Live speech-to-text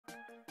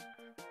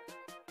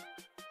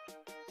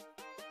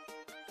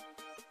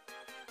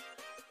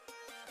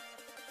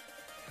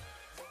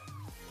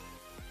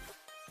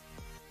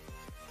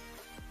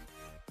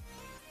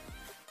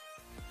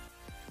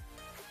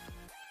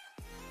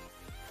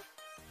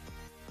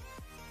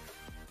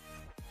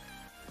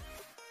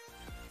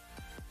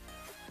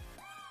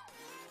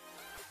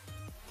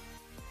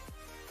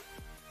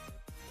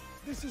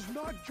This is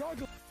not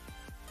juggling.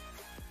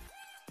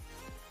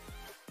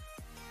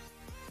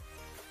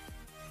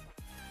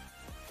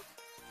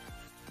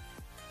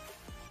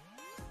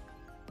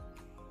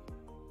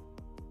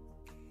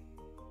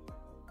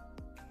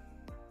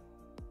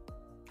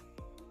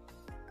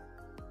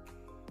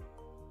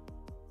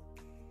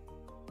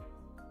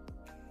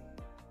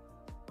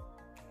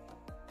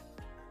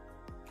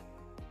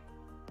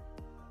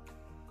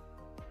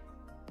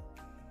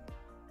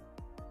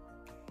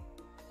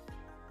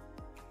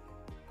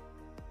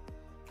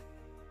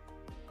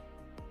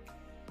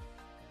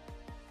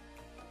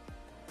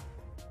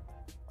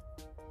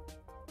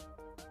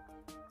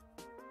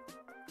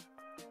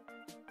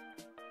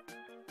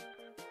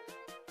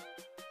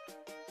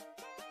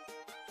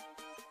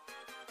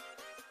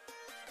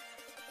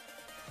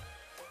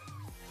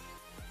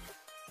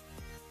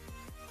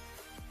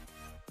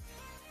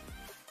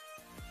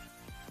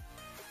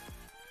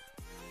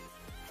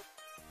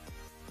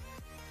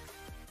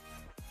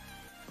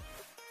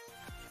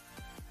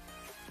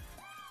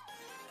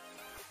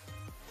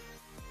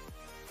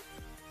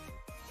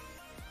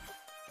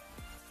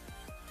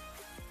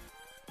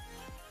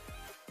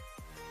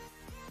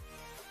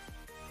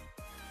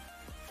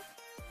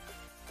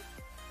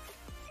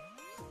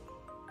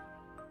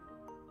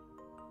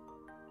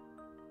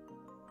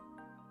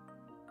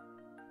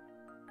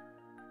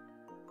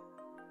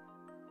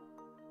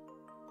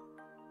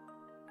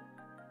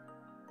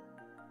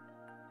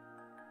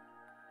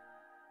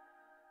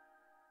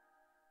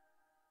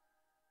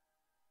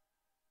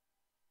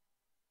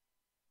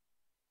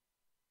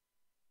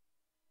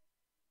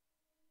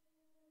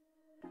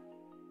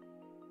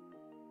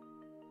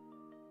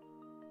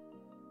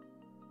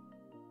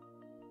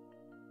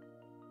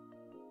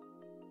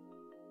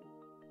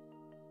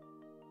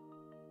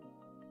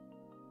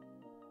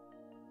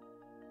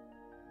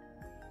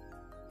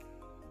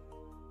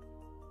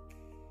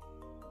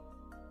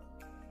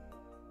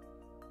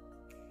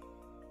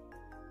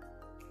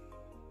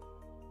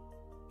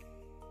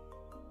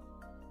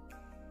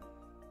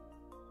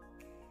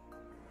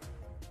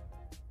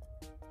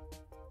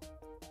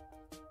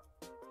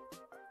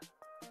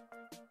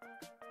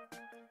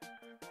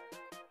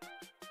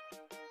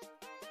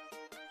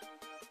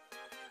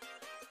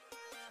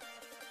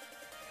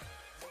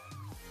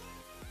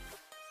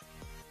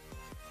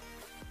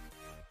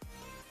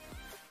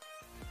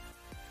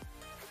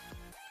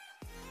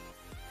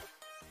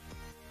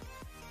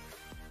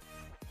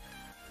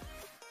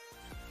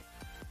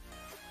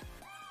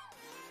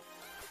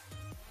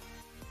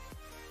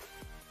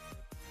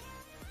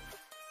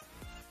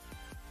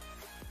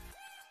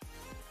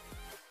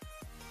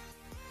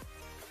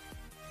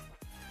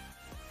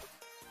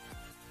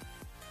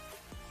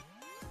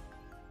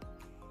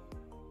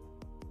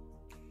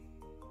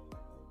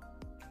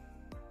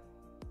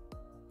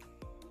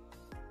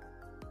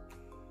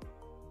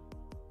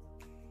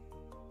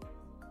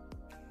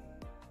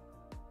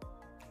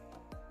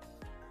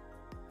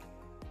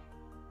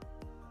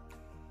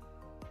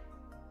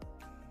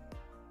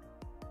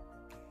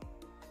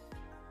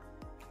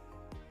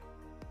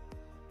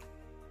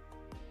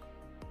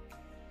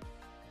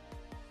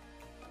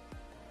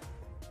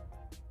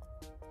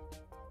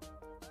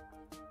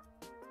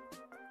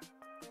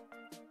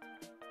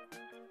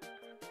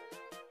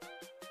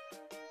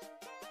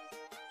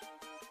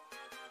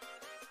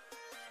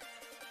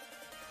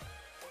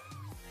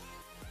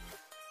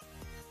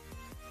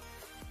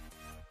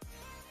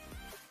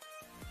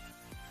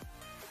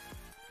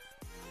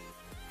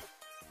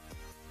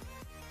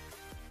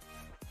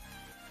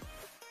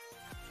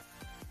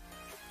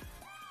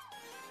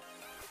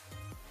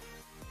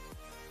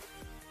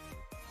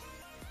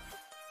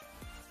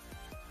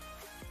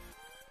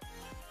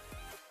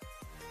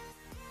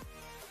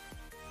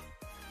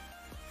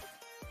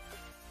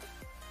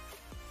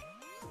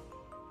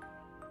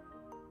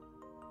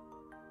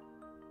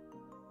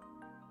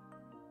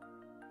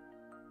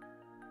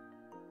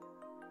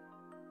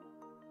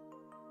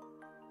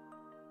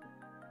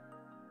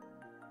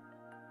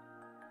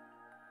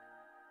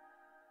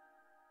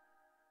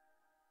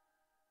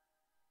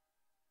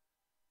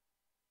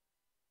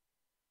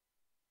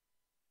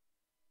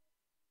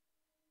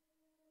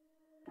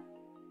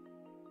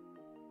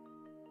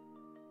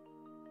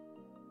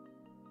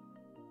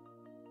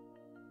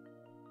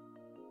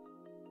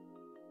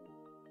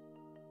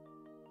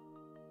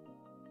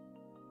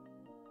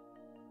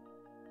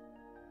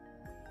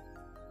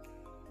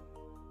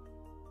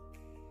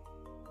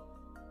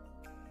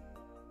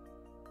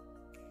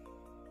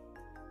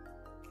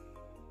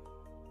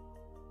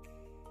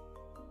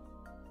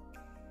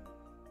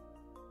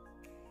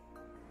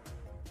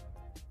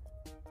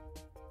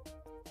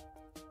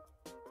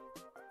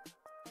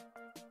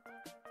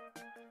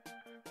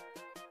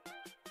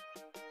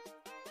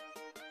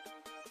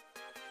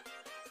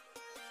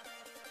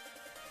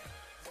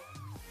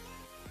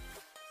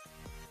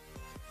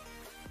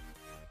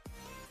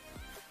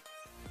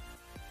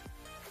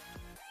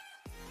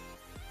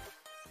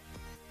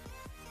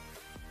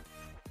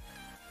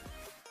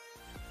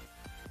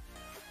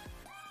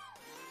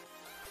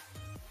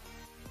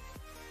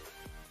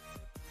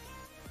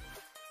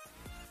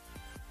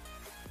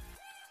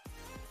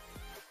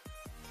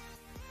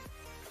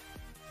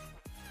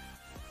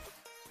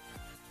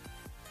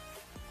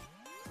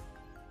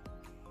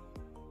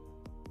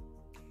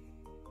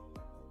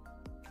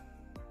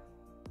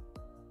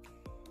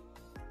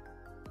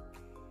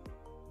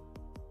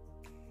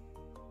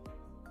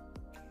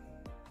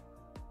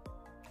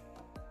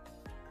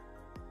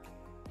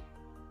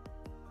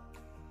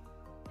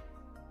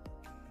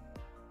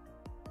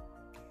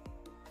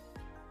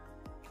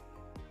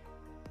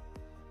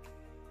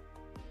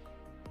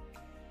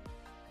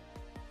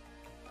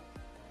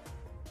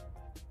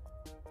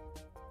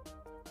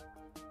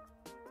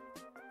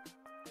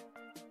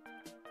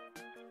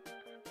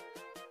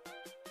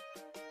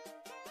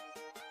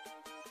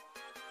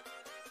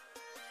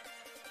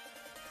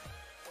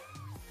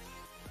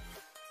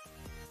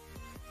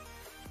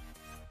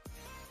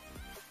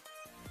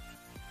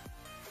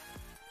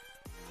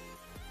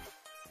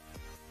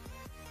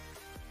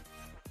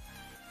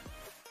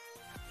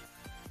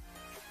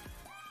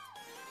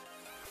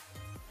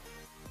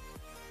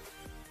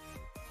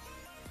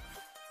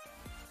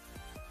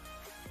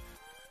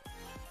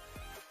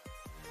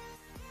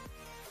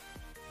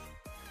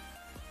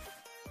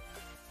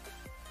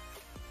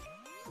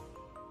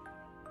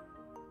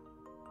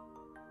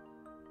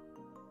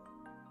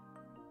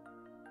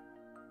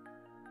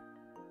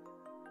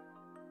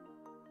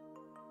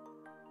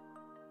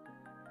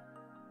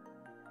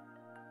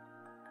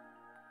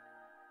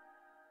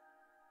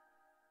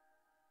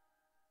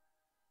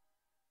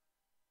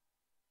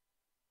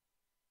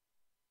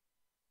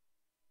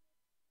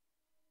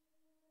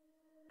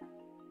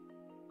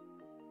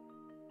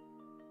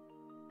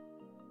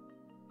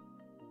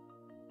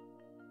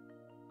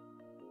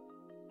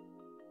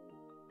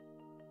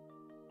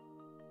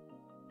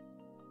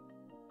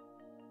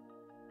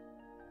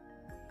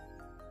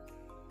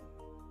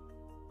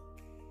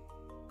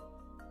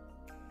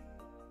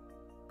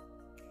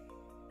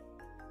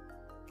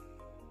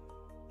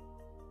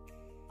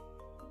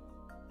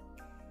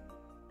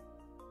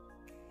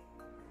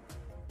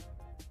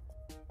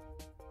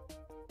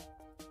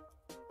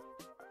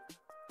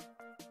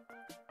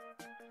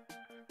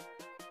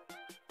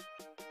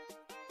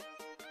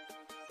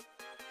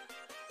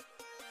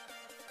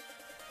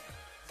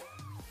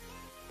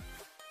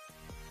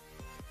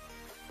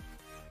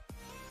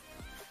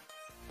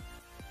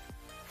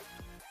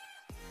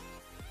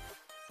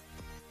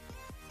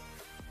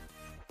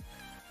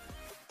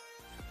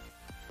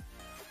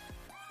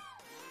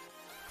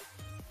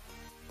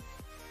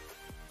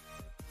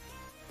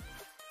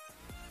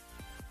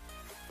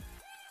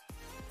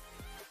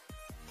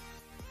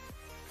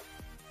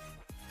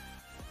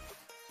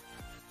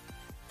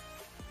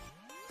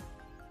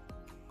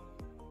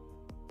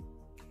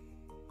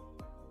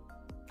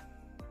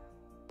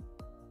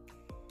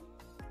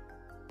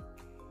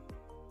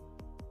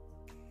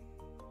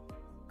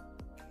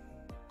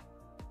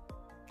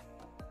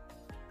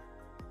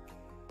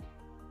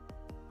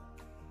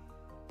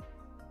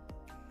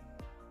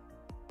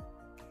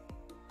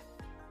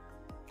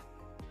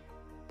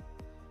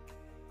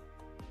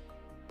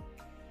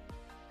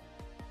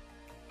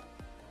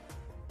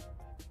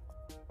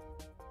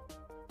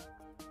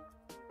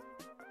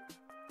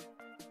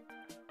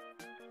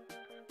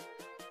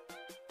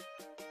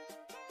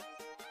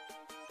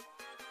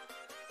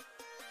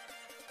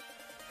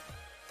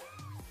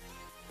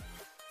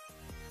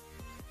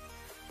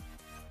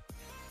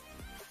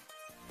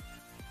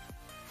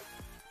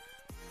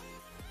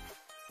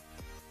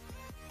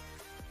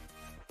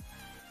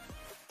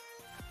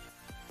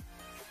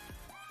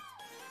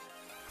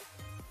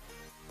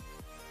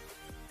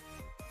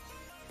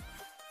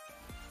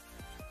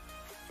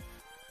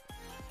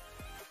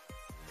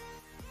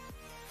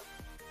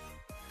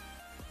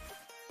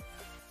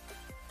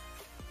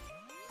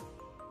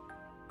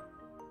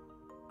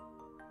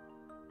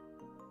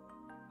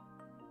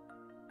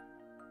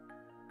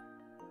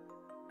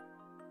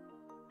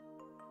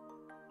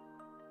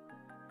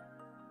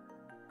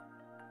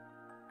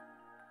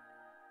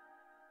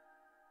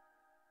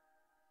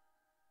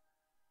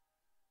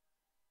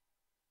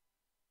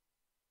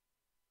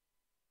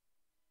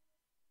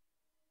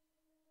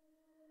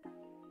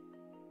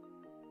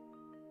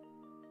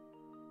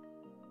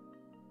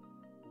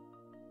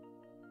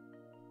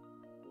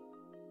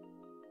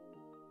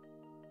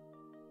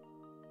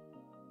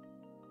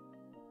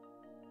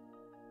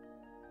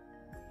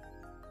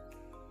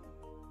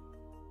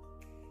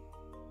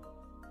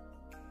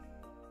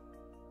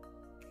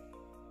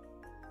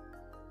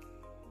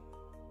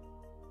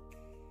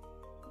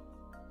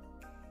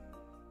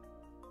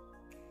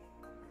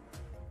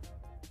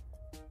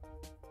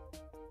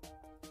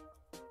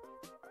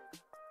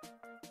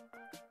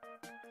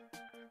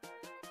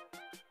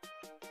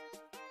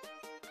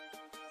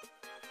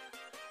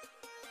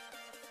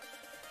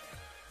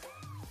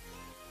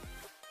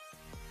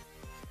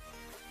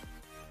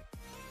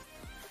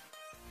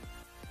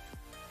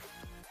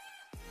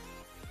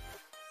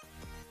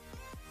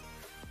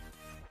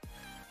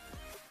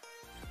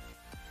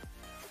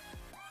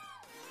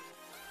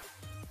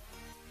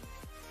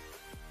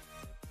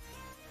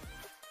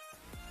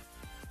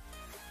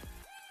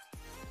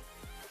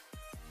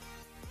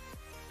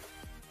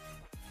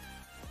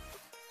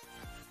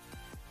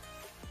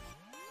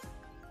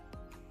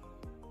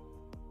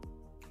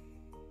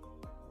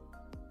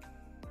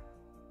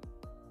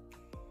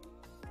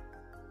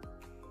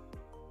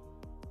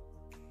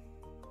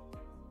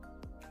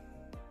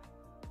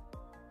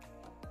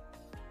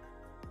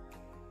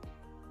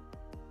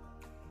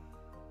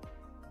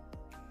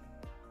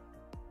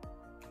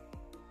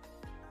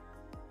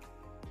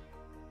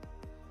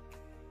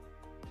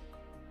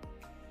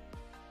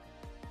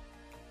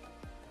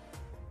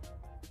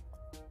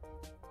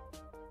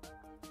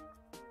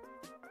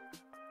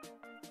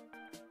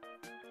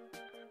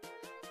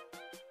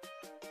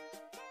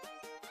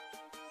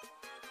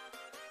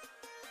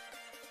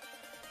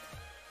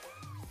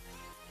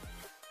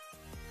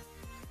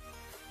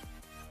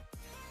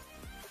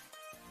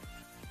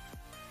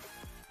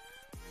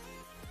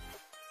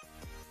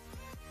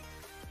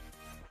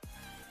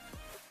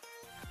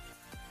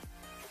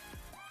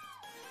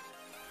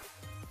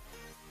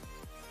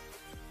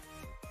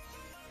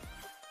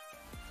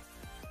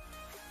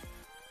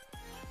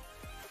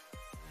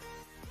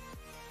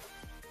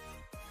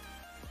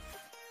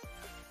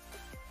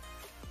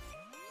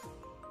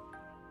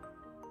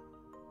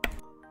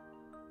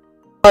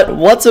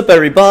 What's up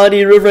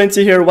everybody, River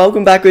here.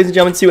 Welcome back, ladies and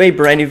gentlemen, to a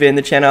brand new video in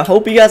the channel. I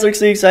hope you guys are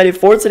actually excited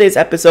for today's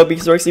episode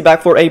because we're actually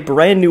back for a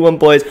brand new one,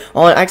 boys,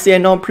 on actually a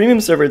non-premium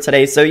server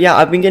today. So yeah,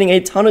 I've been getting a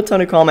ton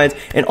of comments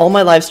in all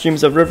my live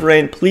streams of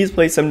River. Please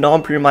play some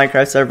non-premium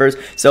Minecraft servers.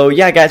 So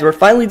yeah, guys, we're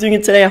finally doing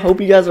it today. I hope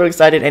you guys are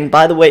excited. And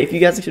by the way, if you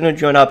guys are going to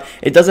join up,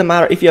 it doesn't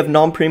matter if you have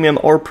non-premium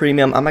or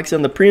premium. I'm actually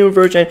on the premium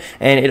version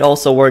and it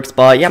also works.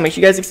 But yeah, make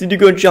sure you guys actually do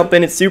go and jump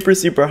in. It's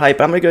super hype.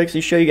 But I'm going to actually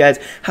show you guys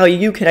how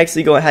you can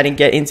actually go ahead and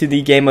get into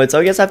the game mode. So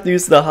you guys have to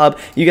use the hub.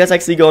 You guys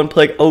actually go and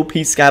click OP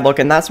Skyblock,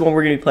 and that's what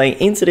we're going to be playing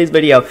in today's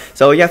video.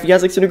 So yeah, if you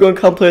guys actually go and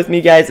come play with me,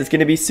 guys, it's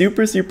going to be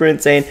super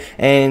insane.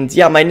 And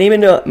yeah, my name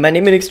in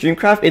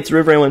Extremecraft, it's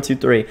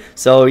River123.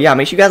 So yeah,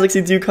 make sure you guys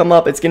actually do come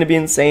up. It's going to be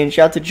insane.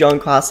 Shout out to John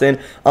Clausen.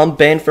 I'm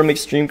banned from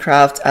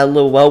Extremecraft at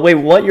LOL. Wait,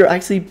 what? You're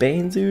actually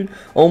banned, dude?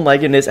 Oh my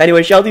goodness.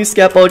 Anyway, shout out to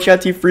SKYBLOCK, shout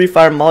out to Free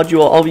Fire Module.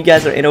 All of you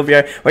guys are in over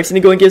here. We're actually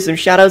going to go and give some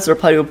shout outs,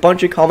 reply to a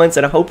bunch of comments,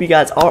 and I hope you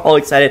guys are all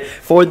excited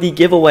for the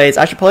giveaways.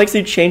 I should probably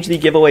actually change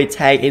the giveaway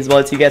tag as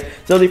well to you guys.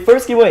 So the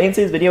first giveaway in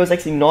today's video is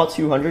actually not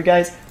 200,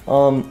 guys.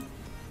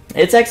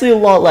 It's actually a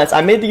lot less.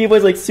 I made the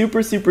giveaways like super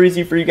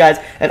easy for you guys,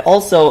 and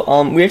also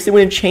we actually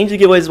want to change the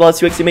giveaways as well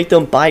to actually make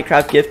them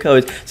Buycraft gift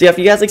codes. So yeah, if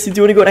you guys actually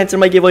do want to go and enter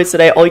my giveaways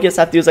today, all you guys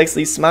have to do is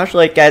actually smash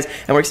like, guys,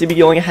 and we're actually be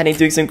going ahead and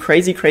doing some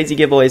crazy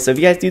giveaways. So if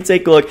you guys do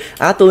take a look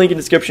at the link in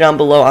the description down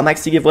below, I'm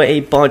actually giving away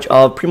a bunch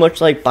of pretty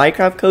much like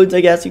Buycraft codes,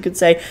 I guess you could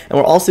say, and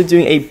we're also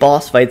doing a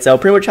boss fight. So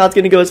pretty much how it's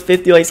gonna go is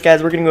 50 likes,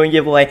 guys. We're gonna go and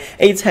give away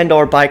a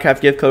 $10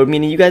 Buycraft gift code,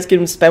 meaning you guys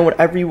can spend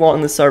whatever you want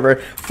on the server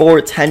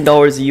for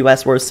 $10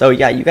 US worth. So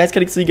yeah, you guys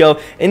can actually go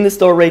in the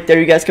store right there.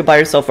 You guys can buy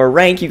yourself a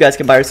rank, you guys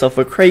can buy yourself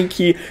a crate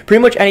key, pretty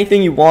much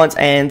anything you want.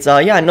 And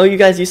yeah, I know you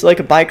guys used to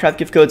like a Buycraft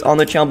gift codes on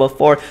the channel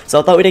before,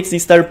 so I thought we'd actually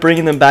start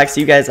bringing them back so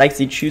you guys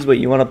actually choose what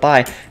you want to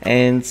buy.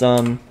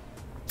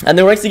 And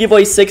then we're actually give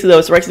away 6 of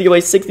those. So we're actually give away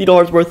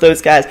 $60 worth of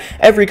those, guys,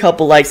 every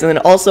couple likes. And then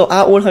also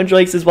at 100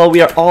 likes as well, we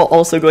are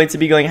also going to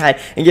be going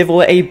ahead and give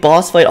away a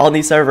boss fight on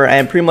the server.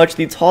 And pretty much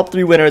the top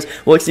 3 winners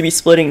will actually be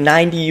splitting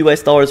 $90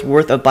 US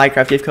worth of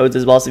Buycraft gift codes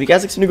as well. So if you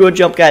guys are going to go and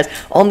jump, guys,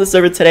 on the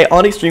server today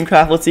on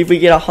Extremecraft, let's see if we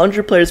get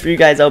 100 players for you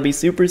guys. That would be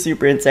super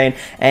insane.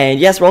 And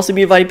yes, we're also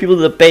be inviting people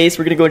to the base.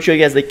 We're going to go and show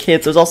you guys the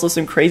kits. There's also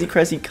some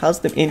crazy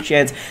custom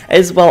enchants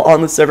as well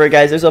on the server,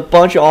 guys. There's a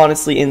bunch of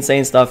honestly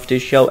insane stuff to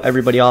show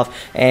everybody off.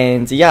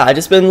 And yeah, I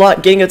just been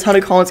getting a ton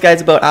of comments, guys,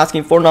 about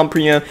asking for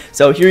non-premium.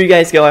 So here you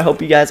guys go. I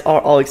hope you guys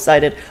are all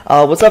excited.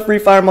 What's up, Free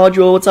Fire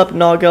Module? What's up,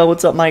 Naga?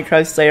 What's up,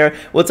 Minecraft Slayer?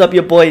 What's up,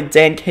 your boy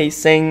Dan K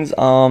Sings?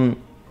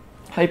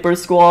 Hyper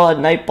Squad,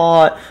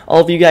 Nightbot,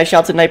 all of you guys.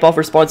 Shout out to Nightbot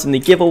for sponsoring the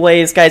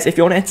giveaways, guys. If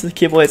you want to enter the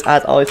giveaways,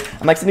 as always,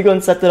 I'm actually gonna go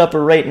and set that up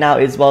right now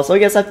as well. So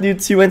you guys have to do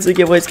 2 enter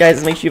the giveaways, guys,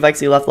 and make sure you've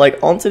actually left a like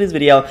onto this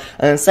video. And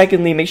then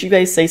secondly, make sure you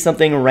guys say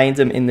something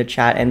random in the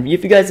chat. And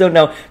if you guys don't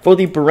know, for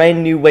the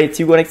brand new way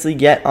to go and actually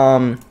get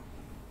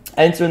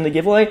entering the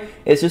giveaway,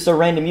 it's just a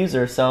random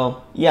user.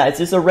 So yeah, it's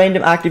just a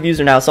random active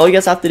user now. So all you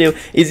guys have to do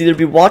is either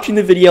be watching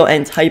the video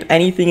and type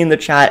anything in the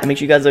chat, and make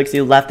sure you guys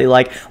actually left a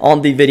like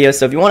on the video.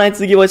 So if you want to enter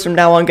the giveaways from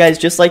now on, guys,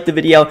 just like the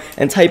video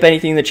and type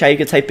anything in the chat. You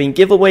could type in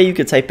giveaway, you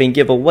could type in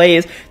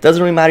giveaways,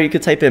 doesn't really matter. You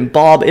could type in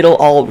Bob, it'll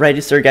all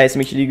register, guys. So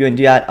make sure you go and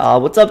do that.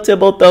 What's up,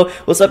 Tibble though?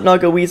 What's up,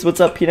 Naga Weez? What's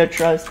up, Peanut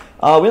Trust?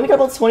 We only got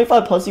about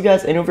 25 plus you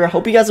guys in over here. I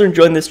hope you guys are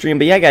enjoying this stream.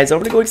 But yeah, guys, I'm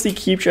gonna go actually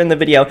keep sharing the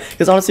video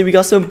because honestly, we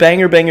got some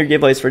banger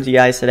giveaways for you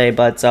guys today.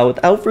 But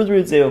without further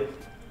ado,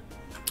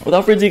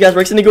 guys,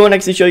 we're actually going to go and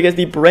actually show you guys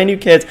the brand new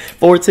kits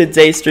for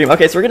today's stream.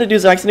 Okay, so we're going to do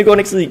is I'm actually going to go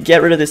and actually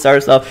get rid of this starter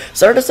stuff.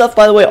 Starter stuff,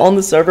 by the way, on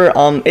the server,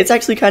 it's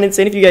actually kind of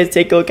insane if you guys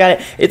take a look at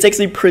it. It's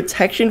actually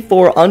protection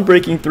for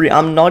Unbreaking 3.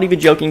 I'm not even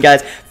joking,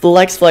 guys.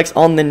 Flex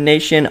on the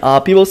nation.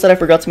 People said I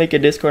forgot to make a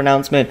Discord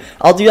announcement.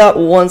 I'll do that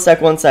one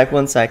sec.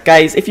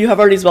 Guys, if you have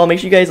already as well, make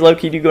sure you guys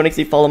low-key do go and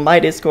actually follow my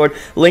Discord.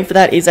 Link for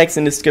that is actually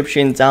in the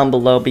description down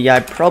below. But yeah,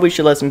 I probably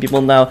should let some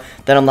people know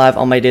that I'm live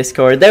on my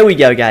Discord. There we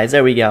go, guys.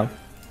 There we go.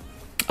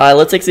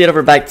 Let's actually head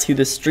over back to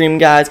the stream,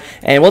 guys.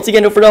 And once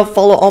again, don't forget to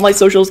follow all my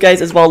socials, guys,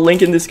 as well.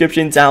 Link in the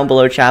description down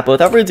below, chat. But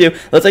without further ado,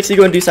 let's actually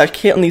go and do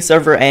 /kit on the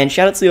server. And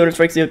shout out to the owners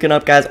for actually hooking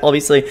up, guys.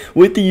 Obviously,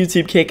 with the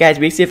YouTube kit, guys,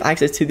 we actually have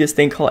access to this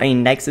thing called a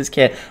Nexus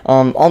kit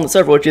on the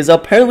server, which is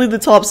apparently the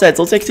top set.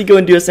 So let's actually go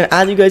and do this. And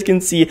as you guys can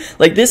see,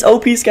 like this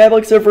OP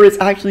Skyblock server is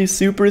actually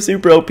super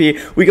OP.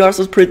 We got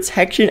ourselves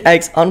Protection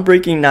X,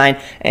 Unbreaking 9,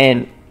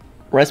 and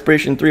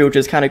Respiration 3, which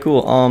is kind of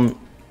cool.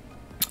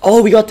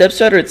 Oh, we got Depth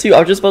Strider too. I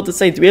was just about to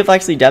say, do we have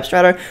actually Depth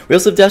Strider? We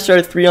also have Depth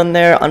Strider 3 on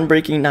there,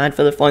 Unbreaking 9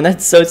 Feather Falling.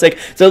 That's so sick.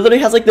 So it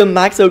literally has like the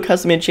max out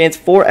custom enchants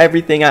for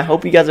everything. I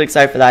hope you guys are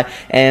excited for that.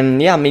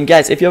 And yeah, I mean,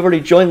 guys, if you have already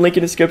joined, link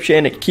in the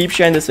description. Keep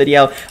sharing this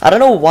video. I don't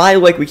know why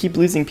like we keep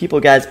losing people,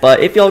 guys, but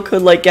if y'all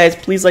could, like, guys,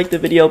 please like the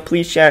video,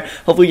 please share.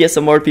 Hopefully get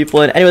some more people.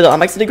 And anyway, though,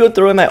 I'm actually gonna go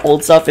through in my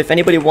old stuff. If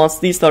anybody wants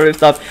these starter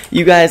stuff,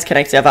 you guys can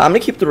actually have it. I'm gonna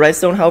keep the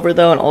redstone, however,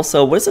 though. And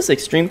also, what is this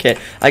extreme kit?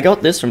 I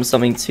got this from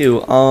something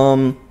too.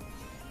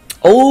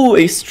 Oh,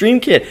 a stream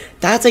kit.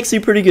 That's actually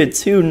pretty good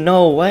too.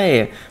 No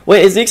way.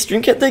 Wait, is the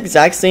extreme kit the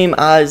exact same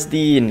as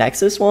the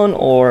Nexus one,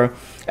 or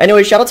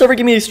Anyway, shout out to whoever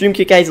gave me the stream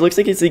kit, guys. It looks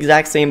like it's the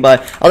exact same,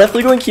 but I'll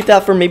definitely go and keep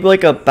that for maybe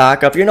like a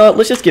backup. You know what?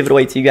 Let's just give it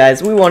away to you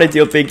guys. We want to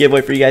do a big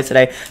giveaway for you guys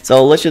today,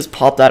 so let's just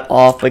pop that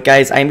off. But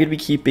guys, I'm going to be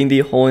keeping the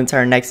whole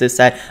entire Nexus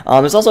set.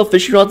 There's also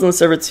fishing rods on the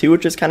server too,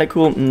 which is kind of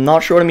cool. I'm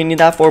not sure what I'm going to need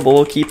that for, but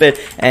we'll keep it.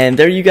 And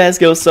there you guys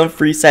go, some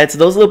free sets.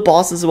 Those are the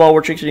bosses as well. We're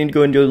actually going to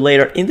go and do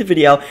later in the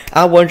video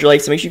at 100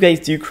 likes, so make sure you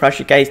guys do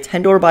crush it, guys.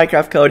 $10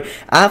 Buycraft code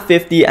at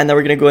 50, and then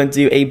we're going to go and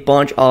do a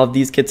bunch of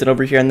these kits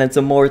over here, and then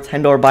some more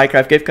 $10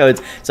 Buycraft gift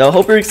codes. So I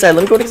hope you're excited.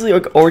 Let me go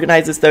and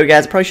organize this though,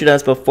 guys. Probably should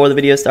have done this before the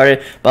video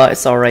started, but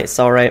it's alright, it's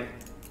alright.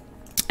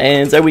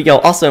 And there we go.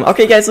 Awesome.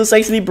 Okay, guys, so it's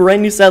actually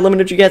brand new set. Let me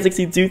know what you guys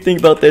actually do think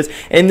about this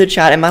in the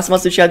chat. And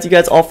massive shout out to you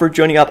guys all for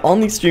joining up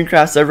on the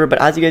StreamCraft server. But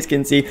as you guys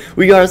can see,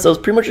 we got ourselves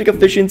pretty much like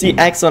efficiency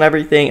X on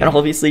everything, and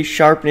obviously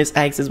sharpness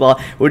X as well,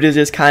 which is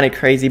just kind of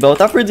crazy. But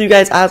without further ado,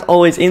 guys, as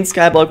always in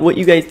Skyblock, what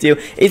you guys do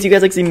is you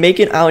guys actually make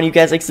it out and you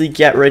guys actually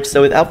get rich.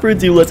 So without further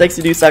ado, let's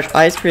actually do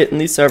 /is create in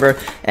the server,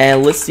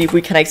 and let's see if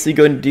we can actually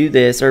go and do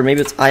this. Or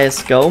maybe it's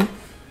is go.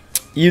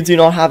 You do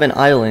not have an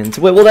island.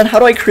 Wait, well then how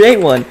do I create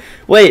one?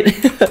 Wait,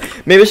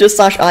 maybe it's just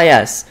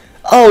 /is.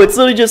 Oh, it's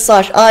literally just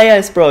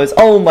 /is, bros.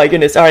 Oh my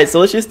goodness. Alright, so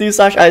let's just do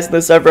 /is in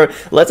the server.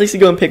 Let's actually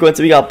go and pick one.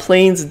 So we got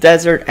plains,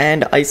 desert,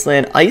 and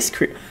Iceland. Ice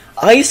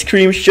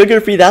cream, sugar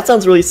free, that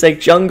sounds really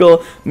sick.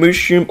 Jungle,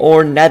 mushroom,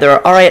 or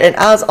nether. Alright, and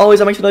as always,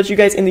 I'll make sure to let you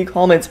guys in the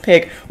comments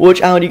pick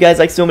which island you guys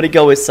like so to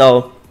go with.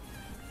 So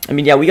I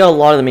mean, yeah, we got a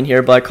lot of them in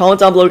here, but comment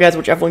down below, guys,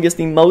 whichever one gets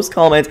the most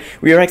comments.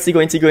 We are actually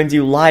going to go and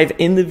do live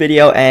in the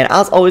video. And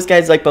as always,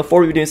 guys, like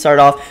before we do start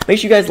off, make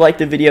sure you guys like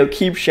the video,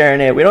 keep sharing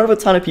it. We don't have a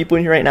ton of people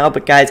in here right now,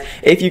 but guys,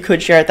 if you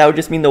could share it, that would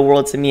just mean the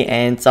world to me.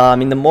 And I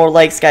mean, the more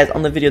likes, guys,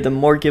 on the video, the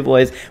more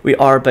giveaways we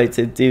are about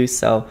to do.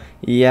 So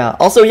yeah.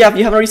 Also, yeah, if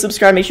you haven't already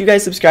subscribed, make sure you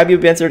guys subscribe. You'll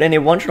be entered in a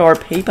 $100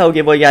 PayPal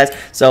giveaway, guys.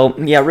 So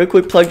yeah, real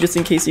quick plug just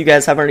in case you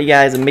guys haven't already,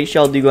 guys, and make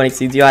sure y'all do go and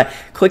do that.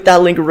 Click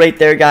that link right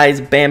there,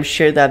 guys. Bam,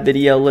 share that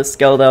video. Let's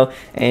go though.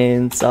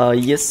 And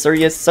yes sir,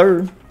 yes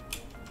sir.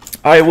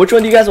 Alright, which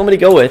one do you guys want me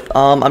to go with?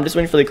 I'm just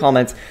waiting for the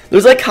comments.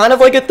 There's like kind of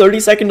like a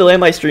 30-second delay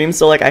on my stream,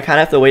 so like I kind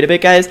of have to wait a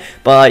bit, guys.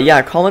 But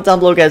yeah, comment down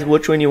below, guys,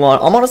 which one you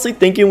want. I'm honestly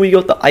thinking we go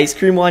with the ice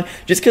cream one,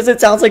 just because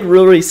it sounds like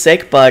really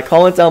sick. But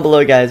comment down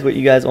below, guys, what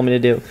you guys want me to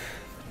do.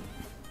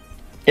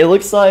 It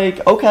looks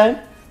like okay.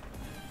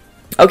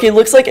 Okay,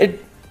 looks like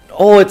it.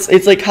 Oh, it's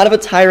like kind of a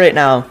tie right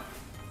now.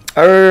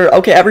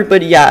 Okay,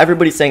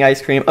 everybody's saying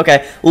ice cream.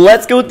 Okay,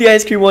 let's go with the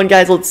ice cream one,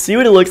 guys. Let's see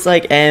what it looks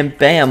like, and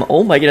bam.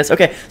 Oh my goodness.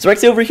 Okay, so we're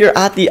actually over here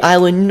at the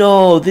island.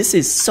 No, this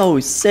is so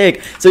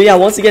sick. So yeah,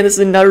 once again, this is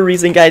another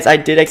reason, guys, I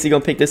did actually go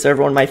pick this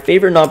server, one of my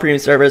favorite non-premium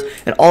servers,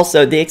 and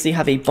also they actually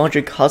have a bunch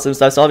of custom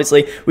stuff. So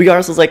obviously, we got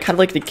ourselves like kind of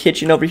like the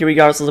kitchen over here. We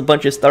got ourselves a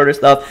bunch of starter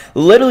stuff,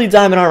 literally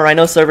diamond armor. I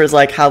know servers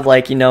like have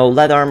like, you know,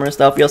 leather armor and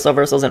stuff. We also have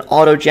ourselves an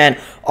auto gen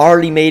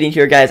already made in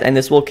here, guys, and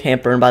this will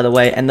camp burn, by the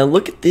way. And then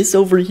look at this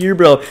over here,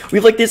 bro. We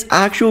have like this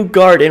actual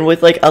garden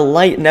with like a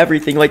light and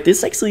everything. Like,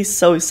 this actually is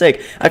so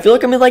sick. I feel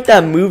like I'm in like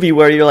that movie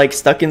where you're like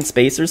stuck in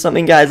space or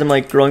something, guys. I'm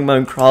like growing my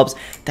own crops.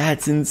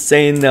 That's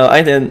insane though.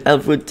 I then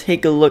would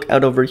take a look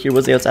out over here.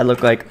 What's the outside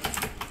look like?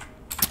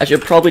 I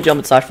should probably jump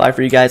at /5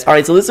 for you guys.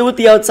 Alright, so this is what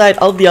the outside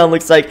of the island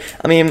looks like.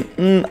 I mean,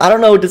 I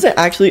don't know. Does it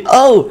actually...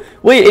 Oh,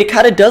 wait, it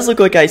kind of does look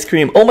like ice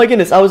cream. Oh my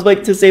goodness, I was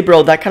about to say,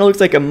 bro, that kind of looks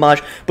like a mush.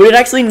 But it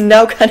actually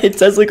now kind of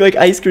does look like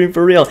ice cream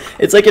for real.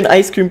 It's like an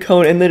ice cream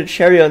cone and then a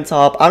cherry on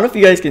top. I don't know if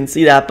you guys can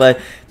see that,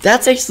 but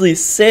that's actually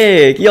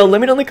sick. Yo,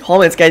 let me know in the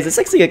comments, guys. It's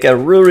actually like a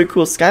really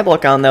cool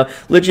Skyblock island, though.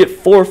 Legit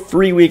 4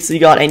 free weeks you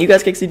got. And you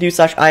guys can actually do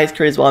 /is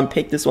create as well and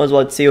pick this one as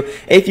well, too.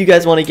 If you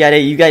guys want to get it,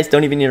 you guys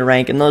don't even need a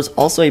rank. And there's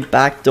also a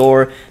back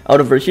door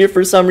out over here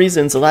for some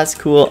reason, so that's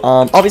cool.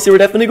 Obviously, we're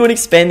definitely going to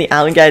expand the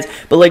island, guys.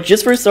 But, like,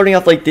 just for starting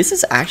off, like, this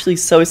is actually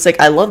so sick.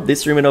 I love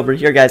this room and over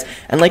here, guys.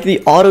 And, like,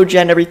 the auto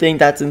gen and everything,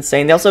 that's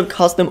insane. They also have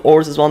custom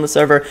ores as well on the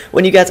server.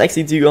 When you guys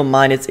actually do go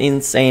mine, it's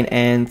insane.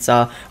 And,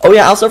 oh,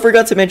 yeah, I also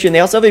forgot to mention, they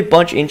also have a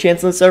bunch of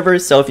enchants on the server.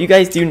 So, if you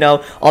guys do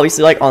know,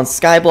 obviously, like, on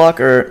Skyblock,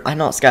 or,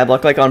 not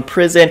Skyblock, like, on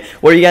Prison,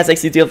 where you guys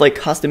actually do have, like,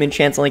 custom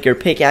enchants on, like, your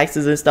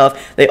pickaxes and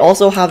stuff, they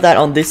also have that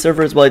on this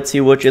server as well,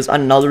 too, which is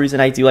another reason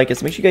I do like it.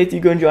 So, make sure you guys do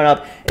go and join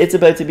up. It's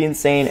about to be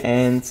insane.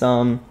 And,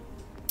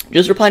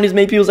 just replying to as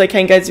many people as I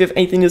can, guys. If you have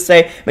anything to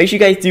say, make sure you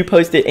guys do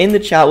post it in the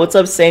chat. What's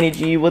up, Sandy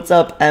G? What's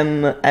up,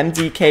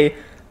 MDK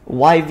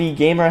YV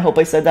Gamer? I hope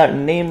I said that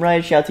name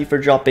right. Shout out to you for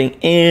dropping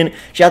in.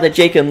 Shout out to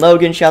Jake and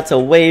Logan. Shout out to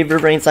Wave,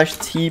 Riverrain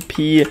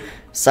 /TP.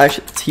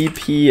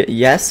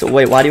 Yes.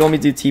 Wait, why do you want me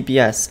to do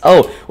TPS?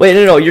 Oh, wait,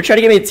 no. You're trying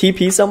to get me a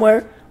TP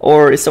somewhere?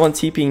 Or is someone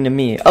TPing to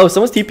me? Oh,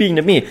 someone's TPing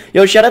to me.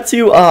 Yo, shout out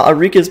to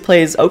Arika's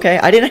Plays. Okay,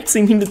 I didn't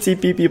actually mean to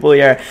TP people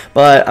here.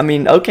 But, I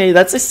mean, okay,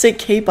 that's a sick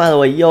cape, by the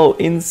way. Yo,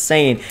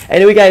 insane.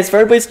 Anyway, guys, for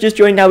everybody's just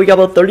joined now, we got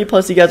about 30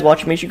 plus of you guys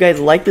watching. Make sure you guys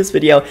like this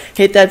video.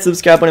 Hit that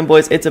subscribe button,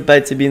 boys. It's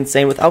about to be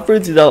insane. Without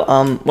further ado, though, what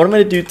I'm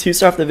going to do to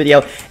start off the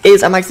video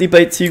is I'm actually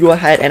about to go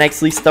ahead and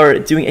actually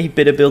start doing a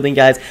bit of building,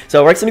 guys.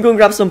 So, we're actually going to go and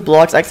grab some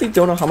blocks. I actually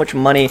don't know how much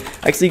money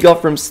I actually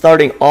got from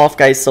starting off,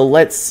 guys. So,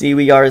 let's see.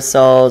 We got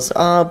ourselves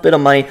a bit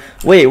of money.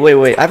 Wait.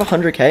 I have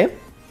 100k?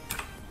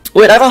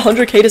 Wait, I have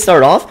 100k to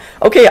start off?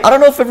 Okay, I don't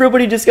know if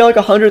everybody just got like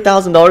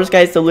 $100,000,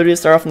 guys, to literally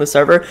start off on the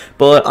server,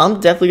 but I'm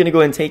definitely gonna go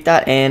ahead and take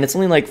that, and it's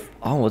only like,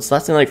 oh, it's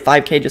less than like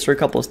 5k just for a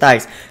couple of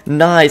stacks.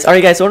 Nice.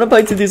 Alright, guys, so what I'm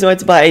about to do is I'm about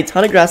to buy a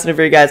ton of grass in a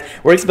very, guys.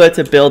 We're about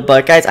to build,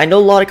 but guys, I know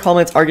a lot of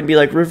comments are gonna be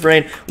like,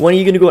 Riverrain, when are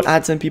you gonna go and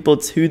add some people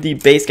to the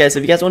base, guys? So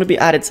if you guys want to be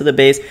added to the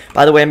base,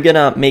 by the way, I'm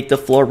gonna make the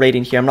floor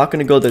rating here. I'm not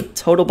gonna go the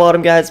total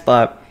bottom, guys,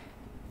 but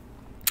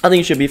I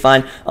think it should be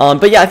fine.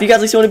 But yeah, if you guys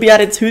like want to be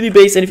added to the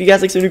base, and if you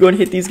guys like to go and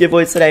hit these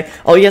giveaways today,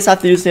 all you guys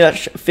have to do is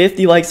smash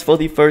 50 likes for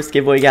the first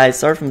giveaway, guys.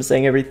 Sorry for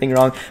saying everything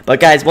wrong, but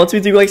guys, once we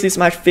do actually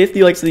smash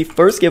 50 likes for the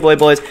first giveaway,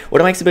 boys, what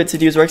I'm actually about to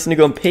do is we're actually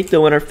going to go and pick the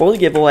winner for the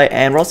giveaway,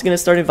 and we're also going to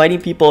start inviting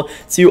people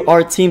to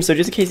our team. So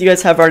just in case you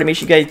guys have already, make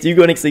sure you guys do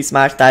go and actually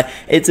smash that.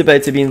 It's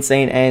about to be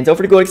insane, and don't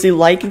forget to go actually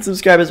like and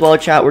subscribe as well,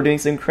 chat. We're doing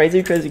some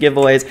crazy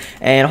giveaways,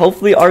 and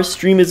hopefully our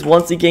stream is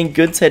once again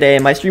good today.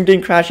 My stream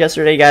didn't crash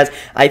yesterday, guys.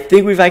 I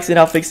think we've actually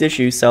now fixed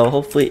issues, so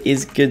hopefully it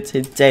is good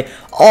today.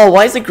 Oh,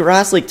 why is the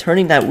grass like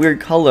turning that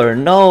weird color?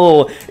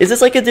 No, is this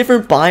like a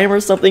different biome or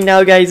something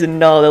now, guys?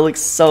 No, that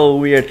looks so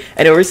weird.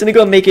 Anyway, we're just gonna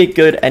go make it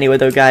good anyway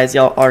though, guys.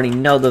 Y'all already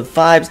know the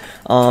vibes.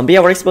 But yeah,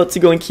 we're just about to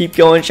go and keep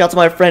going. Shout out to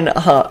my friend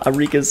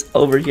Arika's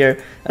over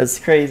here. That's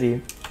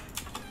crazy.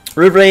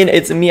 Riverrain,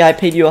 it's me. I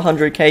paid you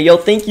 100k. Yo,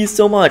 thank you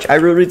so much. I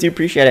really do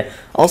appreciate it.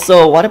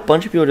 Also, why'd a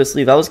bunch of people just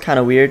leave? That was kind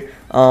of weird.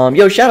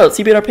 Yo, shout out,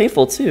 CBR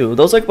Painful too.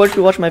 Those like a bunch of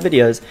people watch my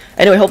videos.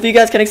 Anyway, hopefully you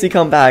guys can actually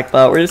come back,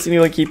 but we're just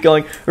gonna keep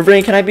going.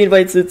 Riverrain, can I be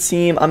invited to the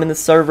team? I'm in the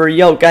server.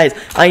 Yo, guys,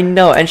 I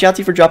know, and shout out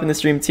to you for dropping the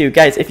stream too.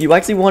 Guys, if you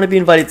actually want to be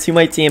invited to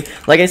my team,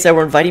 like I said,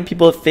 we're inviting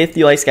people at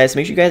 50 likes, guys. So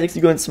make sure you guys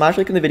actually go and smash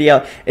like in the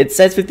video. It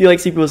says 50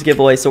 likes equals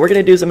giveaway. So what we're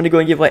gonna do is I'm gonna go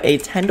and give away a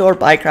 $10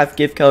 Buycraft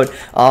gift code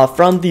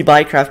from the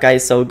Buycraft,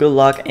 guys. So good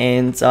luck,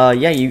 and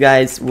yeah, you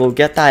guys will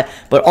get that.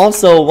 But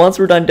also, once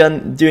we're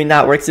done doing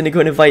that, we're actually gonna go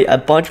and invite a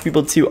bunch of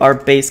people to our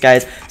base,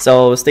 guys.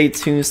 So stay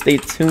tuned, stay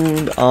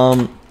tuned.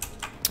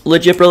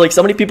 Legit, bro, like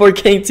so many people are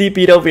getting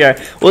TP'd over here.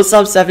 What's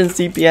up, 7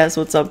 CPS?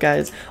 What's up,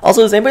 guys?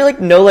 Also, does anybody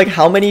like know like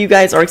how many of you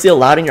guys are actually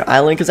allowed in your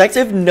island? Because I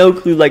actually have no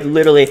clue, like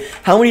literally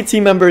how many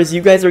team members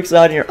you guys are actually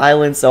allowed in your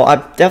island. So I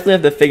definitely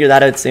have to figure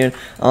that out soon.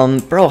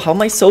 Bro, how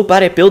am I so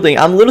bad at building?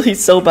 I'm literally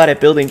so bad at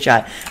building,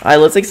 chat. All right,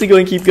 let's actually go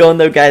and keep going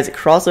though, guys.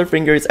 Cross our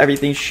fingers,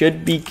 everything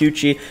should be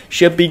Gucci,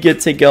 should be good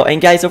to go. And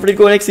guys, don't forget to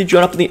go and actually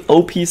join up in the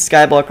OP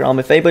Skyblock realm.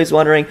 If anybody's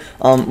wondering,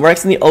 we're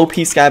actually in the OP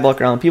Skyblock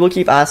realm. People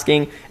keep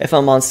asking if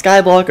I'm on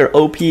Skyblock or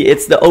OP.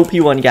 It's the OP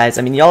one, guys.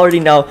 I mean, you already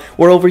know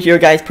we're over here,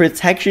 guys.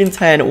 Protection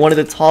 10, one of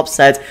the top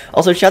sets.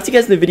 Also, shout out to you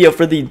guys in the video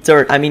for the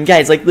dirt. I mean,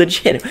 guys, like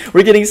legit,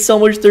 we're getting so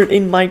much dirt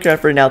in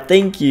Minecraft right now.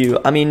 Thank you.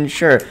 I mean,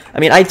 sure. I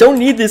mean, I don't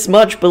need this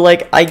much, but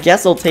like, I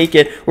guess I'll take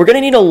it. We're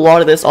gonna need a lot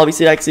of this,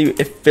 obviously, to actually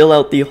fill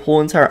out the whole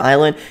entire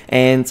island.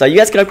 And so you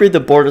guys can upgrade the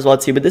board as well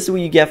too. But this is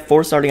what you get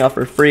for starting off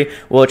for free,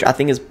 which I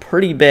think is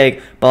pretty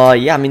big.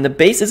 But yeah, I mean, the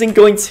base isn't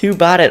going too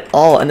bad at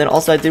all. And then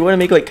also, I did want to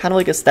make like kind of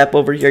like a step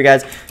over here,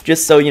 guys,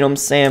 just so you know what I'm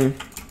saying,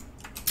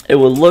 it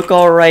will look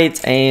all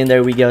right. And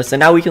there we go. So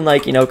now we can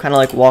like, you know, kind of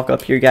like walk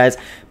up here, guys.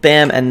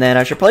 Bam. And then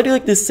I should probably do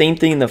like the same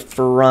thing in the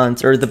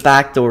front or the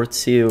back door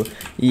too.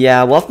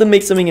 Yeah, we'll have to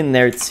make something in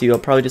there too. I'll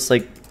probably just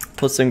like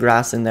put some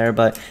grass in there.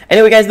 But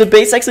anyway, guys, the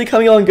base actually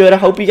coming on good. I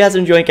hope you guys are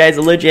enjoying, guys.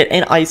 Legit,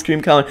 and ice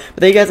cream cone.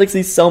 But thank you guys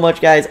actually so much,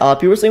 guys.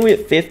 People are saying we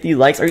have 50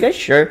 likes. Are you guys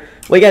sure?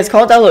 Wait, guys,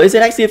 comment down below. Is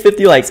it actually at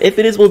 50 likes? If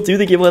it is, we'll do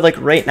the giveaway like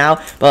right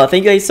now. But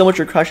thank you guys so much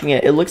for crushing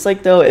it. It looks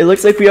like though, it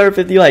looks like we are at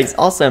 50 likes.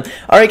 Awesome.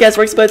 All right, guys,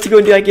 we're about to go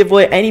and do that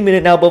giveaway any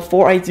minute now.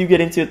 Before I do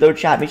get into it though,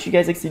 chat, make sure you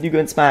guys actually do go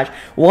and smash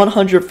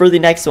 100 for the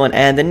next one.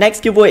 And the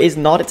next giveaway is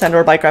not a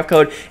 $10 Buycraft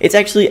code. It's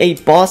actually a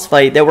boss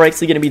fight that we're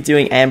actually going to be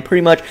doing. And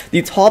pretty much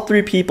the top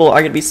 3 people are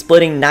going to be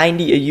splitting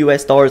 90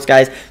 US dollars,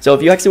 guys. So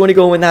if you actually want to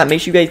go win that,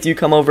 make sure you guys do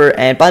come over.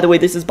 And by the way,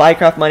 this is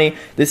Buycraft money.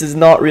 This is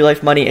not real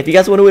life money. If you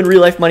guys want to win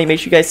real life money, make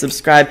sure you guys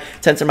subscribe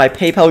to enter my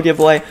PayPal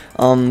giveaway.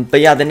 But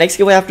yeah, the next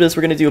giveaway after this,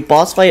 we're gonna do a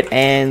boss fight,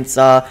 and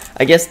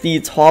I guess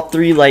the top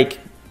 3 like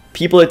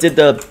people that did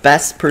the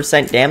best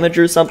 % damage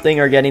or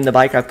something are getting the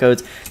Buycraft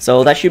codes.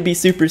 So that should be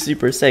super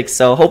sick.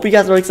 So hope you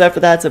guys are excited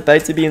for that. It's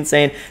about to be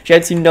insane.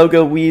 Shout out to No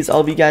Go Wheeze. All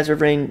of you guys are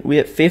bringing. We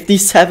have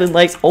 57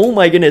 likes. Oh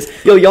my goodness.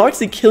 Yo, y'all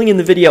actually killing in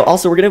the video.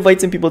 Also, we're gonna invite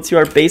some people to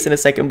our base in a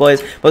second,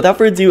 boys. But without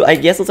further ado, I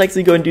guess let's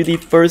actually go and do the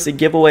first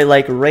giveaway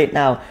like right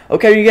now.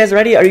 Okay, are you guys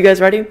ready? Are you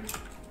guys ready?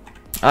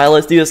 Alright,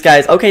 let's do this,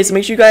 guys. Okay, so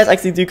make sure you guys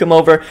actually do come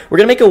over. We're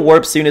gonna make a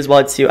warp soon as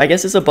well, too. I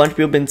guess there's a bunch of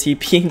people been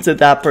TPing to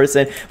that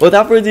person. But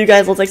without further ado,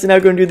 guys, let's actually now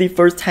go and do the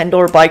first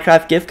 $10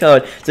 Buycraft gift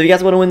code. So if you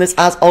guys want to win this,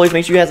 as always,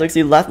 make sure you guys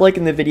actually left like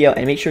in the video.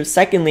 And make sure,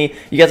 secondly,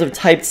 you guys have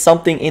typed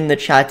something in the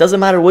chat. Doesn't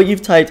matter what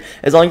you've typed.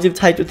 As long as you've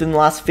typed within the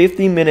last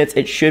 15 minutes,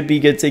 it should be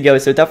good to go.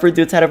 So without further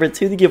ado, let's head over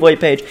to the giveaway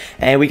page.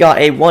 And we got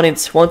a 1 in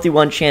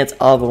 21 chance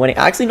of winning.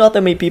 Actually, not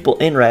that many people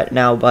in right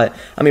now, but,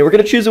 I mean, we're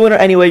gonna choose a winner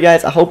anyway,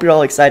 guys. I hope you're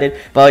all excited.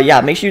 But yeah,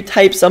 make sure you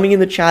type something in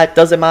the chat.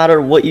 Doesn't matter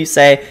what you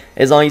say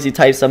as long as you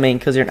type something,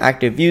 because you're an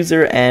active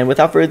user. And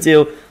without further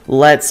ado,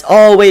 let's...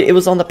 Oh wait, it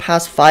was on the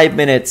past 5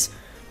 minutes.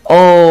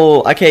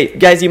 Oh, okay,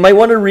 guys, you might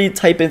want to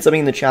type in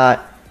something in the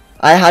chat.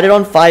 I had it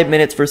on 5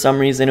 minutes for some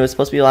reason. It was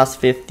supposed to be the last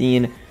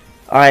 15.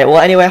 Alright, well,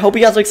 anyway, I hope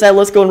you guys are excited.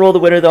 Let's go and roll the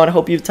winner, though, and I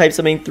hope you type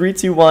something 3,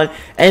 2, 1,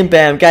 and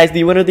bam. Guys,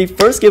 the winner of the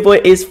first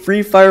giveaway is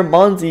Free Fire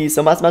Monty.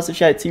 So, massive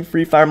shout out to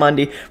Free Fire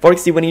Monty for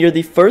actually winning. You're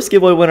the first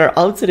giveaway winner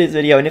of today's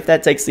video, and if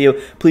that takes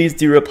you, please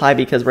do reply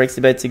because we're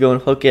actually about to go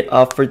and hook it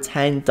up for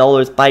 $10.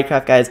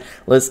 Buycraft, guys,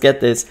 let's get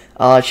this.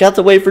 Shout out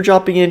to Wade for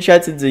dropping in.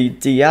 Shout out to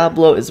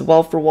Diablo as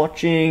well for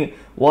watching.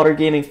 Water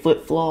Gaming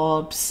Flip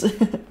Flops.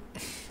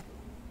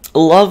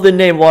 Love the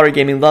name, Water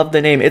Gaming. Love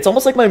the name. It's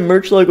almost like my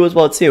merch logo as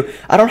well, too.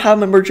 I don't have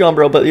my merch on,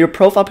 bro, but your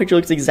profile picture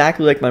looks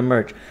exactly like my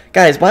merch.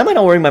 Guys, why am I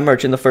not wearing my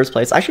merch in the first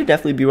place? I should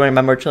definitely be wearing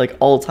my merch, like,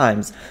 all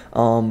times.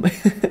 Shout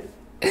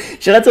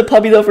out to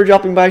Puppy, though, for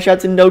dropping by. Shout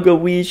out to Noga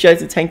Wee. Shout out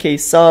to 10K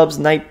subs,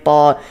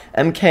 Nightbot,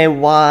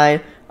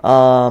 MKY,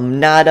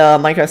 Nada,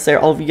 Minecraft Slayer,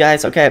 all of you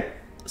guys. Okay.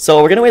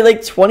 So we're gonna wait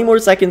like 20 more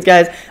seconds,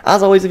 guys.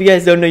 As always, if you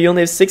guys don't know, you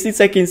only have 60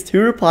 seconds to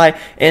reply,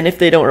 and if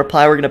they don't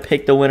reply, we're gonna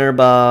pick the winner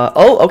by...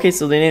 Oh, okay,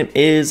 so the name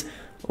is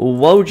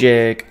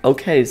Wojik.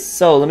 Okay,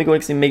 so let me go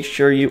and make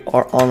sure you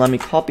are on. Let me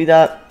copy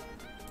that,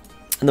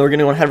 and then we're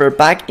gonna go head over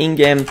back in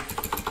game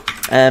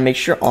and make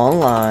sure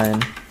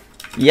online.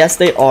 Yes,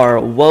 they are.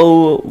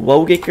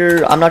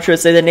 Wogiker. I'm not sure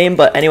to say the name,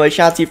 but anyway,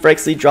 shout out to you for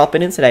actually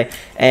dropping in today,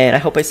 and I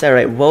hope I said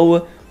it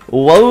right.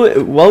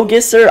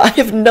 Wogisser? I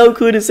have no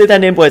clue to say that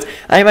name, boys.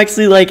 I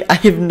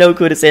have no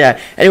clue to say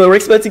that. Anyway, we're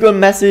expected to go and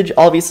message,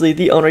 obviously,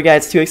 the owner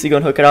guys to actually go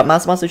and hook it up.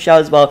 Massive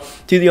shout as well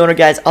to the owner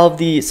guys of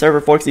the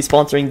server for actually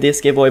sponsoring this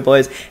giveaway,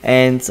 boys.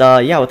 And,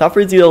 yeah, without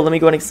further ado, let me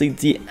go and actually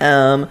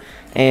DM,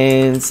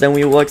 and then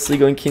we will actually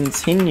go and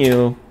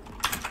continue.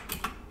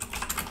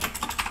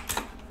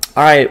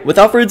 Alright,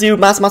 without further ado,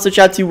 massive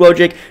shout out to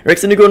Wojik. We're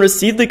going to go and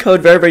receive the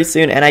code very, very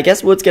soon. And I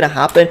guess what's going to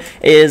happen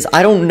is,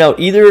 I don't know,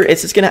 either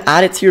it's just going to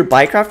add it to your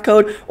Buycraft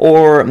code,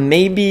 or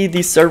maybe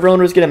the server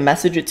owner is going to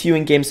message it to you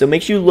in game. So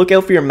make sure you look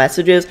out for your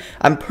messages.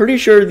 I'm pretty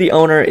sure the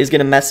owner is going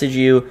to message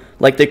you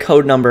like the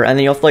code number, and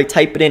then you'll have to like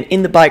type it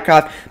in the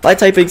Buycraft by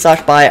typing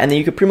 /buy, and then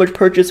you can pretty much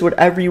purchase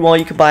whatever you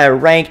want. You can buy a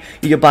rank,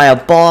 you can buy a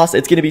boss.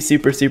 It's gonna be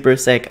super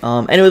sick.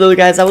 Anyway though,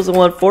 guys, that was the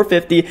one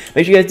 450.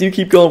 Make sure you guys do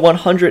keep going.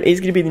 100 is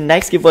gonna be the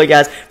next giveaway,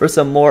 guys, for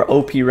some more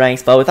OP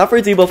ranks. But without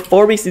further ado,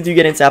 before we do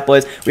get into that,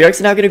 boys, we are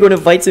actually now gonna go and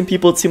invite some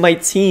people to my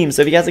team.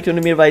 So if you guys are going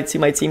to be invited to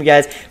my team,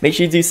 guys, make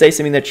sure you do say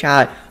something in the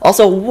chat.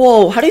 Also,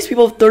 whoa, how do these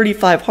people have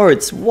 35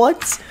 hearts?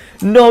 What?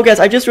 No, guys,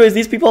 I just realized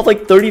these people have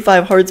like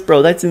 35 hearts,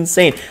 bro. That's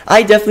insane.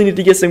 I definitely need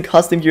to get some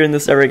custom gear in the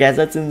server, guys.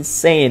 That's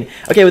insane.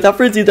 Okay, without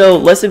further ado, though,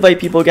 let's invite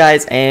people,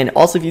 guys. And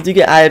also, if you do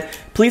get added,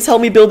 please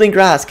help me building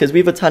grass, because we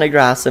have a ton of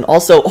grass. And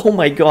also, oh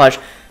my gosh,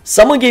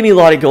 someone gave me a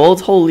lot of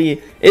gold.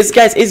 Holy.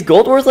 Guys, is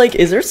gold worth, like,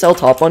 is there sell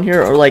top on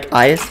here, or like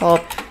IS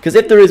top? Because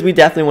if there is, we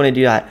definitely want to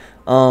do that.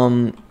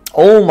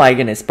 Oh my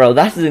goodness, bro,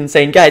 that is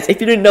insane. Guys, if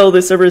you didn't know,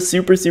 this server is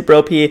super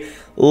OP.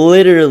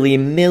 Literally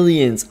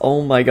millions.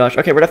 Oh my gosh.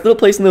 Okay, we're gonna have to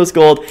place in those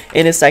gold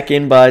in a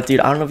second, but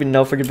dude, I don't even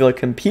know if we're gonna be able to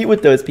compete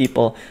with those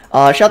people.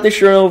 Shout out to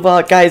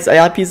Shurnova. Guys, I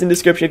have piece in the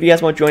description if you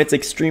guys want to join. It's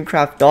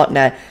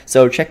extremecraft.net,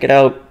 so check it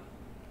out.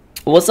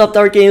 What's up,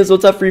 Dark Games?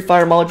 What's up, Free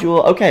Fire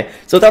Module? Okay,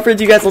 so without further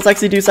ado, guys, let's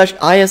actually do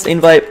 /IS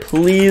invite.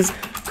 Please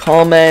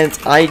comment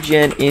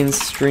IGN in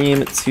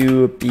stream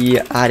to be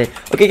added.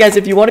 Okay, guys,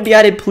 if you want to be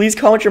added, please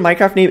comment your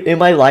Minecraft name in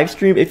my live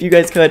stream if you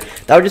guys could.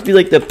 That would just be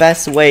like the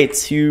best way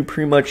to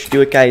pretty much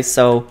do it, guys.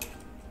 So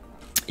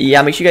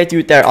yeah, make sure you guys do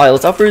it there. Alright,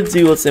 without further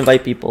ado, let's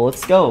invite people.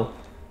 Let's go.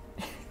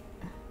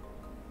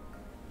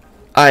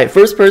 Alright,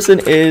 first person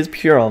is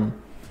Purum.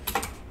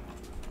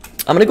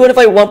 I'm gonna go and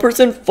invite one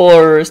person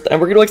first,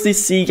 and we're gonna actually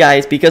see,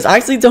 guys, because I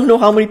actually don't know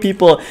how many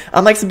people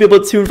I'm actually be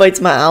able to invite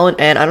to my island,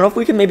 and I don't know if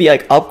we can maybe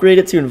like upgrade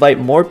it to invite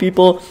more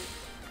people.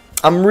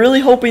 I'm really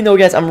hoping though,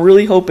 guys, I'm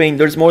really hoping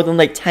there's more than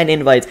like 10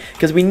 invites,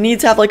 because we need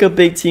to have like a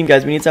big team,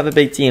 guys. We need to have a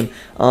big team,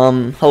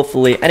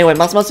 hopefully. Anyway,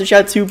 massive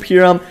shout out to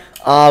Purum.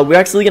 We're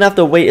actually gonna have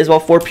to wait as well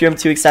for Purum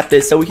to accept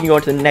this, so we can go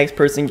on to the next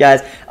person,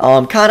 guys.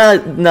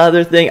 Kinda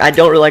another thing I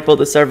don't really like about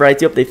the server. I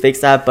do hope they fix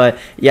that, but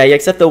yeah, you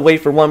have to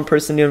wait for one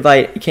person to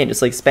invite. You can't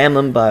just like spam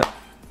them, but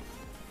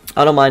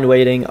I don't mind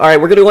waiting.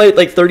 Alright, we're gonna wait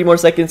like 30 more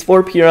seconds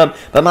for Purum,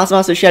 but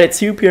massive shout out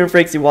to Purum for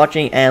actually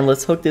watching, and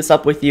let's hook this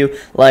up with you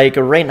like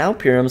right now,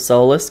 Purum.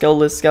 So let's go.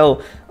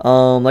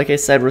 Like I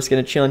said, we're just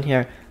gonna chill in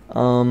here.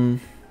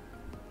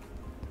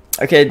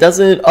 Okay, it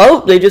doesn't...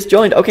 Oh, they just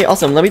joined. Okay,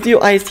 awesome. Let me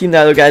do IS team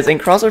now, though, guys, and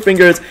cross our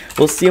fingers.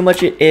 We'll see how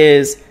much it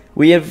is.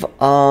 We have,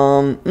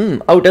 oh,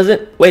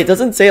 doesn't... Wait, it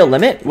doesn't say a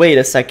limit? Wait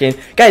a second.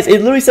 Guys, it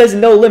literally says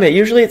no limit.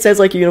 Usually it says,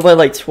 like, you can invite,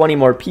 like, 20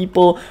 more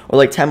people or,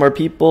 like, 10 more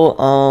people.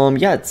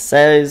 Yeah, it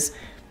says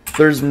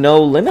there's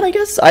no limit, I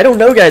guess? I don't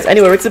know, guys.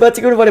 Anyway, we're about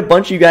to go invite a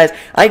bunch of you guys.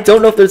 I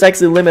don't know if there's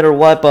actually a limit or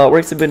what, but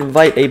we're going to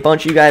invite a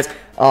bunch of you guys.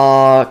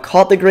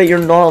 Caught the Great, you're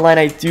not online.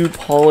 I do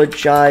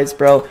apologize,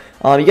 bro.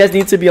 You guys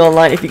need to be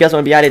online if you guys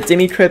want to be added.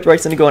 Dimmy Crypt, we're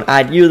actually going to go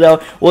and add you,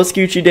 though. We'll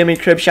scoot you,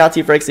 Dimmy Crypt. Shout out to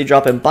you for actually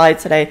dropping by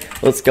today.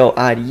 Let's go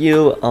add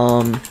you.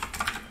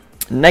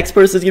 Next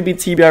person is gonna be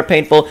TBR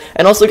Painful.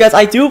 And also, guys,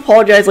 I do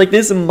apologize. Like,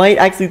 this might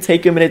actually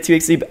take a minute to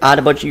actually add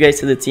a bunch of you guys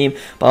to the team,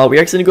 but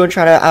we're actually gonna go and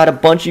try to add a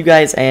bunch of you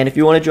guys. And if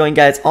you want to join,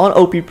 guys, on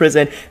OP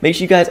Prison, make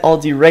sure you guys all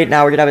do right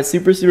now. We're gonna have a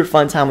super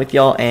fun time with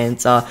y'all, and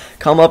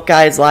come up,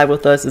 guys, live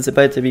with us. It's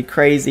about to be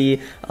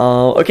crazy.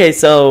 Okay,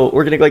 so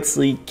we're gonna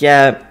actually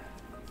get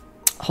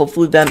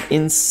hopefully them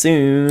in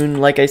soon.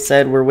 Like I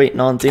said, we're waiting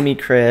on Dimmy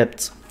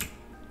Crypt.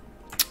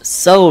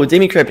 So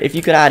Dimmy Crypt, if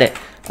you could add it.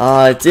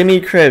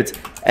 Dimmy Crypt.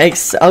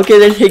 Okay,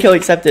 there you go,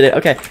 accepted it.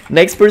 Okay,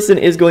 next person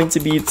is going to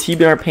be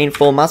TBNR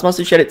Painful.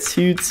 Master shout out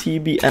to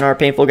TBNR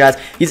Painful, guys.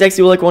 He's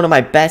actually like one of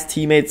my best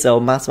teammates, so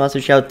Master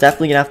shout out,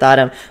 definitely gonna have to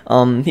add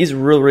him. He's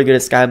really good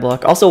at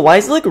Skyblock. Also, why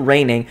is it like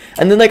raining?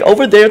 And then like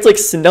over there it's like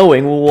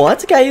snowing.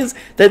 What, guys?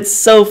 That's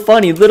so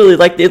funny. Literally,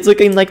 like it's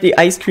looking like the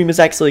ice cream is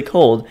actually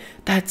cold.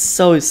 That's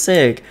so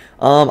sick.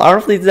 I don't know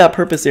if they did that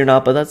purposely or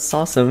not, but that's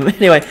awesome.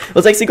 Anyway,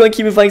 let's actually go and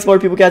keep inviting some more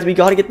people, guys. We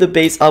gotta get the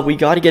base up. We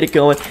gotta get it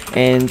going.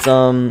 And,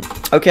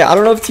 okay, I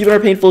don't know if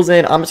TBR Painful's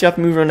in. I'm just gonna have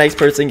to move on to the next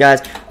person,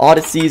 guys.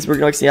 Odysseys, we're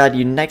gonna actually add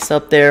you next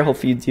up there.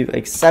 Hopefully you do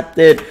accept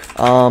it.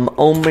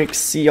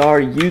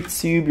 OmicCR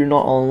YouTube, you're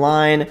not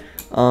online.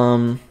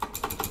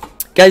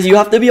 Guys, you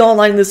have to be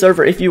online in the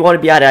server if you want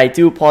to be added. I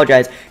do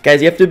apologize.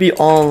 Guys, you have to be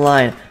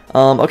online.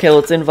 Okay,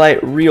 let's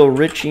invite Real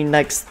Richie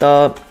next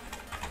up.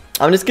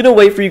 I'm just gonna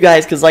wait for you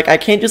guys, because like I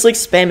can't just like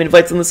spam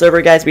invites on the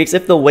server, guys. We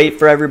have to wait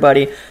for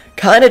everybody.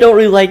 Kinda don't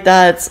really like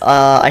that.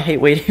 I hate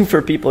waiting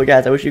for people,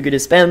 guys. I wish you could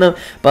just spam them,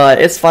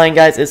 but it's fine,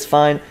 guys. It's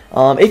fine.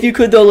 If you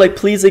could though, like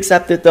please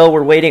accept it though.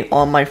 We're waiting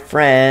on my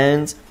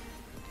friends.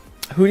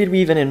 Who did we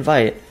even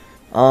invite?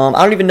 I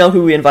don't even know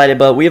who we invited,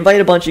 but we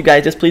invited a bunch of you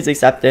guys. Just please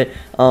accept it.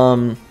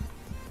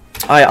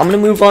 Alright, I'm gonna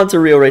move on to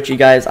Real Richie,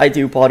 guys. I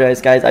do apologize,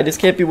 guys. I just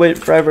can't be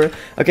waiting forever.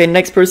 Okay,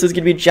 next person is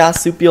gonna be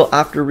Jasupial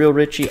after Real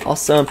Richie.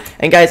 Awesome.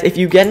 And guys, if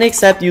you get an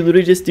accept, you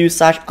literally just do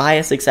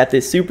 /is accept.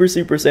 It's super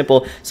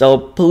simple. So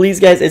please,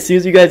 guys, as soon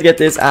as you guys get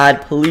this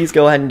ad, please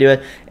go ahead and do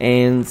it.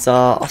 And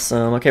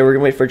awesome. Okay, we're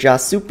gonna wait for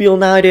Jasupial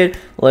now, dude.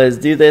 Let's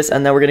do this,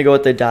 and then we're gonna go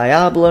with the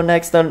Diablo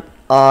next then.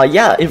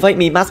 Yeah, invite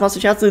me. Master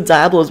shout out to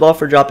Diablo as well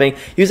for dropping.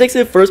 He was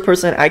actually the first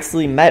person I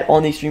actually met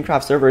on the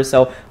StreamCraft servers.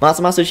 So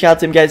Master shout out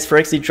to him, guys, for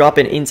actually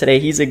dropping in today.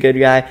 He's a good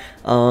guy.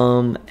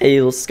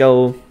 Hey, let's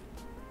go.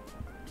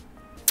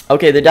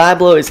 Okay, the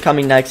Diablo is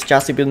coming next.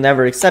 Jasupial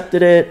never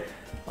accepted it.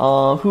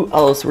 Who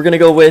else? We're gonna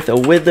go with a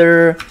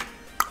Wither.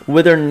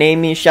 Wither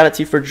Name Me. Shout out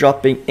to you for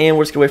dropping in.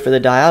 We're just gonna wait for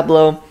the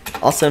Diablo.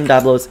 Awesome,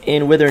 Diablo's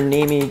in. Wither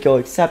Name Me. Go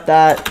accept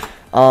that.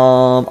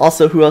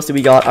 Also, who else do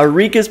we got?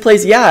 Arika's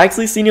place. Yeah, I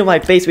actually seen you on my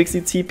face. We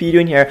see TP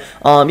doing here.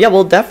 Yeah,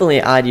 we'll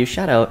definitely add you.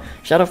 Shout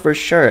out for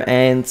sure.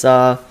 And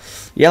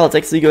yeah, let's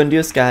actually go and do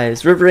this,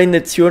 guys. Riverain,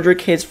 the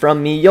 200k is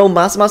from me. Yo,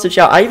 Master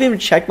shout. I haven't even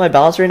checked my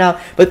balance right now,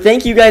 but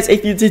thank you guys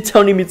if you did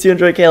donate me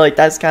 200k. Like,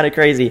 that's kind of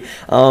crazy.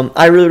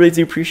 I really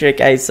do appreciate it,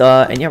 guys.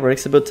 And yeah, we're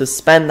actually about to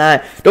spend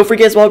that. Don't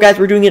forget as well, guys,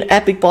 we're doing an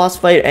epic boss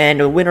fight, and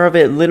the winner of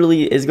it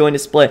literally is going to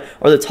split,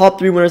 or the top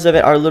 3 winners of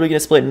it are literally going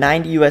to split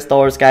 $90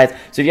 US, guys.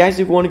 So if you guys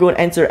do want to go and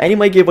enter any of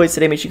my giveaways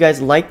today, make sure you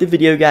guys like the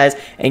video, guys,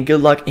 and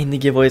good luck in the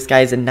giveaways,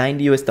 guys. And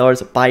 $90 US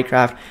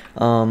Buycraft.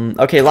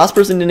 Okay, last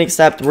person didn't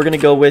accept. We're gonna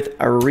go with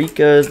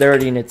Arika's. They're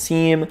already in a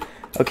team.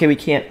 Okay, we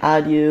can't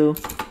add you.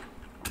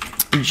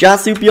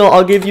 Jasupial,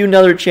 I'll give you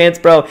another chance,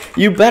 bro.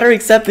 You better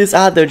accept this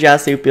ad though,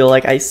 Jasupial.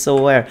 Like, I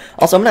swear.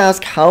 Also, I'm gonna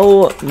ask,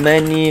 how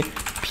many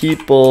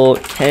people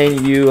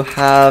can you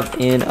have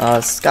in a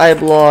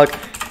Skyblock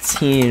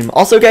team?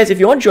 Also, guys, if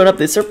you want to join up,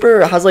 this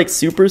server has like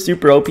super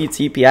OP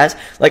TPS.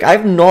 Like,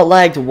 I've not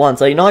lagged once,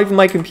 like not even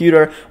my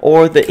computer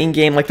or the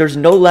in-game. Like, there's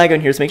no lag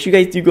on here, so make sure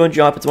you guys do go and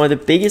join up. It's one of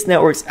the biggest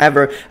networks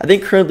ever. I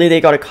think currently they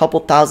got a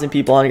couple thousand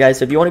people on it, guys.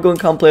 So if you want to go and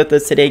come play with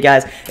us today,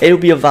 guys, it'll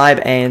be a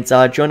vibe. And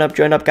join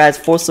up, guys,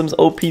 for some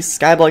OP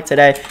Skyblock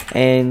today.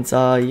 And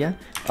yeah,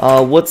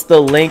 what's the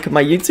link?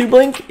 My YouTube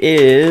link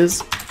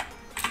is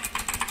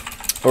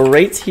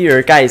right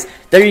here, guys.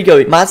 There you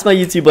go. That's my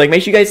YouTube link.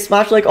 Make sure you guys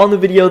smash like on the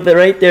video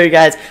right there,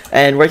 guys.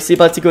 And we're actually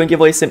about to go and give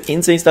away some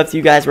insane stuff to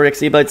you guys. We're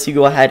actually about to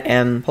go ahead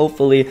and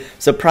hopefully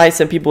surprise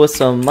some people with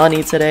some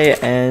money today.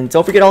 And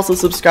don't forget also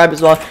subscribe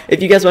as well.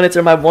 If you guys want to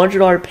enter my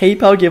 $100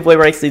 PayPal giveaway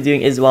we're actually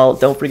doing as well,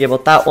 don't forget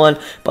about that one.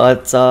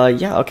 But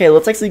yeah, okay,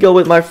 let's actually go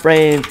with my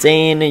friend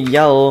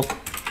Daniel.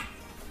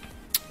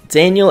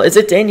 Is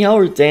it Danielle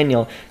or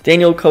Daniel?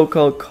 Daniel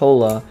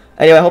Coca-Cola.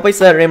 Anyway, I hope I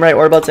said her name right.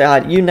 We're about to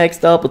add you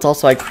next up. Let's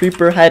also add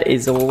Creeperhead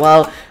as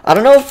well. I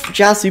don't know if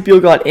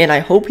Jasupial got in. I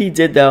hope he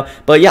did though.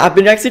 But yeah, I've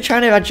been actually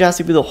trying to add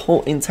Jasupial the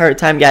whole entire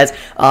time, guys.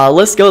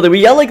 Let's go.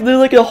 We got like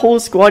literally a whole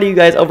squad of you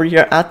guys over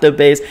here at the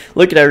base.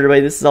 Look at everybody.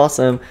 This is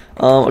awesome.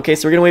 Okay,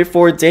 so we're gonna wait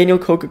for Daniel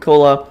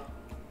Coca-Cola.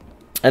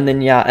 And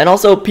then yeah, and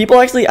also people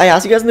actually, I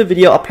asked you guys in the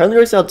video. Apparently,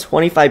 we still have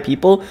 25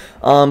 people.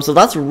 So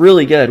that's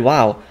really good.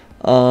 Wow.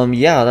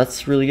 Yeah,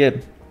 that's really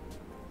good.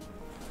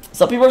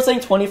 Some people are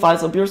saying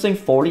 25, some people are saying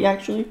 40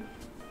 actually.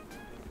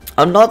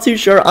 I'm not too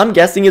sure. I'm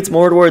guessing it's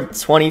more toward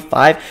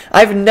 25.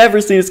 I've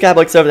never seen a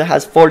SKYBLOCK server that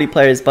has 40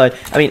 players, but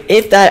I mean,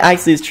 if that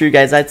actually is true,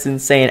 guys, that's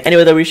insane.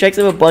 Anyway, though, we should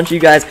have a bunch of you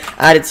guys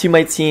added to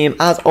my team.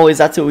 As always,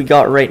 that's what we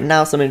got right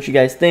now. So, what you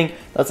guys think?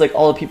 That's like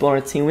all the people on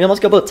our team. We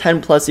almost got about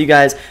 10 plus, you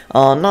guys.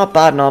 Not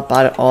bad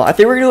at all. I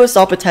think we're gonna do a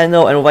stop at 10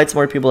 though, and invite some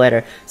more people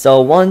later.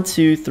 So 1,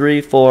 2,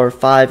 3, 4,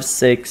 5,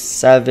 6,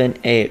 7,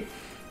 8.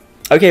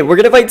 Okay, we're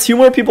gonna invite 2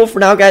 more people for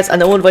now, guys,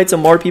 and then we'll invite some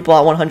more people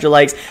at 100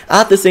 likes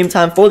at the same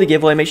time for the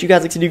giveaway. Make sure you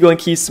guys like to go and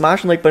keep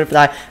smashing the like button for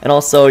that. And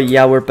also,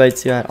 yeah, we're about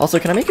to add. Also,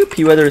 can I make a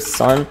P-Weather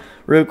Sun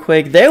real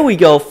quick? There we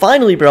go.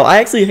 Finally, bro. I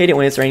actually hate it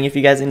when it's raining, if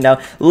you guys didn't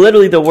know.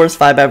 Literally the worst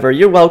vibe ever.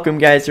 You're welcome,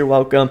 guys. You're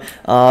welcome.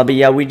 But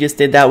yeah, we just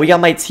did that. We got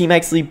my team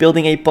actually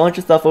building a bunch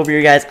of stuff over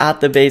here, guys, at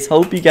the base.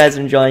 Hope you guys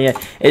are enjoying it.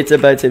 It's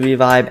about to be a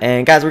vibe.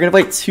 And guys, we're gonna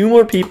invite 2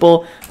 more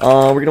people.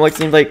 We're gonna like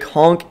to invite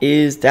Conk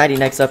is Daddy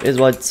next up is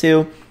what,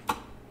 2.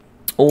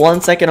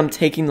 1 second, I'm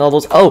taking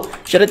levels. Oh,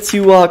 shout out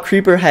to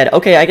Creeperhead.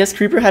 Okay, I guess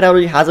Creeperhead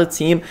already has a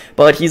team,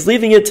 but he's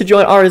leaving it to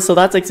join ours, so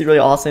that's actually really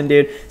awesome,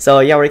 dude. So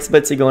yeah, we're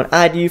excited to go and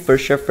add you for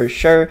sure, for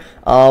sure.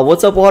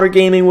 What's up, Water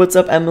Gaming? What's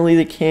up, Emily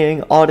the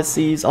King,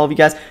 Odysseys, all of you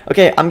guys?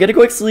 Okay, I'm gonna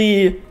go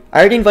actually. I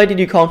already invited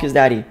you, Conk is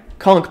Daddy.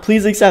 Conk,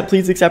 please accept,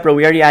 bro.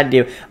 We already added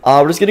you.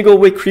 We're just gonna go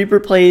with Creeper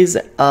Plays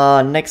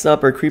next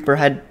up, or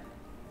Creeperhead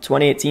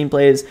 2018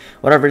 plays,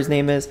 whatever his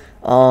name is.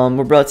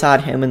 We're about to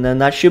add him, and then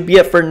that should be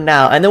it for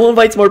now. And then we'll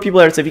invite some more people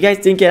later. So if you guys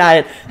didn't get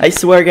added, I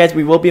swear, guys,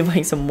 we will be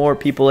inviting some more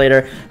people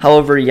later.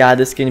 However, yeah,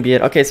 this is gonna be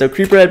it. Okay, so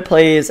Creeperhead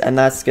plays, and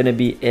that's gonna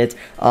be it.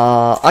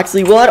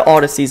 Actually, we'll add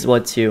Odysseys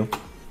one too.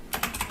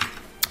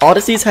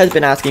 Odysseys has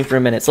been asking for a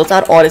minute, so let's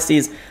add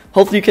Odysseys.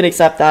 Hopefully, you can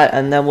accept that,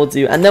 and then we'll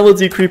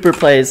do Creeper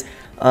plays.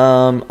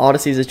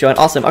 Odysseys is joined.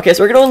 Awesome. Okay,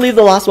 so we're gonna leave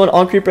the last one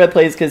on Creeperhead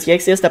Plays because he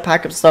actually has to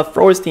pack up stuff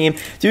for his team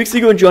to actually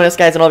go and join us,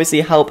 guys, and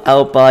obviously help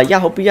out. But yeah,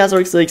 hope you guys are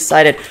actually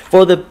excited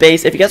for the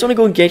base. If you guys want to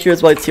go and get here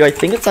as well too, I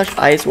think it's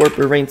Ice Warp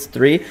or Range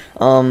 3.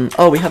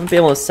 Oh, we haven't been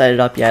able to set it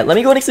up yet. Let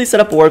me go and actually set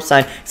up a warp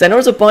sign because I know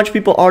there's a bunch of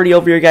people already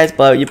over here, guys,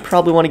 but you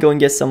probably want to go and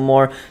get some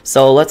more.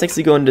 So let's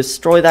actually go and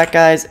destroy that,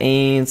 guys.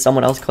 And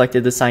someone else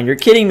collected the sign. You're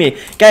kidding me,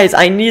 guys.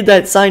 I need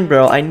that sign,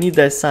 bro. I need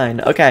that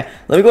sign. Okay,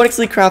 let me go and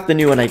actually craft the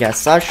new one, I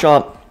guess.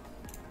 Shop.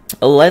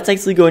 Let's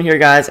actually go in here,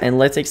 guys, and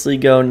let's actually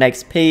go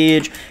next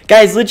page.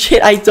 Guys,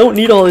 legit, I don't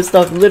need all this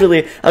stuff,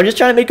 literally. I'm just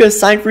trying to make a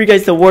sign for you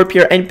guys to warp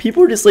here, and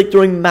people are just, like,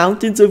 throwing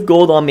mountains of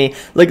gold on me.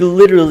 Like,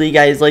 literally,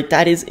 guys, like,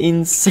 that is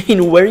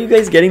insane. Where are you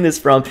guys getting this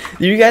from?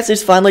 Did you guys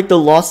just find, like, the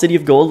lost city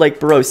of gold? Like,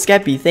 bro,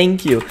 Skeppy,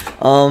 thank you.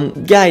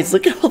 Guys,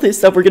 look at all this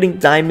stuff. We're getting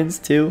diamonds,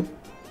 too.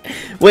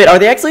 Wait, are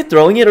they actually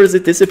throwing it, or is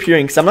it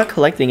disappearing? Because I'm not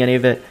collecting any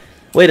of it.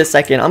 Wait a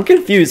second, I'm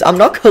confused. I'm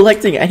not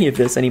collecting any of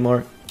this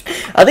anymore.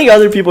 I think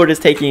other people are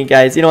just taking it,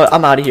 guys. You know what?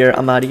 I'm out of here.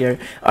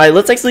 Alright,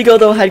 let's actually go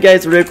though ahead,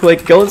 guys, real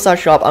quick. Go inside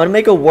shop. I'm gonna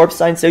make a warp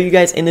sign so you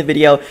guys in the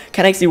video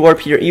can actually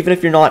warp here, even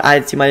if you're not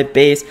added to my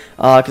base.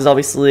 Because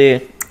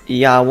obviously,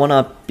 yeah, I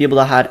wanna be able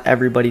to add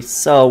everybody.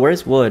 So,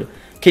 where's wood?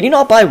 Can you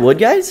not buy wood,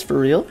 guys? For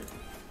real?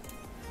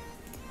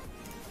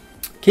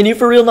 Can you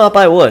for real not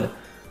buy wood?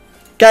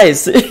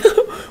 Guys,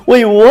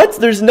 wait, what?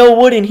 There's no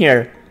wood in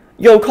here.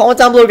 Yo, comment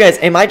down below, guys.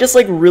 Am I just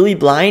like really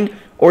blind?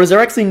 Or is there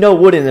actually no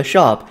wood in the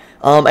shop?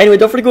 Anyway,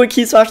 don't forget to go and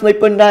keep smashing the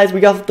like button, guys. We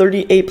got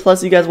 38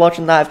 plus you guys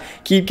watching live.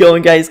 Keep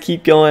going, guys.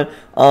 Keep going.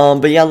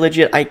 But yeah,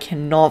 legit, I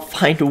cannot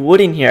find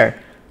wood in here.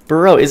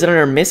 Bro, is it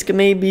under Miska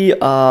maybe?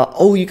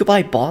 Oh, you could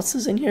buy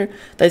bosses in here?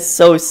 That's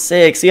so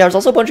sick. So yeah, there's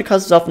also a bunch of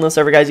custom stuff on the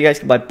server, guys. You guys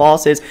can buy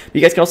bosses. But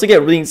you guys can also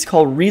get things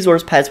called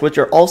resource pets, which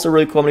are also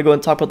really cool. I'm gonna go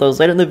and talk about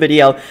those later in the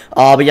video.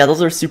 But yeah,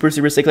 those are super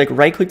sick. Like,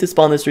 right click to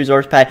spawn this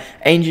resource pet,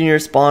 engineer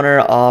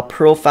spawner,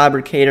 pearl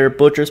fabricator,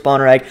 butcher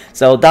spawner egg.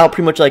 So that'll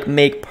pretty much like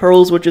make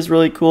pearls, which is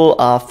really cool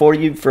for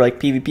you for like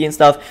PvP and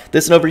stuff.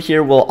 This one over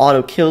here will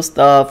auto kill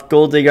stuff.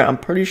 Gold digger, I'm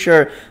pretty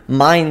sure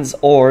mines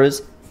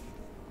ores.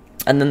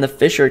 And then the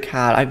Fisher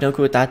Cat, I have no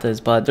clue what that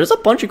does, but there's a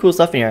bunch of cool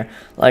stuff in here.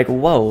 Like,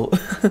 whoa.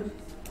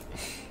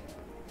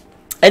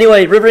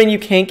 Anyway, Riverine, you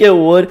can't get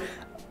wood.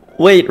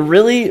 Wait,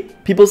 really?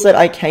 People said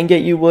I can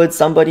get you wood.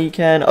 Somebody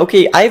can.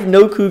 Okay, I have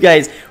no clue,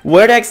 guys,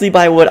 where to actually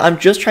buy wood. I'm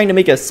just trying to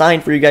make a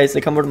sign for you guys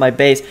to come over to my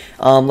base.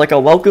 Like a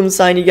welcome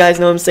sign, you guys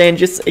know what I'm saying?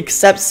 Just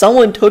accept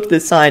someone took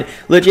this sign.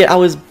 Legit, I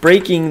was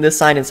breaking the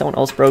sign and someone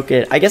else broke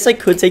it. I guess I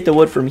could take the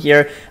wood from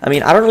here. I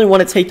mean, I don't really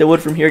want to take the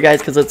wood from here, guys,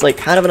 because it's like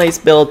kind of a nice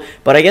build.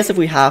 But I guess if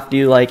we have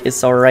to, like,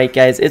 it's alright,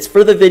 guys. It's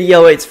for the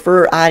video. It's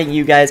for adding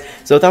you guys.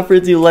 So without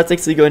further ado, let's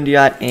actually go and do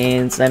that.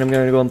 And then I'm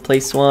going to go and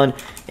place one.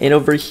 And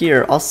over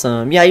here,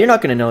 awesome. Yeah, you're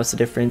not gonna notice the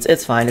difference.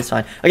 It's fine, it's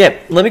fine.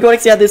 Okay, let me go and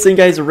actually add this thing,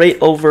 guys, right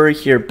over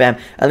here. Bam.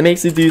 And let me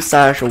actually do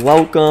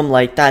 /welcome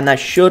like that, and that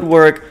should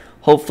work.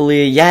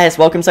 Hopefully, yes,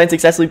 welcome sign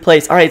successfully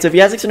placed. Alright, so if you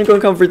guys are going to go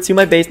and come over to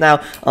my base now,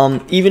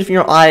 even if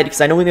you're not added,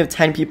 because I know we only have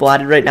 10 people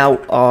added right now,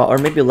 or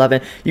maybe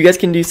 11, you guys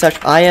can do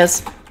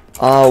 /is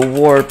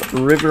warp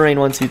river rain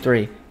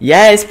 123.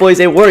 Yes,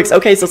 boys, it works.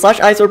 Okay, so slash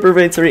ice warp river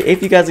rain 3.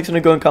 If you guys are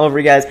gonna go and come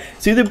over, guys,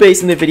 to the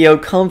base in the video,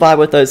 come vibe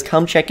with us,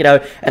 come check it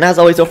out. And as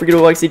always, don't forget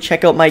to actually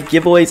check out my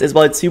giveaways as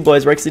well too,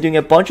 boys. We're actually doing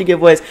a bunch of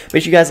giveaways.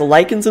 Make sure you guys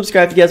like and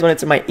subscribe if you guys want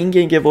to enter my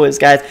in-game giveaways,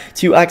 guys,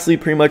 to actually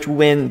pretty much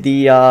win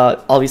the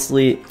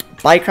obviously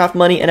Buycraft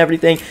money and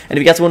everything. And if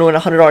you guys want to win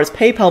 $100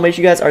 PayPal, make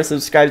sure you guys are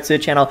subscribed to the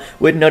channel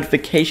with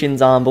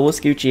notifications on. But we'll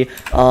Scoochie.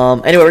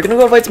 Anyway, we're gonna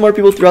go invite some more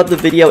people throughout the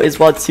video as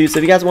well too. So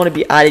if you guys want to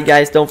be added,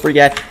 guys, don't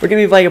forget we're gonna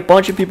be inviting a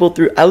bunch of people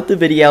throughout the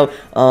video.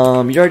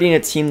 You're already in a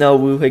team though,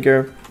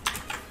 Woohigger.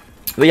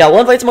 But yeah, we'll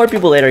invite some more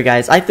people later,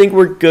 guys. I think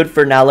we're good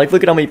for now. Like,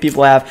 look at how many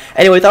people I have.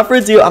 Anyway, without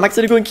further ado, I'm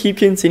actually going to keep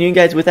continuing,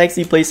 guys, with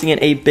actually placing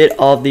in a bit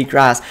of the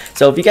grass.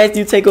 So if you guys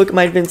do take a look at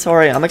my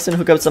inventory, I'm actually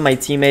going to hook up some of my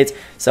teammates.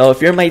 So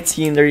if you're in my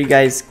team, there you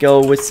guys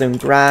go with some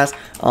grass.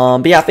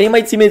 But yeah, if any of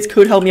my teammates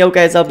could help me out,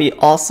 guys, that'd be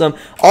awesome.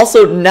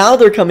 Also, now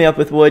they're coming up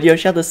with wood. Yo,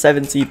 shout out to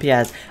 7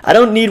 CPS. I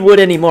don't need wood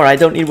anymore. I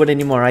don't need wood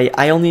anymore.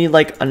 I only need,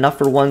 like, enough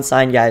for one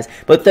sign, guys.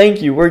 But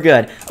thank you. We're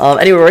good.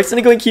 Anyway, we're just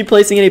going to go and keep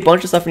placing in a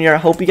bunch of stuff in here. I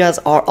hope you guys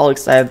are all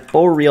excited.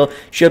 For real.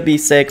 Should be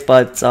sick,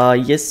 but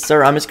yes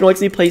sir, I'm just gonna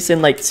actually place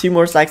in like 2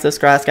 more stacks of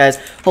grass, guys.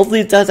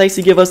 Hopefully it does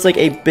actually give us like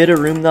a bit of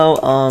room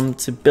though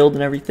to build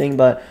and everything.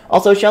 But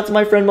also shout out to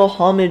my friend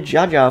Mohammed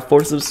Jaja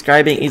for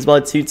subscribing as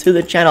well too to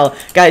the channel,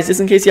 guys.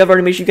 Just in case you have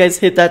already, make sure you guys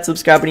hit that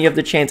subscribe button. You have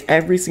the chance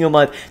every single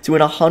month to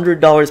win $100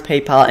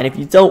 PayPal, and if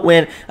you don't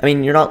win, I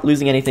mean, you're not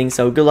losing anything,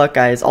 so good luck,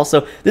 guys.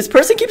 Also, this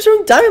person keeps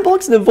throwing diamond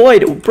blocks in the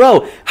void.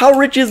 Bro, how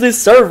rich is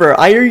this server?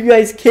 Are you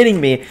guys kidding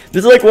me?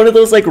 This is like one of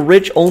those like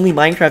rich only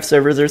Minecraft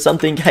servers or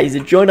something, guys.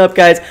 Join up,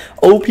 guys.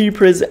 OP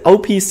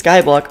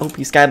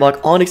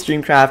Skyblock on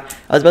Extreme Craft.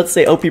 I was about to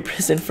say OP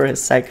Prison for a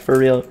sec, for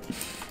real.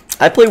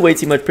 I play way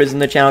too much Prison in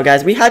the channel,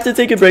 guys. We had to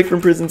take a break from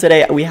Prison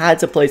today. We had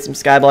to play some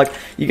Skyblock.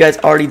 You guys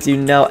already do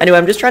know. Anyway,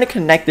 I'm just trying to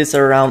connect this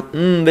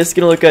around. This is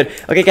gonna look good.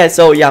 Okay, guys,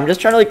 so yeah, I'm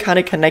just trying to like kind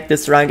of connect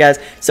this around, guys,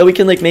 so we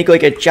can like make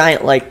like a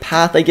giant like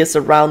path, I guess,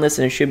 around this,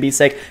 and it should be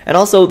sick. And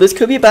also, this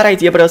could be a bad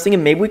idea, but I was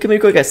thinking maybe we could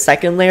make like a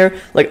second layer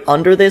like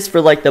under this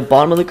for like the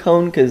bottom of the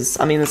cone, because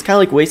I mean, it's kind of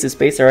like wasted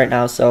space there right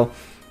now, so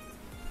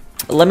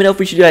let me know if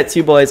we should do that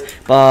too, boys.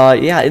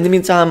 But yeah, in the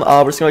meantime,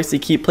 we're just gonna actually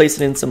keep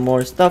placing in some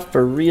more stuff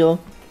for real,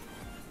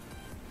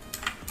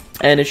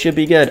 and it should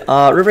be good.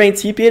 River Rain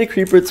TP to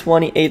Creeper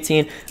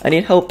 2018. I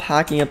need help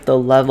packing up the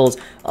levels.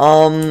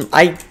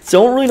 I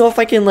don't really know if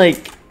I can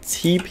like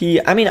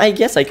TP. I mean, I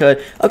guess I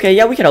could. Okay,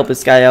 yeah, we can help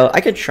this guy out.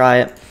 I could try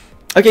it.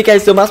 Okay,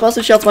 guys, so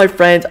Master shouts my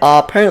friend.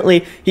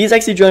 Apparently, he's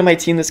actually joined my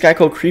team, this guy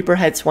called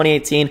Creeperhead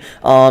 2018.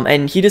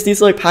 And he just needs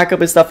to, like, pack up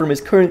his stuff from his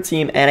current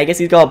team. And I guess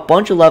he's got a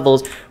bunch of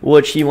levels,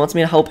 which he wants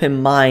me to help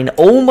him mine.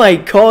 Oh my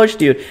gosh,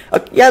 dude.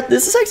 Yeah,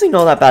 this is actually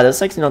not that bad. This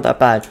is actually not that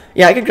bad.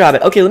 Yeah, I can grab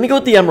it. Okay, let me go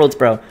with the emeralds,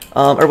 bro.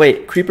 Or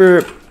wait,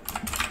 Creeper,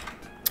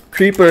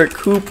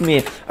 coop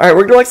me. Alright,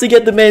 we're gonna actually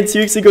get the man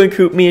to actually go and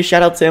coop me.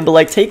 Shout out to him. But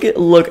like, take a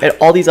look at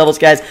all these levels,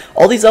 guys.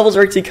 All these levels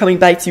are actually coming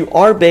back to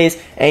our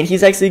base, and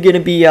he's actually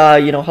gonna be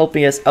you know,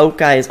 helping us out,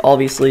 guys,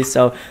 obviously.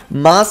 So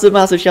massive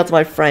shout out to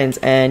my friends.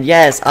 And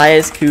yes,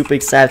 IS coop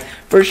accept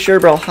for sure,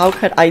 bro. How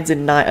could I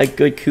deny a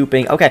good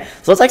cooping? Okay,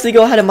 so let's actually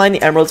go ahead and mine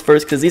the emeralds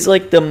first, because these are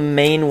like the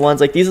main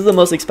ones. Like, these are the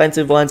most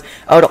expensive ones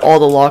out of all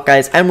the lock,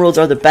 guys. Emeralds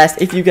are the best,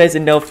 if you guys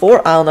didn't know,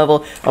 for island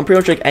level on pretty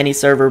much like any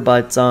server.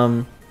 But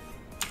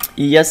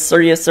yes sir,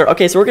 yes sir.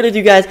 Okay, so what we're gonna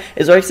do, guys,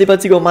 is we're actually about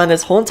to go mine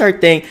this whole entire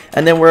thing,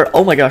 and then we're,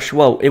 oh my gosh,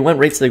 whoa, it went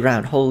right to the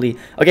ground, holy.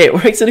 Okay,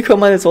 we're actually gonna go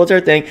mine this whole entire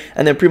thing,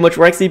 and then pretty much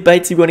we're actually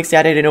about to go and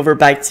extend it over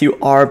back to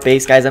our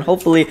base, guys, and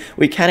hopefully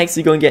we can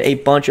actually go and get a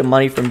bunch of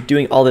money from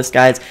doing all this,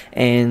 guys,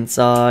 and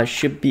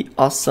should be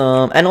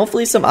awesome. And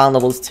hopefully some island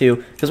levels too,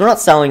 because we're not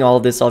selling all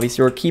of this,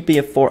 obviously. We're keeping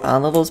it for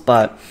island levels,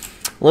 but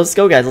let's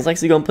go, guys. Let's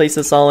actually go and place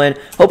this all in.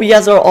 Hope you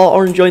guys are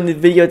all enjoying the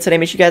video today.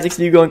 Make sure you guys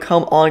actually go and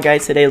come on,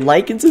 guys, today.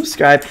 Like and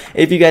subscribe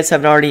if you guys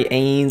haven't already.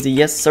 And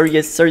yes, sir,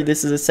 yes, sir.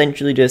 This is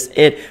essentially just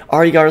it.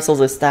 Already got ourselves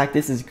a stack.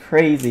 This is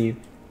crazy.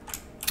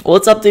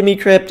 What's up, Dimmy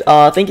Crypt?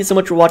 Thank you so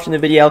much for watching the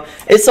video.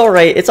 It's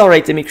alright,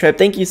 Dimmy Crypt.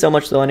 Thank you so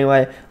much, though,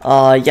 anyway.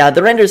 Yeah,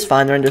 the render's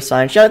fine, the render's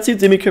fine. Shout out to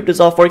Dimmy Crypt as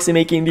well for actually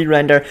making the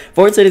render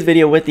for today's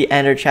video with the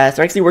ender chest.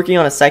 We're actually working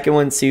on a second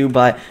one, too,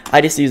 but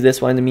I just used this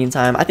one in the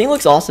meantime. I think it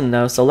looks awesome,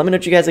 though, so let me know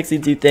what you guys actually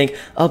do think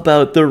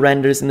about the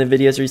renders in the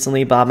videos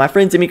recently. But my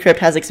friend Dimmy Crypt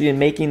has actually been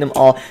making them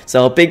all,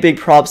 so big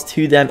props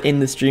to them in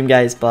the stream,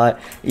 guys. But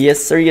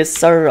yes, sir, yes,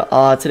 sir.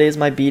 Today is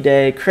my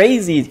B-day.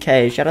 Crazy,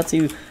 K. Shout out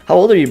to, how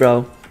old are you,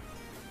 bro?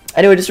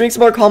 Anyway, just reading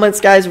some more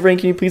comments, guys. Rain,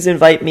 can you please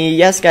invite me?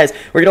 Yes, guys.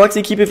 We're going to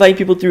actually keep inviting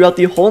people throughout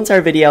the whole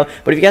entire video.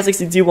 But if you guys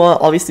actually do want,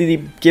 obviously,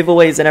 the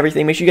giveaways and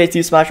everything, make sure you guys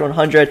do smash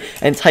 100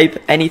 and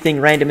type anything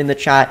random in the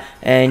chat.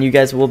 And you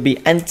guys will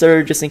be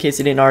entered, just in case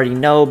you didn't already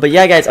know. But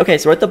yeah, guys. Okay,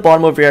 so we're at the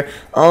bottom over here.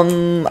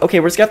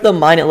 Okay, we're just going to have to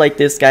mine it like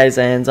this, guys.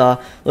 And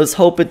let's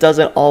hope it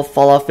doesn't all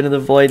fall off into the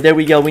void. There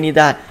we go. We need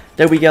that.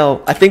 There we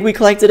go. I think we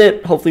collected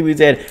it. Hopefully we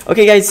did.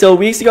 Okay, guys, so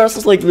we actually got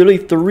ourselves like literally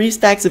 3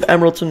 stacks of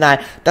emeralds from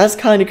that. That's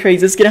kind of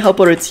crazy. It's gonna help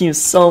out our team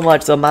so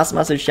much. So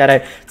massive shout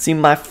out to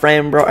my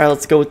friend, bro. All right,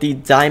 let's go with the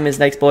diamonds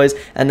next, boys.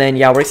 And then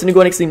yeah, we're just gonna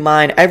go and actually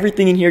mine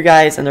everything in here,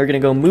 guys, and they're gonna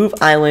go move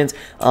islands.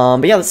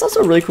 But yeah, this is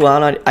also really cool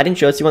island. I didn't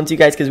show this one to you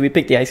guys because we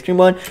picked the ice cream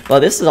one, but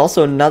this is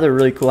also another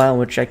really cool island,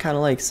 which I kind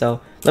of like. So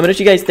let me know what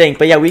you guys think.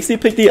 But yeah, we actually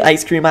picked the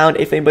ice cream island.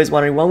 If anybody's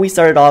wondering, when we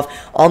started off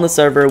on the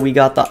server, we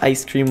got the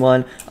ice cream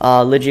one.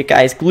 Legit,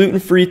 guys,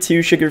 gluten-free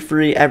too,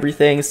 sugar-free,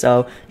 everything.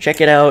 So check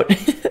it out.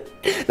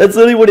 That's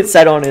literally what it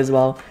said on it as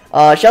well.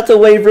 Shout out to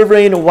Wave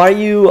Riverrain. Why are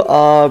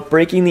you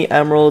breaking the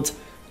emerald?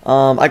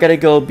 I gotta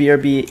go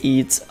BRB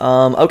eat.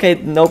 Okay,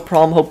 no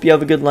problem. Hope you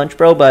have a good lunch,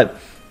 bro. But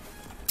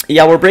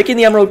yeah, we're breaking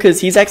the emerald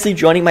because he's actually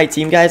joining my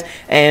team, guys,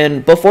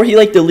 and before he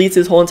like deletes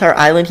his whole entire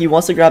island, he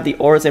wants to grab the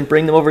ores and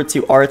bring them over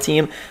to our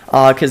team,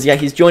 because yeah,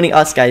 he's joining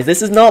us, guys.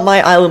 This is not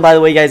my island, by the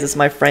way, guys. This is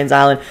my friend's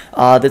island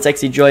that's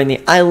actually joining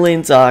the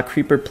island.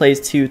 Creeper Plays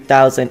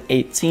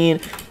 2018,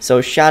 so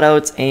shout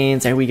outs,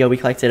 and there we go, we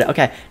collected it.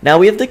 Okay, now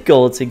we have the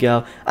gold to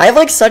go. I have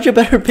like such a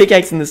better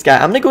pickaxe than this guy.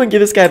 I'm gonna go and give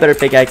this guy a better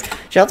pickaxe.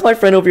 Shout out to my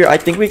friend over here. I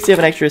think we actually have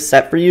an extra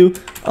set for you.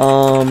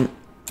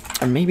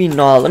 Or maybe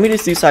not. Let me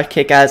just do slash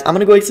kit, guys. I'm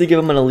gonna go actually give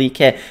him an elite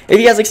kit. If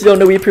you guys actually don't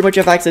know, we pretty much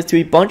have access to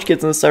a bunch of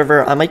kits on the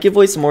server. I might give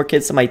away some more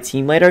kits to my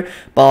team later,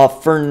 but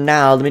for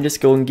now, let me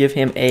just go and give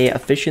him a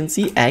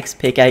efficiency X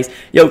pickaxe.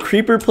 Yo,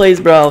 Creeper Plays,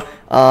 bro.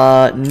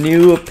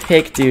 New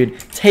pick, dude.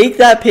 Take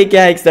that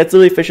pickaxe. That's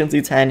literally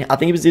efficiency 10. I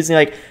think he was using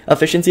like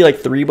efficiency like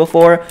 3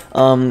 before.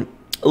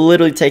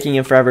 Literally taking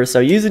him forever. So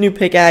use a new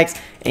pickaxe,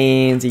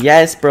 and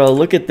yes, bro,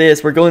 look at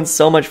this. We're going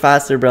so much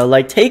faster, bro.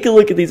 Like, take a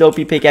look at these OP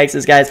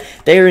pickaxes, guys.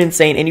 They are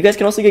insane, and you guys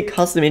can also get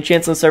custom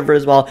enchants on the server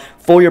as well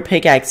for your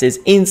pickaxes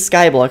in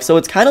SKYBLOCK. So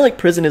it's kind of like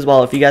prison as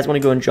well if you guys want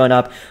to go and join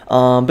up.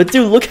 But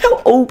dude, look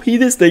how OP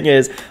this thing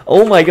is.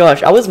 Oh my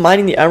gosh, I was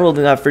mining the emerald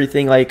in that free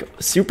thing like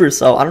super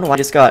slow. I don't know why I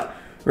just got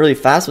really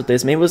fast with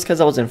this. Maybe it was because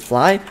I was in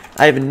fly.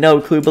 I have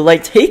no clue. But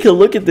like, take a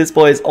look at this,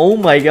 boys. Oh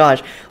my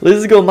gosh.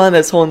 Let's go mine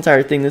this whole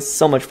entire thing. This is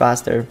so much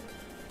faster.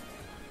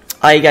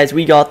 Alright, guys,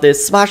 we got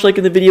this. Smash like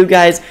in the video,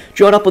 guys.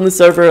 Join up on the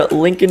server.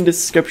 Link in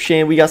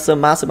description. We got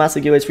some massive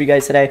giveaways for you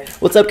guys today.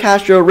 What's up,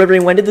 Castro?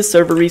 Rivering, when did the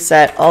server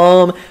reset?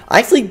 I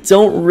actually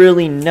don't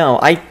really know.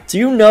 I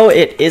do know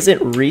it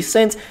isn't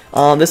recent.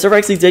 The server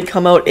actually did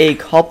come out a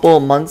couple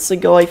months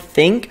ago, I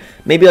think.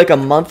 Maybe like a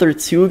month or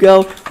 2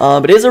 ago.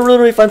 But it is a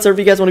really fun server if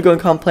you guys want to go and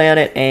come play on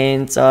it.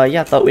 And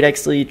yeah, I thought we'd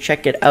actually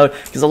check it out,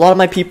 because a lot of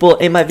my people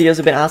in my videos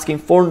have been asking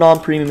for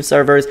non-premium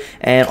servers.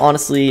 And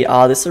honestly,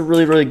 this is a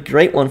really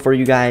great one for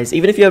you guys.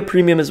 Even if you have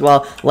premium as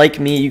well, like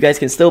me, you guys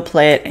can still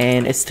play it,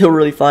 and it's still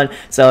really fun.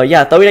 So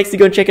yeah, I thought we'd actually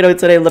go and check it out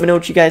today. Let me know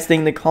what you guys think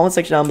in the comment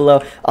section down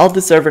below of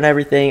the server and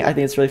everything. I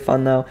think it's really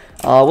fun though.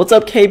 What's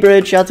up,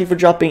 K-Bridge? Shout out to you for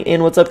dropping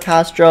in. What's up,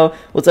 Castro?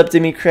 What's up,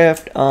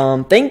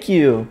 Buycraft? Thank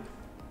you.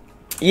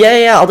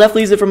 Yeah, I'll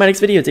definitely use it for my next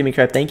video,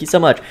 Buycraft. Thank you so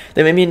much.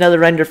 They made me another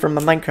render from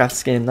my Minecraft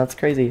skin. That's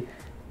crazy.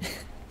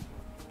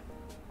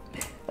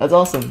 That's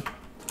awesome.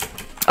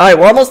 Alright,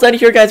 we're almost done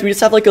here, guys. We just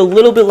have like a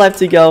little bit left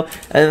to go, and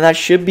then that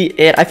should be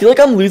it. I feel like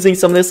I'm losing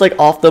some of this like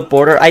off the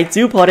border. I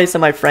do apologize to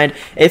my friend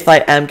if I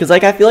am, because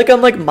like I feel like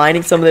I'm like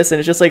mining some of this and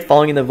it's just like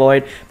falling in the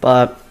void.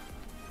 But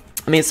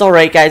I mean, it's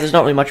alright, guys. There's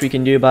not really much we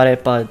can do about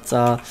it. But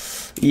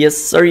yes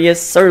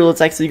sir,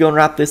 let's actually go and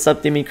wrap this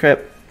up,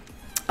 Buycraft.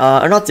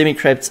 Or not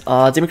Buycraft.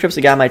 Buycraft's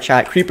the guy in my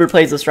chat. Creeper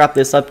Plays, let's wrap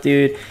this up,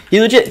 dude. He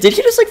legit, did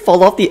he just like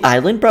fall off the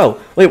island, bro?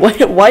 Wait,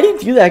 why did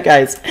he do that,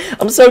 guys?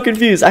 I'm so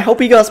confused. I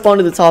hope he got spawned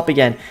to the top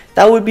again.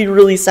 That would be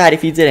really sad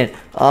if he didn't.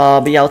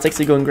 But yeah, let's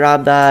actually go and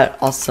grab that.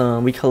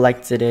 Awesome, we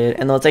collected it.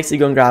 And then let's actually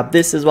go and grab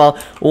this as well.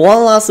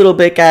 One last little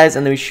bit, guys,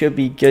 and then we should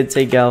be good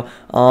to go.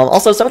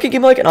 Also, someone could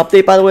give me like an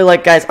update, by the way.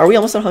 Like, guys, are we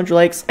almost at 100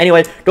 likes?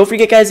 Anyway, don't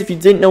forget, guys, if you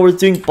didn't know, we're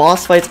doing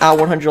boss fights at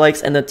 100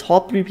 likes, and the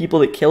top 3 people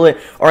that kill it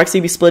are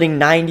actually be splitting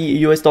 $90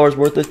 US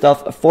worth of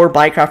stuff for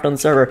Buycraft on the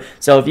server.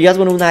 So if you guys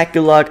want to win that,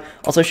 good luck.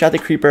 Also, shout out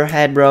to Creeper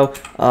Head, bro.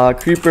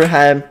 Creeper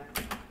Head.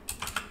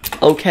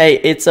 Okay,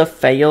 it's a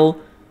fail.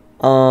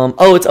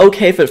 Oh, it's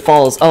okay if it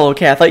falls. Oh,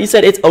 okay. I thought you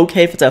said it's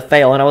okay if it's a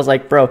fail, and I was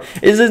like, bro,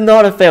 this is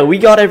not a fail. We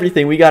got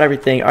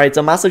everything. All right,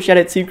 so massive shout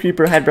out to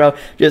Creeper Head, bro.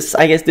 Just,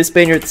 I guess,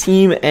 disband your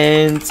team,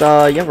 and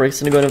yeah, we're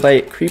just gonna go and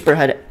invite Creeper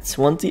Head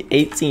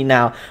 2018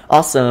 now.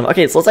 Awesome.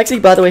 Okay, so let's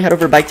actually, by the way, head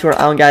over back to our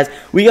island, guys.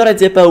 We got a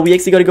dippo. We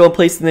actually got to go and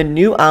place in the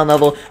new island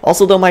level.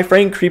 Also, though, my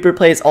friend Creeper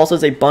Plays also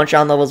has a bunch of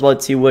island levels as well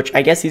too, which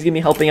I guess he's gonna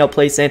be helping out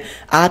placing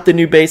at the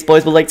new base,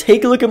 boys. But like,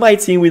 take a look at my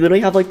team. We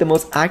literally have like the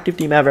most active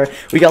team ever.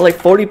 We got like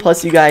 40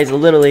 plus you guys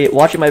literally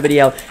watching my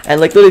video,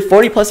 and like literally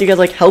 40 plus you guys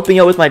like helping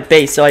out with my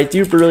base, so I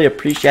do really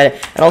appreciate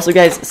it. And also,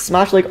 guys,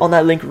 smash like on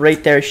that link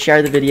right there,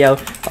 share the video.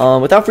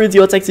 Without further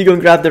ado, let's actually go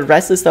and grab the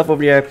rest of the stuff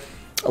over here.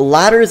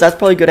 Ladders, that's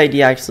probably a good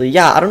idea, actually.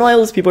 Yeah, I don't know why all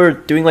those people are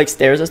doing like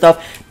stairs and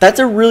stuff. That's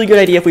a really good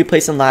idea if we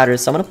place some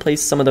ladders, so I'm gonna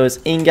place some of those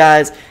in,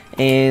 guys.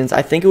 and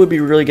I think it would be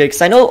really good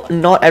because I know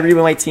not everyone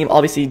on my team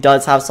obviously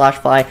does have slash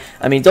fly.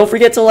 I mean, don't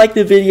forget to like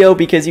the video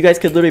because you guys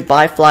could literally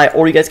buy fly,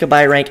 or you guys could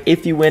buy a rank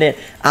if you win it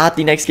at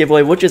the next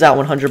giveaway, which is at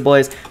 100,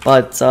 boys.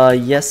 But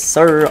yes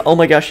sir. Oh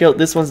my gosh, yo,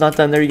 this one's not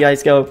done. There you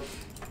guys go.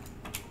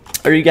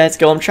 There you guys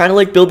go. I'm trying to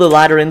like build the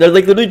ladder, and they're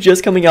like literally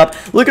just coming up.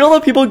 Look at all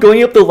the people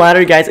going up the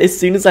ladder, guys, as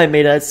soon as I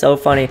made it. That's so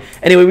funny.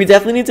 Anyway, we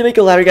definitely need to make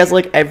a ladder, guys,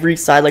 like every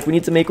side. Like we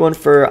need to make one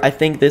for, I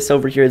think, this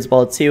over here as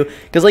well too,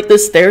 because like the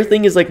stair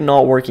thing is like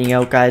not working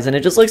out, guys, and it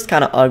just looks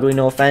kind of ugly,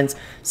 no offense.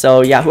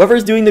 So yeah,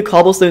 whoever's doing the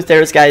cobblestone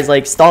stairs, guys,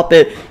 like stop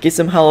it, get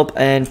some help,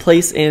 and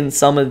place in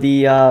some of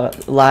the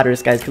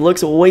ladders, guys. It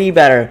looks way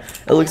better.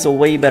 It looks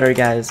way better,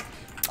 guys.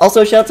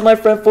 Also, shout out to my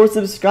friend for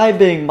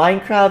subscribing,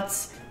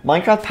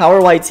 Minecraft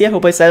Power YT. I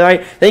hope I said it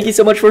right. Thank you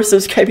so much for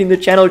subscribing to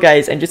the channel,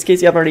 guys. And just in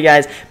case you haven't already,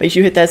 guys, make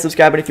sure you hit that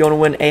subscribe button if you want to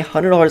win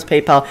 $100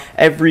 PayPal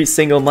every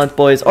single month,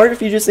 boys. Or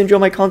if you just enjoy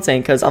my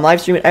content, because I'm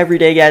live streaming every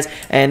day, guys.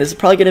 And this is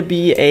probably going to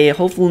be a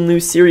hopefully new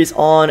series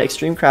on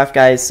Extremecraft,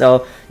 guys.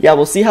 So yeah,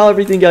 we'll see how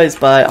everything goes.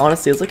 But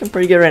honestly, it's looking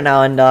pretty good right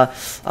now, and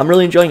I'm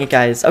really enjoying it,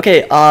 guys.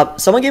 Okay,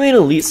 someone gave me an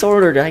elite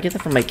sword, or did I get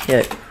that from my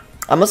kit?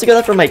 I must have got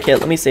that from my kit.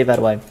 Let me save that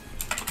away.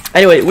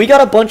 Anyway, we got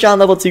a bunch on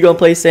level 2 going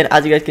place in,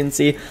 as you guys can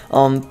see,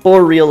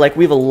 for real, like,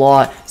 we have a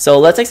lot. So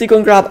let's actually go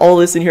and grab all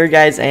this in here,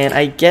 guys, and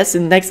I guess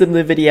in next in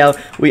the video,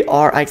 we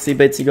are actually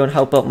about to go and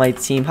help out my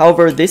team.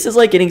 However, this is,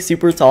 like, getting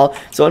super tall,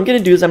 so what I'm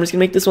gonna do is I'm just gonna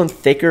make this one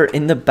thicker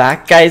in the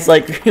back, guys,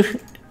 like...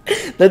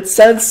 That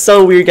sounds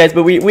so weird, guys,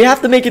 but we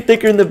have to make it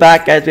thicker in the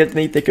back, guys. We have to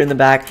make it thicker in the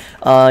back,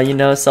 you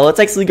know. So let's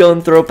actually go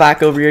and throw it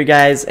back over here,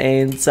 guys,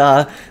 and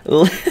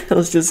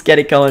let's just get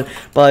it going.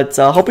 But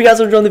hope you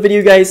guys are enjoying the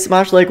video, guys.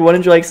 Smash like,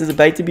 100 likes is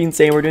about to be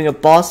insane. We're doing a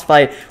boss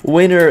fight.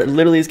 Winner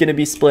literally is going to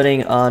be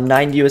splitting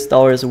 $9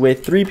 US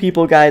with 3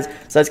 people, guys.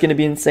 So that's going to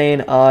be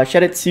insane.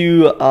 Shout out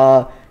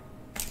to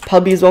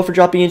Pubby as well for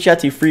dropping in. Shout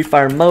out to Free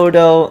Fire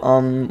Moto.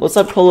 What's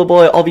up, Colo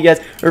Boy? All of you guys.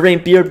 Rain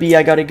BRB.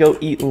 I gotta go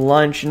eat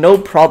lunch. No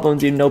problem,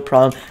 dude. No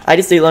problem. I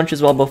just ate lunch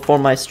as well before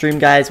my stream,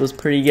 guys. Was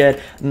pretty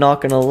good.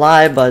 Not gonna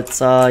lie, but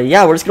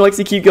yeah, we're just gonna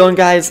actually keep going,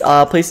 guys.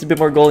 Place a bit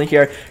more gold in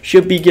here.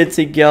 Should be good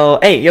to go.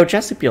 Hey, yo,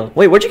 Jesse Peel.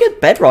 Wait, where'd you get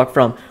bedrock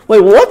from?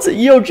 Wait, what?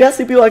 Yo,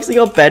 Jesse Peel actually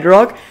got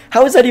bedrock?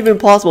 How is that even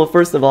possible?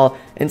 First of all,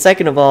 and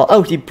second of all,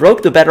 oh, he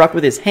broke the bedrock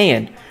with his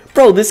hand.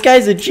 Bro, this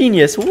guy's a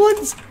genius.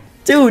 What?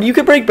 Dude, you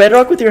can break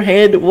bedrock with your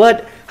hand?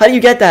 What? How do you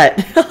get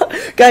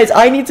that? Guys,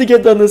 I need to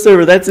get on the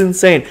server. That's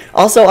insane.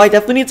 Also, I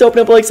definitely need to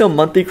open up like some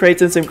monthly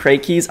crates and some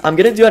crate keys. I'm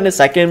gonna do that in a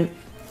second.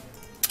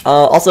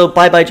 Also,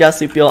 bye-bye,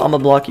 Jasupiel. I'm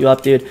gonna block you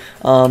up, dude.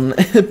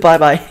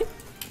 Bye-bye.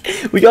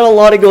 We got a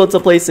lot of gold to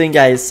place in,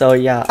 guys. So,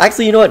 yeah.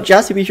 Actually, you know what?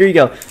 Jasupiel, here you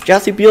go.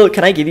 Jasupiel,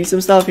 can I give you some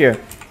stuff here?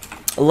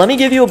 Let me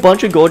give you a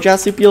bunch of gold,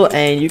 Jasupiel,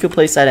 and you can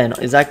place that in.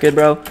 Is that good,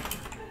 bro?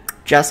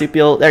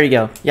 Jasupiel, there you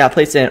go. Yeah,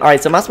 place it in.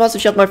 Alright, so I'm also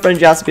shout out my friend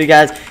Jasupiel,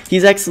 guys.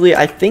 He's actually,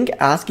 I think,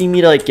 asking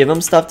me to like give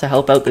him stuff to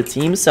help out the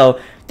team. So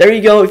there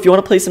you go. If you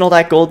want to place in all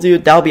that gold,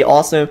 dude, that would be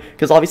awesome.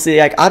 Because obviously,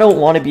 like, I don't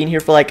want to be in here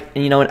for like,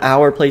 you know, an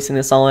hour placing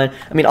this all in.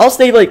 I mean, I'll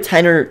stay like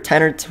 10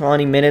 or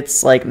 20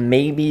 minutes, like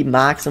maybe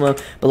maximum.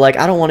 But like,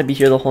 I don't want to be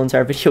here the whole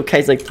entire video,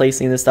 guys, like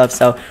placing this stuff.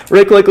 So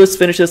real quick, let's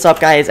finish this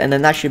up, guys, and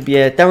then that should be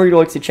it. Then we're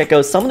going to check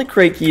out some of the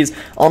crate keys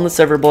on the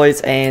server,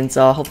 boys, and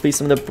hopefully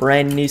some of the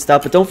brand new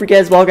stuff. But don't forget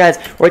as well, guys,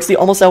 we're actually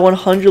almost at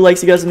 100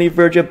 likes. You guys on the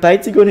verge,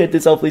 about to go and hit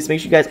this. Hopefully, so make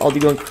sure you guys all do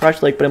go and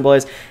crush the like button,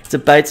 boys. It's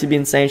about to be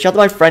insane. Shout out to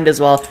my friend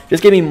as well.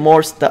 Just give me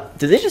more stuff.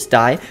 Did they just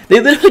die? They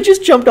literally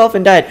just jumped off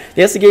and died.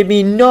 They also gave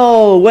me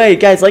no way,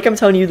 guys. Like I'm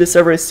telling you, this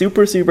server is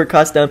super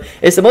custom.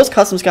 It's the most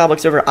custom SKYBLOCK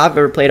server I've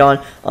ever played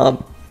on.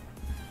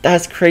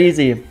 That's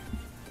crazy.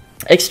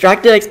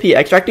 Extracted XP,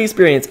 extracted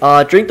experience.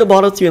 Drink the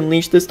bottle to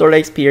unleash the stored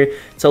XP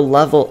to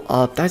level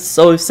up. That's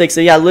so sick.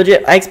 So yeah,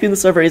 legit XP in the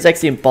server is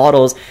actually in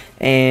bottles,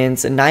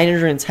 and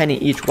 910 in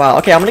each. Wow.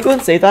 Okay, I'm gonna go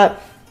and save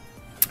that,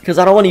 because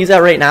I don't want to use that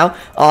right now.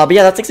 But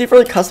yeah, that's actually for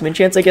the custom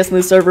enchants, I guess, in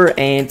the server,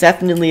 and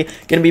definitely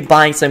gonna be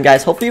buying some,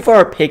 guys. Hopefully for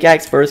our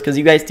pickaxe first, because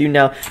you guys do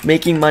know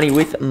making money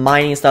with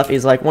mining stuff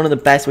is like one of the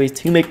best ways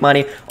to make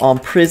money on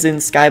prison,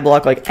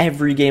 skyblock, like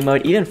every game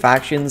mode, even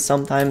factions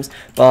sometimes.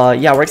 But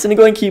yeah, we're just gonna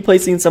go and keep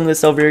placing some of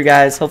this over here,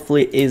 guys.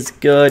 Hopefully it is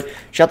good.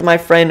 Shout out to my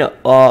friend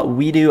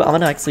WeDo. I'm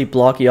gonna actually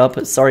block you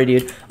up. Sorry,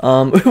 dude.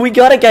 We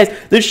got it, guys.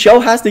 The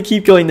show has to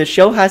keep going. The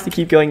show has to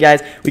keep going,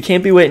 guys. We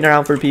can't be waiting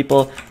around for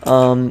people.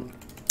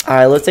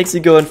 Alright, let's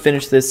actually go and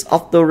finish this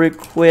off though real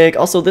quick.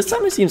 Also, this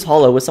time it seems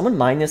hollow. Would someone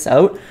mine this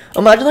out?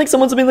 Imagine like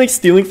someone's been like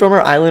stealing from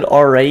our island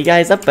already,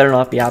 guys. That better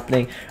not be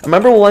happening. I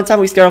remember one time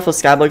we started off with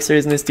SKYBLOCK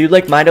series and this dude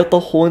like mined out the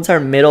whole entire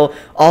middle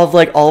of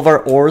like all of our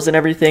ores and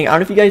everything. I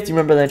don't know if you guys do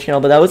remember that channel,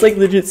 but that was like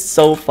legit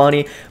so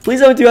funny. Please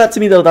don't do that to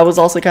me though. That was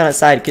also kind of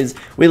sad because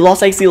we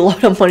lost actually a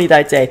lot of money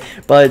that day.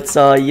 But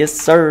yes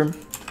sir.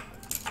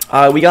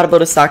 We got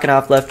about a stack and a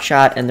half left,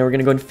 chat, and then we're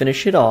gonna go and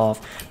finish it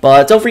off.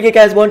 But don't forget,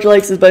 guys, 100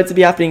 likes is about to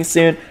be happening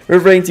soon.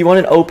 Riverings, you want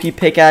an OP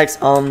pickaxe?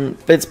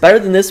 If it's better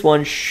than this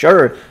one,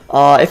 sure.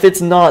 If it's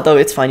not, though,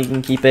 it's fine. You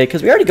can keep it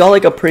because we already got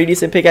like a pretty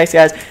decent pickaxe,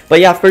 guys. But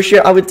yeah, for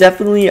sure, I would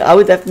definitely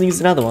use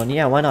another one.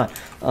 Yeah, why not?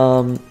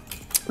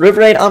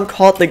 River Raid, I'm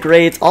caught the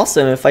grades.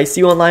 Awesome. If I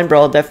see you online,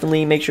 bro, I'll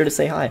definitely make sure to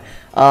say hi.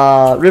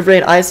 River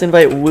Raid, IS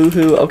invite,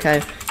 woohoo.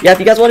 Okay. Yeah, if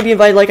you guys want to be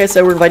invited, like I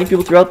said, we're inviting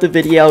people throughout the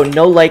video.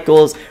 No like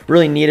goals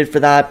really needed for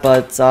that,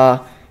 but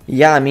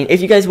yeah, I mean,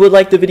 if you guys would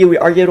like the video, we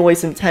are giving away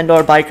some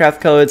 $10 Buycraft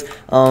codes.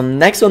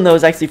 Next one, though,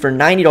 is actually for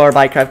 $90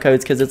 Buycraft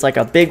codes because it's like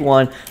a big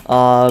one.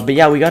 But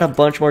yeah, we got a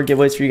bunch more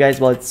giveaways for you guys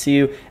while it's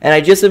you. And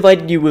I just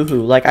invited you,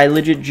 woohoo. Like, I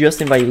legit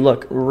just invited you.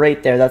 Look,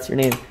 right there, that's your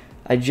name.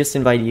 I just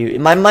invited you.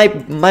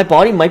 My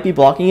body might be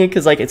blocking it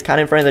because, like, it's kind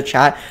of in front of the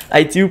chat.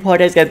 I do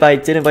apologize, guys, but I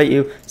did invite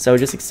you. So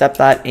just accept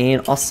that,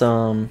 and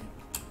awesome.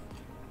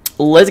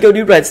 Let's go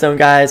do redstone,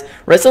 guys.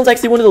 Redstone's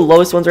actually one of the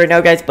lowest ones right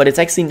now, guys, but it's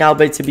actually now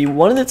better to be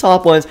one of the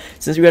top ones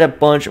since we got a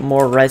bunch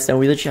more redstone.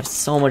 We literally have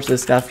so much of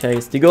this stuff,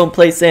 guys, to go and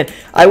place in.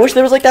 I wish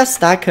there was like that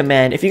stack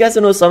command. If you guys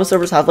don't know, some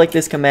servers have like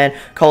this command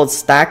called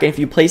stack, and if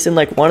you place in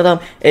like one of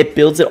them, it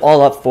builds it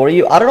all up for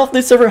you. I don't know if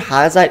this server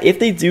has that. If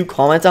they do,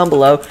 comment down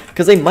below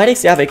because they might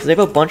actually have it because they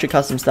have a bunch of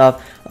custom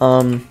stuff.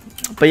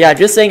 But yeah,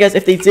 just saying, guys,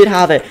 if they did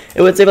have it,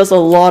 it would save us a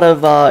lot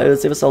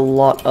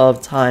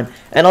of time.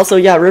 And also,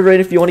 yeah, River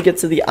Raid, if you want to get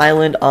to the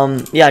island,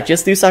 yeah,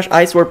 just do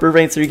 /ice warp River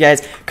Raid so you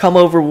guys come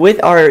over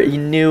with our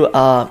new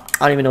I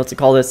don't even know what to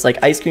call this,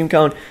 like ice cream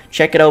cone.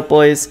 Check it out,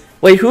 boys.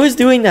 Wait, who is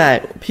doing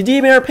that?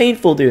 PDB are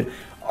painful, dude.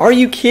 Are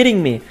you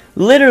kidding me?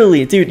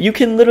 Literally, dude, you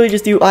can literally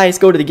just do ice,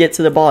 go to get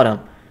to the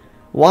bottom.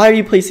 Why are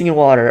you placing in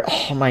water?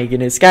 Oh my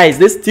goodness, guys,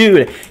 this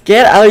dude,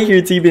 get out of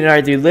here,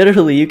 TBNR, dude.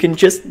 Literally, you can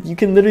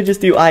literally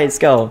just do ice,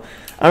 go.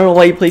 I don't know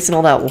why you're placing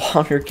all that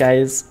water,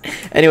 guys.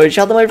 Anyway,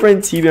 shout out to my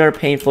friend TBNR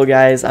Painful,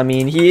 guys. I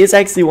mean, he is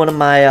actually one of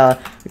my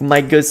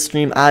my good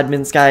stream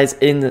admins, guys,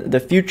 in the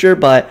future.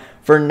 But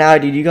for now,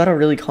 dude, you gotta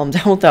really calm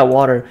down with that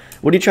water.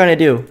 What are you trying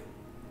to do?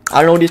 I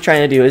don't know what he's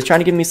trying to do. He's trying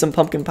to give me some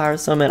pumpkin power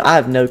summon. I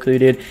have no clue,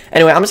 dude.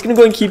 Anyway, I'm just gonna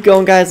go and keep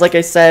going, guys, like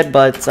I said.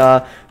 But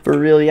for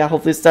real, yeah,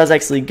 hopefully this does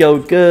actually go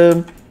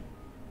good.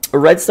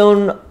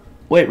 Redstone.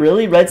 Wait,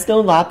 really?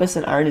 Redstone, lapis,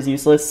 and iron is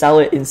useless. Sell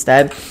it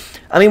instead.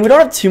 I mean, we don't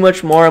have too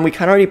much more, and we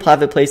kind of already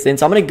have it placed in,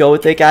 so I'm going to go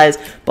with it, guys.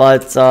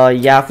 But,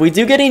 yeah, if we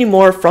do get any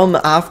more from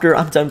after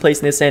I'm done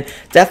placing this in,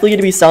 definitely going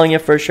to be selling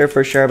it for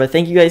sure, But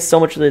thank you guys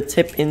so much for the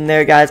tip in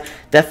there, guys.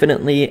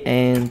 Definitely,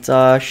 and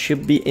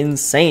should be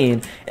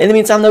insane. In the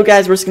meantime, though,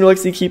 guys, we're just going to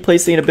actually keep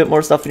placing a bit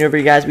more stuff in here for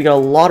you guys. We got a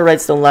lot of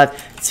redstone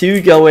left to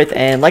go with,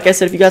 and like I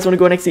said, if you guys want to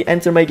go and actually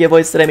enter my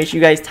giveaways today, make sure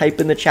you guys type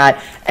in the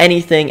chat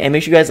anything, and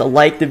make sure you guys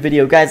like the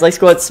video. Guys, let's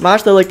go ahead,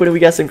 smash the like button. We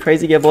got some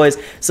crazy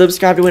giveaways.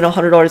 Subscribe to win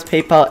 $100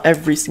 PayPal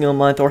every single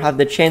month, or have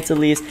the chance at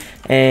least.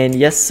 And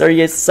yes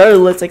sir,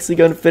 let's actually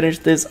go and finish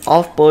this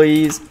off,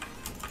 boys.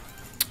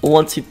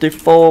 1 2 3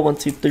 4, 1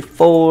 2 3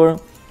 4.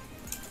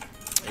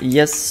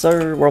 Yes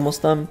sir, we're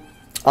almost done.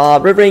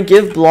 River Rain,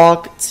 give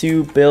block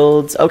to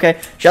builds.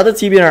 Okay, shout out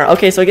to TBNR.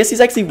 Okay, so I guess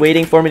he's actually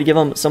waiting for me to give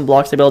him some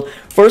blocks to build.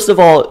 First of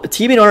all,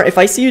 TBNR, if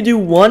I see you do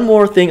one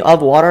more thing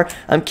of water,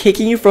 I'm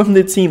kicking you from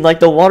the team. Like,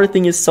 the water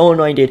thing is so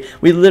annoying, dude.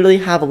 We literally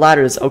have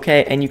ladders,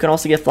 okay? And you can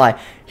also get fly.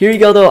 Here you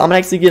go, though. I'm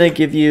actually gonna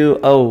give you...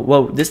 Oh,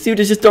 whoa. This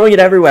dude is just throwing it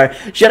everywhere.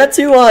 Shout out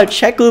to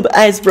Checklub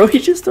S, bro.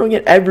 He's just throwing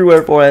it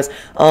everywhere for us.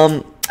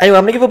 Anyway,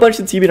 I'm gonna give a bunch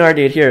to TBNR,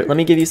 dude. Here, let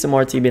me give you some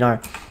more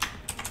TBNR.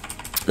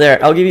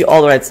 There, I'll give you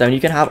all the redstone. You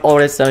can have all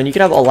redstone. You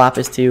can have all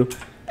lapis too.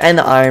 And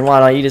the iron.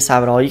 Why not? You just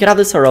have it all. You can have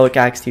this heroic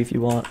axe too if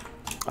you want.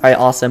 Alright,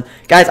 awesome.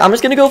 Guys, I'm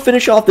just going to go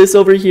finish off this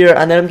over here,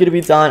 and then I'm going to be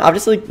done. I've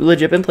just like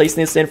legit been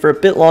placing this in for a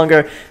bit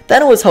longer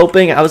than I was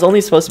hoping. I was only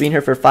supposed to be in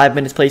here for 5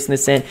 minutes placing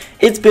this in.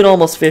 It's been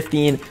almost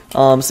 15.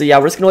 So yeah,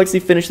 we're just going to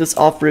actually finish this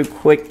off real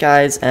quick,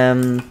 guys.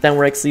 Then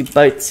we're actually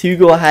about to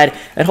go ahead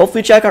and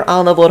hopefully check our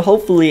island level, and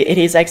hopefully it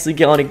is actually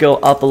going to go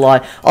up a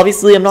lot.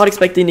 Obviously, I'm not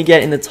expecting to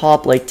get in the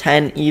top like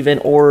 10 even,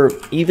 or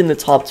even the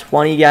top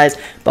 20, guys.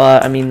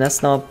 But I mean,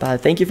 that's not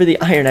bad. Thank you for the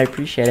iron. I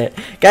appreciate it.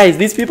 Guys,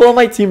 these people on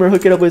my team are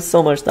hooking up with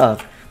so much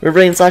stuff. River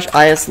Rain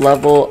 /IS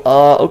level.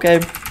 Okay.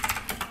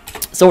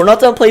 So we're not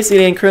done placing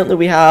it in. Currently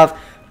we have,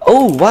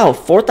 oh wow,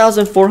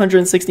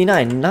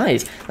 4,469.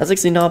 Nice. That's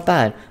actually not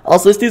bad.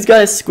 Also, this dude's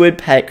got a squid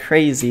pet.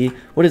 Crazy.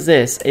 What is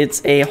this?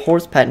 It's a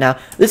horse pet now.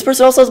 This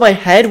person also has my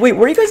head. Wait,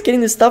 where are you guys getting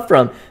this stuff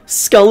from?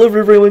 Skull of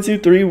River Rain 1 2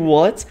 3.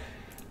 What?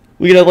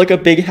 We can have like a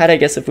big head, I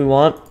guess, if we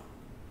want.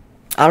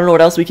 I don't know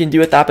what else we can do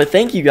with that, but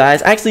thank you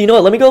guys. Actually, you know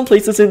what? Let me go and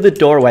place this in the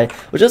doorway.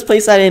 We'll just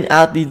place that in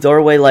at the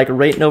doorway, like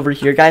right over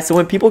here, guys. So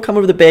when people come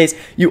over the base,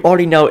 you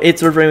already know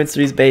it's River Rain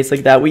 3's base,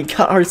 like that. We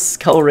got our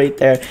skull right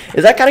there.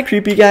 Is that kind of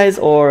creepy, guys?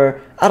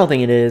 Or I don't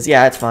think it is.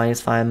 Yeah, it's fine. It's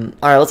fine.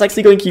 All right, let's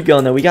actually go and keep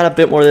going, though. We got a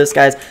bit more of this,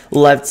 guys,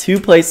 left to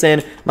place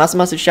in.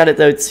 Massive shout out,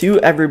 though, to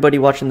everybody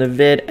watching the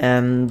vid.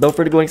 And don't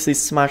forget to go and actually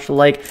smash the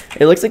like.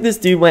 It looks like this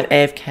dude went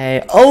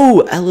AFK.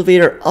 Oh,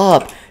 elevator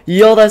up.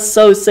 Yo, that's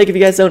so sick. If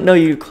you guys don't know,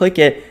 you click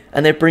it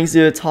and it brings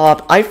you to the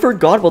top. I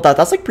forgot about that.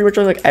 That's like pretty much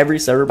on like every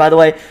server, by the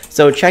way.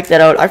 So check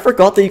that out. I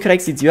forgot that you could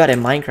actually do that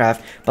in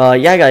Minecraft. But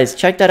yeah, guys,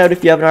 check that out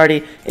if you haven't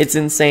already. It's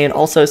insane.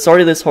 Also,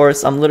 sorry to this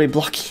horse. I'm literally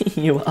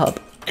blocking you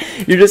up.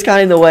 You're just kind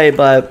of in the way,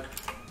 but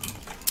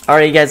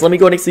alright, guys, let me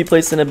go and actually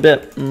place in a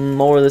bit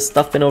more of this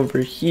stuff in over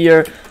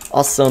here.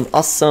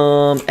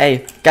 Awesome.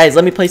 Hey, guys,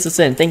 let me place this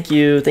in. Thank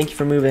you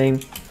for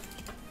moving.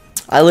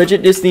 I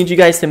legit just need you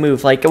guys to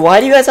move. Like,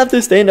 why do you guys have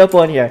to stand up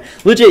on here?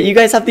 Legit, you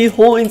guys have the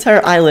whole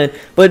entire island,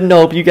 but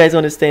nope, you guys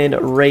want to stand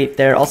right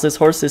there. Also, this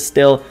horse is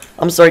still...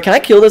 I'm sorry, can I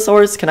kill this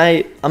horse? Can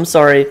I... I'm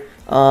sorry.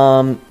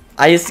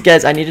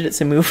 Guys, I needed it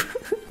to move.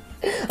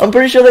 I'm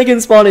pretty sure they can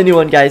spawn a new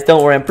one, guys.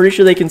 Don't worry, I'm pretty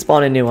sure they can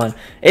spawn a new one.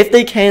 If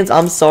they can't,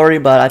 I'm sorry,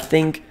 but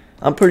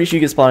I'm pretty sure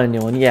you can spawn a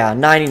new one. Yeah,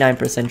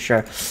 99%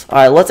 sure.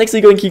 Alright, let's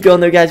actually go and keep going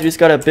there, guys. We just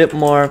got a bit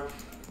more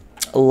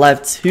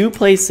left to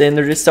place in.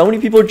 There's just so many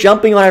people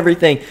jumping on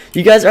everything.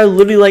 You guys are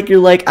literally like, you're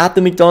like at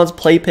the McDonald's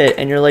play pit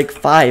and you're like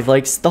 5.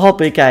 Like,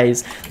 stop it,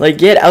 guys. Like,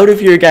 get out of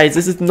here, guys.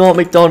 This is not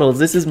McDonald's.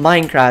 This is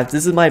Minecraft.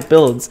 This is my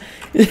builds.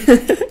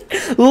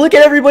 Look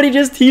at everybody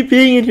just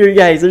TPing in here,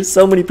 guys. There's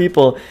so many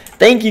people.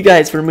 Thank you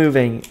guys for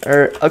moving.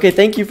 Okay,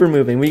 thank you for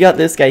moving. We got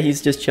this guy.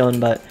 He's just chilling,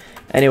 but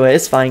anyway,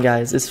 it's fine,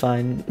 guys. It's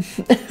fine.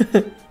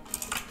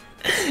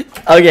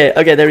 Okay,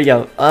 there we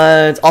go.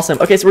 It's awesome.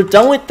 Okay, so we're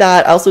done with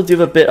that. I also do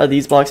have a bit of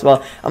these blocks as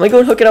well. I'm gonna go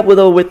and hook it up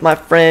with my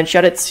friend.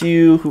 Shout out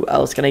to... Who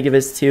else can I give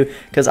this to?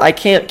 Because I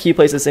can't key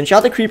place this in.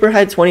 Shout out to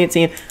Creeperhead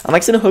 2018. I'm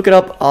actually gonna hook it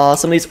up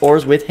some of these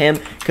ores with him.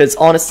 Because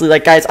honestly,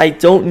 like, guys, I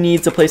don't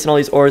need to place in all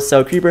these ores.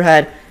 So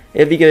Creeperhead,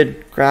 if you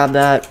could grab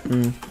that.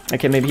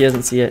 Okay, maybe he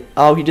doesn't see it.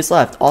 Oh, he just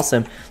left.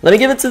 Awesome. Let me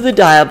give it to the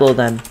Diablo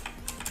then.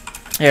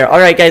 Here,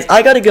 alright guys,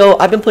 I gotta go.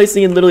 I've been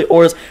placing in literally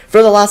ores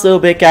for the last little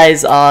bit,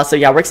 guys. So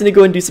yeah, we're just gonna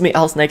go and do something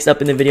else next up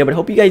in the video, but I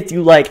hope you guys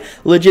do like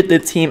legit the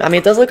team. I mean,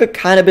 it does look a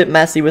kind of bit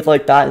messy with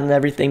like that and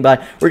everything,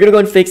 but we're gonna go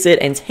and fix it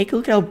and take a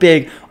look at how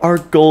big our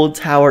gold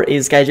tower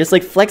is, guys. Just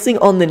like flexing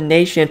on the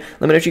nation.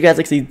 Let me know what you guys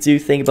actually do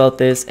think about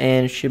this,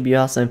 and it should be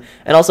awesome.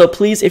 And also,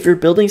 please, if you're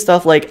building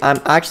stuff, like, I'm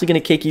actually gonna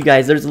kick you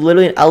guys. There's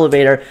literally an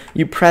elevator.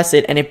 You press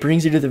it and it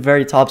brings you to the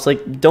very top. So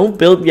like, don't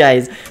build,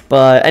 guys.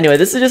 But anyway,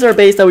 this is just our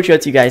base that we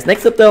showed to you guys.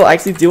 Next up though, I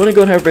actually do want to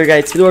go and have over,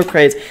 guys, to the orb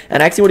crates,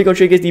 and I actually want to go and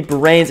show you guys the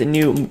brains and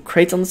new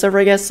crates on the server,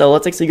 I guess. So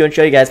let's actually go and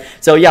show you guys.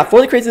 So yeah,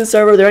 for the crates in the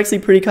server, they're actually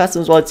pretty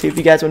custom as well too. If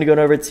you guys want to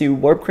go over to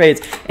warp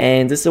crates,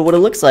 and this is what it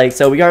looks like.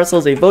 So we got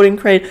ourselves a voting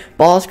crate,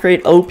 boss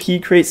crate, OP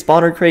crate,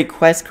 spawner crate,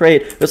 quest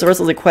crate. We also have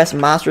ourselves a quest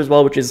master as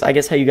well, which is, I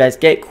guess, how you guys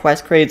get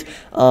quest crates.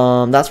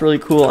 That's really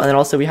cool. And then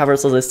also we have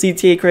ourselves a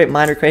CTA crate,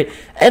 miner crate,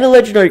 and a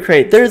legendary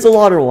crate. There's a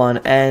lot of one,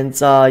 and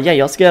yeah,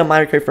 you also get a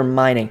miner crate for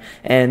mining.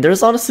 And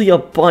there's honestly a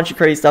bunch of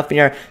crazy stuff in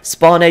here.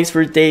 Spawn eggs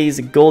for days,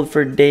 gold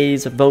for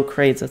days, vote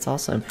crates. That's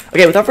awesome.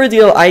 Okay, without further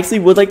ado, I actually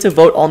would like to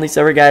vote on the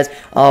server, guys.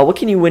 What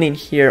can you win in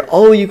here?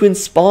 Oh, you can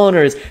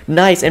spawners.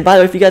 Nice. And by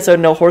the way, if you guys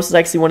don't know, horse is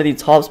actually one of the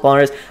top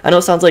spawners. I know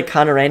it sounds like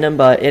kind of random,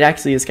 but it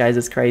actually is, guys.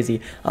 It's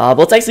crazy. But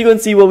let's actually go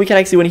and see what we can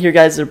actually win here,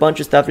 guys. There's a bunch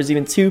of stuff. There's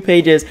even 2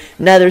 pages.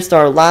 Nether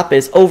Star,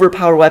 Lapis,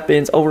 overpower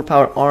weapons,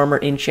 overpower armor,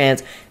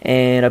 enchants,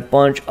 and a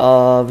bunch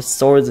of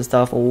swords and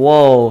stuff.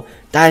 Whoa.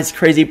 That is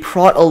crazy.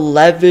 Prot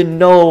 11.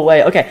 No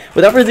way. Okay,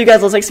 without further ado,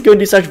 guys, let's actually go and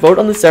do such vote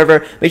on the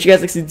server. Make sure you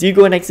guys actually do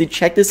go and actually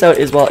check this out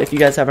as well if you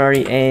guys haven't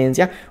already. And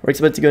yeah, we're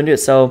excited to go and do it.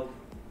 So,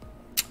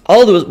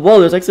 oh,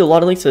 there's actually a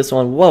lot of links to this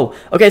one. Whoa.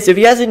 Okay, so if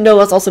you guys didn't know,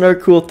 that's also another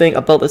cool thing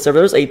about the server.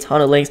 There's a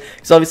ton of links,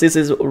 because obviously this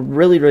is a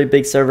really, really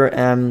big server,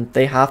 and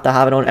they have to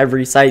have it on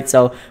every site.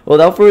 So,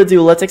 without further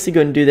ado, let's actually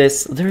go and do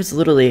this. There's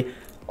literally...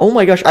 Oh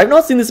my gosh, I've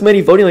not seen this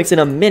many voting links in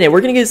a minute.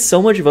 We're gonna get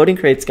so much voting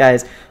crates,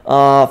 guys.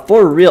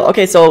 For real.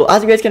 Okay, so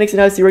as you guys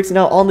can see works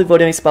now on the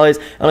voting spellers.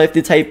 All you have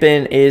to type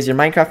in is your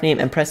Minecraft name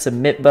and press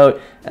submit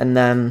vote, and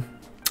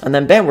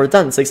then bam, we're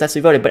done.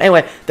 Successfully voted. But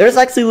anyway, there's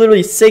actually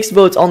literally 6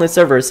 votes on the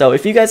server. So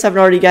if you guys haven't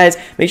already, guys,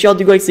 make sure y'all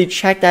do go actually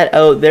check that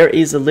out. There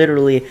is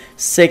literally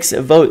 6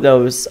 voting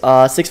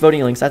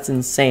links. That's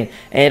insane.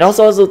 And it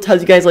also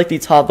tells you guys like the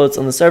top votes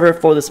on the server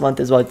for this month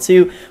as well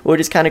too,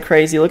 which is kind of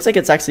crazy. It looks like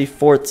it's actually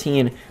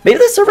 14. Maybe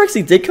the server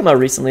actually did come out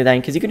recently then,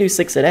 because you can do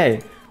 6 a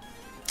day.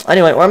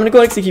 Anyway, well, I'm gonna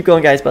go actually keep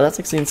going, guys, but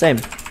that's actually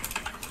insane.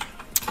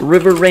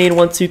 River Rain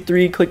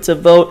 123, click to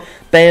vote.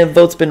 Bam,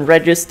 vote's been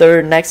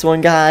registered. Next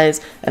one,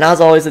 guys. And as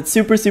always, it's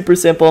super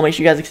simple. Make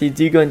sure you guys actually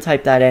do go and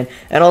type that in.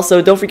 And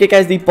also, don't forget,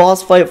 guys, the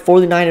boss fight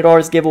for the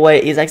 $90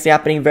 giveaway is actually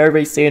happening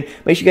very soon.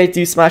 Make sure you guys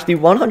do smash the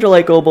 100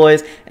 like goal,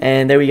 boys.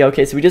 And there we go.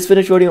 Okay, so we just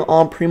finished voting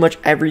on pretty much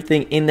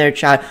everything in their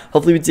chat.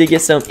 Hopefully we did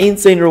get some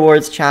insane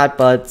rewards, chat,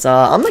 but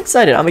I'm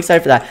excited. I'm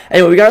excited for that.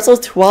 Anyway, we got ourselves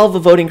 12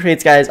 voting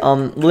crates, guys.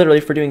 Literally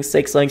for doing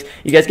 6 links,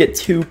 you guys get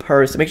 2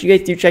 per. So make sure you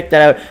guys do check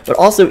that out. But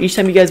also, each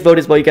time you guys vote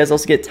as well, you guys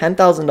also get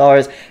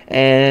 $10,000.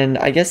 And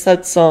I guess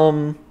that's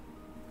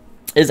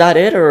is that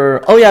it?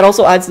 Or oh yeah, it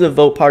also adds to the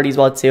vote party as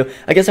well too.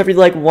 I guess every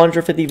like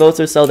 150 votes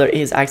or so, there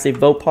is actually a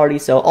vote party,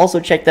 so also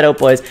check that out,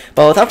 boys.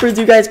 But without further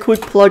ado, guys,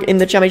 quick plug in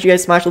the chat. Make sure you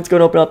guys smash. Let's go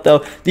and open up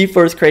though the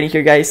first crate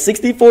here, guys.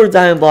 64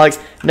 diamond blocks.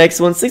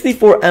 Next one,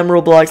 64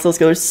 emerald blocks. Let's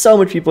go. There's so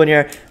much people in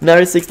here.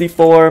 Another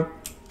 64.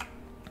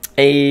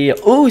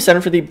 Ooh,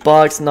 750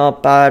 bucks.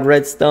 Not bad.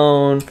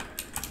 Redstone.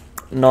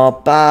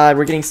 Not bad.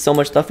 We're getting so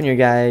much stuff in here,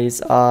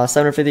 guys.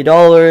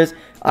 $750.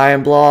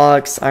 Iron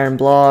blocks. Iron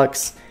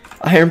blocks.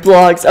 Iron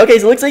blocks. Okay,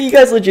 so it looks like you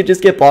guys legit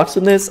just get blocks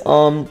from this.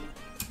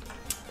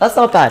 That's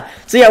not bad.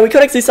 So yeah, we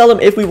could actually sell them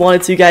if we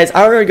wanted to, guys.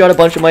 I already got a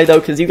bunch of money though,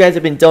 because you guys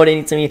have been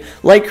donating to me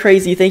like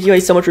crazy. Thank you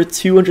guys so much for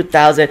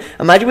 200,000.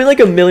 Imagine we like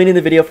 1 million in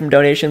the video from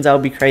donations. That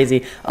would be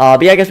crazy.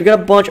 But yeah, guys, we got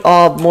a bunch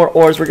of more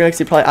ores. We're gonna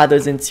actually probably add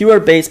those into our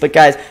base. But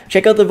guys,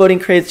 check out the voting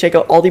crates, check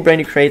out all the brand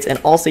new crates, and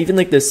also even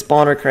like the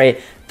spawner crate.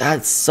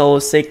 That's so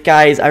sick,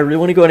 guys. I really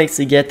want to go and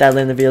actually get that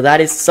in the video.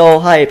 That is so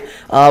hype.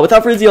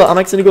 Without further ado, I'm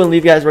actually going to go and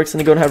leave, guys. We're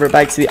actually going to go and head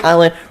back to the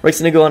island. We're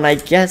actually going to go and, I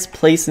guess,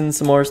 place in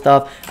some more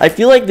stuff. I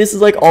feel like this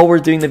is, like, all we're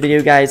doing in the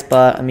video, guys.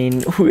 But, I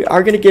mean, we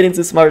are going to get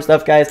into some other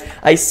stuff, guys.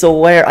 I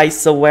swear,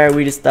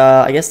 we just,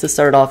 I guess to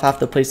start off, have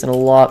to place in a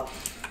lot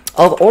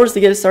of ores to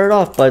get it started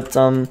off. But,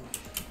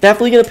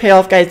 definitely going to pay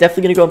off, guys.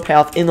 Definitely going to go and pay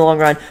off in the long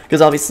run.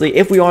 Because obviously,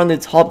 if we are in the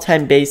top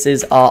 10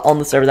 bases on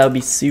the server, that would be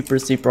super,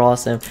 super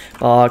awesome.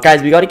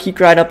 Guys, we got to keep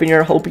grinding up in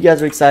here. Hope you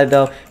guys are excited,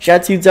 though.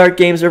 Shout out to Dark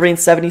Games. We're rating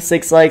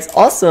 76 likes.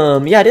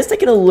 Awesome. Yeah, it is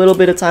taking a little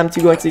bit of time to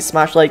go actually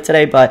smash like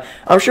today. But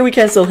I'm sure we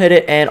can still hit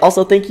it. And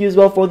also, thank you as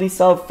well for the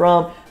sub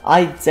from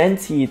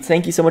Identity.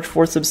 Thank you so much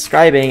for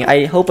subscribing.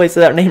 I hope I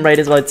said that name right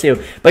as well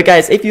too. But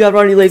guys, if you haven't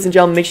already, ladies and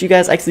gentlemen, make sure you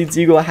guys actually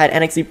do go ahead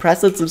and actually press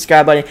that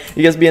subscribe button.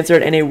 You guys will be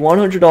entered in a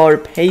 $100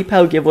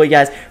 PayPal giveaway,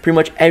 guys, pretty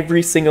much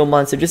every single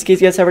month. So just in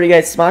case you guys haven't already,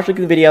 guys, smash like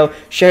the video,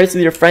 share it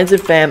with your friends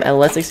and fam, and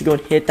let's actually go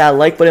and hit that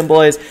like button,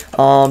 boys.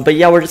 But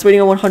yeah, we're just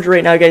waiting on 100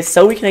 right now, guys,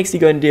 so we can actually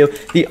go and do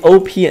the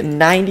OP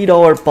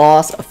 $90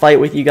 boss fight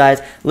with you guys.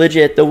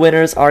 Legit, the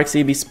winners are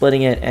actually be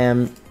splitting it,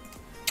 and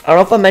I don't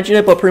know if I mentioned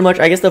it, but pretty much,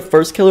 I guess the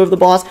first killer of the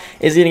boss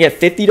is going to get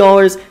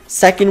 $50.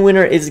 Second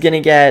winner is going to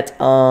get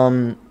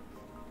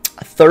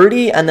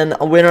 30, and then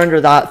a winner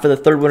under that for the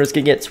third winner is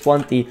going to get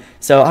 20.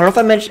 So I don't know if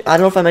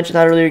I mentioned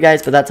that earlier,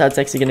 guys, but that's how it's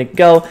actually going to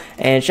go.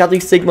 And shout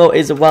out to Sigmo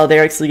as well.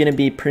 They're actually going to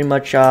be pretty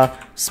much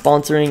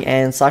sponsoring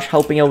and /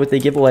 helping out with the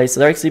giveaway. So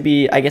they'll actually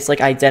be, I guess,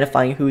 like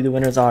identifying who the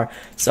winners are.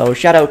 So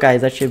shout out,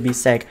 guys. That should be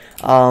sick.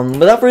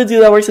 Without further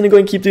ado, we're just going to go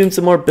and keep doing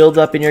some more build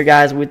up in here,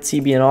 guys, with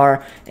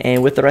TBNR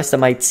and with the rest of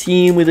my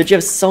team. We legit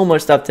have so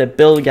much stuff to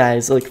build,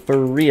 guys, like for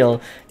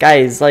real.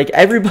 Guys, like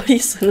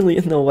everybody's literally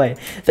in the way.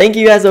 Thank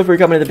you guys though for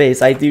coming to the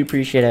base. I do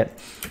appreciate it.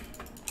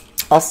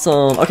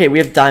 Awesome. Okay, we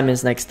have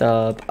diamonds next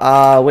up.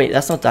 Wait,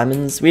 that's not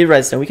diamonds. We have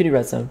redstone. We can do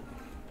redstone.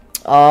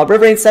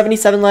 River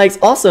 77 likes.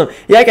 Awesome.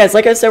 Yeah, guys,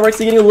 like I said, we're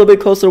actually getting a little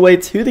bit closer away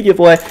to the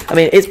giveaway. I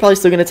mean, it's probably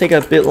still going to take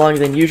a bit longer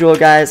than usual,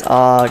 guys,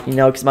 you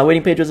know, because my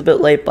waiting page was a bit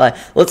late, but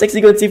let's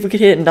actually go and see if we can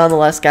hit it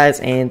nonetheless,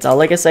 guys. And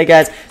like I said,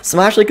 guys,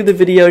 smash like the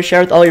video,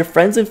 share with all your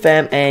friends and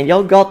fam, and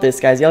y'all got this,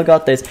 guys. Y'all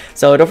got this.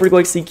 So don't forget to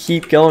actually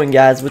keep going,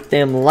 guys, with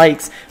them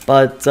likes.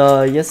 But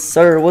yes,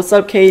 sir. What's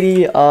up,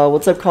 Katie?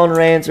 What's up,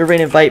 Conrans? River,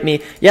 invite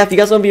me. Yeah, if you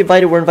guys want to be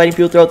invited, we're inviting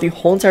people throughout the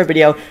whole entire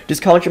video.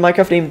 Just comment your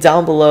Minecraft name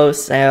down below.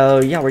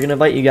 So yeah, we're gonna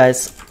invite you guys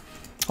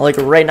like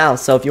right now.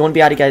 So if you want to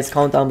be added, guys,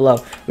 comment down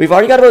below. We've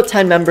already got about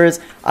 10 members.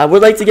 I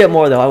would like to get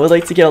more though. I would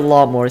like to get a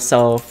lot more.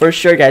 So for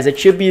sure, guys, it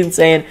should be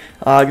insane.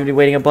 I'm gonna be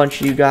waiting a bunch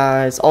of you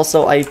guys.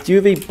 Also, I do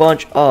have a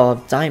bunch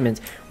of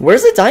diamonds.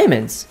 Where's the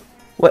diamonds?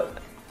 What?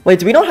 Wait,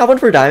 do we not have one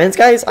for diamonds,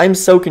 guys? I'm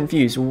so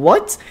confused.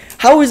 What?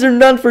 How is there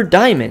none for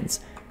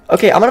diamonds?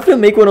 Okay, I'm gonna have to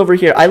make one over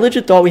here. I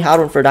legit thought we had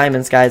one for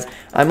diamonds, guys.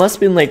 I must have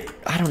been like,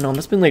 I don't know, I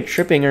must have been like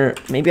tripping, or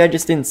maybe I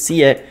just didn't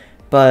see it,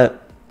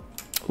 but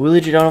we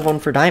legit don't have one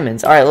for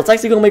diamonds. Alright, let's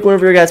actually go make one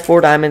over here, guys, for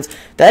diamonds.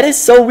 That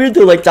is so weird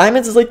though. Like,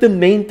 diamonds is like the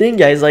main thing,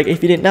 guys. Like,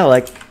 if you didn't know,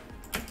 like,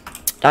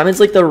 diamonds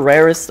like the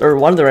rarest, or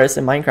one of the rarest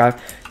in Minecraft.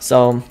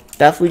 So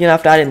definitely gonna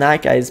have to add in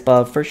that, guys,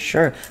 but for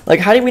sure. Like,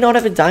 how did we not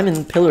have a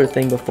diamond pillar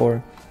thing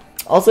before?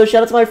 Also,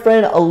 shout out to my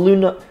friend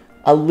Aluminum.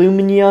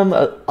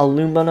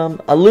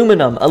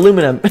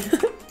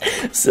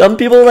 Some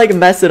people like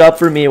mess it up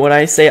for me when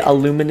I say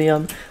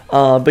aluminum.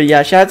 But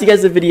yeah, shout out to you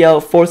guys the video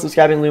for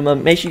subscribing, Luma.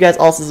 Make sure you guys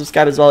also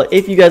subscribe as well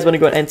if you guys want to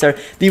go and enter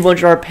the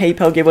 $100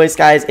 PayPal giveaways,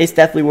 guys. It's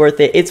definitely worth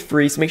it. It's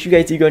free, so make sure you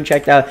guys do go and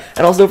check that out.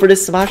 And also for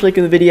this, smash like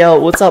in the video.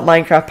 What's up,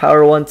 Minecraft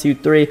Power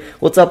 123?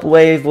 What's up,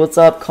 Wave? What's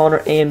up, Connor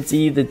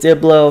AMD, the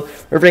Diblo?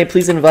 Everybody,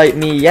 please invite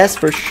me. Yes,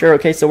 for sure.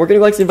 Okay, so we're gonna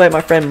go actually invite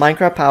my friend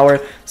Minecraft Power.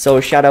 So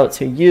shout out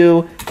to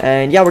you.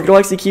 And yeah, we're gonna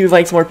actually keep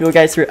inviting some more people,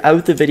 guys,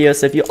 throughout the video.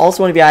 So if you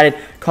also want to be added,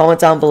 comment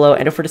down below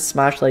and don't forget to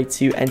smash like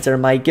to enter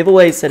my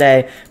giveaways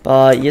today.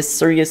 But yes,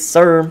 sir, yes,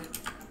 sir.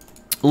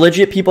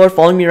 Legit, people are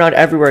following me around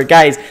everywhere,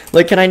 guys.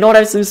 Like, can I not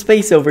have some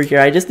space over here?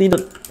 I just need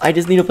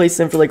to place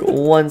them for like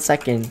 1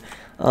 second.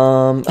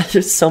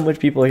 There's so much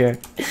people here.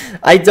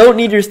 I don't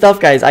need your stuff,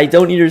 guys. I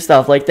don't need your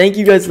stuff. Like, thank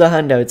you guys for the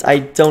handouts. I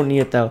don't need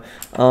it though.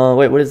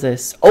 Wait, what is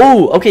this?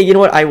 Oh, okay, you know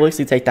what? I will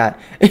actually take that.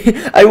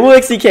 I will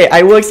actually take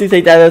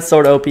that. That's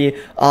sword OP.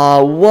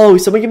 Whoa,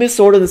 someone give me a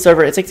sword on the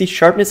server. It's actually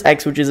sharpness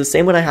X, which is the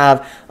same one I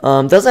have.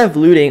 Doesn't have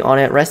looting on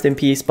it, rest in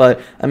peace, but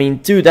I mean,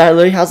 dude, that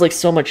literally has like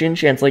so much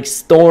enchants, like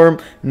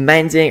storm,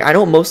 mending. I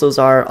know what most of those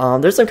are.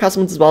 There's some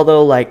custom ones as well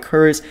though, like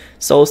curse,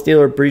 soul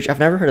steal, or breach. I've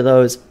never heard of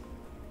those.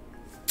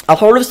 I've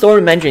heard of storm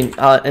and mending,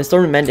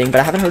 but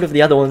I haven't heard of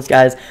the other ones,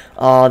 guys.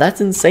 That's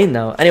insane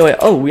though. Anyway,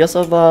 oh, we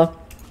also have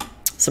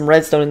some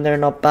redstone in there.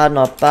 Not bad,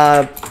 not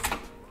bad.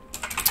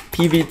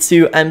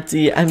 PV2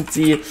 empty.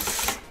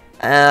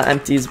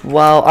 Empty as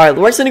well. Alright,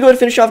 we're just gonna go ahead and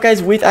finish off,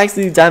 guys, with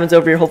actually the diamonds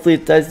over here. Hopefully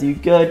it does do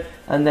good.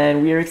 And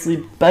then we are actually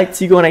back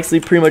to go and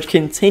actually pretty much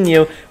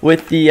continue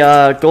with the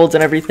golds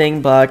and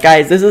everything. But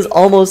guys, this is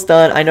almost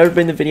done. I know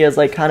everybody in the video is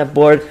like kind of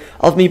bored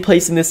of me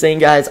placing this in,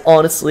 guys.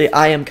 Honestly,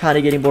 I am kind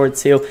of getting bored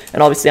too.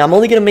 And obviously, I'm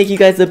only gonna make you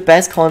guys the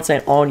best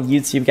content on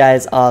YouTube,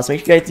 guys. So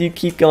make sure you guys do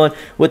keep going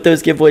with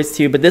those giveaways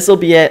too. But this will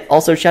be it.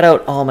 Also, shout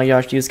out, oh my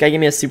gosh, dude, this guy gave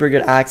me a super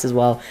good axe as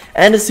well,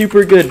 and a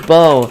super good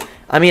bow.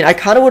 I mean, I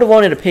kind of would have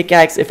wanted a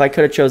pickaxe if I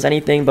could have chose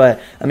anything, but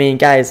I mean,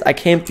 guys,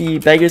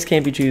 beggars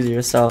can't be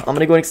choosiers, so I'm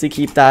gonna go and actually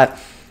keep that.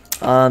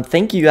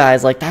 Thank you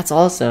guys, like, that's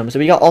awesome. So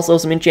we got also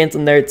some enchants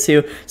in there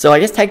too, so I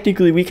guess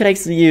technically we could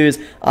actually use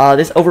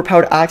this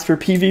overpowered axe for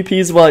PvP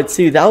as well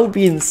too. That would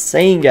be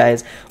insane,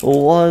 guys.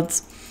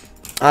 What?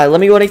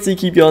 Let me go and actually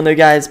keep going there,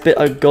 guys. Bit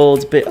of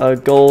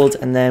gold,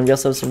 and then we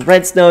also have some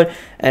redstone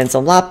and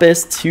some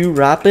lapis to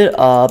wrap it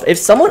up. If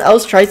someone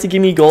else tries to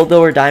give me gold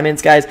though or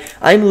diamonds, guys,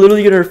 I'm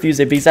literally gonna refuse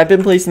it because I've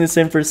been placing this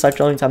in for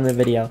such a long time in the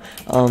video.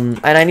 And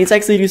I need to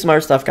actually do some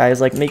other stuff, guys,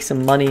 like make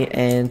some money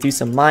and do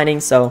some mining.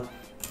 So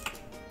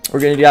we're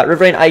gonna do that.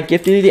 Riverrain, I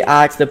gifted you the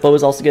axe. The bow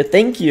is also good.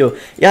 Thank you.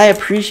 Yeah, I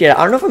appreciate it.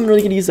 I don't know if I'm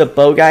really gonna use a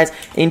bow, guys,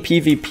 in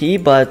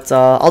PvP, but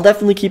I'll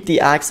definitely keep the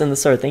axe and the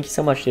sword. Thank you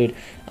so much, dude.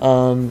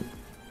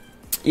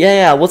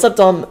 Yeah, what's up,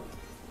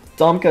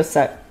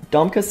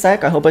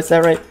 Domkasek? I hope I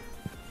said that right.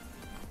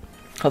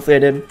 Hopefully I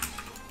did.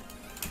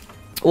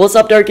 What's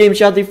up, Dark Game?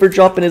 Shout out to you for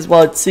dropping as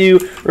well too.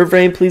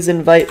 Riverrain, please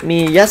invite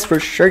me. Yes, for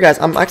sure, guys.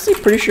 I'm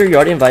actually pretty sure you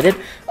already invited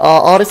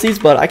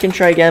Odysseys, but I can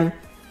try again.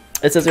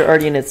 It says you're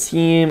already in a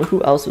team.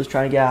 Who else was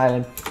trying to get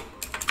added?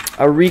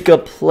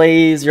 Arika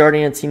Plays, you're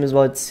already in a team as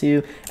well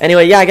too.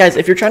 Anyway, yeah, guys,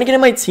 if you're trying to get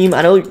in my team,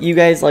 I know you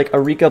guys like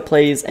Arika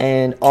Plays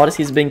and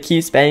Odyssey's been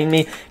keep spamming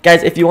me.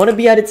 Guys, if you want to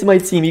be added to my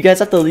team, you guys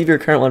have to leave your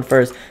current one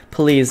first,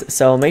 please.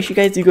 So make sure you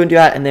guys do go and do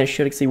that, and then it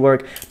should actually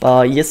work.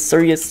 Yes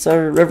sir, yes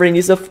sir. Riverrain,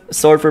 use a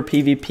sword for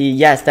PvP.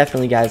 Yes,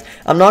 definitely, guys.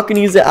 I'm not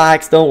gonna use the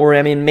axe, don't worry.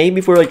 I mean, maybe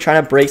if we're like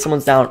trying to break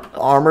someone's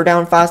armor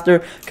down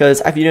faster,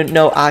 because if you didn't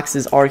know,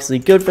 axes are actually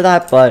good for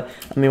that. But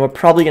I mean, we're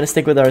probably gonna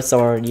stick with our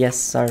sword. Yes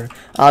sir.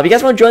 If you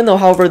guys want to join though,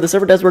 however, the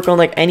server does work on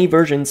like any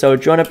version, so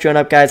join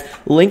up, guys.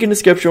 Link in the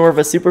description. We're have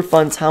a super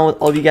fun time with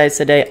all of you guys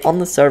today on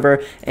the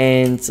server,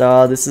 and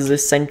this is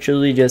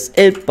essentially just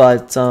it.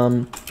 But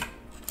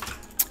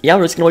yeah,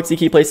 we're just gonna actually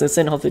keep placing this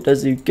in. Hopefully it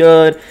does do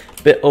good.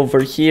 Bit over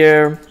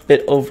here. We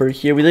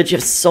literally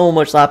have so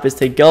much lapis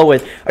to go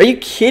with. Are you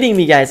kidding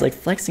me, guys? Like,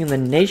 flexing the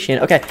nation.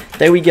 Okay,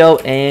 there we go,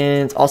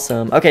 and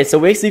awesome. Okay, so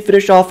we actually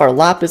finished off our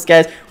lapis,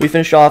 guys. We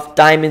finished off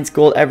diamonds,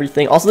 gold,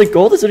 everything. Also, the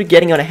gold is sort of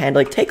getting out of hand.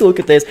 Like, take a look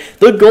at this.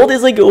 The gold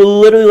is like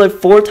literally like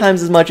 4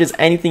 times as much as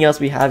anything else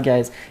we have,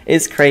 guys.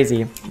 It's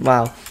crazy.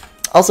 Wow.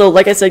 Also,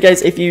 like I said,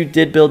 guys, if you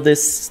did build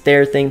this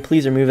stair thing,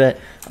 please remove it.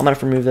 I'm gonna have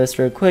to remove this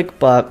real quick,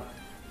 but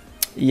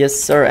yes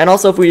sir. And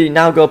also, if we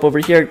now go up over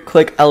here,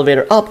 click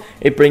elevator up,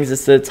 it brings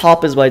us to the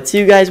top as well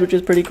too, guys, which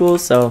is pretty cool.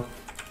 So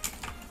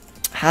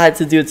had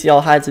to do it to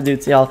y'all.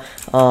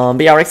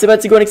 But yeah, we're actually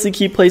about to go and actually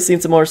keep placing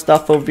some more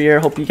stuff over here.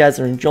 Hope you guys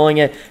are enjoying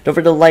it. Don't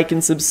forget to like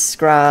and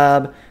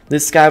subscribe.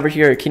 This guy over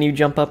here, can you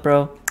jump up,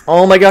 bro?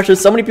 Oh my gosh,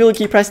 there's so many people who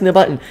keep pressing the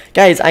button.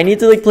 Guys, I need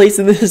to like place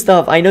in this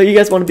stuff. I know you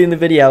guys want to be in the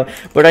video,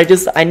 but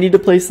I need to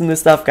place in this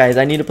stuff, guys.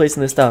 I need to place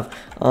in this stuff.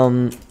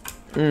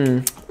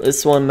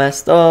 This one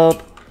messed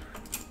up.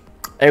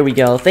 There we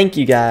go. Thank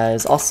you,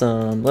 guys.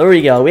 Awesome. There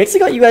we go. We actually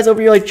got you guys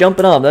over here like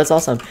jumping up. That's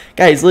awesome.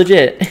 Guys,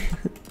 legit.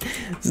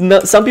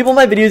 Some people in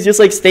my videos just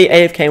like stay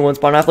AFK once,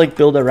 but I don't have to like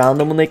build around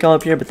them when they come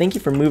up here. But thank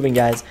you for moving,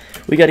 guys.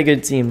 We got a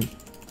good team.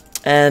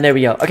 And there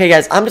we go. Okay,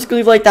 guys, I'm just gonna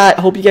leave it like that.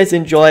 Hope you guys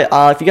enjoy.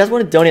 If you guys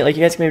want to donate, like,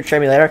 you guys can maybe try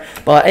me later.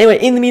 But anyway,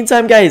 in the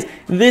meantime, guys,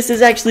 this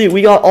is actually,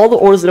 we got all the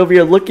ores over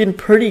here looking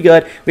pretty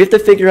good. We have to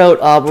figure out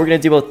what we're gonna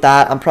do about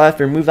that. I'm probably have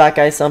to remove that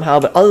guy somehow.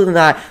 But other than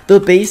that, the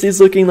base is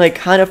looking like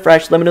kind of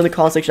fresh. Let me know in the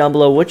comment section down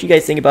below what you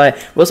guys think about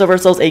it. We also have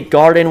ourselves a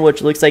garden,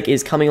 which looks like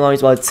is coming along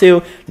as well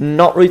too.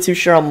 Not really too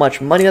sure how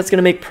much money that's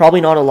gonna make.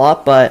 Probably not a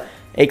lot, but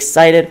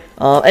excited.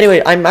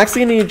 Anyway, I'm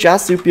actually gonna need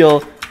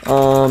Jasupial.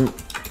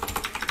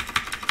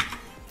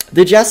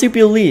 Did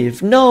Jasupial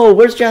leave? No,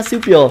 where's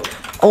Jasupial?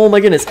 Oh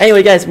my goodness.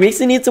 Anyway, guys, we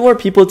actually need some more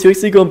people to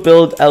actually go and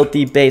build out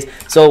the base.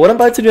 So what I'm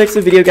about to do next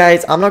video,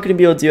 guys, I'm not going to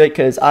be able to do it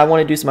because I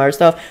want to do some other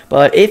stuff.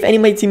 But if any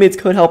of my teammates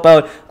could help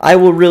out, I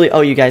will really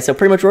owe you guys. So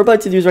pretty much what we're about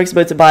to do is we're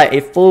about to buy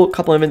a full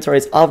couple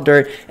inventories of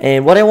dirt.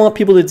 And what I want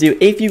people to do,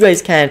 if you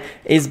guys can,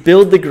 is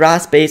build the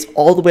grass base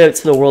all the way out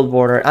to the world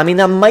border. I mean,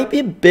 that might be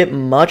a bit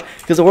much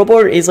because the world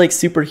border is like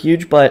super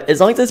huge. But as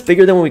long as it's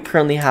bigger than what we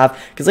currently have,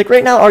 because like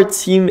right now our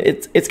team,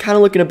 it's kind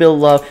of looking a bit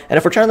low. And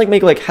if we're trying to like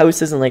make like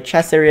houses and like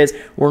chest areas,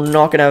 we're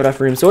not gonna have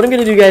enough room. So what I'm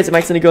gonna do, guys, I'm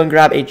actually gonna go and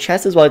grab a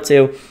chest as well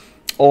too.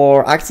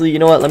 Or actually, you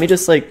know what, let me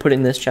just like put it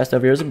in this chest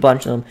over here. There's a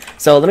bunch of them,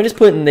 so let me just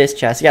put it in this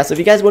chest. Yeah, so if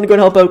you guys want to go and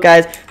help out,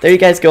 guys, there you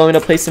guys go. I'm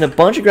gonna place in a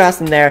bunch of grass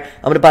in there.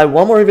 I'm gonna buy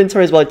one more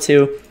inventory as well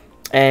too,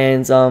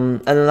 and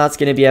then that's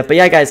gonna be it. But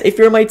yeah, guys, if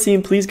you're on my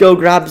team, please go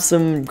grab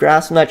some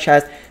grass from that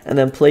chest and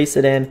then place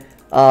it in.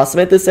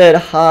 Samantha said,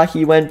 ha,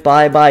 he went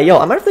bye-bye. Yo,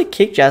 I'm gonna have to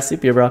kick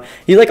Jasupia, bro.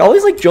 He, like,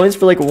 always, like, joins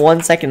for, like,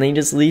 1 second, then he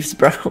just leaves,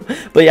 bro.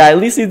 But, yeah, at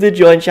least he did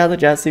join. Shout out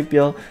to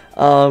Jasupia.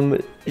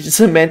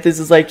 Samantha's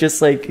is, like,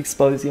 just, like,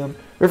 exposing him.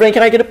 Refrain,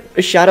 can I get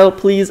a shout-out,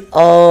 please?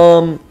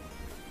 That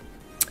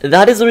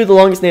is literally the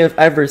longest name I've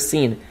ever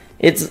seen.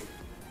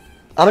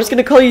 I'm just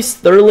gonna call you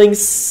Sterling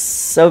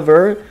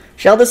Sever.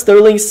 Shout out to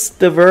Sterling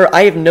Sever.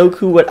 I have no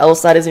clue what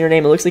else that is in your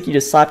name. It looks like you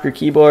just slapped your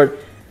keyboard.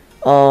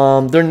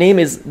 Their name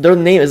is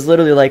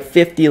literally like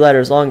 50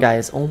 letters long,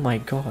 guys. Oh my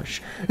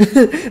gosh.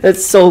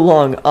 That's so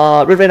long.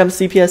 Rivet, I'm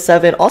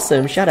CPS7.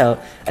 Awesome. Shout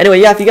out. Anyway,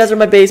 yeah, if you guys are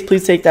my base,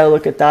 please take that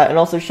look at that. And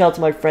also shout out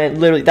to my friend.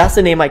 Literally, that's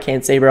the name I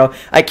can't say, bro.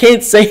 I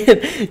can't say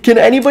it. Can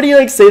anybody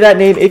like say that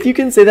name? If you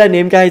can say that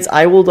name, guys,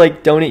 I will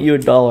like donate you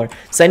 $1.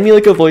 Send me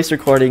like a voice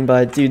recording,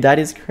 but dude, that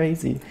is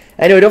crazy.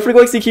 Anyway, don't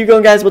forget to keep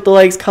going, guys, with the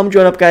likes. Come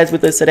join up, guys,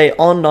 with us today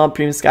on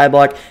non-premium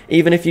Skyblock,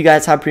 even if you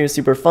guys have premium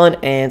super fun.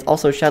 And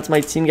also shout out to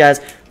my team,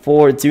 guys,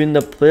 for doing the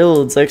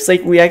builds. Looks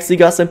like we actually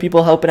got some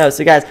people helping out.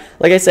 So guys,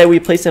 like I said, we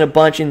placed in a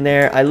bunch in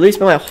there. I literally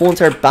spent my whole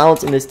entire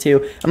balance in this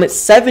too. I'm at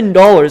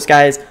 $7,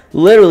 guys.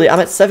 Literally,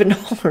 I'm at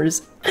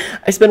 $7.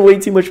 I spent way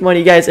too much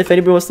money, guys. If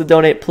anybody wants to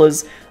donate,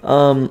 please.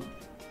 Oh,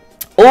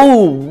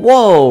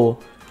 whoa.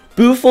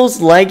 Boofles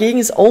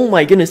leggings. Oh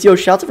my goodness. Yo,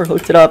 shout out for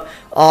hooked it up.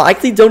 I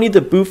actually don't need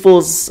the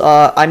Boofles.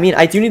 I mean,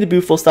 I do need the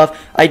Boofle stuff.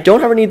 I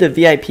don't ever need the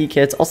VIP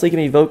kits. Also, give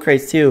me vote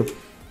crates too.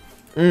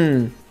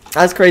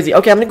 That's crazy.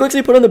 Okay, I'm gonna go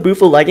actually put on the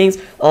Boofle leggings.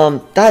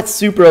 That's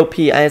super OP,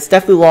 and it's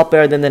definitely a lot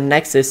better than the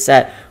Nexus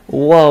set.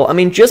 Whoa. I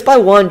mean, just by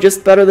one,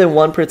 just better than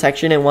 1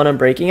 protection and 1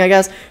 unbreaking, I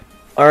guess.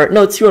 Or,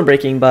 no, 2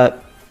 unbreaking,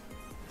 but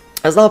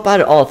that's not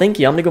bad at all. Thank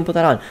you. I'm gonna go put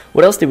that on.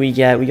 What else did we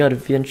get? We got a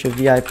Venture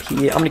VIP.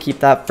 I'm gonna keep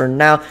that for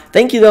now.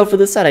 Thank you, though, for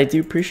the set. I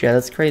do appreciate it.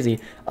 That's crazy.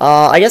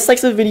 I guess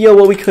next the video,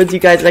 what we could do,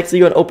 guys, is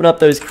actually go and open up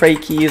those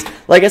crate keys.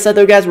 Like I said,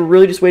 though, guys, we're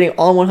really just waiting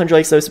on 100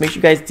 likes, though, so make sure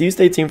you guys do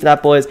stay tuned for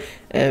that, boys.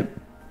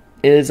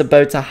 It is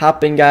about to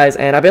happen, guys,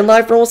 and I've been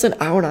live for almost an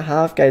hour and a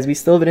half, guys. We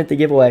still haven't hit the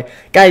giveaway.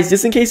 Guys,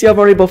 just in case you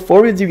haven't already,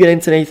 before we do get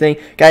into anything,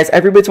 guys,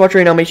 everybody's watching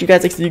right now, make sure you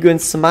guys actually go and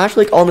smash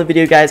like on the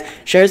video, guys.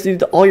 Share this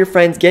to all your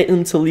friends, get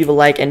them to leave a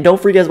like, and don't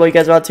forget, while you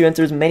guys are out to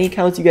enter as many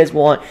accounts you guys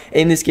want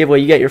in this giveaway.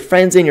 You get your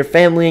friends in, your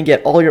family, and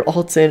get all your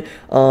alts in.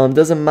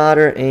 Doesn't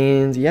matter,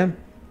 and yeah.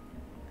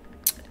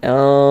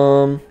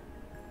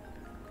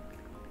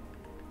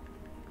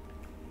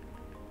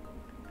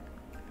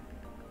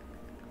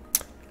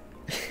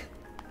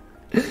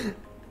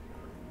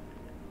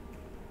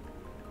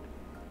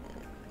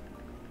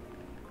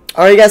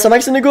 Alright, guys, so I'm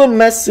actually gonna go and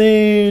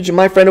message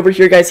my friend over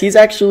here, guys. He's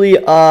actually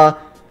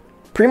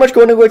pretty much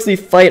going to go actually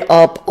fight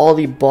up all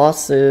the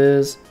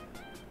bosses,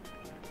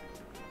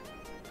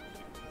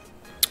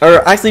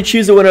 or actually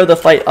choose the winner of the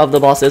fight of the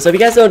bosses. So if you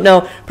guys don't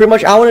know, pretty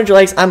much at 100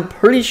 likes, I'm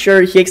pretty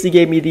sure he actually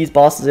gave me these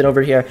bosses in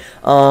over here.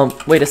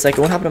 Wait a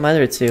second, what happened to my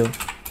other two?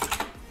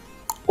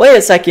 Wait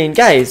a second,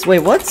 guys, wait,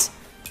 what?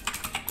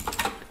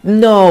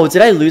 No,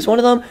 did I lose one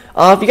of them?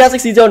 If you guys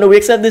actually don't know, we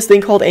actually have this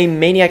thing called a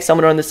Maniac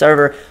Summoner on the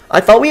server.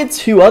 I thought we had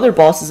 2 other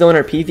bosses though in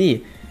our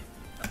PV.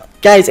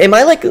 Guys, am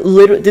I like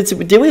literally,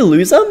 did we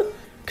lose them?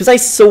 Because I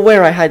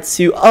swear I had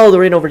 2. Oh,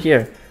 they're right over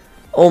here.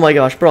 Oh my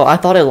gosh, bro, I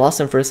thought I lost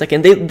them for a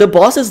second. The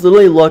bosses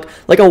literally look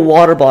like a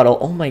water bottle.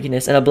 Oh my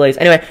goodness, and a blaze.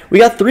 Anyway, we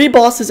got 3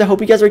 bosses. I hope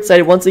you guys are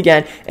excited once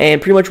again.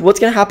 And pretty much what's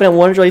going to happen at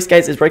 100 likes,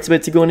 guys, is Rex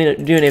about to go in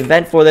and do an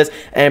event for this.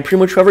 And pretty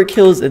much whoever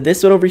kills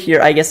this one over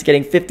here, I guess, is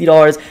getting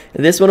 $50.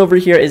 This one over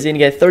here is going to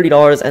get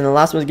 $30. And the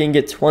last one's going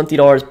to get $20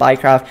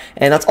 Buycraft.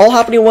 And that's all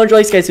happening at 100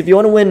 likes, guys. So if you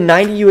want to win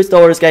 $90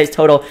 US, guys,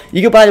 total,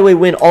 you could, by the way,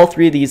 win all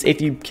 3 of these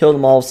if you kill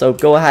them all. So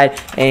go ahead.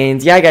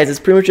 And yeah, guys, it's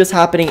pretty much just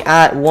happening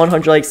at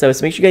 100 likes. So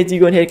make sure you guys do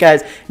go and hit it,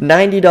 guys.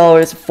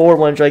 $90 for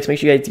 100 likes. Make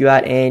sure you guys do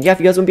that. And yeah, if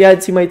you guys want to be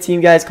added to my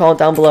team, guys, comment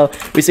down below.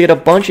 We still get a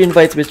bunch of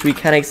invites, which we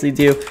can actually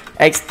do.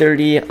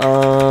 X30,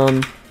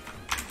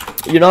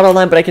 you're not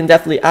online, but I can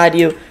definitely add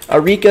you.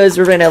 Arika is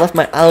over and I left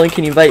my island.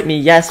 Can you invite me?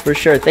 Yes, for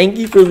sure. Thank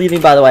you for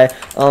leaving, by the way.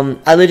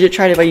 I legit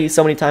tried to invite you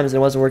so many times and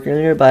it wasn't working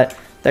earlier, but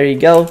there you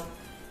go.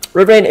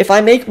 Riverrain, if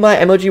I make my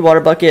emoji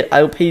water bucket,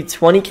 I will pay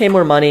 20k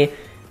more money.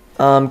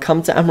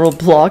 Come to Emerald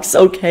Blocks.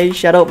 Okay,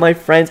 shout out my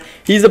friends.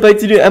 He's about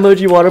to do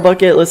emoji water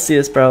bucket. Let's see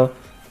this, bro.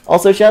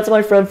 Also, shout out to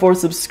my friend for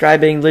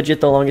subscribing.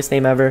 Legit the longest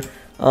name ever.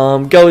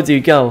 Go,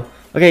 dude, go.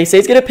 Okay, so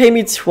he's gonna pay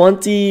me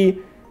 20k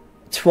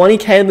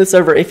in the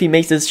server if he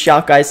makes this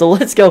shot, guys. So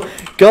let's go.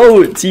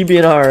 Go,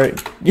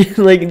 TBNR.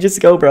 Like, just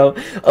go, bro.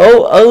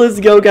 Oh, let's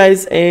go,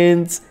 guys.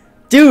 And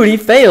dude, he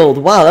failed.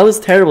 Wow, that was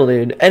terrible,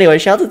 dude. Anyway,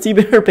 shout out to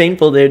TBNR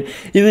Painful, dude.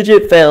 He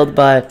legit failed,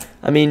 but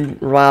I mean,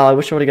 wow, I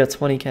wish I would have got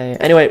 20k.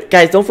 Anyway,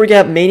 guys, don't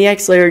forget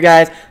Maniac Slayer,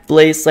 guys,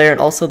 Blaze Slayer, and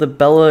also the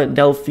Bella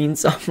Delphine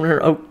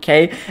Summoner,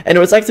 okay? And there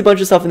was actually a bunch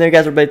of stuff in there,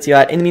 guys, we're about to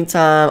add. In the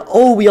meantime,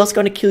 oh, we also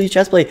got an Achilles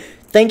chestplate.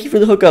 Thank you for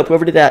the hookup,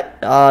 whoever did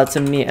that to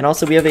me. And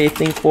also, we have a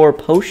thing for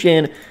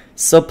potion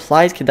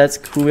supplies kit. That's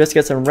cool. We also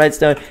got some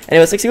redstone.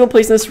 Anyway, it's actually going to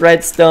place this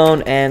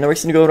redstone, and we're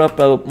just going to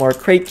go up more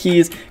crate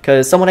keys,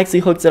 because someone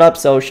actually hooked it up,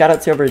 so shout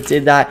out to whoever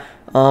did that.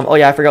 Oh,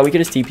 yeah, I forgot. We could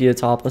just TP to the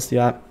top. Let's do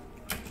that.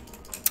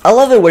 I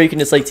love it where you can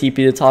just like TP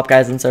the top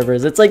guys in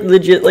servers. It's like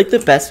legit like the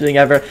best feeling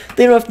ever.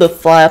 They don't have to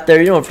fly up there,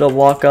 you don't have to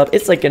walk up.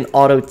 It's like an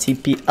auto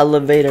TP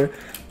elevator.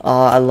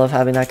 I love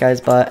having that,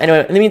 guys. But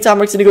anyway, in the meantime,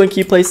 we're gonna go and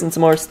keep placing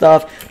some more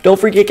stuff. Don't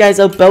forget, guys,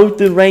 about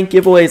the rank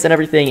giveaways and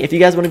everything. If you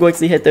guys want to go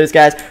actually hit those,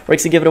 guys, we're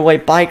actually giving away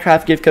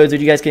Buycraft gift codes, which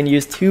you guys can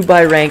use to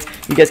buy ranks.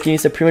 You guys can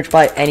use to pretty much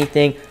buy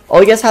anything.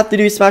 All you guys have to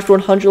do is smash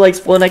 100 likes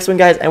for the next one,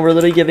 guys, and we're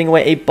literally giving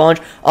away a bunch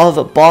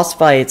of boss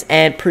fights,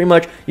 and pretty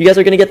much you guys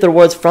are going to get the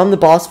rewards from the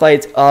boss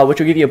fights, which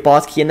will give you a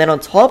boss key, and then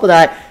on top of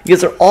that, you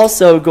guys are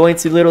also going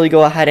to literally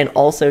go ahead and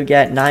also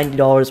get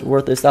 $90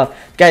 worth of stuff.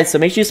 Guys, so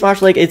make sure you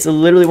smash like. It's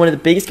literally one of the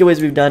biggest giveaways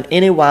we've done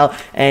in a while,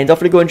 and don't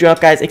forget to go and join up,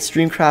 guys,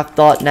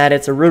 extremecraft.net.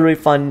 It's a really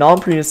fun,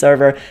 non-premium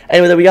server.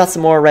 Anyway, then we got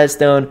some more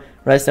redstone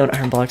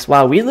iron blocks.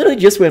 Wow, we literally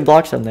just win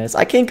blocks on this.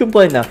 I can't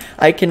complain though.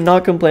 I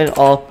cannot complain at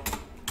all.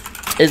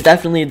 It's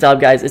definitely a dub,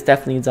 guys. It's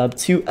definitely a dub.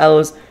 Two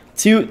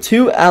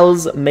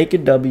L's make a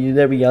W.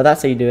 There we go.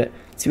 That's how you do it.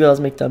 2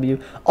 L's make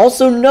W.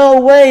 Also, no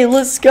way.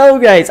 Let's go,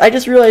 guys. I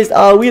just realized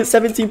we have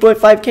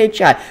 17.5k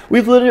chat.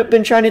 We've literally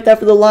been trying to hit that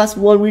for the last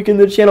 1 week in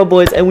the channel,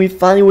 boys, and we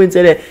finally went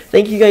at it.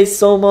 Thank you guys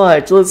so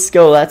much. Let's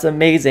go. That's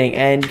amazing.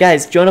 And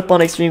guys, join up on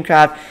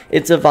Extremecraft.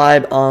 It's a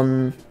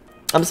vibe.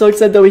 I'm so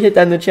excited that we hit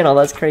that in the channel.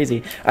 That's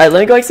crazy. Alright, let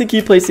me go actually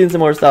keep placing some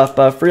more stuff.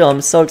 But for real,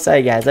 I'm so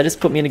excited, guys. That just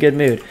put me in a good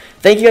mood.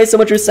 Thank you guys so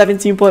much for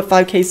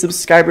 17.5k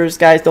subscribers,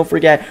 guys. Don't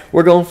forget,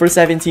 we're going for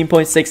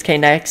 17.6k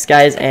next,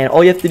 guys. And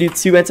all you have to do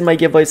to enter my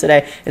giveaway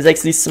today is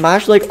actually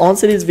smash like on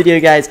today's video,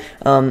 guys.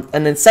 And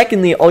then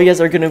secondly, all you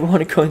guys are going to want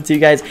to go into,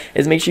 guys,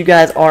 is make sure you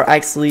guys are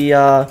actually...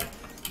 Oh,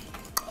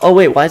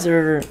 wait. Why is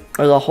there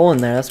a hole in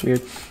there? That's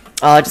weird.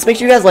 Just make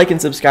sure you guys like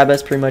and subscribe.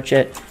 That's pretty much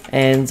it.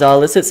 And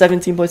let's hit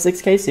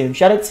 17.6k soon.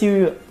 Shout out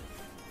to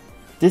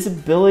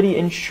Disability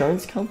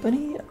Insurance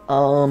Company.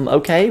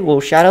 Okay,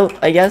 well, shout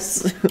out, I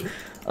guess.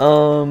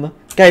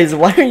 Guys,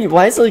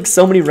 why is like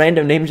so many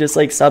random names just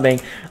like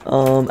subbing?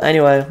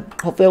 Anyway,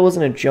 hopefully that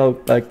wasn't a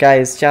joke, but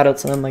guys, shout out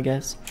to them, I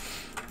guess.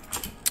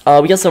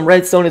 We got some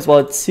redstone as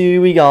well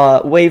too. We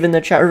got Wave in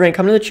the chat. Rain,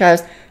 come to the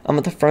chest. I'm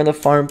at the front of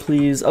the farm,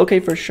 please. Okay,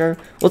 for sure.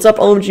 What's up,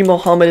 OMG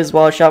Mohammed as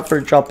well? Shout out for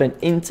dropping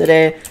in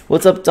today.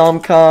 What's up,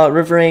 Domka?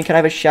 Riverrain, can I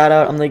have a shout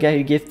out? I'm the guy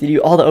who gifted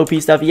you all the OP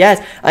stuff.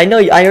 Yes, I know.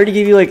 I already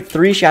gave you like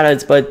 3 shout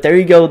outs, but there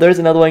you go. There's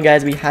another one,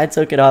 guys. We had to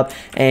hook it up.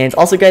 And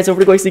also, guys, don't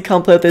forget to actually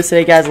come play with this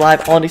today, guys,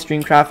 live on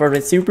Extremecraft for a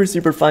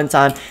super fun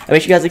time. And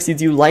make sure you guys actually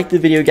do like the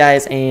video,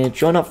 guys, and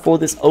join up for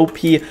this OP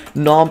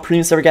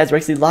non-premium server, guys. We're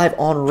actually live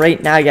on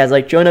right now, guys.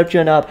 Like, join up.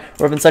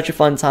 We're having such a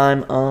fun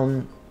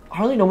time. I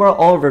hardly know where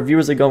all of our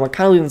viewers are going. We're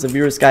kind of losing some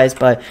viewers, guys,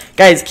 but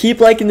guys, keep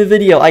liking the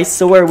video. I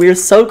swear we are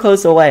so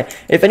close away.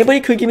 If anybody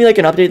could give me like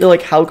an update to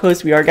like how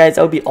close we are, guys,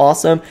 that would be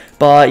awesome.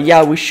 But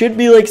yeah, we should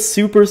be like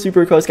super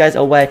close, guys,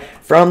 away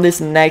from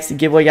this next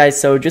giveaway, guys.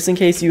 So just in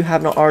case you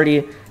haven't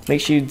already, make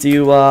sure you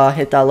do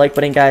hit that like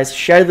button, guys.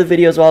 Share the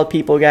video as well with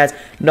people, guys.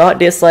 Not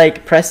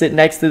dislike. Press it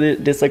next to the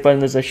dislike button.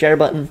 There's a share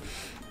button.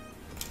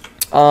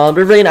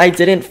 Riverrain, I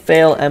didn't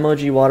fail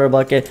emoji water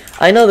bucket.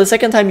 I know the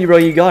second time you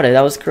wrote, you got it.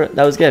 That was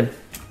good.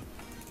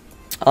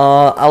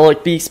 I'll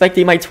be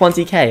expecting my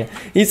 20k.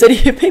 He said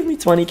he'd pay me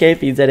 20k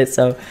if he did it,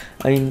 so,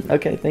 I mean,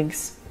 okay,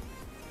 thanks.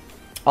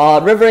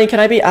 Riverrain, can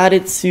I be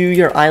added to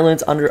your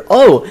islands under...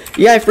 Oh,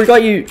 yeah, I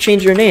forgot you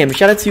changed your name.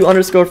 Shout out to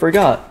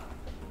 _forgot.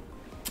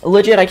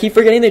 Legit, I keep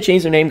forgetting they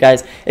changed their name,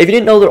 guys. If you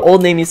didn't know, their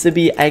old name used to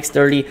be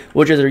X30,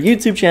 which is their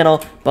YouTube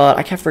channel, but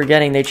I kept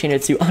forgetting they changed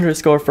it to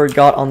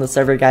 _forgot on the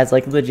server, guys,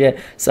 like legit.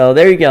 So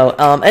there you go.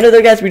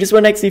 Anyway, guys, we just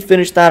want to actually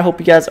finish that. Hope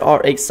you guys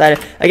are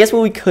excited. I guess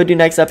what we could do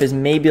next up is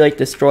maybe like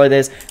destroy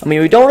this. I mean,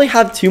 we don't really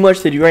have too much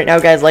to do right now,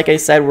 guys. Like I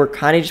said, we're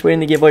kind of just waiting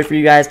the giveaway for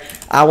you guys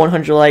at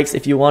 100 likes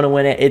if you want to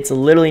win it. It's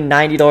literally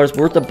 $90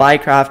 worth of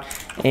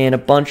Buycraft and a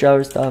bunch of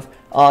other stuff.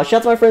 Shout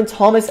out to my friend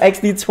Thomas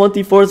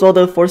XD24 as well,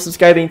 though, for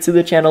subscribing to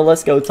the channel.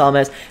 Let's go,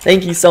 Thomas.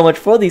 Thank you so much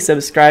for the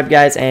subscribe,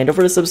 guys. And don't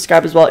forget to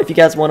subscribe as well if you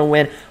guys want to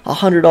win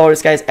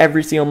 $100, guys,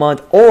 every single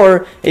month.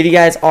 Or if you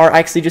guys are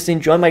actually just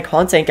enjoying my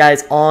content,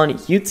 guys, on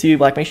YouTube,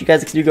 like, make sure you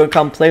guys actually go and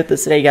come play with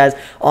us today, guys,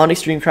 on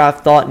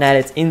extremecraft.net.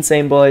 It's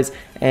insane, boys.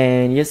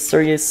 And yes,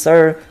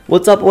 sir.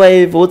 What's up,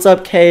 Wave? What's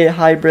up, K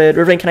Hybrid?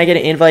 Riverrain, can I get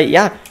an invite?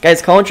 Yeah,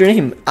 guys, comment your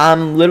name.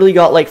 I'm literally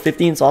got like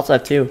 15 slots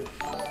left, too.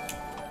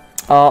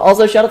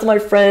 Also, shout out to my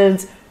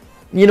friends.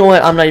 You know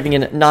what? I'm not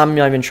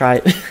even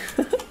try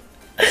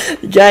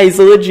it. Guys,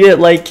 legit,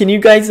 like, can you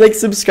guys, like,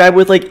 subscribe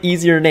with, like,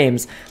 easier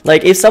names?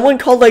 Like, if someone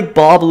called, like,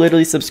 Bob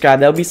literally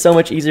subscribed, that would be so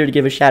much easier to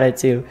give a shout out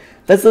to.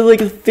 That's,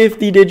 like,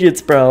 50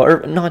 digits, bro.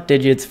 Or, not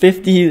digits,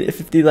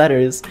 50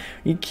 letters. Are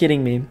you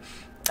kidding me?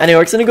 Anyway,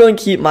 we're just gonna go and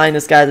keep mining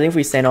this, guys. I think if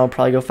we stand on, we'll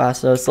probably go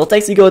faster. So let's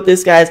actually go with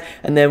this, guys,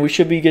 and then we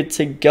should be good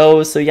to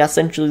go. So yeah,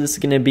 essentially this is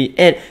gonna be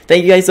it.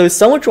 Thank you guys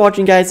so much for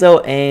watching, guys, though,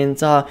 and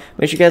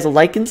make sure you guys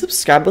like and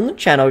subscribe on the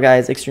channel,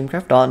 guys.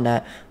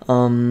 Extremecraft.net.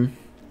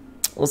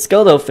 Let's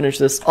go though. Finish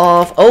this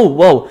off. Oh,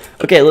 whoa.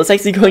 Okay, let's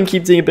actually go and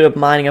keep doing a bit of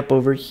mining up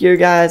over here,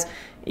 guys.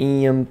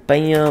 Bam,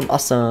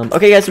 awesome.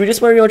 Okay, guys, so we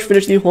just pretty much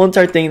finished the whole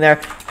entire thing there.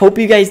 Hope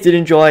you guys did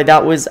enjoy.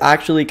 That was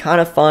actually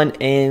kind of fun,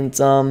 and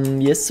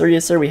yes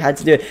sir, we had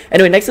to do it.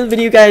 Anyway, next in the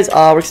video, guys,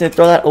 we're just gonna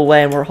throw that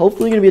away, and we're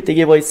hopefully gonna be at the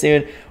giveaway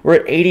soon. We're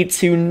at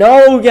 82.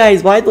 No,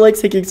 guys, why are the likes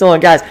taking so long?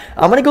 Guys,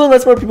 I'm gonna go and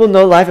let some more people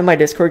know live in my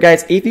Discord,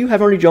 guys. If you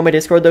haven't already joined my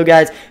Discord, though,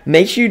 guys,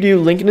 make sure you do.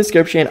 Link in the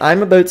description.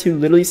 I'm about to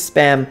literally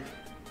spam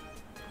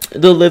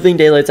the living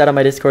daylights out of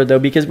my Discord, though,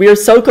 because we are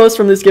so close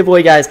from this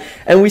giveaway, guys,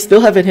 and we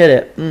still haven't hit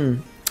it.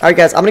 Alright,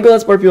 guys, I'm gonna go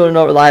let some more people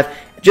know we're live.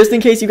 Just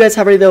in case you guys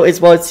have already, though,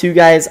 as well as too,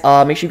 guys,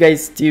 make sure you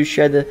guys do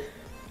share the...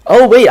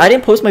 Oh, wait, I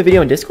didn't post my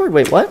video on Discord?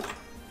 Wait, what?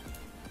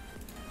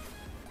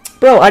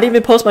 Bro, I didn't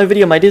even post my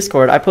video on my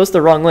Discord. I posted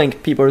the wrong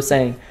link, people were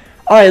saying.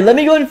 Alright, let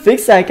me go and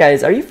fix that,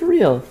 guys. Are you for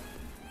real?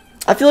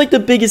 I feel like the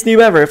biggest noob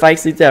ever if I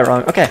actually did that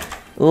wrong. Okay,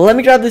 let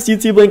me grab this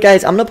YouTube link,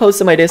 guys. I'm gonna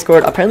post it on my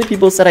Discord. Apparently,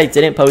 people said I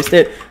didn't post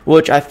it,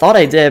 which I thought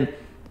I did.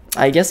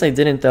 I guess I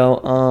didn't,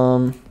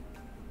 though.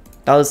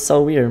 That was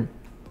so weird.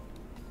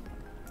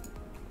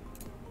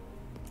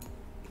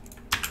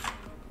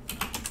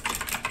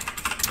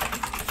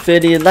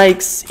 50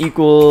 likes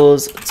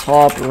equals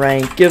top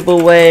rank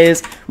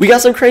giveaways. We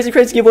got some crazy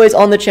giveaways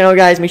on the channel,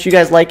 guys. Make sure you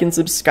guys like and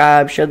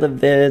subscribe, share the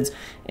vids,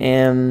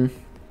 and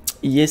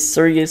yes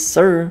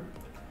sir.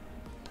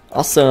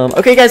 Awesome.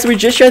 Okay, guys, so we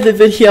just shared the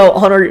video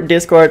on our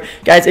Discord.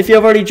 Guys, if you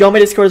have already joined my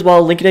Discord as well,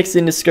 link next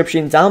in the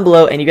description down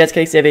below, and you guys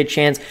can have a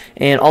chance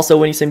and also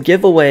winning some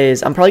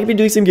giveaways. I'm probably going to be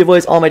doing some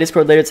giveaways on my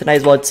Discord later tonight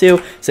as well,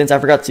 too, since I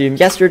forgot to do them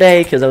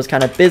yesterday because I was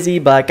kind of busy.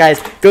 But, guys,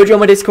 go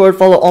join my Discord,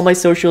 follow all my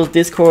socials,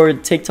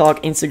 Discord,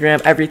 TikTok, Instagram,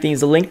 everything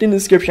is linked in the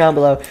description down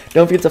below.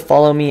 Don't forget to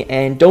follow me,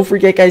 and don't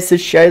forget, guys, to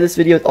share this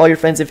video with all your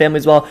friends and family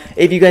as well,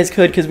 if you guys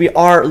could, because we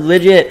are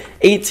legit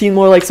 18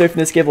 more likes away from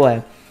this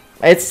giveaway.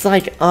 It's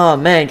like, oh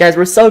man, guys,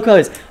 we're so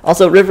close.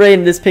 Also, River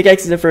Raid, this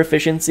pickaxe isn't for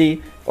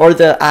efficiency, or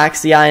the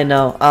axe, yeah, I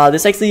know.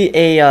 This is actually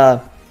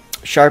a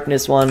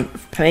sharpness one,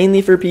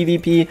 mainly for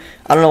PvP.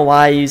 I don't know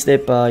why I used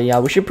it, but yeah,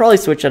 we should probably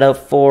switch it out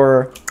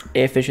for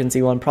a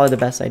efficiency one. Probably the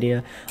best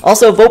idea.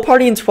 Also, vote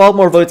party and 12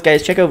 more votes,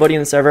 guys. Check out voting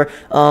in the server.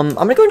 I'm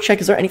gonna go and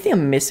check. Is there anything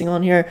I'm missing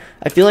on here?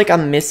 I feel like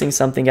I'm missing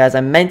something, guys. I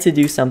meant to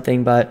do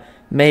something, but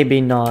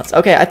maybe not.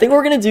 Okay, I think what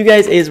we're gonna do,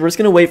 guys, is we're just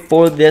gonna wait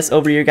for this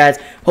over here, guys.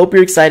 Hope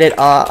you're excited.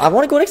 I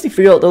want to go and actually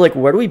figure out, though, like,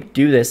 where do we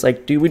do this?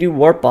 Like, do we do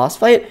warp boss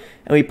fight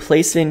and we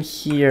place in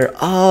here?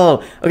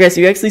 Oh, okay, so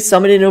you actually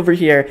summon it over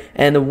here,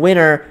 and the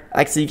winner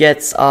actually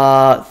gets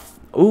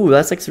ooh,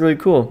 that's actually really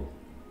cool.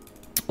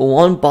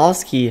 One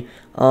boss key.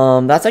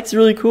 That's actually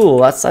really cool.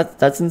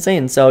 That's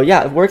insane. So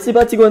yeah, we're actually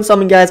about to go and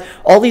summon, guys,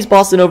 all these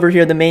bosses over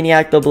here, the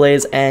Maniac, the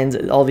Blaze,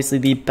 and obviously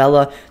the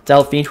Bella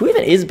Delphine. Who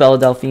even is Bella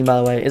Delphine, by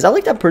the way? Is that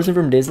like that person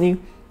from Disney?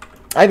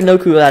 I have no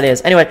clue who that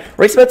is. Anyway,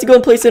 we're about to go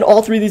and place in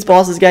all 3 of these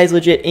bosses, guys,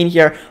 legit in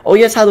here. All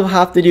you guys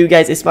have to do,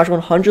 guys, is smash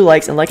 100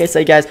 likes, and like I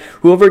said, guys,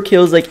 whoever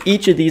kills like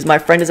each of these, my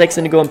friend is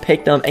actually gonna go and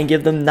pick them and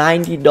give them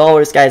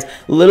 $90, guys,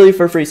 literally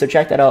for free. So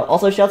check that out.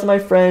 Also, shout out to my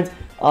friend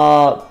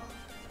Bob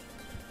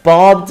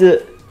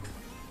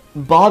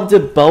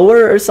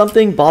DeBoer or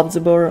something. Bob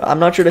DeBoer. I'm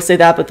not sure to say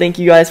that, but thank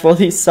you guys for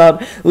the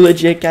sub.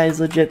 Legit, guys.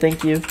 Legit.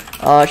 Thank you.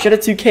 Shout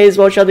out to K as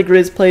well. Shout out to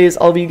Grizz Plays.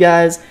 All of you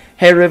guys.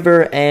 Hey,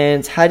 River.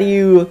 And how do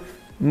you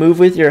move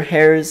with your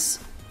hairs?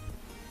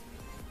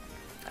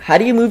 How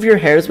do you move your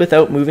hairs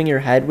without moving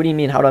your head? What do you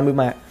mean? How do I move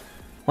my...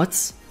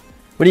 What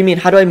do you mean?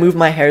 How do I move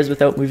my hairs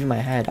without moving my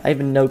head? I have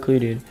no clue,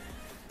 dude.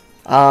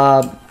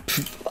 I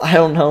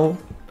don't know.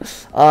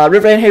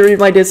 River and hey, read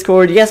my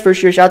Discord. Yes, for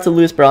sure. Shout out to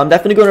Luis, bro. I'm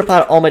definitely going to reply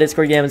to all my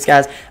Discord games,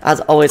 guys, as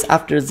always,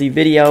 after the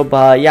video.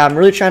 But yeah, I'm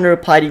really trying to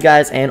reply to you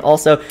guys. And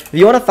also, if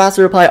you want a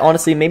faster reply,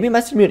 honestly, maybe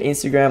message me on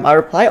Instagram. I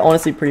reply,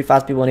 honestly, pretty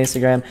fast, people on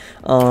Instagram.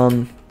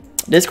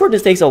 Discord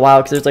just takes a while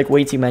because there's like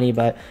way too many.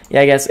 But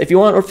yeah, I guess if you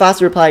want a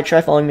faster reply,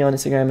 try following me on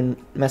Instagram and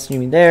messaging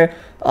me there.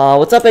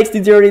 What's up,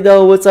 XD Dirty,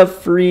 though? What's up,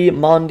 Free,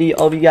 Mondi,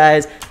 all of you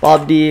guys,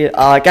 Bob D.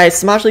 Guys,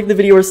 smash like the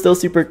video. We're still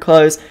super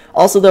close.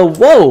 Also, though,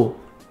 whoa!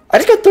 I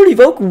just got 30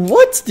 vote.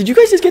 What? Did you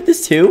guys just get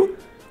this too?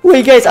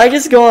 Wait, guys, I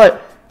just got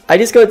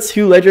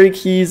 2 legendary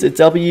keys, a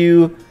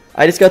W.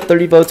 I just got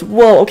 30 votes.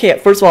 Whoa, okay,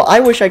 first of all,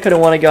 I wish I could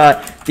have won. I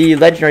got the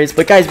legendaries,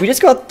 but guys, we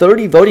just got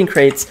 30 voting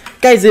crates.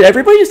 Guys, did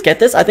everybody just get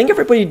this? I think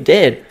everybody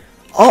did.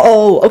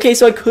 Uh-oh, okay,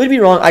 so I could be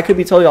wrong. I could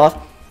be totally off.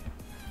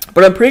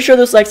 But I'm pretty sure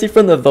this is actually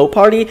from the vote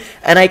party,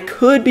 and I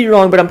could be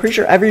wrong, but I'm pretty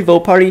sure every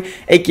vote party,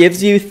 it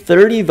gives you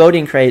 30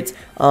 voting crates.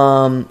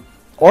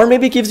 Or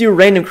maybe it gives you a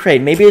random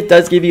crate. Maybe it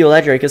does give you a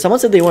legendary, because someone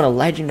said they want a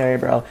legendary,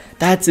 bro.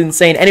 That's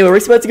insane. Anyway,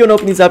 we're about to go and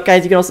open these up,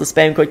 guys. You can also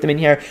spam click them in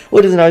here,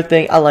 which is another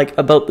thing I like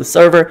about the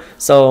server.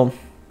 So,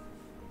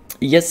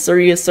 yes,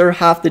 sir,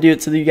 have to do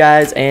it to you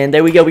guys. And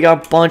there we go. We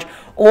got a bunch.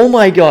 Oh,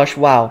 my gosh.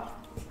 Wow.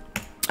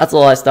 That's a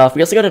lot of stuff.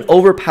 We also got an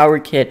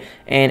overpowered kit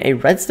and a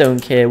redstone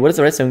kit. What does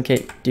the redstone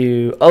kit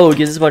do? Oh, it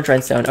gives us a bunch of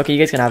redstone. Okay, you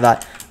guys can have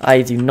that.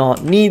 I do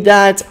not need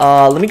that.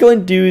 Let me go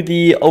and do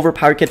the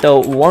overpowered kit,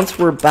 though, once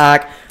we're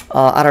back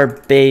at our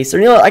base. Or,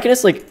 you know what? I can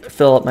just, like,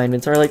 fill up my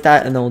inventory like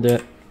that, and then we'll do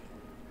it.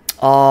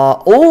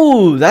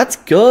 Oh, that's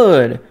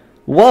good.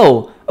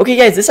 Whoa. Okay,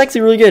 guys, this is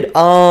actually really good.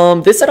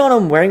 This set on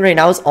I'm wearing right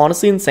now is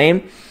honestly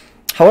insane.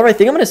 However, I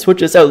think I'm going to switch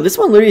this out. This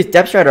one literally is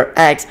Depth Strider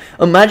X.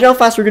 Imagine how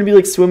fast we're going to be,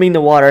 like, swimming in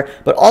the water.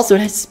 But also,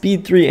 it has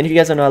Speed 3. And if you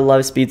guys don't know, I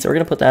love Speed. So we're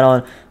going to put that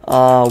on.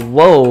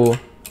 Whoa.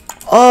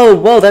 Oh,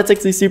 whoa, that's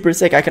actually super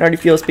sick. I can already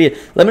feel Speed.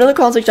 Let me know in the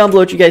comments section down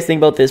below what you guys think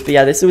about this. But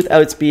yeah, this is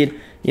without Speed.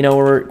 You know,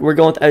 we're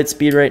going without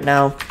Speed right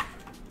now.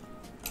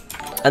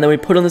 And then we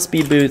put on the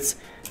Speed boots.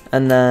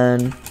 And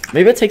then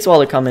maybe it takes a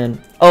while to come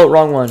in. Oh,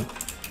 wrong one.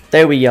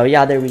 There we go.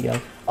 Yeah, there we go.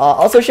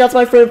 Also, shout out to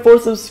my friend for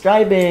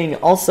subscribing.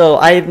 Also,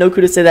 I have no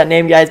clue to say that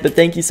name, guys, but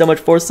thank you so much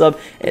for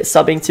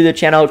subbing to the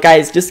channel.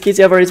 Guys, just in case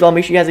you have already as well,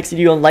 make sure you guys exceed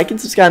you and like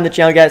and subscribe to the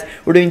channel, guys.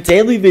 We're doing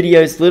daily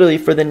videos literally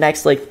for the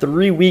next, like,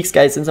 3 weeks,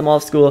 guys, since I'm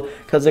off school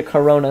because of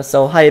Corona,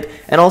 so hype.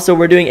 And also,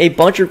 we're doing a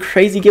bunch of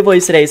crazy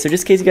giveaways today, so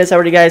just in case you guys have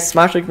already, guys,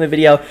 smash like in the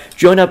video.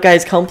 Join up,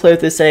 guys. Come play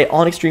with us today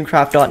on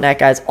extremecraft.net,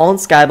 guys, on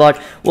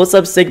SKYBLOCK. What's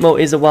up, Sigmo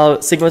is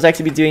Sigmo's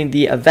actually be doing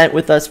the event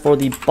with us for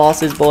the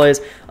bosses, boys.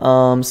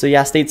 So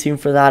yeah, stay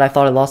tuned for that. I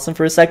thought I lost them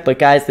for a sec, but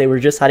guys, they were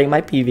just hiding my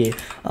PV.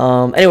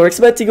 Anyway, we're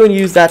expected to go and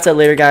use that set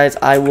later, guys.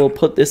 I will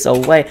put this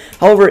away.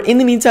 However, in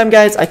the meantime,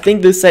 guys, I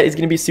think this set is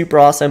going to be super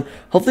awesome.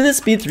 Hopefully the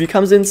Speed 3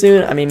 comes in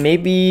soon. I mean,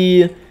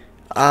 maybe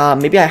I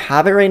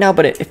have it right now,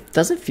 but it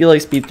doesn't feel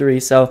like Speed 3,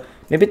 so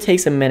maybe it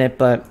takes a minute,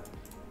 but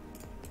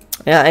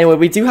yeah, anyway,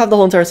 we do have the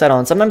whole entire set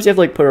on. Sometimes you have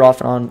to, like, put it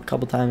off and on a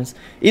couple times.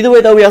 Either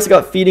way, though, we also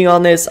got feeding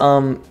on this,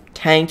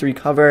 tank to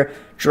recover,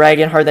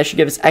 dragon heart, that should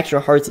give us extra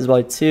hearts as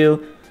well,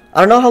 too. I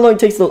don't know how long it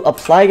takes to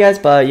apply, guys,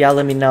 but yeah,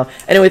 let me know.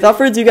 Anyway, without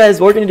further ado,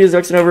 guys, what we're going to do is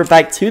we're going over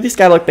back to the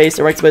SKYBLOCK base,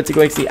 and we're expected to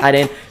go actually add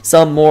in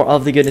some more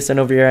of the goodness in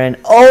over here. And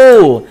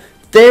oh,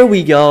 there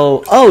we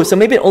go. Oh, so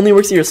maybe it only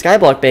works at your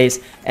SKYBLOCK base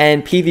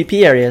and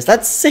PvP areas.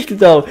 That's sick,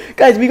 though.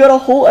 Guys, we got a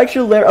whole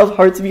extra layer of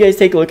hearts if you guys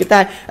take a look at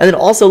that. And then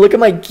also, look at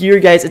my gear,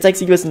 guys. It's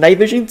actually gives us Night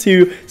Vision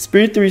 2,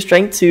 Spirit 3,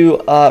 Strength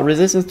 2,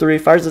 Resistance 3,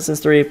 Fire Resistance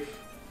 3,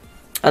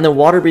 and then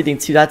water breathing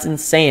too. That's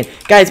insane,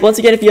 guys. Once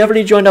again, if you have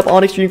already joined up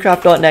on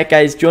extremecraft.net,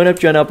 guys, join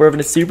up. We're having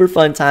a super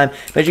fun time.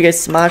 Make sure you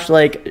guys smash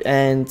like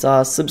and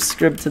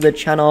subscribe to the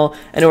channel,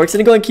 and we're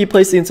gonna go and keep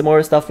placing some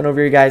more stuff in over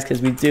here, guys,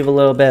 because we do have a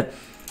little bit.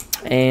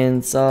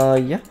 And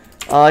yeah,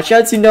 shout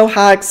out to No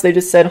Hacks. They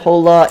just said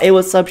hola. Hey,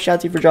 what's up? Shout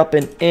out to you for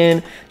dropping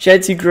in. Shout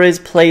out to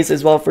Grizz Plays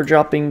as well for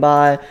dropping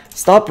by.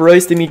 Stop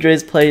roasting me,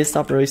 Grizz Plays.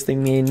 Stop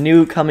roasting me.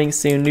 New coming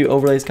soon. New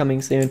overlays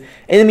coming soon.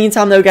 In the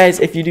meantime, though, guys,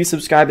 if you do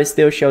subscribe, it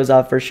still shows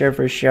up for sure,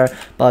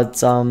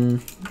 But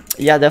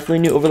yeah, definitely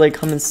new overlay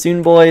coming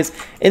soon, boys.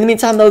 In the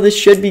meantime, though, this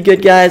should be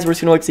good, guys. We're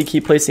just gonna actually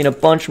keep placing a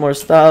bunch more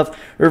stuff.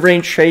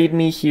 Riverrain, trade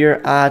me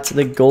here at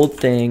the gold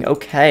thing.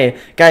 Okay,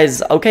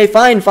 guys. Okay,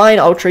 fine.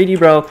 I'll trade you,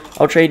 bro.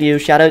 I'll trade you.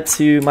 Shout out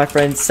to my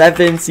friend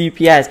 7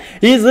 CPS.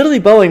 He's literally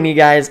bowing me,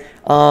 guys.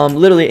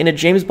 Literally in a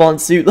James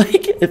Bond suit.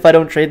 Like, if I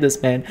don't trade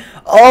this, man.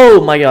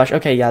 Oh my gosh.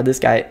 Okay, yeah, this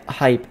guy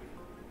hype.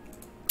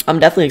 I'm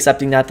definitely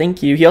accepting that.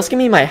 Thank you. He also gave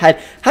me my head.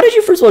 How did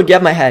you first of all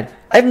get my head?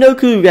 I have no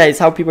clue, guys,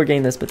 how people are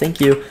getting this, but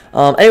thank you.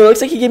 Anyway, it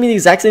looks like he gave me the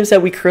exact same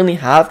set we currently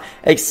have,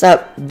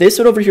 except this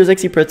one over here is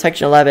actually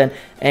Protection 11,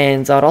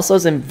 and it also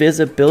has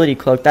Invisibility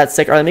Cloak. That's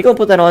sick. Alright, let me go and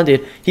put that on,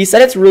 dude. He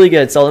said it's really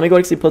good, so let me go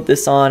actually put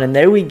this on, and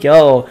there we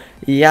go.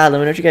 Yeah, let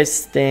me know what you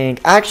guys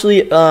think.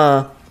 Actually,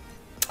 I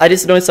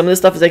just noticed some of this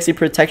stuff is actually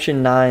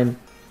Protection 9.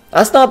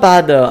 That's not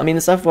bad, though. I mean,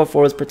 the stuff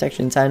before was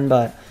Protection 10,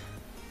 but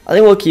I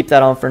think we'll keep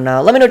that on for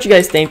now. Let me know what you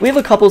guys think. We have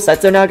a couple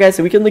sets there now, guys,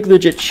 so we can like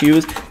legit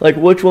choose like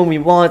which one we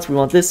want. We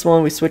want this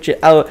one, we switch it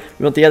out.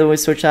 We want the other one, we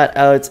switch that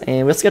out.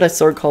 And let's get a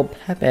sword called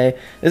Pepe.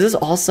 This is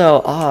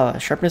also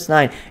sharpness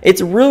 9.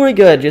 It's really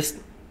good. Just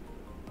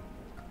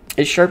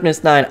it's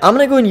sharpness 9. I'm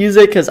gonna go and use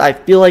it because I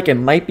feel like it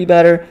might be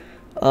better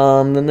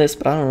than this,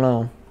 but I don't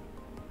know.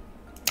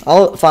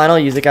 I'll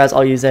use it, guys.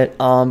 I'll use it.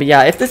 But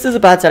yeah, if this is a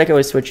bad set, I can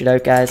always switch it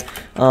out, guys.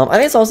 I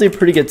think it's honestly a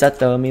pretty good set,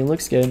 though. I mean, it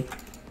looks good.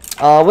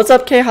 What's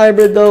up, K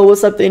Hybrid, though?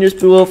 What's up, Dangerous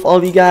Blue Wolf? All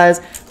of you guys.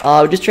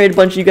 Just traded a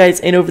bunch of you guys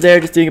in over there,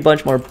 just doing a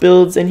bunch more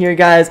builds in here,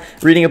 guys.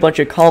 Reading a bunch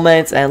of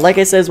comments, and like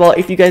I said as well,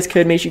 if you guys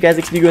could, make sure you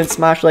guys go and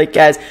smash like,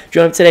 guys.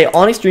 Join up today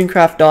on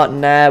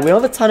extremecraft.net. We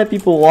don't have a ton of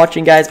people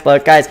watching, guys,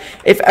 but guys,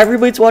 if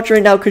everybody's watching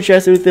right now could share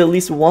this with at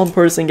least one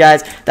person,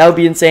 guys, that would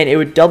be insane. It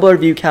would double our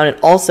view count, and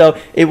also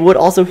it would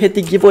also hit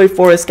the giveaway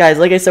for us, guys.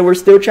 Like I said, we're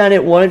still trying to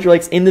hit 100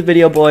 likes in the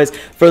video, boys,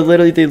 for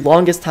literally the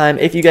longest time.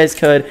 If you guys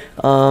could,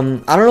 I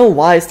don't know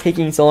why it's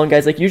taking so long,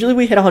 guys. Like, usually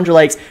we hit 100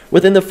 likes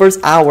within the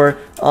first hour.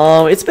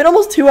 It's been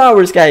almost 2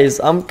 hours, guys.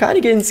 I'm kind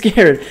of getting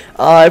scared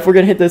if we're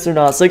gonna hit this or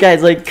not. So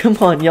guys, like, come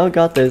on, y'all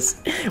got this.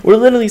 We're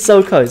literally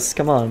so close.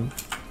 Come on.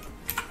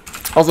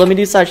 Also, let me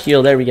do slash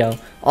heal. There we go.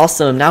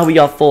 Awesome. Now we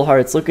got full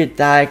hearts. Look at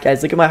that,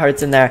 guys. Look at my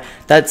hearts in there.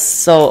 That's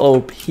so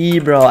OP,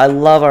 bro. I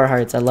love our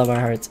hearts. I love our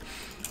hearts.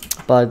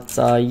 But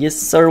yes,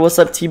 sir. What's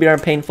up,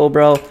 TBR Painful,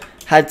 bro?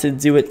 Had to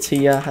do it to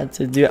ya. Had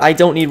to do it. I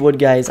don't need wood,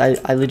 guys.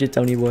 I legit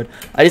don't need wood.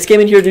 I just came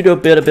in here to do a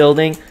bit of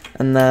building,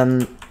 and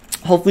then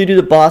hopefully do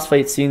the boss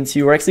fight soon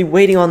too. We're actually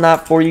waiting on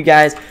that for you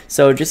guys.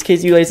 So just in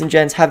case you ladies and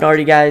gents haven't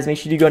already, guys, make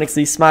sure you go and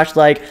actually smash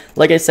like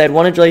I said,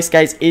 100 likes,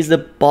 guys, is the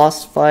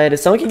boss fight.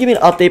 If someone can give me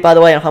an update, by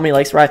the way, on how many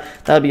likes we're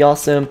at, that would be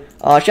awesome.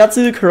 Shout out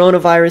to the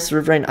coronavirus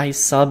Riverine. I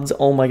subbed.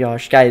 Oh my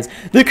gosh, guys,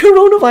 the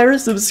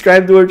coronavirus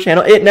subscribed to our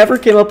channel. It never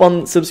came up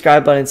on the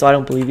subscribe button, so I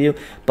don't believe you,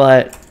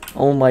 but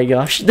oh my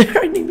gosh,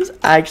 their name is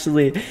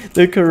actually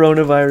the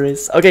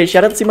coronavirus. Okay,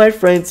 shout out to my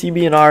friend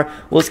TBNR.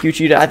 Will scoot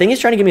you. I think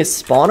he's trying to give me a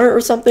spawner or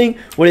something.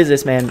 What is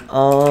this, man?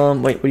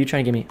 Wait, what are you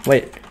trying to give me?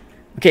 Wait.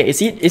 Okay, is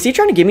he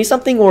trying to give me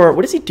something, or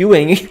what is he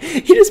doing?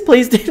 He just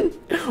placed in.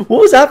 What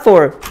was that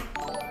for?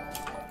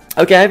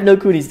 Okay, I have no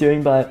clue what he's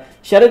doing, but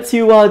shout out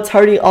to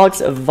Tardy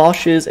Ox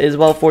Voshes as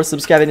well for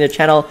subscribing to the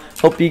channel.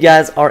 Hope you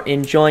guys are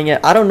enjoying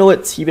it. I don't know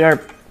what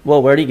TBNR.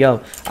 Well, where'd he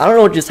go? I don't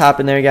know what just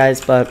happened there, guys,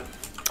 but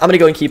I'm gonna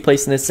go and keep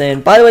placing this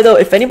in. By the way, though,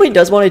 if anybody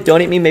does want to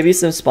donate me maybe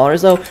some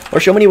spawners, though, or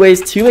show me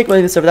ways to make money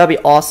in the server, that'd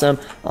be awesome.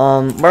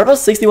 We're about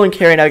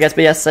 61k right now, guys,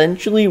 but yeah,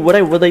 essentially what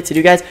I would like to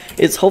do, guys,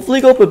 is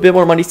hopefully go up a bit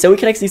more money so we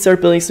can actually start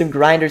building some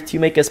grinders to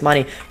make us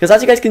money. Because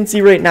as you guys can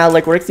see right now,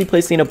 like, we're actually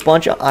placing a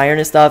bunch of iron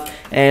and stuff,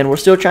 and we're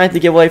still trying to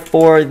give away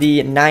for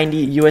the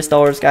 $90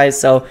 US, guys.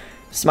 So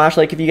smash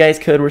like if you guys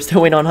could. We're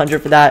still waiting on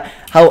 100 for that.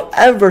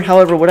 However,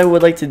 what I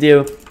would like to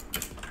do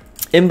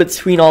in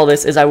between all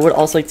this is I would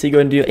also like to go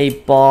and do a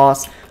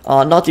boss.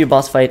 Not do a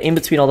boss fight. In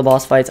between all the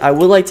boss fights, I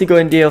would like to go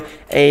and do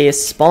a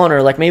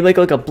spawner, like maybe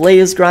like a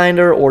blaze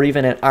grinder or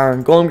even an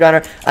iron golem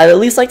grinder. I'd at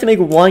least like to make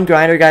one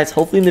grinder, guys,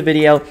 hopefully in the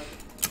video,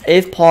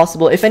 if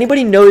possible. If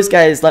anybody knows,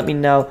 guys, let me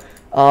know.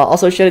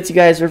 Also, shout out to you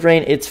guys,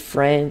 Riverine. It's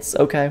France,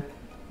 okay?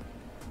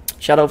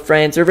 Shout out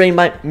France. Riverine,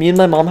 me and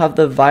my mom have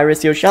the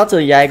virus. Yo, shout out to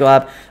the YAG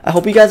Lab. I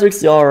hope you guys are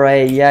still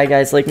alright. Yeah,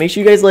 guys, like, make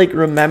sure you guys, like,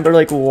 remember,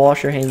 like,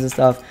 wash your hands and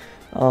stuff.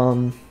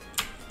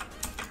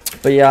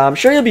 But yeah, I'm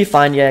sure you'll be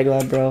fine, YAG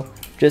Lab, bro.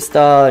 Just,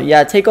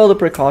 yeah, take all the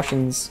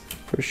precautions,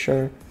 for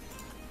sure.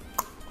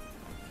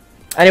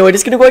 Anyway,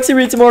 just gonna go actually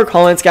read some more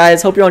comments,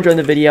 guys. Hope you're enjoying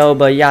the video,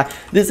 but yeah,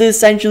 this is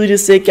essentially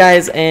just it,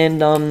 guys,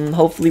 and,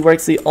 hopefully we're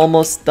actually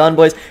almost done,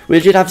 boys. We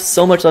should have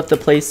so much left to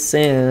place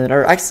in,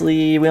 or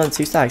actually, we only have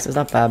 2 stacks, it's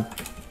not bad.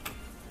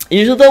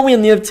 Usually, though, we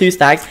only have 2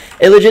 stacks.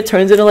 It legit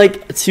turns into,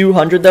 like,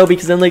 200, though,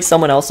 because then, like,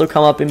 someone else will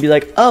come up and be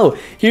like, oh,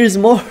 here's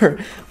more.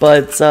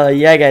 But,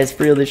 yeah, guys,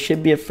 for real, this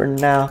should be it for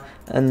now,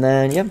 and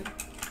then, yeah.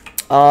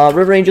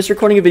 Riverine, just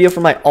recording a video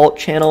for my alt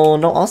channel.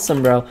 No,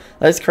 awesome, bro.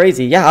 That's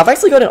crazy. Yeah, I've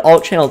actually got an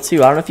alt channel,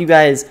 too. I don't know if you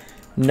guys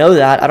know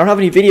that. I don't have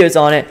any videos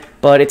on it,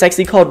 but it's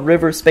actually called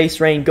River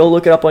Space Rain. Go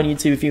look it up on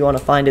YouTube if you want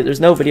to find it.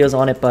 There's no videos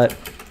on it, but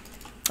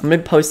I'm going to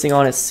be posting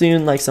on it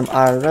soon, like some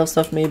IRL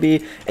stuff, maybe.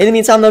 In the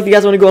meantime, though, if you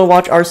guys want to go and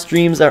watch our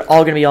streams, they're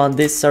all going to be on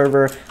this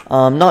server.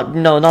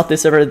 Not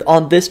this server,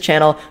 on this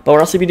channel, but we're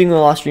also be doing a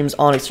lot of streams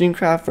on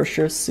Extremecraft for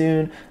sure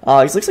soon.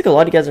 It looks like a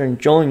lot of you guys are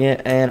enjoying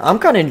it, and I'm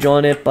kind of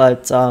enjoying it,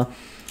 but,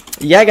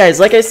 yeah, guys,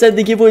 like I said,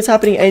 the giveaway's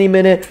happening any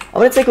minute. I'm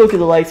going to take a look at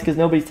the likes because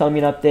nobody's telling me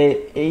an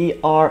update. We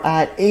are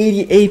at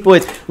 88,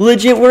 boys.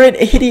 Legit, we're at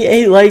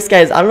 88 likes,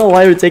 guys. I don't know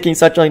why we're taking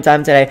such a long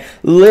time today.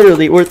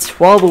 Literally, we're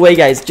 12 away,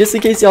 guys. Just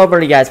in case y'all have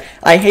already, guys.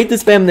 I hate to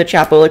spam in the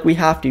chat, but, like, we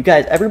have to.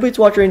 Guys, everybody's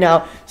watching right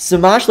now.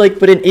 Smash like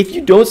button. If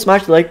you don't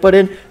smash the like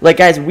button, like,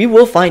 guys, we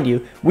will find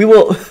you. We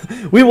will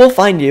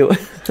find you.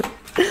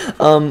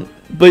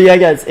 But yeah,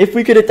 guys, if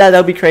we could hit that, that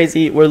would be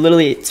crazy. We're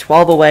literally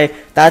 12 away.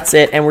 That's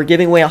it. And we're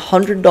giving away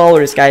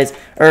 $100, guys.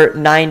 Or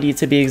 90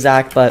 to be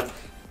exact. But,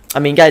 I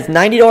mean, guys,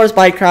 $90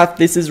 Buycraft.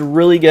 This is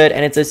really good.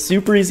 And it's a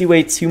super easy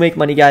way to make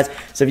money, guys.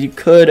 So if you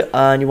could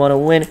and you want to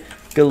win,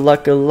 good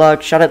luck, good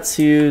luck. Shout out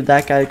to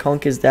that guy calling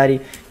his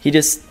daddy. He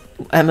just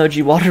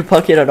emoji water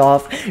bucketed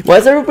off. Why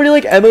is everybody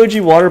like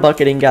emoji water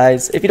bucketing,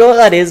 guys? If you know what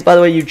that is, by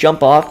the way, you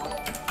jump off.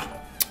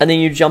 And then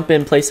you jump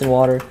in place in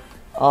water.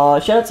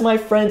 Shout out to my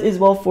friend as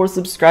well for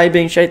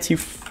subscribing. Shout out to,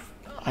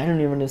 I don't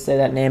even know how to say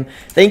that name.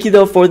 Thank you,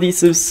 though, for the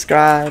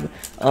subscribe.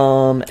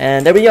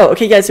 And there we go.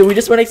 Okay, guys, so we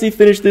just want to actually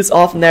finish this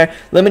off in there.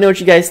 Let me know what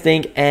you guys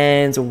think.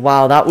 And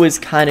wow, that was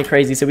kind of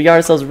crazy. So we got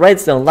ourselves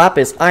redstone,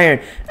 lapis, iron,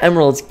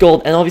 emeralds,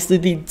 gold, and obviously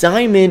the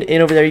diamond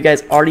in over there. You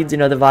guys already do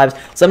know the vibes.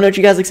 So let me know what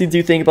you guys actually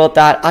do think about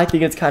that. I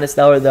think it's kind of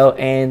stellar, though,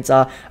 and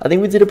I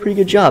think we did a pretty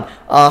good job.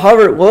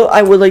 However, what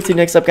I would like to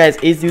next up, guys,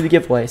 is do the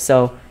giveaway.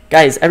 So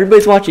guys,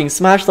 everybody's watching.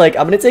 Smash like.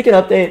 I'm going to take an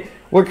update.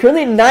 We're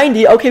currently at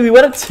 90. Okay, we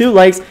went up 2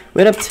 likes.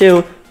 We went up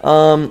 2.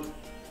 I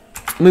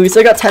mean, we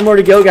still got 10 more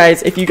to go,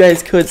 guys. If you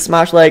guys could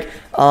smash like,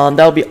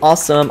 that would be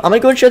awesome. I'm going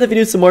to go and share the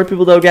video with some more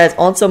people, though, guys,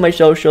 on some of my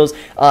socials.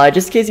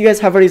 Just in case you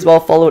guys have already as well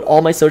followed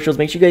all my socials,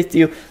 make sure you guys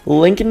do.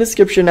 Link in the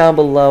description down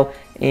below.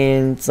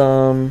 And,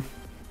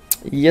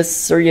 yes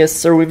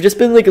sir, we've just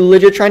been like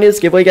legit trying to do this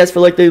giveaway, guys, for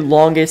like the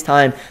longest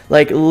time.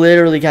 Like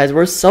literally, guys,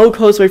 we're so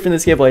close away from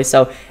this giveaway.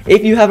 So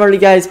if you have already,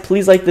 guys,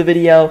 please like the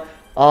video.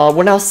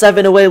 We're now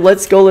 7 away.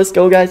 Let's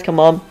go, guys. Come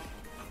on,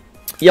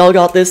 y'all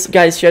got this,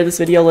 guys. Share this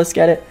video, let's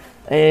get it.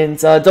 And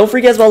don't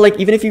forget as well, like,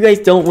 even if you guys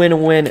don't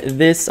win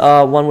this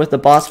one with the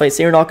boss fight,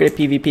 say you're not good at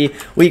PvP,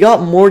 we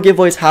got more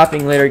giveaways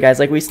happening later, guys.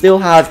 Like, we still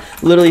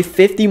have literally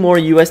 50 more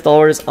US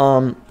dollars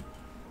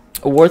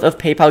worth of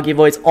PayPal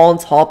giveaways on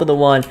top of the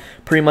one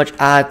pretty much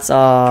at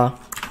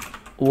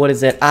what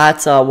is it,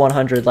 at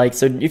 100 likes.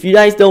 So if you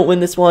guys don't win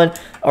this one,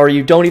 or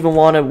you don't even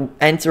want to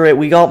enter it,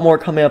 we got more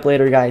coming up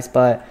later, guys.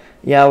 But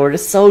yeah, we're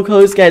just so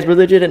close, guys. We're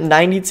legit at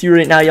 92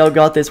 right now. Y'all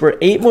got this. We're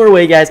 8 more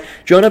away, guys.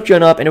 Join up,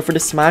 and don't forget to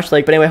smash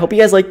like. But anyway, I hope you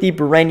guys like the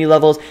brand new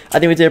levels. I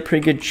think we did a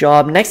pretty good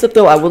job. Next up,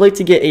 though, I would like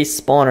to get a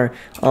spawner.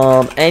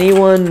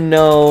 Anyone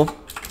know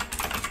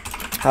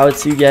how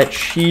to get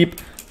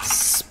cheap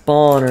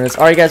spawners?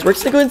 Alright, guys, we're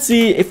just gonna go and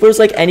see if there's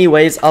like any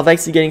ways of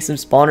actually getting some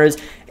spawners.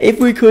 If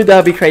we could, that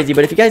would be crazy.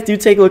 But if you guys do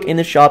take a look in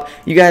the shop,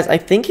 you guys, I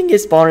think, can get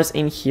spawners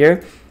in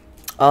here.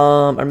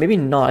 Or maybe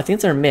not. I think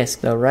it's our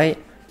misc though, right?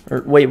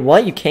 Or wait,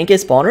 what? You can't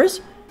get spawners?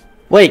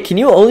 Wait, can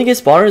you only get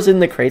spawners in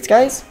the crates,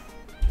 guys?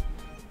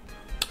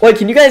 Wait,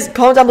 can you guys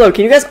comment down below?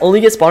 Can you guys only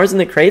get spawners in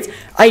the crates?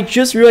 I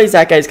just realized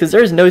that, guys, because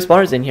there's no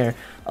spawners in here.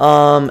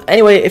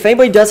 Anyway, if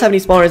anybody does have any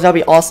spawners, that'd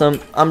be awesome.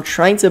 I'm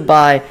trying to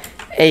buy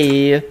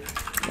a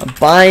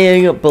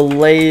buying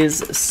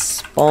Blaze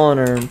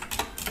spawner.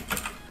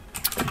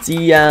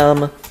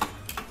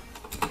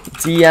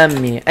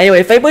 DM me. Anyway,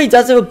 if anybody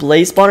does have a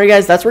Blaze spawner,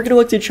 guys, that's what we're gonna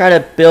look to try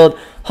to build.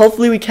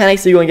 Hopefully we can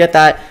actually go and get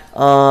that.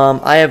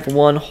 I have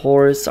 1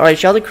 horse. Alright,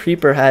 shout out to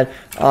Creeper Head.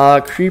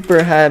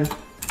 Creeper Head.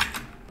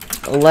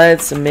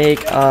 Let's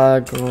make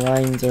a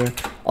grinder.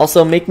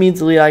 Also, make me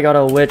delete I got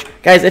a witch.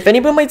 Guys, if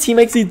anybody on my team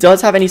actually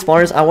does have any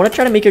spawners, I want to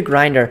try to make a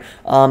grinder.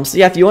 So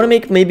yeah, if you want to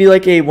make maybe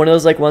like one of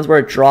those like ones where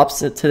it drops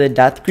to the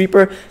death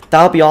creeper,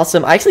 that would be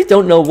awesome. I actually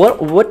don't know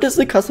what does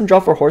the custom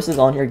drop for horses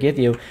on here give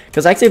you,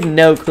 because I actually have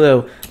no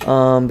clue.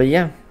 But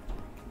yeah.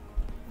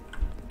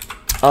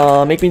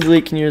 Make me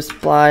delete, can you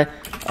reply?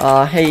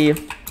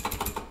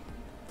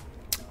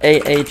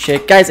 Hey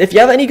chick. Guys, if you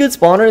have any good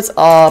spawners,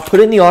 put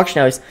it in the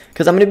auction house,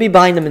 because I'm going to be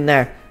buying them in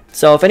there.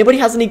 So if anybody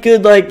has any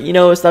good, like, you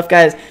know, stuff,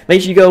 guys, make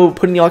sure you go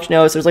put in the auction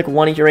house. There's like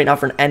 1 here right now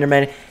for an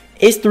Enderman.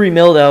 It's 3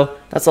 mil though.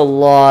 That's a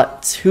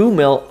lot. 2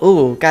 mil.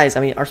 Oh, guys,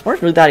 I mean, are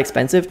spawners really that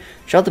expensive?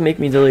 Shout out to Make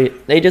Me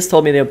Delete. They just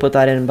told me they would put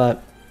that in,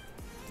 but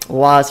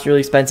wow, it's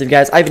really expensive,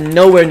 guys. I have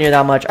nowhere near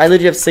that much. I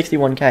literally have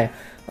 61k.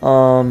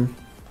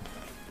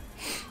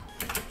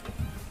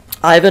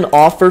 I have an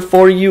offer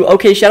for you.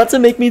 Okay, shout out to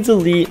Make Me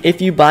Delete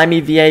if you buy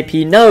me VIP.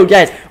 No,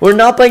 guys, we're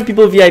not buying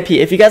people VIP.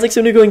 If you guys like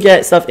to go and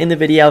get stuff in the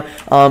video,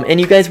 and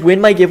you guys win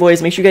my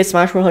giveaways, make sure you guys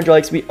smash 100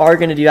 likes. We are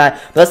going to do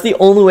that. But that's the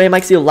only way I'm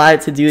actually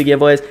allowed to do the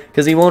giveaways,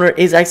 because the owner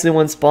is actually the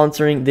one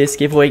sponsoring this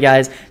giveaway,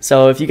 guys.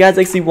 So if you guys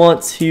actually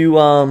want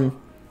to,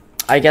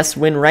 I guess,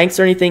 win ranks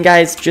or anything,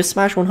 guys, just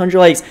smash 100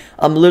 likes.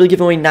 I'm literally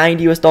giving away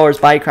 $90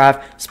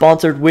 Buycraft,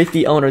 sponsored with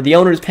the owner. The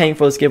owner is paying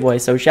for this giveaway,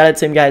 so shout out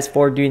to him, guys,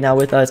 for doing that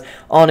with us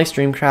on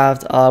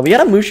Extremecraft. We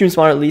got a mushroom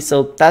spawner at least,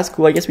 so that's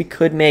cool. I guess we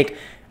could make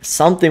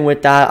something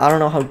with that. I don't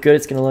know how good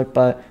it's gonna look,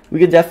 but we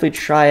could definitely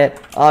try it.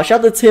 Shout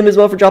out to Tim as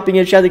well for dropping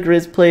in. Shout out to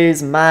Grizz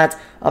Plays, Matt.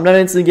 I'm not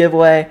into the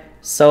giveaway,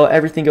 so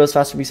everything goes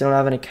faster because I don't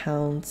have an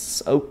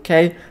account.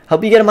 Okay.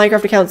 Hope you get a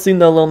Minecraft account soon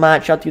though, little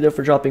Matt. Shout out to you there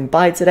for dropping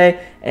by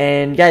today.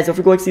 And guys, don't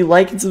forget to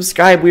like and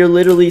subscribe. We are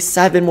literally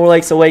 7 more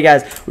likes away,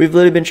 guys. We've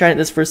literally been trying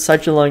this for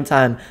such a long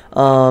time.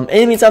 In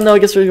the meantime though, I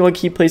guess we're going to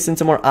keep placing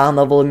some more on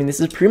level. I mean, this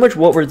is pretty much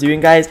what we're doing,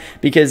 guys,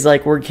 because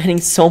like we're getting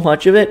so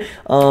much of it.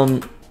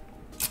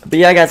 But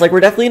yeah, guys, like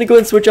we're definitely gonna go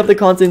and switch up the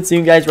content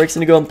soon, guys. We're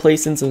gonna go and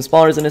place in some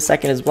spawners in a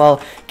second as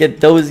well,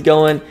 get those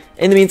going.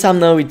 In the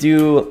meantime though, we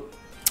do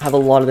have a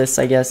lot of this,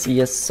 I guess.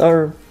 Yes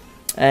sir.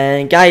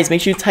 And guys,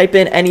 make sure you type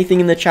in anything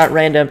in the chat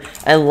random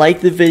and like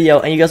the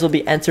video, and you guys will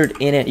be entered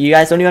in it. You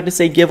guys don't even have to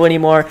say giveaway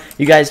anymore.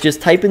 You guys just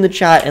type in the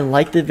chat and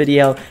like the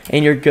video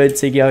and you're good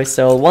to go.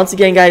 So once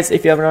again, guys,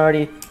 if you haven't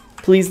already,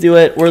 please do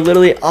it. We're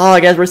literally,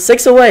 guys, we're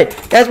 6 away.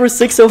 Guys, we're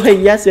 6 away.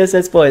 Yes, yes,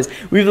 yes, boys.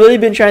 We've literally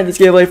been trying this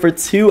giveaway for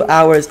 2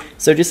 hours.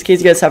 So just in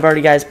case you guys have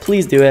already, guys,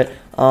 please do it.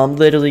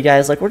 Literally,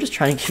 guys, like we're just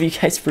trying to give you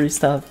guys free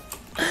stuff.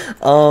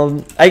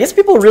 I guess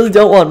people really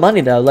don't want money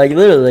though. Like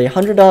literally,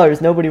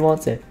 $100, nobody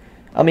wants it.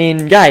 I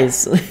mean,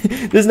 guys,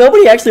 there's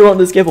nobody actually want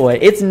this giveaway.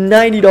 It's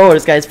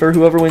 $90, guys, for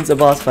whoever wins the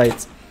boss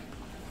fights.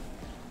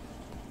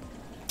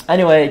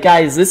 Anyway,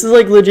 guys, this is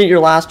like legit your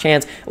last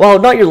chance. Well,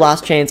 not your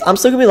last chance. I'm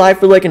still gonna be live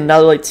for like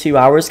another like 2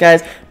 hours,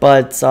 guys.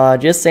 But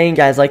just saying,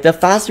 guys, like the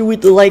faster we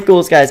the like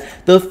goals, guys,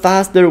 the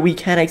faster we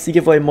can actually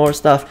give away more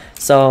stuff.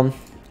 So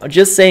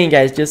just saying,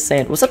 guys, just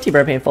saying. What's up,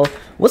 T-Bear Painful?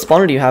 What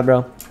spawner do you have,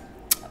 bro?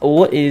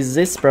 What is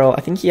this, bro?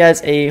 I think he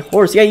has a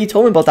horse. Yeah, you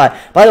told me about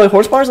that. By the way,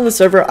 horse spawners on the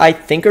server, I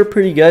think, are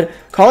pretty good.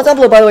 Comment down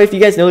below, by the way, if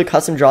you guys know the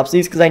custom drops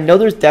these, because I know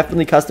there's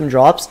definitely custom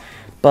drops.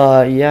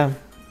 But yeah.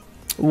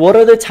 What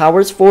are the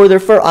towers for? They're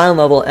for island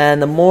level,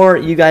 and the more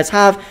you guys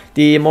have,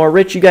 the more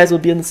rich you guys will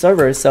be in the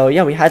server. So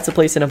yeah, we had to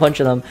place in a bunch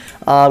of them.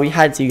 We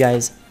had to,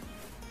 guys.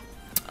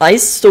 I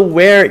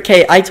swear,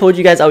 okay, I told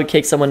you guys I would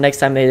kick someone next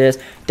time they did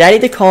this. Daddy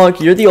the Conk,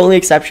 you're the only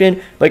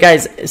exception. But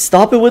guys,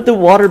 stop it with the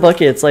water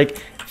buckets. Like,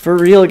 for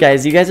real,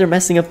 guys, you guys are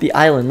messing up the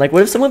island. Like,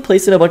 what if someone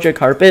placed in a bunch of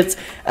carpets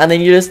and then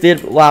you just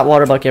did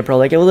water bucket, bro?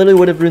 Like, it literally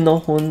would have ruined the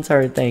whole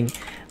entire thing.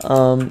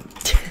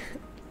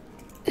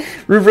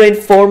 Roof Rain,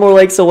 4 more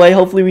likes away.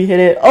 Hopefully we hit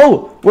it.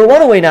 Oh, we're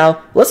 1 away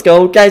now. Let's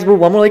go, guys. We're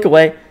 1 more like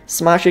away.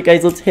 Smash it,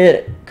 guys. Let's hit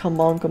it.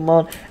 Come on, come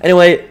on.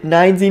 Anyway,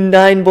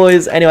 99,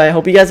 boys. Anyway, I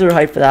hope you guys are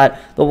hyped for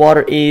that. The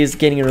water is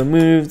getting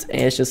removed,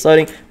 and it's just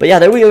loading. But yeah,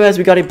 there we go, guys.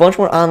 We got a bunch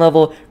more on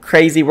level.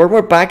 Crazy.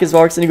 We're back as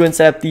well. We're going to go and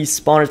set up these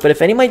spawners. But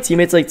if any of my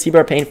teammates like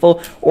T-Bar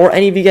Painful, or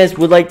any of you guys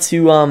would like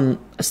to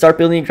start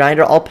building a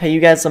grinder, I'll pay you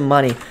guys some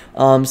money.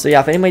 So yeah,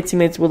 if any of my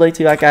teammates would like to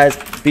do that, guys,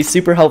 be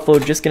super helpful.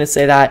 Just gonna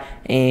say that,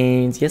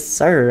 and yes,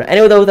 sir.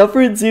 Anyway, though, without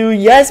further ado,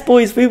 yes,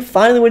 boys, we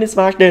finally went and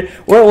smashed it.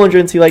 We're at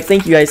 102 likes.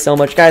 Thank you guys so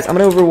much, guys. I'm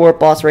gonna over warp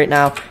boss right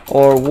now,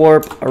 or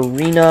warp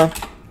arena,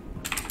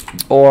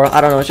 or I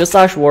don't know. It's just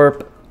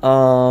 /warp.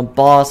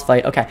 Boss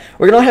fight. Okay,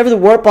 we're gonna have the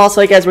warp boss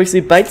fight, guys. We're actually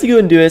about to go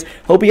and do this.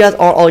 Hope you guys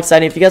are all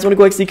excited. If you guys want to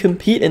go actually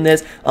compete in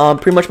this,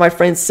 pretty much my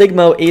friend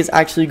Sigmo is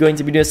actually going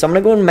to be doing this. So I'm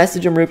gonna go and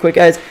message him real quick,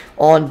 guys,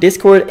 on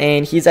Discord,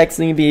 and he's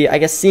actually gonna be, I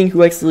guess, seeing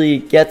who actually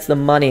gets the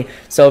money.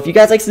 So if you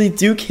guys actually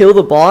do kill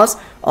the boss,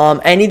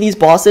 any of these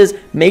bosses,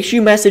 make sure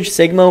you message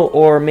Sigmo,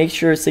 or make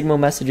sure Sigmo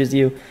messages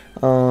you.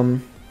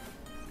 I'm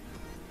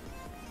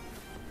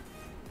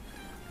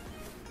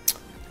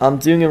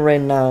doing it right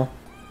now.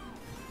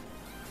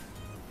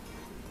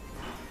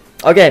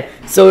 Okay,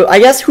 so I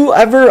guess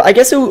whoever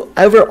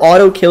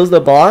auto kills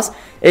the boss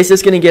is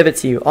just gonna give it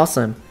to you.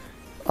 Awesome.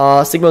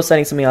 Sigmo's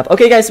setting something up.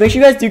 Okay, guys, so make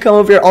sure you guys do come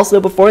over here.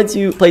 Also, before I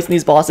do placing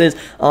these bosses,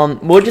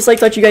 we'll just like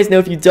to let you guys know,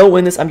 if you don't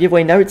win this, I'm giving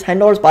away another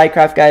 $10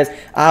 Buycraft, guys,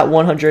 at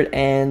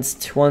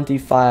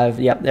 125.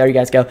 Yep, there you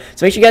guys go.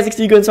 So make sure you guys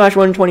actually go and smash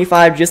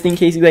 125, just in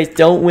case you guys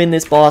don't win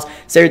this boss.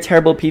 Say you're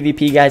terrible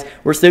PvP, guys.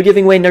 We're still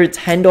giving away another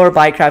 $10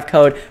 Buycraft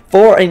code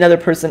for another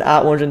person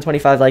at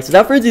 125 likes.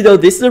 Without further ado, though,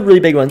 this is a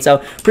really big one. So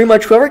pretty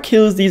much whoever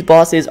kills these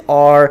bosses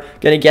are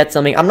gonna get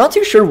something. I'm not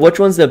too sure which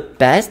one's the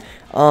best.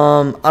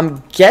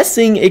 I'm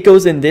guessing it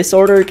goes in this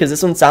order, because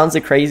this one sounds the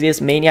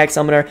craziest. Maniac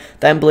Summoner,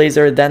 then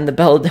Blazer, then the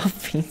Belle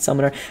Delphine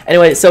Summoner.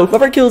 Anyway, so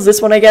whoever kills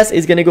this one, I guess,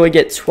 is gonna go and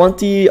get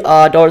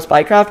 $20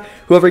 Buycraft.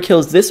 Whoever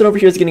kills this one over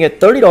here is gonna get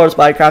 $30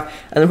 Buycraft,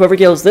 and then whoever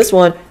kills this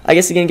one, I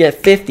guess, is gonna get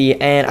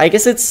 50. And I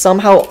guess it's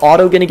somehow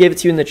auto gonna give it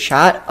to you in the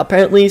chat,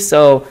 apparently.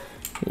 So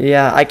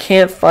yeah, I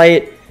can't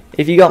fight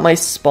if you got my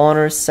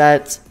spawner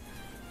set.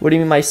 What do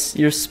you mean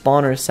your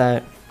spawner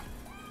set?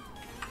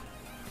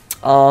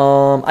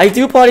 I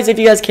do apologize if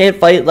you guys can't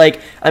fight. Like,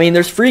 I mean,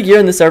 there's free gear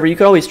in the server. You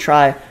could always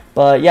try.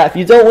 But yeah, if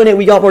you don't win it,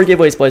 we got more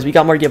giveaways, boys. We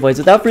got more giveaways.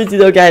 Without further ado,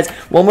 though, guys,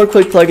 one more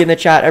quick plug in the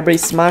chat. Everybody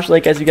smash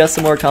like, guys. We got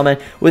some more coming.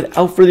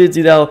 Without further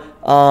ado, though,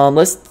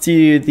 let's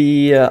do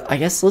the, I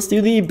guess let's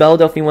do the Belle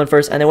Delphine one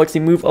first, and then we'll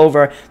actually move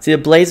over to the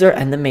Blazer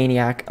and the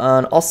Maniac.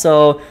 And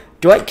also,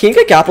 can you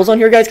get gapples on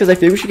here, guys? Because I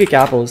feel we should get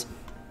gapples.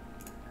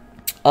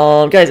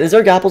 Guys, is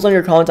there gapples on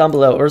your comment down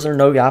below, or is there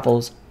no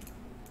gapples?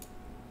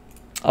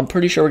 I'm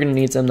pretty sure we're gonna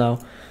need some, though.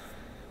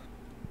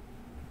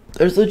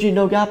 There's legit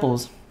no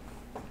gapples.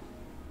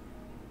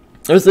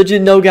 There's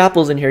legit no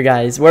gapples in here,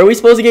 guys. Where are we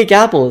supposed to get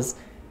gapples?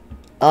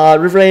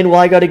 Riverrain, well,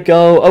 I gotta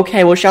go.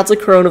 Okay, well, shouts to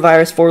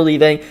Coronavirus for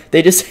leaving.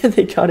 They just said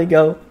they gotta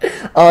go.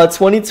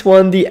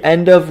 2021, the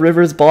end of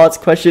River's bots,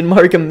 question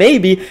mark,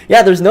 maybe.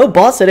 Yeah, there's no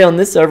bots today on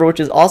this server, which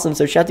is awesome.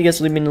 So shout out to you guys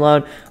for leaving me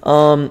alone.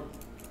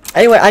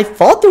 Anyway, I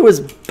thought there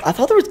was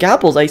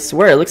gapples, I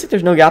swear. It looks like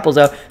there's no gapples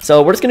though.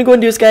 So we're just gonna go and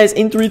do this, guys,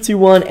 in 3, 2,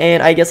 1,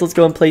 and I guess let's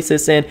go and place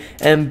this in,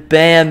 and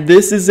bam,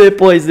 this is it,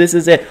 boys. This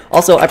is it.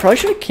 Also, I probably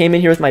should have came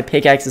in here with my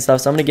pickaxe and stuff,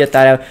 so I'm gonna get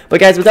that out.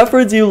 But guys, without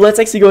further ado, let's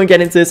actually go and get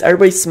into this.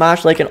 Everybody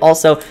smash like, and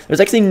also there's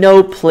actually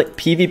no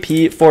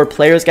PvP for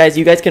players, guys.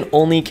 You guys can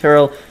only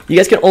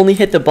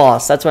hit the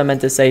boss. That's what I meant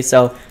to say.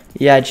 So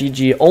yeah,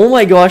 GG. Oh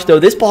my gosh, though,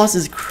 this boss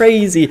is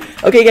crazy.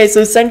 Okay, guys,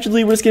 so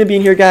essentially we're just gonna be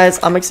in here, guys.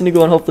 I'm actually gonna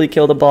go and hopefully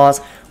kill the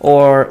boss.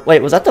 Or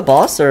wait, was that the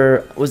boss,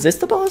 or was this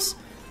the boss?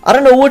 I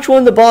don't know which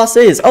one the boss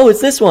is. Oh,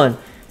 it's this one.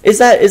 Is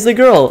the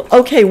girl?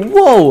 Okay,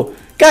 whoa,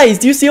 guys,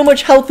 do you see how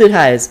much health it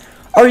has?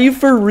 Are you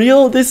for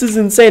real? This is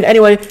insane.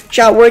 Anyway,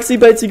 chat, we're actually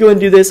about to go and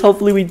do this.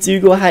 Hopefully we do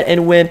go ahead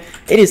and win.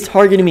 It is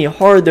targeting me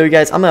hard though,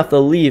 guys. I'm gonna have to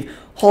leave.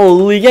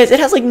 Holy, guys,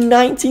 it has like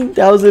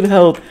 19,000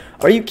 health.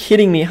 Are you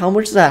kidding me? How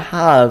much does that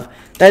have?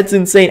 That's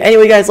insane.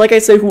 Anyway, guys, like I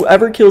said,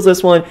 whoever kills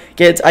this one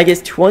gets, I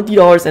guess,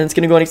 $20, and it's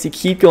going to go and actually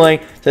keep going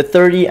to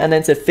 30 and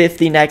then to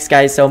 50 next,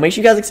 guys. So make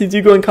sure you guys actually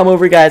do go and come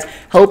over, guys.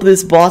 Help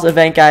this boss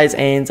event, guys.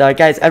 And,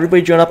 guys,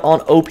 everybody join up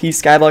on OP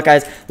SKYBLOCK,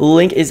 guys. The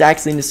link is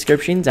actually in the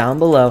description down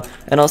below.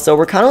 And also,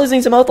 we're kind of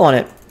losing some health on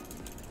it.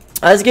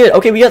 That's good.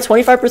 Okay, we got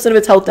 25% of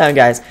its health down,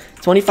 guys.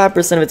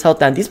 25% of its health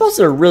down. These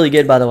bosses are really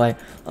good, by the way.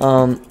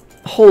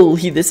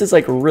 Holy, this is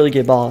like a really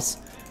good boss.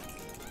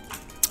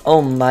 Oh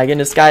my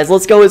goodness, guys,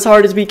 let's go as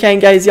hard as we can,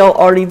 guys. Y'all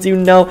already do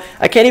know.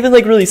 I can't even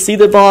like really see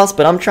the boss,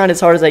 but I'm trying as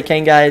hard as I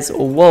can, guys.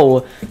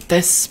 Whoa,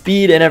 the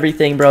speed and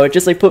everything, bro. It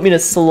just like put me to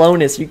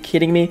slowness. You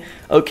kidding me?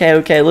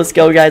 Okay, let's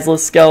go, guys.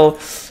 Let's go.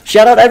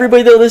 Shout out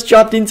everybody though that's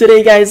dropped in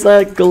today, guys.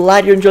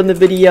 Glad you're enjoying the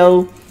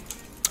video.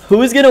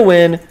 Who is gonna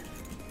win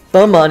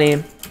the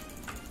money?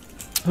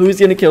 Who's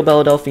gonna kill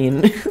Belle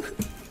Delphine?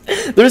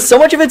 There's so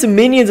much of its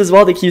minions as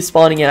well that keep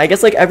spawning in. I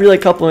guess like every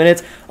like couple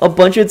minutes, a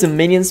bunch of its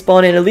minions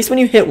spawn in. At least when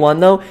you hit one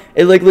though,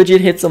 it like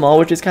legit hits them all,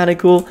 which is kind of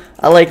cool.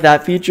 I like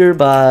that feature.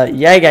 But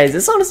yeah, guys,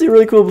 it's honestly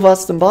really cool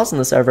boss on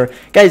the server.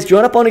 Guys,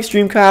 join up on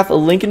Extremecraft. A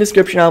link in the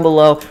description down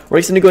below. We're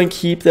just gonna go and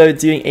keep though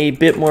doing a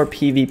bit more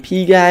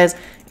PvP, guys.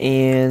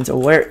 And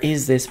where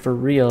is this for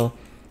real?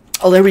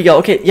 Oh, there we go.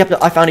 Okay, yep,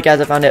 I found it,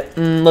 guys. I found it.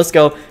 Let's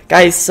go.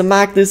 Guys,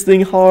 smack this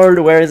thing hard.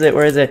 Where is it?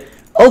 Where is it?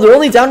 Oh, they're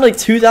only down to like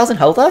 2,000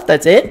 health left?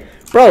 That's it?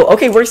 Bro,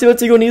 okay, we're about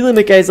to go knee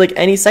limit, guys, like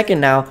any second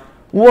now.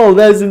 Whoa,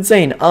 that is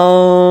insane. I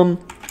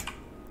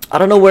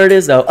don't know where it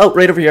is, though. Oh,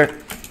 right over here.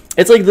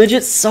 It's like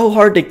legit so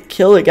hard to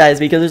kill it, guys,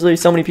 because there's literally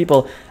so many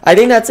people. I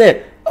think that's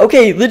it.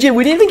 Okay, legit,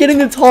 we didn't even get in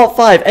the top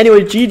 5.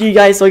 Anyway, GG,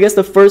 guys. So I guess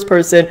the first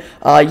person,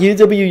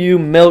 UWU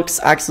Milks,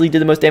 actually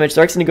did the most damage.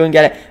 So I'm actually going to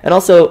go and get it. And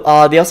also,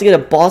 they also get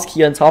a boss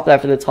key on top of that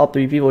for the top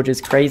 3 people, which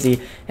is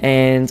crazy.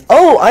 And,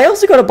 oh, I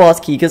also got a boss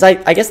key, because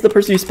I guess the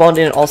person who spawned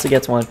in also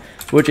gets one,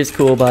 which is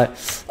cool.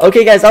 But,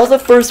 okay, guys, that was the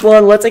first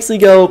one. Let's actually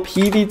go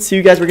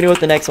PV2, guys. We're going to go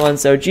with the next one.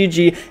 So,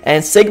 GG.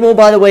 And Sigma,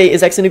 by the way,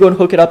 is actually going to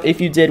go and hook it up if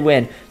you did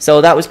win.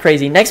 So, that was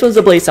crazy. Next one's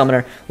the Blaze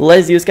Summoner.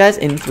 Let's do this, guys,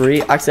 in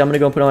 3. Actually, I'm going to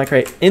go and put on my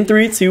crate. In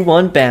 3, 2,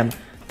 1, bam.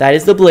 That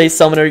is the Blaze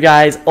Summoner,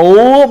 guys.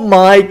 Oh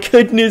my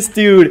goodness,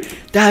 dude.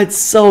 That's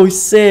so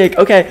sick.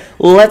 Okay,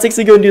 let's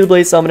actually go and do the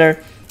Blaze Summoner.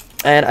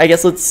 And I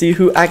guess let's see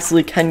who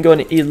actually can go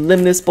and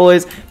eliminate this,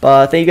 boys.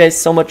 But thank you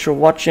guys so much for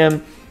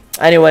watching.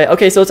 Anyway,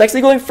 okay, so it's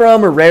actually going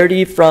from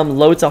rarity from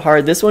low to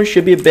hard. This one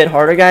should be a bit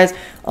harder, guys.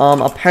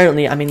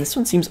 Apparently, I mean, this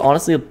one seems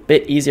honestly a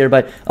bit easier,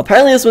 but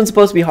apparently this one's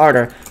supposed to be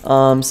harder.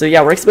 So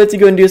yeah, we're expected to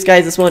go and do this,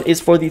 guys. This one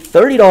is for the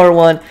 $30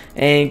 one,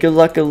 and good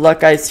luck,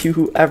 guys, to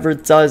whoever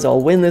does.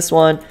 I'll win this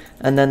one.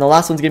 And then the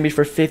last one's going to be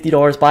for $50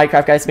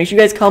 Buycraft, guys. Make sure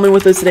you guys comment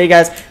with us today,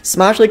 guys.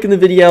 Smash like in the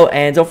video.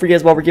 And don't forget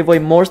as well, we're giving away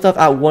more stuff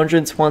at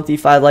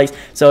 125 likes.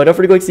 So don't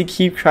forget to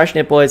keep crushing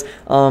it, boys.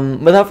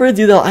 Without further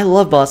ado, though, I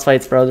love boss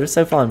fights, bro. They're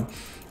so fun.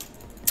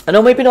 I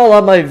know maybe not a lot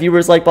of my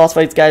viewers like boss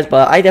fights, guys,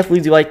 but I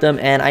definitely do like them.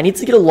 And I need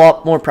to get a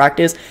lot more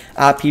practice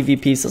at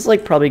PvP. So it's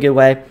like probably a good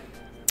way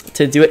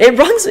to do it. It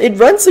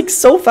runs like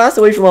so fast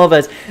away from all of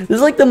us. This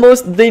is like the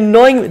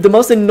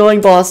most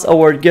annoying boss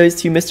award goes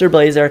to Mr.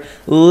 Blazer.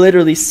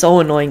 Literally so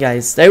annoying,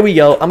 guys. There we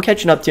go. I'm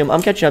catching up to him.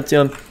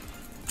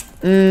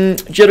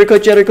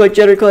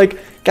 Jitter click.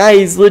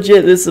 Guys,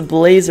 legit, this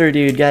Blazer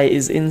dude guy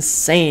is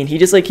insane. He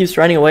just like keeps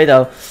running away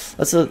though.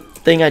 That's the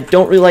thing I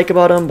don't really like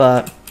about him,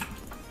 but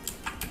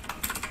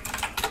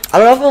I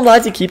don't know if I'm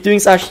allowed to keep doing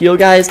 /heal,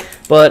 guys,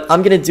 but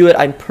I'm gonna do it.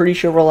 I'm pretty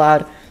sure we're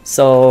allowed.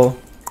 So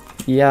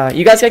yeah,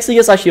 you guys can actually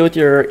get /heal with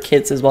your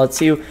kits as well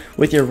too,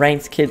 with your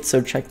ranked kits,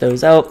 so check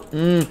those out.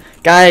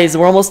 Guys,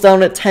 we're almost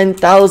down at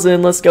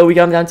 10,000. Let's go. We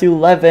got him down to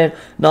 11.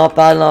 Not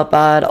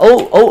bad.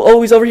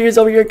 Oh, he's over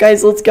here,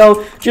 guys. Let's go.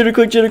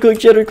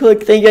 Jitter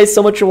click. Thank you guys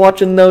so much for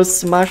watching those.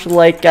 Smash the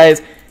like,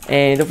 guys.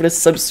 And don't forget to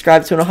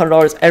subscribe to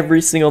 $100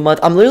 every single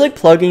month. I'm literally like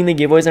plugging the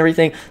giveaways and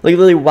everything. Like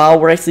literally, wow,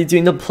 we're actually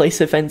doing the place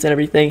events and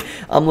everything.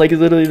 I'm like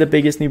literally the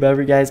biggest noob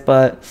ever, guys.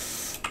 But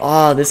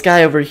this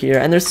guy over here,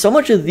 and there's so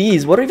much of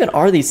these. What even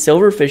are these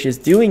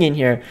silverfishes doing in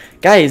here?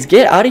 Guys,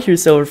 get out of here,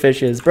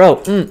 silverfishes,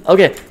 bro.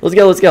 Okay,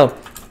 let's go.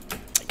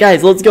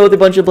 Guys, let's go with a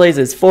bunch of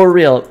blazes. For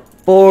real,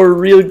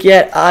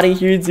 get out of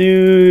here,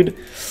 dude.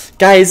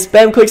 Guys,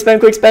 spam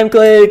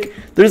click.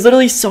 There's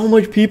literally so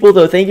much people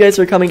though. Thank you guys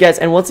for coming, guys.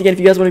 And once again, if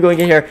you guys want to go and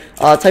get here,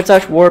 type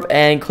 /warp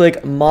and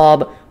click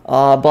mob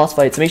boss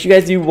fight. So make sure you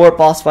guys do warp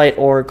boss fight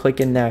or click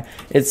in there.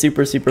 It's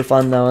super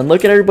fun though. And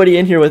look at everybody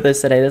in here with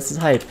us today. This is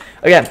hype.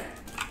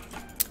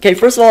 Okay,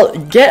 first of all,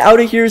 get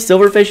out of here,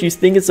 silverfish. You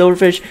think it's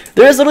silverfish?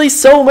 There's literally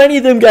so many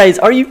of them, guys.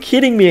 Are you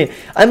kidding me?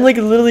 I'm like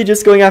literally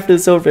just going after the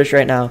silverfish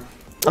right now.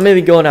 I'm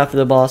maybe going after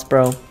the boss,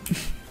 bro.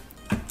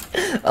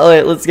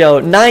 Alright, let's go.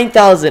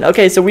 9,000.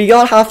 Okay, so we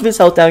got half of his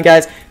health down,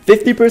 guys.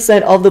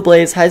 50% of the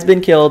blaze has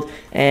been killed.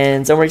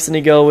 And so we're just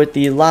going to go with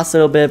the last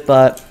little bit,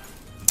 but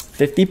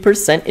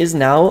 50% is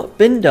now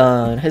been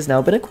done. Has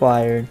now been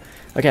acquired.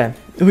 Okay,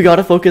 we got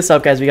to focus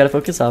up, guys. We got to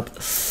focus up.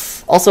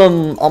 Also,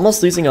 I'm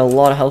almost losing a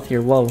lot of health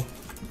here. Whoa.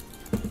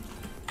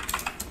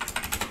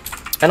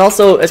 And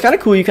also, it's kind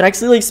of cool. You can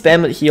actually like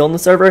spam heal on the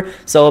server.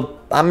 So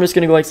I'm just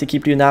gonna go like to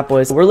keep doing that,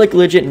 boys. We're like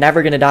legit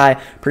never gonna die,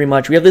 pretty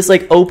much. We have this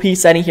like OP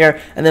setting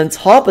here, and then on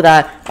top of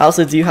that, I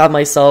also do have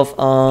myself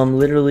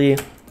literally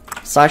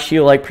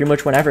 /heal like pretty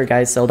much whenever,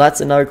 guys. So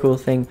that's another cool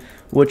thing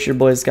which your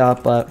boys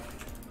got. But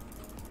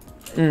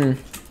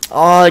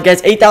oh,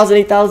 guys,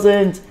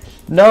 8,000.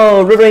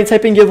 No, Riverrain,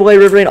 type in giveaway,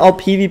 Riverrain, all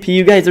PvP.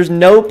 You guys, there's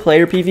no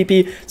player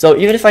PvP. So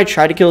even if I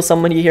try to kill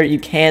somebody here, you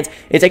can't.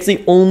 It's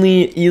actually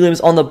only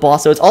elims on the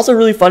boss. So it's also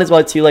really fun as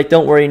well, too. Like,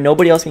 don't worry,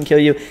 nobody else can kill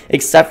you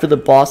except for the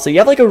boss. So you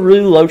have, like, a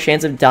really low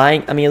chance of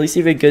dying. I mean, at least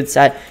you have a good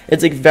set.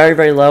 It's, like,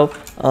 very low.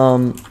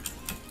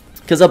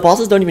 Because the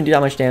bosses don't even do that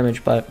much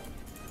damage, but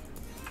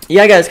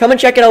yeah, guys, come and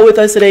check it out with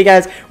us today,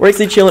 guys. We're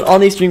actually chilling on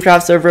the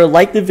StreamCraft server.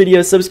 Like the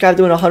video, subscribe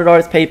to win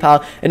 $100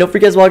 PayPal, and don't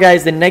forget as well,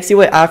 guys, the next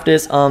giveaway after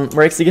this,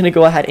 we're actually gonna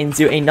go ahead and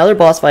do another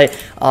boss fight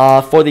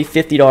for the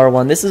 $50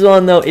 one. This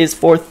one though is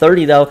for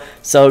 30 though,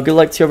 so good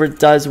luck to whoever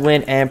does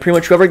win, and pretty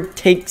much whoever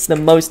takes the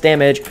most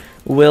damage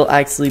will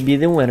actually be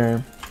the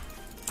winner.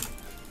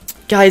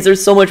 Guys,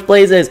 there's so much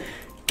blazes.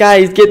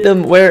 Guys, get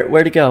them. Where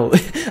to go?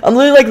 I'm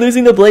literally like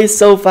losing the blaze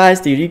so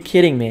fast, dude. Are you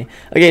kidding me?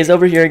 Okay, it's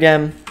over here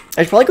again.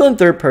 I should probably go in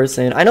third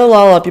person. I know a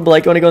lot of people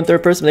like when I go in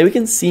third person, but then we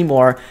can see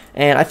more.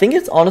 And I think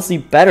it's honestly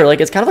better. Like,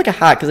 it's kind of like a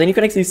hack, because then you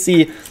can actually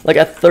see like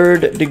a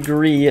third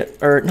degree,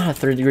 or not a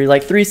third degree,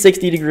 like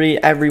 360 degree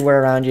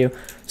everywhere around you.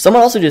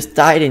 Someone also just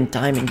died in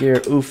diamond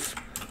gear. Oof.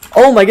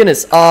 Oh my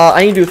goodness.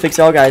 I need to do a fix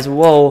all, guys.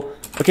 Whoa.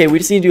 Okay, we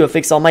just need to do a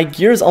fix all. My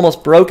gear is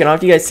almost broken. I don't know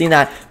if you guys seen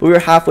that, but we were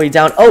halfway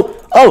down. Oh,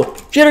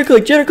 jitter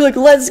click.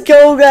 Let's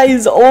go,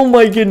 guys. Oh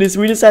my goodness,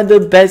 we just had the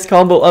best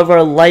combo of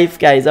our life,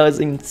 guys. That was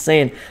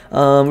insane.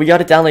 We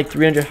got it down like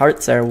 300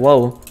 hearts there.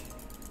 Whoa.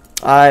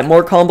 Alright,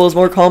 more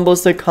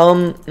combos to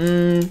come.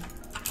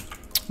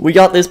 We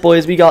got this,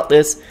 boys. We got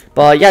this.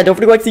 But yeah, don't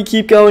forget to actually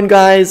keep going,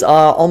 guys.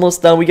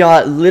 Almost done. We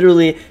got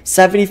literally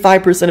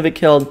 75% of it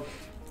killed.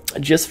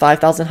 Just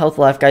 5,000 health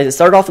left, guys. It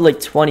started off with like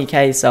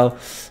 20k, so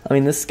I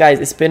mean, this, guys,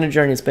 it's been a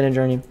journey.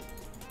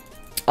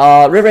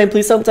 River,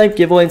 please don't type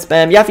giveaway and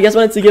spam. Yeah, if you guys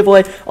want to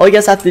giveaway, all you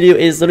guys have to do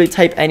is literally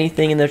type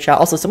anything in the chat.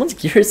 Also, someone's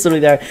gear is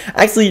literally there.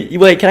 Actually,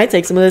 wait, can I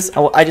take some of this?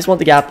 I just want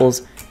the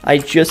gapples.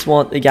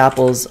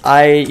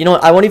 You know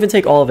what, I won't even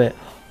take all of it.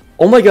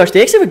 Oh my gosh,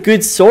 they actually have a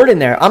good sword in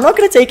there. I'm not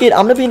gonna take it.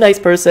 I'm gonna be a nice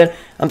person.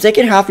 I'm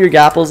taking half your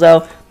gapples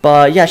though.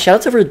 But yeah, shout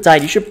out to whoever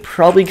died. You should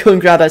probably go and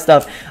grab that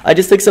stuff. I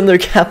just took some of their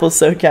gapples,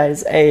 so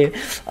guys, hey.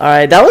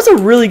 Alright, that was a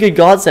really good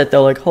god set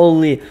though, like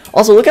holy.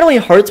 Also, look at how many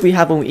hearts we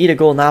have when we eat a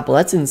golden apple.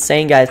 That's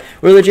insane, guys.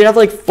 We legit have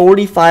like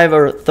 45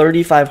 or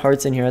 35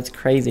 hearts in here. That's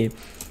crazy.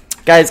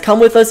 Guys, come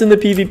with us in the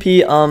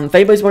PvP. If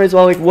anybody's wondering as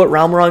well, like what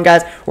round we're on,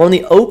 guys, we're on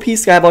the OP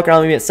SKYBLOCK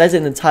round. It says it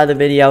in the title of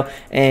the video.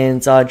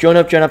 And join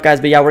up,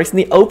 guys. But yeah, we're in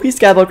the OP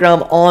SKYBLOCK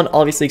round on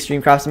obviously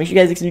StreamCraft. So make sure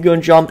you guys go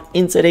and jump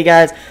in today,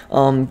 guys.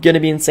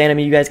 Gonna be insane. I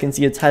mean, you guys can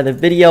see the title of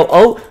the video.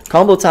 Oh,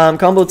 combo time.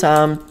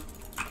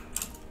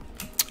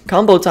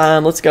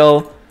 Let's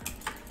go.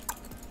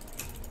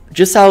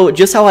 Just how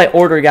I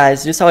order,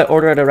 guys. Just how I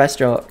order at a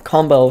restaurant.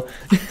 Combo.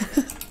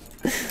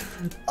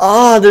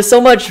 Ah, there's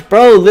so much,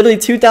 bro. Literally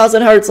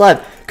 2,000 hearts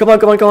left. Come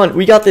on.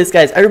 We got this,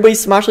 guys. Everybody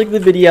smash like the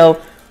video.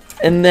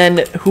 And then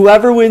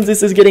whoever wins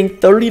this is getting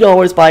 $30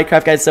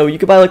 Buycraft, guys. So you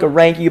could buy like a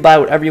rank. You could buy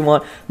whatever you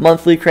want.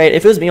 Monthly crate.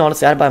 If it was me,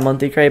 honestly, I'd buy a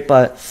monthly crate.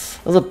 But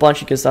there's a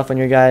bunch of good stuff on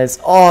here, guys.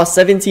 Oh,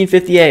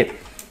 1758.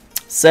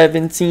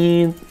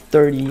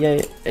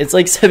 1738. It's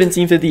like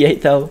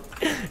 1758, though,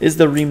 is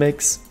the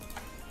remix.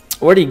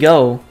 Where'd he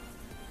go?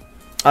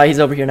 He's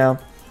over here now.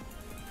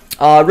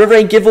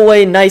 River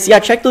giveaway, nice. Yeah,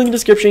 check the link in the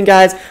description,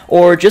 guys,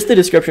 or just the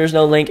description. There's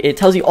no link. It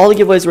tells you all the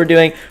giveaways we're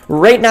doing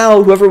right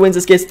now. Whoever wins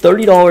this gets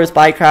 $30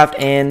 Buycraft,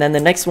 and then the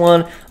next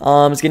one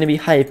is gonna be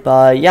hype.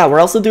 Yeah,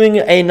 we're also doing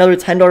another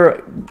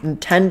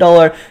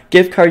 $10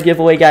 gift card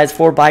giveaway, guys,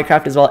 for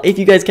Buycraft as well. If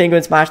you guys can go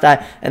and smash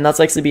that, and that's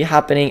actually be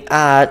happening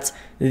at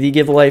the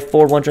giveaway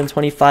for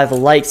 125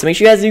 likes. So make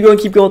sure you guys do go and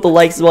keep going with the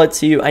likes as well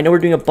too. I know we're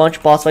doing a bunch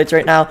of boss fights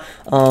right now,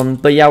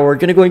 but yeah, we're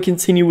gonna go and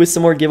continue with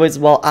some more giveaways as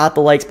well at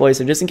the likes, boys.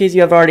 So just in case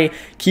you have already,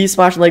 keep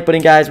smashing the like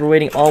button, guys. We're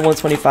waiting on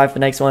 125 for the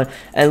next one,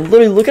 and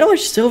literally look at how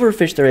much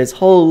silverfish there is.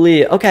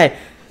 Holy. Okay,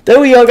 there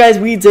we go, guys.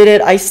 We did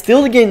it. I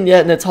still didn't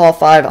get in the top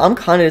 5. I'm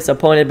kind of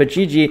disappointed, but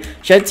GG.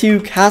 Shout out to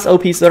Cast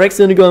OP. So they're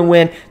actually gonna go and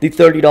win the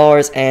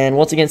 $30, and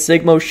once again,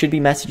 Sigmo should be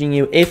messaging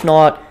you. If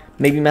not,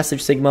 maybe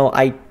message Sigmo.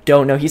 I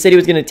don't know. He said he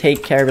was going to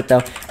take care of it,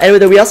 though. Anyway,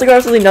 though, we also got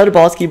ourselves another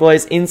boss key,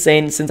 boys.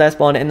 Insane since I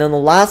spawned. And then the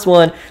last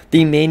one,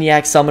 the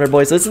Maniac Summoner,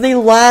 boys. So this is the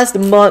last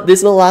month. This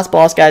is the last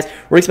boss, guys.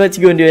 We're expected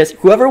to go and do this.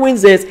 Whoever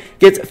wins this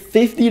gets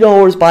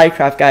 $50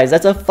 Buycraft, guys.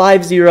 That's a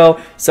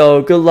 5-0.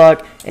 So good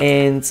luck.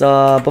 And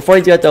before I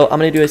do that, though, I'm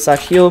going to do a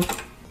slash heal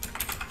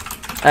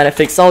and a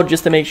fix all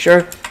just to make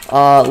sure.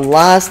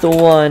 Last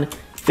one.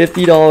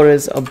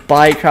 $50 of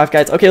Buycraft,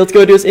 guys. Okay, let's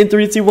go do this in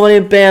 3, 2, 1,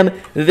 and bam.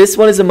 This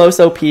one is the most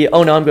OP.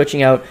 Oh no, I'm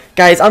glitching out.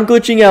 Guys, I'm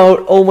glitching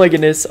out. Oh my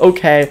goodness.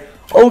 Okay,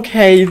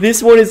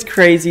 this one is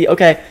crazy.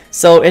 Okay,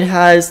 so it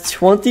has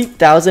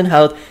 20,000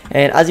 health,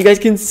 and as you guys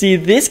can see,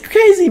 this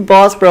crazy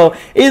boss, bro,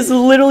 is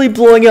literally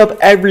blowing up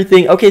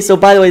everything. Okay, so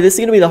by the way, this is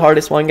gonna be the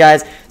hardest one,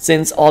 guys,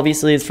 since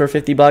obviously it's for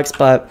 $50,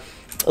 but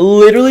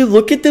literally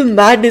look at the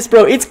madness,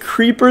 bro. It's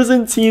creepers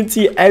and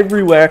TNT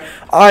everywhere.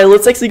 Alright,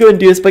 let's actually go and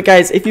do this. But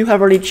guys, if you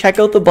have already, check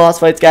out the boss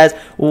fights, guys.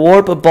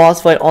 Warp a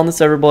boss fight on the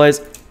server, boys.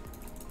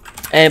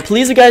 And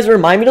please, you guys,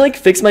 remind me to like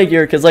fix my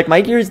gear, because like my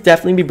gear is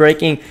definitely be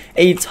breaking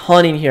a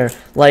ton in here.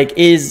 Like,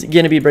 is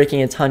gonna be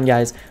breaking a ton,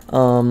 guys.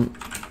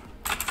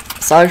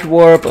 Slash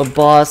warp a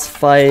boss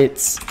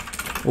fights.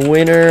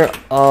 Winner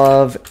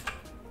of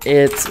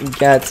it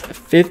gets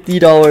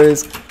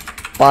 $50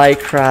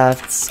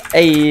 Buycrafts.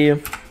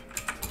 A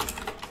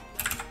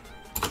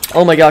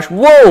Oh my gosh,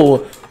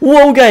 whoa!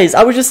 Whoa, guys,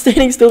 I was just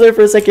standing still there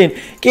for a second.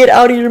 Get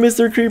out of here,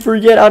 Mr. Creeper.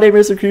 Get out of here,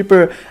 Mr.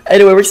 Creeper.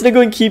 Anyway, we're just gonna go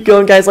and keep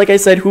going, guys. Like I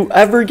said,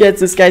 whoever gets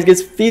this, guys,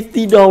 gets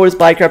 $50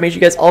 Buycraft. Make sure you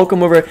guys all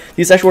come over.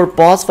 This actual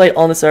boss fight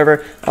on the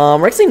server.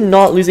 We're actually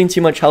not losing too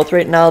much health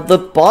right now. The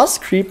boss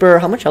Creeper,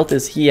 how much health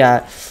is he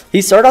at?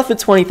 He started off with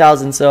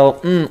 20,000,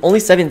 so only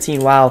 17.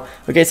 Wow.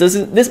 Okay, so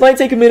this might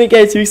take a minute,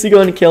 guys, to actually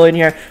go and kill in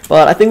here,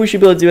 but I think we should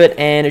be able to do it,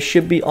 and it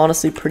should be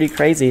honestly pretty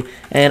crazy.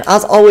 And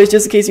as always,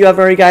 just in case you haven't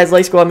already, guys,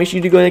 like squad, make sure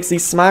you do go and actually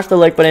smash the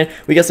like button.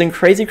 We got some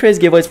crazy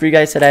giveaways for you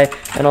guys today,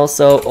 and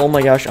also, oh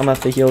my gosh, I'm gonna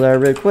have to heal there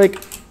real quick.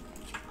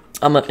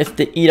 I'm gonna have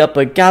to eat up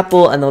a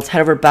gapple, and then let's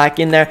head over back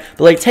in there.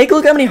 But like, take a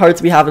look at how many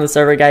hearts we have in the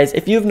server, guys.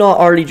 If you've not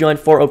already joined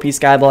for OP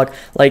Skyblock,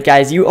 like,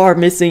 guys, you are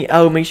missing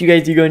out. Make sure you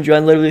guys do go and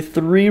join. Literally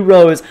 3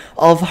 rows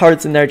of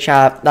hearts in their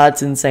chat.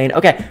 That's insane.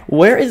 Okay,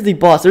 where is the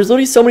boss? There's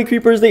literally so many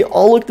creepers. They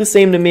all look the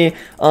same to me.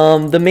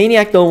 The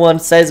maniac though one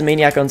says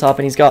maniac on top,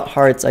 and he's got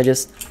hearts. I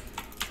just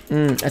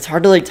it's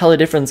hard to like tell the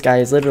difference,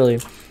 guys. Literally,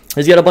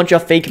 he's got a bunch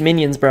of fake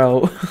minions,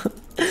 bro.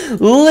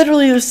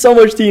 Literally, there's so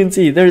much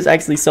TNT. There's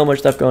actually so much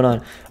stuff going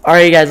on.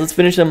 Alright, guys, let's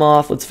finish him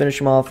off. Let's finish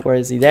him off. Where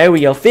is he? There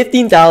we go.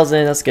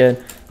 15,000. That's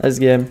good. That's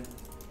good.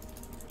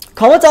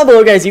 Comment down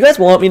below, guys. You guys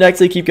want me to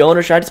actually keep going,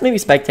 or should I just maybe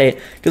spectate?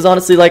 Because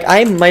honestly, like,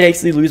 I might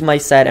actually lose my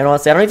set. And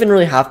honestly, I don't even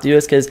really have to do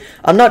this because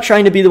I'm not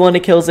trying to be the one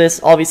that kills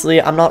this.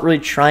 Obviously, I'm not really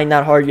trying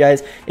that hard,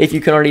 guys, if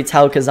you can already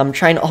tell, because I'm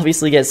trying to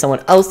obviously get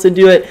someone else to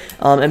do it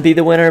and be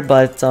the winner.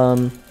 But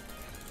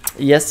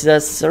yes,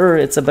 sir.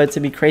 It's about to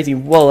be crazy.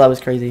 Whoa, that was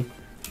crazy.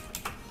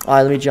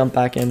 Alright, let me jump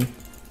back in.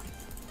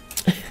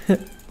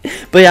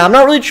 But yeah, I'm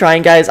not really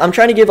trying, guys. I'm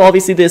trying to give,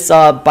 obviously, this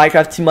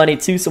Buycraft money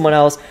to someone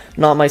else,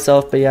 not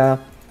myself. But yeah.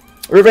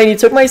 Riverrain, you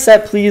took my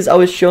set, please. I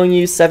was showing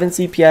you 7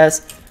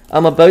 CPS.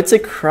 I'm about to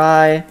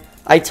cry.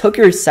 I took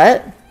your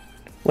set?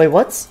 Wait,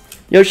 what?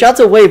 Yo, shout out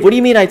to Wave. What do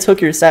you mean I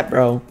took your set,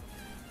 bro?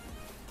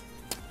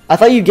 I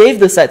thought you gave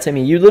the set to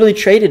me. You literally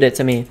traded it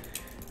to me.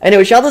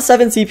 Anyway, shout out to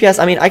 7 CPS.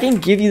 I mean, I can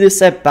give you this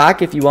set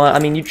back if you want. I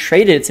mean, you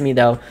traded it to me,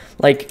 though.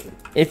 Like,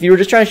 if you were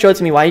just trying to show it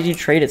to me, why did you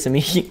trade it to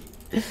me?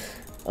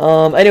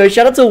 Anyway,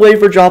 shout out to Wave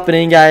for dropping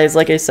in, guys.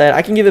 Like I said,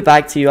 I can give it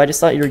back to you. I just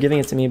thought you were giving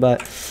it to me,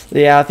 but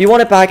yeah, if you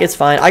want it back, it's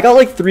fine. I got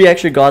like 3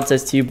 extra god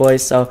sets to you,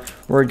 boys, so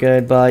we're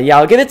good. But yeah,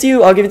 I'll give it to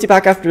you. I'll give it to you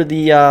back after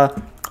the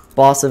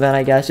boss event,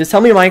 I guess. Just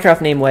tell me your Minecraft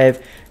name, Wave,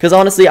 because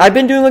honestly, I've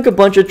been doing like a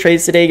bunch of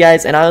trades today,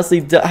 guys, and I honestly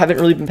haven't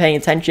really been paying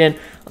attention.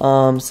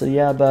 So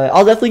yeah, but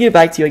I'll definitely give it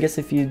back to you, I guess,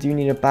 if you do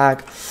need it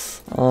back.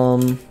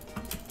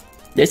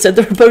 They said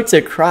they're about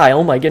to cry.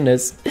 Oh my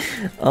goodness.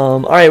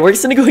 Alright, we're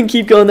just gonna go and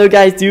keep going though,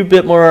 guys. Do a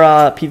bit more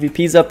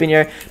PvPs up in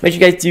here. Make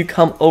sure you guys do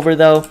come over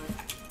though.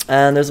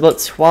 And there's about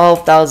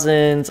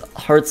 12,000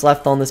 hearts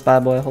left on this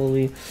bad boy.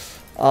 Holy.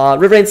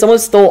 Riverrain, someone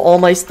stole all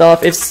my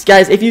stuff.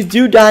 Guys, if you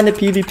do die in the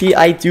PvP,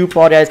 I do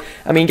apologize.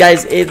 I mean,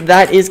 guys,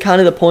 that is kind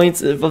of the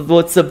point of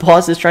what the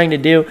boss is trying to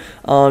do.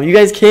 You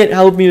guys can't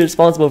help me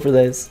responsible for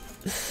this.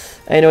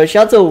 Anyway,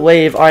 shout out to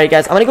Wave. Alright,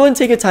 guys, I'm gonna go and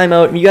take a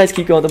timeout, and you guys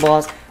keep going with the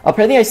boss.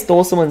 Apparently, I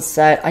stole someone's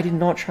set. I did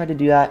not try to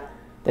do that.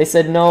 They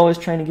said no, I was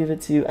trying to give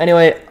it to you.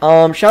 Anyway,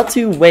 shout out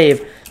to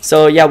Wave.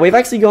 So, yeah, Wave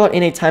actually got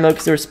in a timeout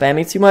because they were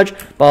spamming too much.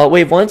 But,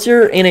 Wave, once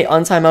you're in a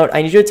untimeout,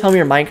 I need you to tell me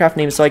your Minecraft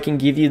name so I can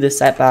give you the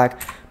set back.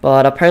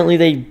 But, apparently,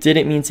 they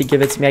didn't mean to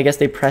give it to me. I guess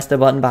they pressed the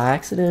button by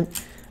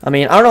accident. I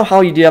mean, I don't know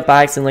how you do that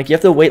by accident. Like, you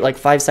have to wait, like,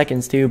 5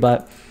 seconds, too,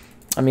 but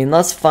I mean,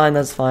 that's fine,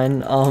 that's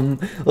fine.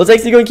 Let's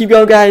actually go and keep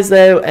going, guys,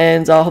 though,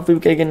 and hopefully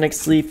we can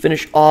actually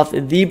finish off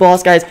the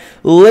boss, guys.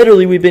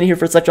 Literally, we've been here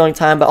for such a long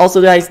time, but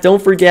also, guys, don't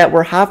forget,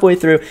 we're halfway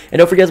through, and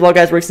don't forget as well,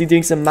 guys, we're actually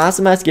doing some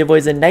massive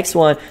giveaways. The next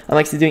one I'm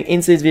actually doing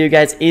in today's video,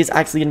 guys, is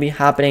actually going to be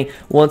happening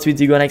once we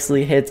do go and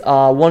actually hit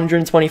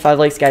 125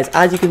 likes, guys,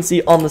 as you can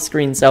see on the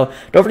screen. So,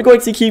 don't forget to go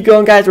actually keep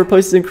going, guys. We're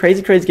posting some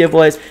crazy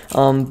giveaways,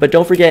 but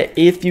don't forget,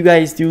 if you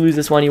guys do lose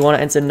this one, you want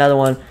to enter another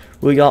one,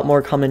 we got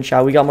more coming,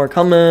 chat. We got more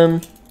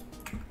coming.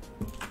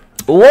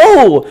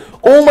 Whoa!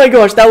 Oh my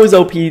gosh, that was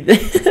OP.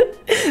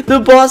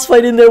 The boss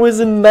fight in there was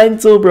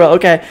mental, bro.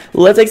 Okay,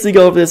 let's actually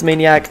go over this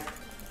maniac.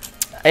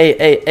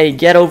 Hey,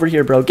 get over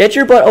here, bro. Get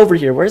your butt over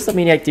here. Where's the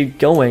maniac dude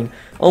going?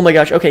 Oh my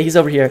gosh, okay, he's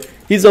over here.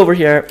 He's over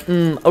here.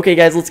 Okay,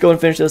 guys, let's go and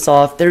finish this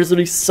off. There's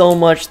literally so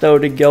much, though,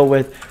 to go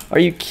with. Are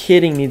you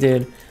kidding me,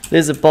 dude?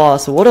 This is a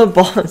boss. What a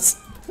boss.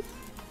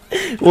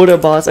 What a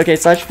boss. Okay,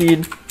 slash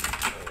feed.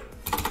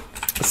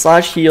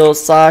 Slash heal.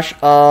 Slash,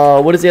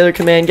 what is the other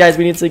command? Guys,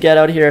 we need to get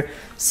out of here.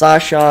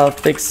 Slash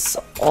fix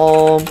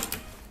all.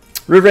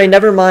 Riverrain,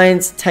 never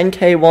mind.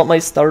 10k, want my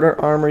starter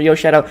armor. Yo,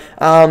 shout out.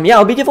 Yeah,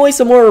 I'll be giving away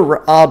some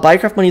more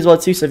Buycraft money as well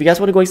too. So if you guys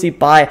want to go actually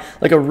buy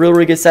like a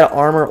really good set of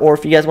armor, or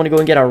if you guys want to go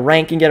and get a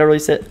rank and get a really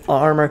set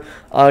armor,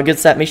 good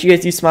set, make sure you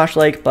guys do smash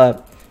like.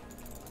 But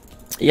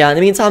yeah, in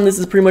the meantime, this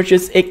is pretty much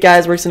just it,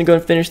 guys. We're just gonna go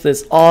and finish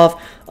this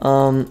off.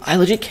 I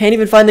legit can't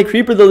even find the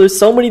creeper though. There's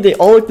so many, they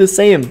all look the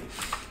same.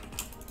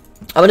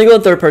 I'm gonna go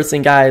in third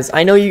person, guys.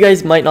 I know you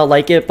guys might not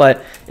like it,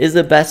 but it's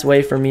the best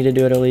way for me to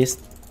do it, at least.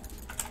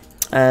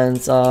 And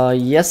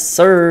yes,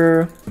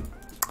 sir.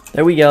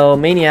 There we go,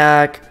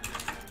 maniac.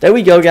 There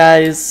we go,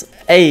 guys.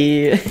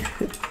 Hey.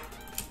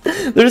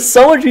 There's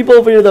so much people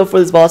over here though for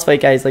this boss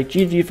fight, guys. Like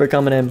GG for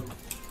coming in.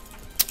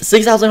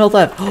 6,000 health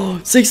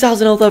left.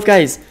 6,000 health left,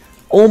 guys.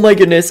 Oh my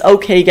goodness.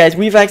 Okay, guys,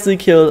 we've actually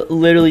killed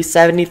literally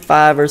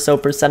 75% or so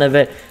of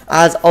it.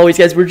 As always,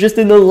 guys, we're just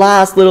in the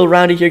last little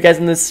round here, guys,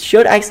 and this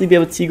should actually be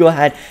able to go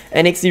ahead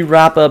and actually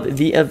wrap up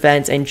the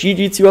event. And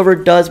GG to whoever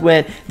does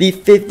win the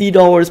 $50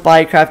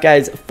 Buycraft,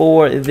 guys,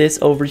 for this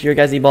over here,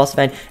 guys, the boss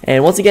event.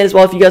 And once again, as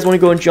well, if you guys want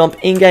to go and jump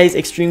in, guys,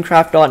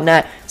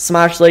 extremecraft.net,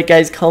 smash like,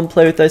 guys, come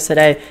play with us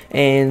today.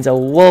 And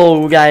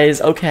whoa,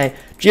 guys, okay,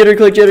 jitter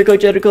click, jitter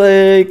click, jitter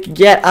click,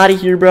 get out of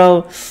here,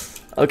 bro.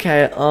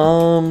 Okay,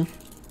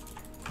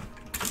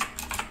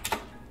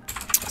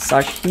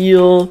 slash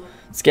heal.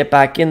 Let's get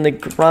back in the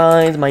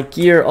grind. My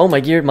gear. Oh, my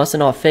gear must have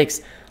not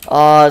fixed.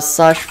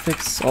 Slash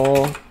fix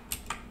all.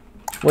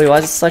 Wait, why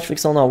is slash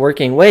fix all not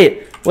working?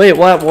 Wait,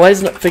 why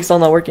is fix all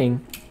not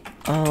working?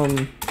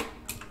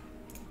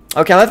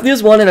 Okay, I have to do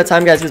this one at a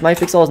time, guys, because my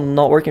fix all is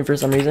not working for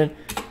some reason.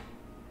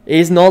 It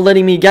is not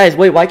letting me, guys.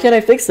 Wait, why can't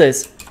I fix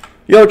this?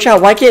 Yo,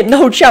 chat, why can't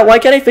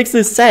I fix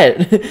this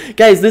set?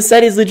 Guys, this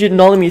set is legit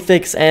not letting me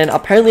fix, and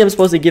apparently I'm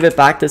supposed to give it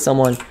back to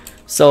someone.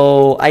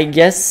 So I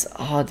guess,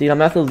 oh dude, I'm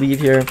gonna have to leave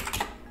here.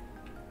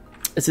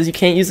 It says you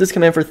can't use this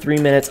command for 3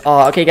 minutes.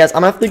 Okay, guys,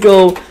 I'm gonna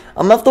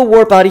have to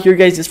warp out of here,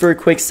 guys, just for a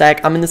quick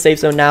sec. I'm in the safe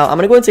zone now. I'm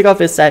gonna go and take off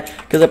this set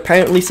because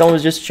apparently someone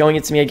was just showing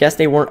it to me. I guess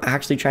they weren't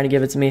actually trying to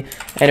give it to me.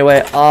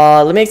 Anyway,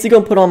 let me actually go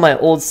and put on my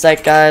old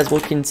set, guys.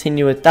 We'll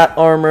continue with that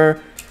armor.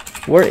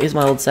 Where is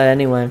my old set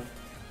anyway?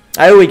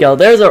 There we go.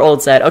 There's our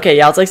old set. Okay,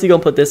 yeah, let's actually go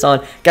and put this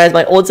on, guys.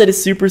 My old set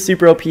is super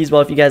OP as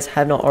well. If you guys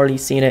have not already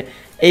seen it,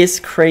 it's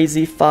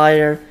crazy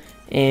fire.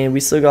 And we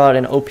still got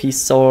an OP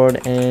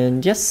sword,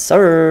 and yes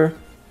sir.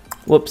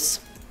 Whoops.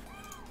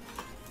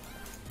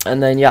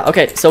 And then yeah,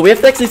 okay, so we have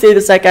to actually save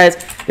the set, guys.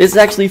 This is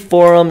actually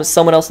for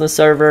someone else in the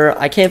server.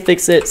 I can't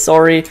fix it,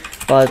 sorry,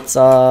 but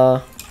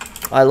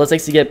alright, let's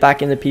actually get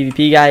back into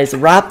PvP, guys.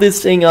 Wrap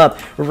this thing up.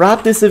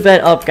 Wrap this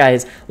event up,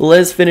 guys.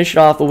 Let's finish it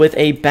off with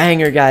a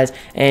banger, guys.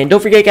 And don't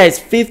forget, guys,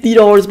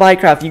 $50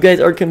 Buycraft. You guys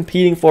are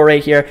competing for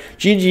right here.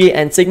 GG,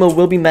 and Sigma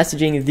will be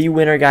messaging the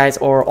winner, guys,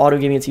 or auto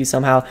giving it to you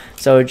somehow.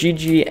 So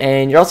GG,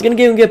 and you're also going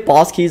to get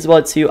boss keys as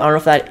well, too. I don't know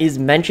if that is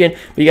mentioned,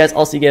 but you guys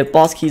also get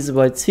boss keys as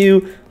well,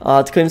 too,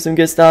 to claim some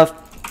good stuff.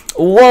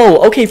 Whoa,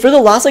 okay, for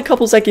the last like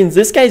couple seconds,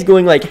 this guy's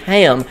going like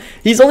ham.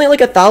 He's only like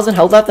 1,000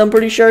 health left, I'm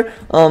pretty sure.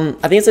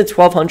 I think it's at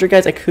 1,200,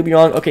 guys. I could be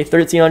wrong. Okay,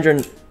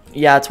 1,300.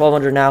 Yeah,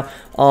 1,200 now.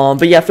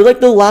 But yeah, for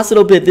like the last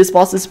little bit, this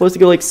boss is supposed to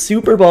go like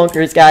super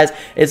bonkers, guys.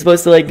 It's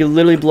supposed to like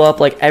literally blow up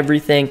like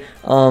everything.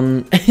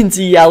 And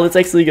yeah, let's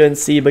actually go and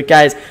see. But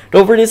guys,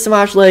 don't forget to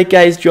smash like,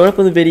 guys, join up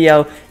on the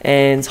video.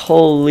 And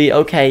holy,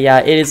 okay, yeah,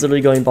 it is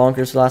literally going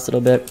bonkers for the last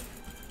little bit.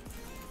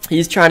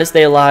 He's trying to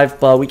stay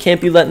alive, but we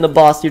can't be letting the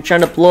boss. You're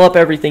trying to blow up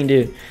everything,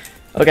 dude.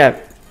 Okay.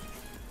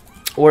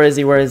 Where is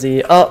he? Where is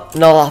he? Oh,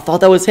 no, I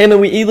thought that was him, and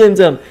we elimed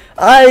him.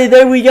 Aye,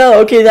 there we go.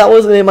 Okay, that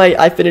wasn't him.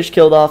 I finished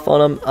killed off on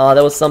him.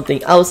 That was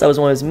something else. That was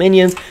one of his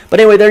minions. But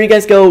anyway, there you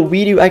guys go.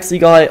 We do actually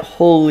got it.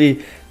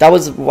 Holy. That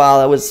was, wow,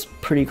 that was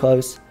pretty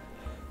close.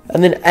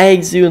 And then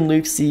Egzu and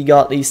Luke C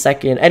got the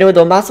second. Anyway,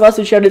 though,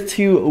 massive shout out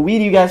to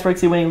Weedy, you guys, for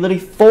actually winning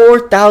literally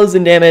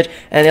 4,000 damage.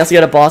 And they also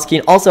got a boss key.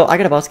 And also, I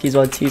got a boss key as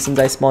well, too, since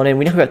I spawned in.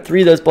 We now got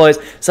 3 of those boys.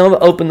 Some of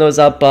them opened those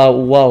up, but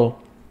whoa.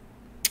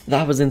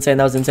 That was insane.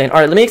 That was insane.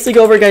 Alright, let me actually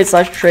go over, guys,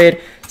 slash trade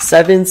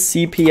 7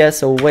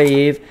 CPS a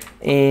wave.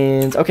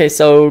 And okay,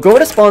 so go over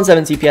to spawn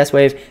 7 CPS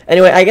wave.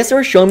 Anyway, I guess they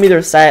were showing me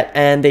their set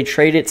and they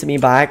traded it to me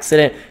by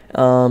accident.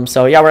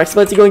 So yeah, we're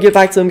actually about to go and get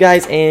back to them,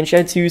 guys, and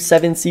shout out to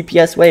 7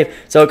 CPS wave.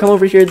 So come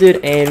over here,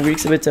 dude, and we're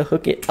excited to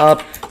hook it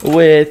up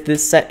with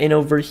this set in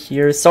over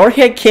here.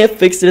 Sorry, I can't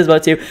fix it as well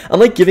too. I'm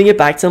like giving it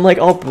back to them like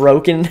all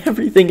broken and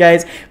everything,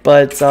 guys.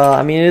 But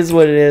I mean, it is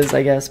what it is,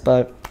 I guess.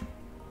 But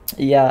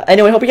yeah.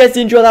 Anyway, hope you guys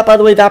did enjoy that. By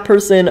the way, that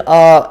person,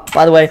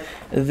 by the way,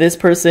 this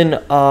person,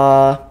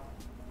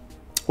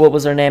 what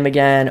was her name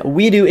again?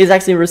 WeDo is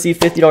actually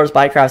received $50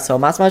 Buycraft. So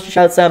massive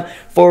shout out to them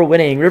for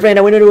winning. Riverhand,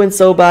 I wanted to win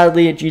so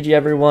badly. GG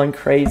everyone,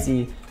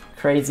 crazy.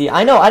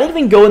 I know, I didn't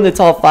even go in the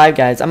top 5,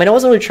 guys. I mean, I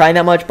wasn't really trying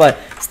that much, but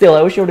still,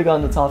 I wish I would have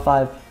gone in the top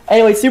 5.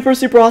 Anyway,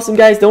 super awesome,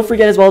 guys. Don't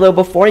forget as well, though,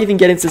 before I even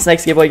get into this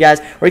next giveaway,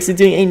 guys, we're actually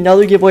doing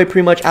another giveaway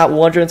pretty much at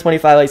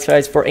 125 likes,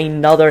 guys, for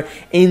another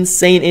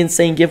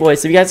insane giveaway.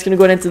 So if you guys are going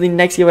to go into the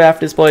next giveaway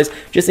after this, boys,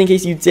 just in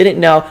case you didn't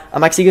know,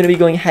 I'm actually going to be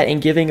going ahead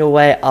and giving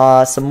away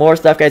some more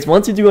stuff, guys.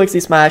 Once you do actually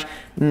smash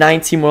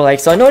 19 more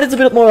likes. So I know it is a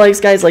bit more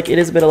likes, guys. Like, it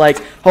is a bit of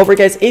likes. However,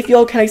 guys, if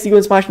y'all can actually go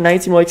and smash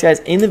 19 more likes, guys,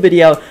 in the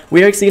video,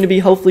 we're actually going to be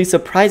hopefully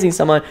surprising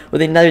someone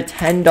with another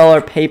 $10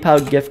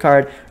 PayPal gift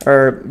card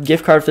or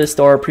gift card for the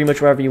store, pretty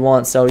much wherever you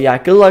want. So yeah,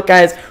 good luck,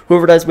 guys.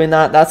 Whoever does win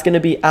that, that's going to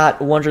be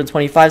at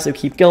 125. So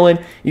keep going.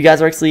 You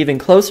guys are actually even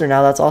closer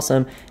now. That's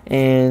awesome.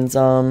 And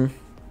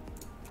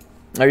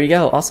there you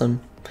go.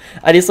 Awesome.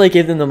 I just like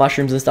gave them the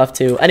mushrooms and stuff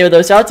too. Anyway,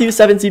 though, shout out to you,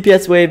 7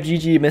 CPS wave,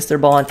 GG, Mr.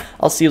 Bond.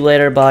 I'll see you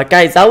later. But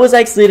guys, that was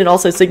actually it. And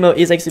also, Sigma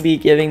is actually be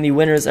giving the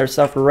winners our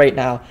stuff right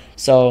now.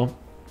 So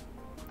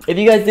If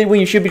you guys did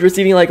win, you should be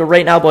receiving like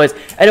right now, boys.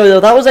 Anyway,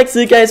 though, that was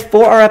actually, guys,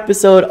 for our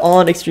episode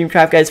on Extreme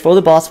Craft, guys, for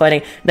the boss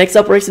fighting. Next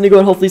up, we're actually going to go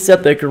and hopefully set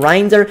up the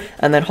grinder,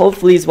 and then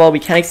hopefully as well, we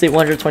can actually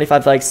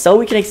 125 likes, so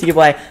we can actually give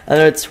away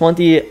another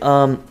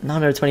not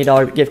another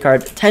 $20 gift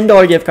card,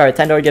 $10 gift card,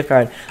 $10 gift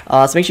card.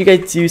 So make sure you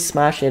guys do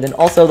smash it, and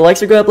also the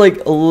likes are going up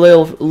like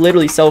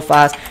literally so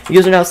fast. You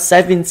guys are now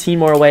 17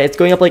 more away. It's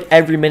going up like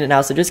every minute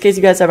now. So just in case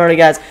you guys haven't already,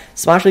 guys,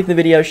 smash like the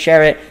video,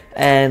 share it,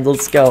 and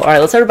let's go. All right,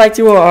 let's head back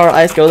to our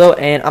ISGO though,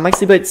 and I'm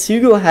actually about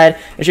to go ahead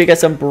and show you guys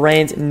some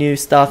brand new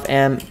stuff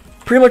and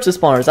pretty much the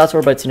spawners. That's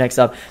what we're about to next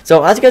up.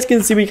 So as you guys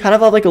can see, we kind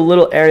of have like a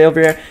little area over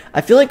here.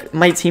 I feel like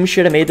my team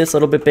should have made this a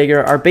little bit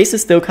bigger. Our base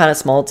is still kind of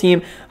small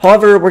team.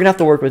 However, we're gonna have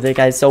to work with it,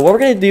 guys. So what we're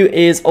gonna do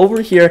is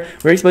over here,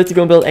 we're supposed to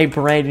go and build a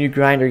brand new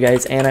grinder,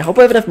 guys. And I hope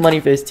I have enough money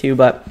for this too,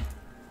 but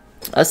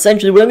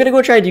essentially what I'm gonna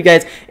go try to do,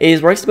 guys,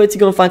 is we're actually about to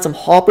go and find some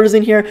hoppers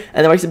in here,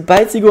 and then we're actually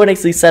about to go and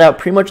actually set out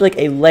pretty much like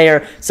a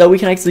layer so we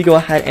can actually go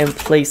ahead and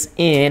place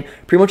in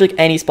pretty much like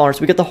any spawner.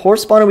 So we get the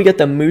horse spawner, we get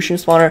the motion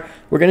spawner.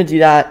 We're gonna do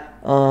that.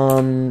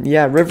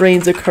 Yeah,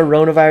 Riverrain's a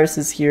coronavirus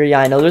is here. Yeah,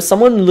 I know there's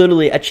someone,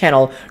 literally a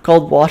channel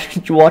called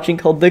watching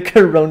called the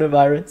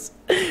coronavirus.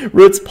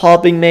 Roots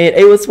popping, mate.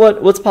 Hey,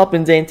 what's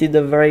popping, Dainty the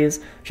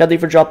Varys? Shout out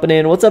for dropping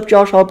in. What's up,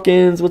 Josh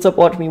Hopkins? What's up,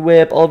 Watch Me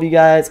Whip? All of you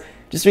guys.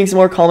 Just doing some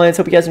more comments.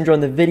 Hope you guys are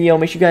enjoying the video.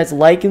 Make sure you guys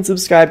like and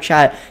subscribe,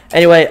 chat.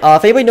 Anyway,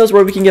 if anybody knows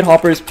where we can get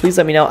hoppers, please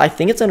let me know. I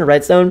think it's in a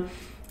redstone,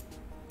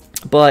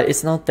 but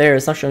it's not there.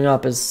 It's not showing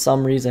up for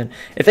some reason.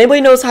 If anybody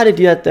knows how to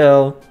do that,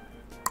 though,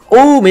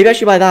 oh, maybe I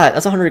should buy that.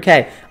 That's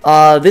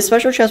 100k. This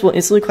special chest will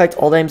instantly collect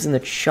all the items in the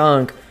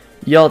chunk.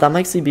 Yo, that might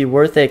actually be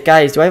worth it.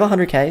 Guys, do I have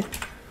 100k?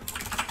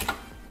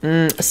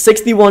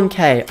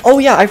 61k. Oh,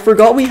 yeah, I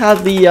forgot we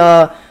have the,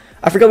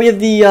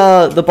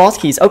 the boss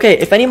keys. Okay,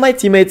 if any of my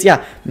teammates,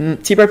 yeah,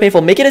 T-Bar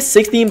Painful, make it a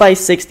 16 by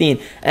 16.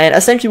 And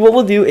essentially what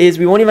we'll do is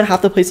we won't even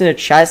have to place in a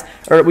chest,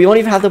 or we won't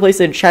even have to place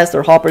in chest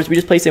or hoppers. We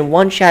just place in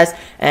one chest,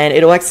 and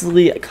it'll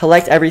actually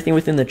collect everything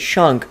within the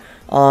chunk.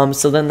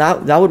 So then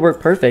that would work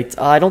perfect.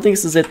 I don't think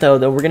this is it though.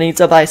 We're gonna need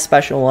to buy a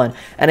special one,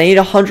 and I need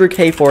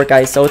 100k for it,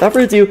 guys. So without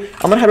further ado,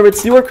 I'm gonna head over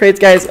to our crates,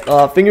 guys.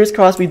 Fingers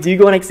crossed we do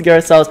go and actually get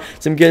ourselves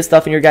some good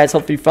stuff in here, guys.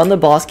 Hopefully from the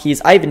boss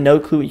keys. I have no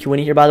clue what you can win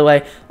here, by the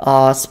way.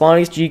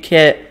 Spawnix G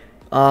kit.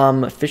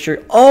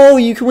 Fisher. Oh,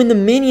 you can win the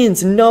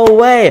minions. No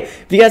way.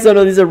 If you guys don't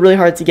know, these are really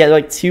hard to get,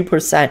 like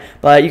 2%.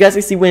 But you guys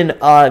can see win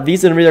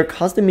these are either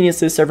custom minions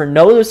to the server.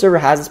 No other server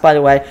has this, by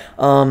the way.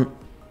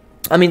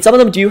 I mean, some of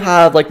them do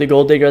have, like, the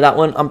Gold Digger. That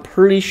one, I'm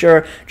pretty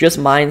sure, just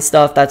mine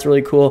stuff. That's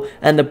really cool.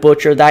 And the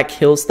Butcher, that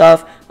kills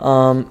stuff,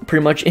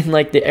 pretty much in,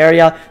 like, the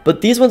area. But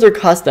these ones are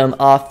custom.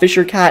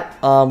 Fisher Cat,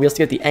 we also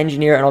get the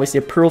Engineer, and obviously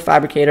a Pearl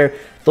Fabricator.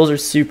 Those are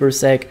super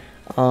sick.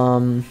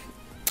 Anyway,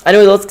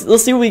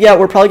 let's see what we get.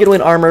 We're probably gonna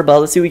win armor, but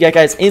let's see what we get,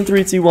 guys. In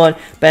 3, 2, 1.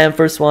 Bam,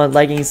 first one.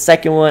 Leggings,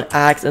 second one.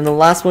 Axe. And the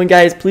last one,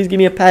 guys, please give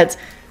me a pet.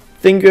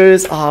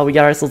 Fingers. Oh, we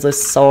got ourselves a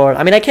sword.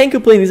 I mean, I can't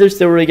complain. These are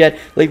still really good.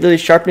 Like, literally,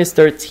 sharpness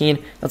 13.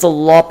 That's a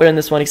lot better than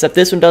this one, except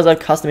this one does have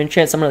custom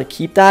enchants. So I'm going to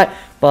keep that.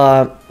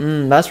 But,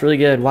 that's really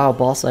good. Wow,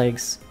 boss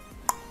eggs.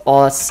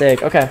 Oh, that's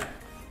sick. Okay.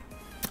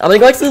 I'm going to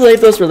go actually leave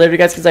those for later,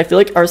 guys, because I feel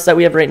like our set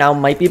we have right now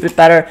might be a bit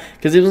better,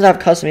 because these ones have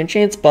custom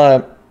enchants,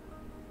 but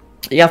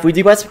yeah, if we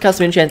do buy some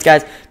custom enchants,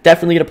 guys,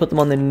 definitely going to put them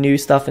on the new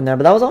stuff in there.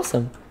 But that was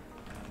awesome.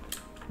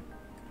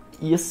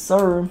 Yes,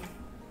 sir.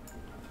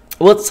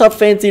 What's up,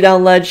 Fancy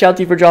Down Ledge? Shout out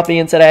to you for dropping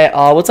in today.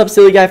 What's up,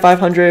 Silly Guy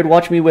 500?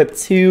 Watch Me Whip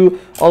 2.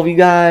 All of you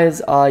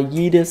guys.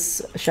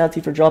 Yeetus, shout out to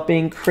you for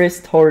dropping. Chris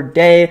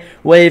Torday.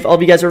 Wave. All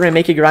of you guys are going to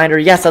make a grinder.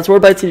 Yes, that's what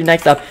we're about to do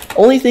next up.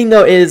 Only thing,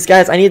 though, is,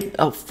 guys, I need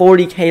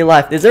 40k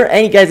left. Is there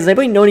any, guys, does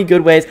anybody know any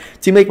good ways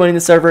to make money in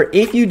the server?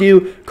 If you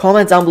do,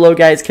 comment down below,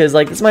 guys, because,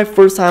 like, this is my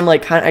first time,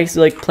 like, kind of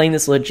actually, like, playing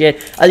this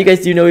legit. As you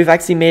guys do know, we've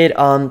actually made,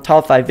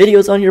 top 5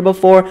 videos on here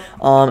before,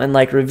 and,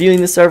 like,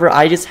 reviewing the server.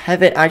 I just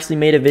haven't actually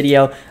made a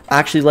video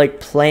actually, like,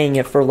 playing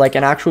it for like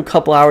an actual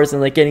couple hours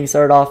and like getting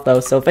started off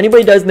though. So if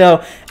anybody does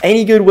know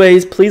any good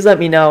ways, please let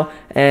me know.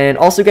 And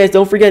also, guys,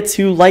 don't forget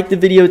to like the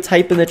video,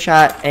 type in the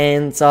chat,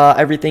 and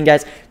everything,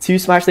 guys, to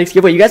smash the next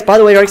giveaway. You guys, by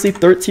the way, are actually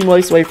 13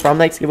 likes away from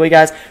the next giveaway,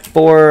 guys,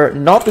 for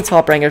not the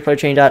top rank. I'd probably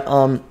change that.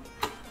 $10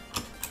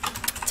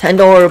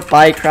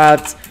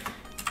 Buycraft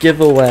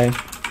giveaway.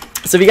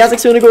 So if you guys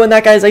actually want to go in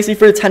that, guys, actually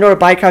for the $10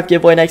 Buycraft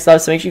giveaway next up.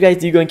 So make sure you guys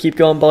do go and keep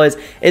going, boys.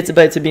 It's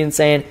about to be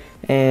insane.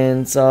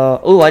 And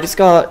oh, I just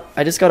got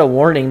a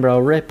warning, bro.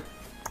 Rip.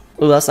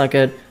 Oh, that's not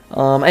good.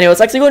 Anyway,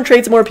 let's actually go and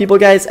trade some more people,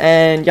 guys,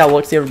 and yeah,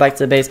 we'll see over back to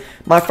the base.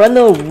 My friend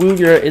though,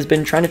 Wooger, has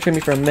been trying to trade me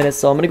for a minute,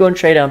 so I'm gonna go and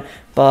trade him.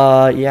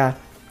 But yeah,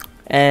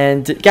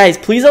 and guys,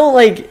 please don't,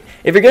 like,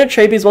 if you're gonna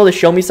trade me as well to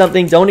show me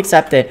something, don't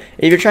accept it.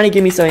 If you're trying to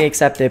give me something,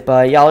 accept it.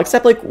 But yeah, I'll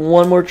accept like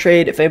one more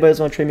trade if anybody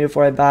doesn't want to trade me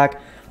before I back.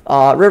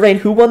 Riverrain,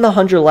 who won the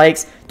 100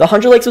 likes? The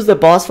 100 likes was the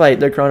boss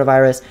fight, the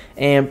coronavirus,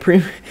 and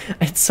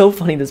it's so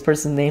funny this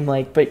person's name,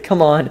 like, but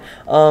come on.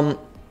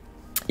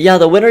 Yeah,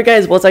 the winner,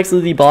 guys, was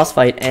actually the boss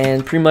fight,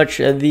 and pretty much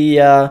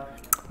the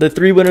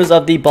 3 winners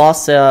of the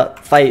boss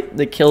fight,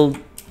 the killed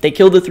they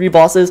killed the 3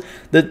 bosses.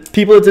 The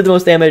people that did the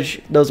most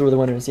damage, those were the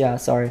winners. Yeah,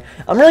 sorry.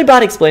 I'm really bad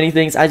at explaining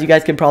things, as you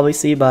guys can probably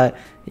see, but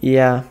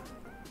yeah.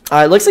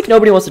 Alright, looks like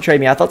nobody wants to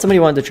trade me. I thought somebody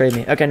wanted to trade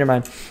me. Okay, never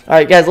mind.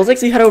 Alright, guys, let's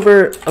actually head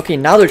over. Okay,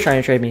 now they're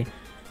trying to trade me.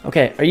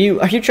 Okay, are you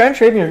trying to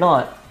trade me or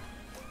not?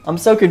 I'm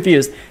so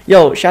confused.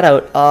 Yo, shout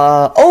out.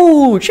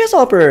 Oh, chest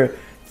hopper.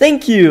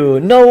 Thank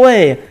you. No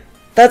way.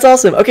 That's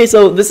awesome. Okay,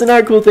 so this is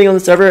another cool thing on the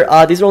server.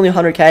 These are only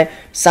 100k.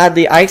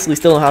 Sadly, I actually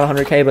still don't have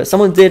 100k, but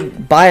someone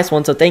did buy us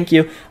one, so thank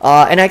you.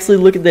 And actually,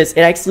 look at this.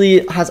 It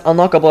actually has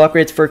unlockable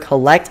upgrades for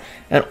collect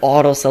and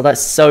auto sell. That's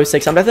so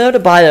sick. So I'm definitely going to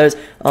buy those.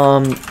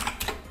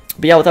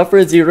 But yeah, without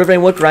further ado, River,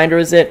 what grinder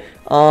is it?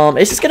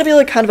 It's just gonna be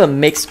like kind of a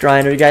mixed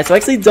grinder, you guys. So I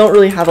actually don't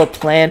really have a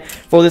plan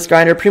for this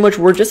grinder. Pretty much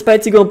we're just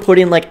about to go and put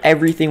in like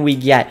everything we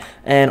get.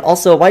 And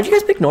also, why did you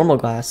guys pick normal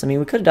glass? I mean,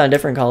 we could have done a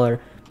different color.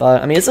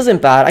 But, I mean, this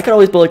isn't bad. I could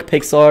always build, like, a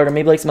pig sword or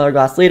maybe, like, some other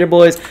glass later,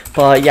 boys.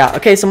 But, yeah.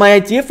 Okay, so my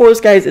idea for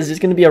this, guys, is just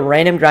going to be a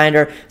random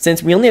grinder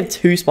since we only have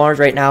 2 spawners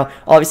right now.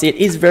 Obviously, it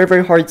is very,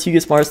 very hard to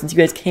get spawners since you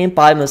guys can't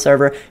buy them on the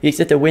server. You just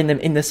have to win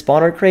them in the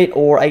spawner crate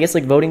or, I guess,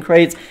 like, voting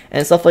crates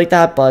and stuff like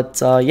that. But,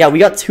 yeah, we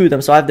got 2 of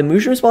them. So I have the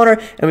mushroom spawner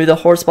and we have the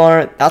horse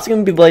spawner. That's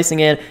going to be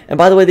blazing in. And,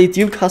 by the way, they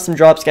do custom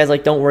drops, guys.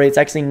 Like, don't worry. It's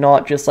actually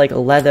not just, like,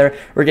 leather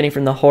we're getting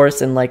from the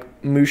horse and,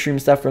 like, mushroom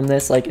stuff from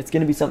this. Like, it's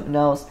going to be something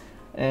else.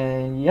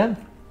 And, yeah.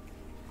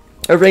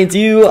 Rain, do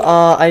you,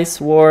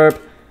 Ice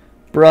Warp,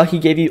 bruh, he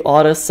gave you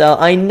auto sell.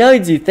 I know,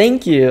 dude,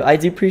 thank you, I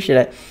do appreciate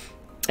it.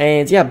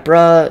 And yeah,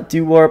 bruh,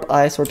 do warp,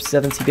 Ice Warp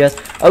 7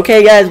 CPS.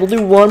 Okay, guys, we'll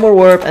do one more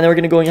warp, and then we're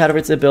gonna go and head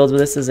over to the builds, but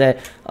this is it.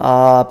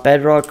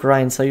 Bedrock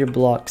grind, sell your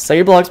blocks. Sell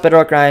your blocks,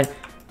 bedrock grind,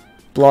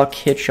 block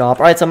hit shop.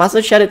 Alright, so I'm also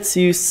set it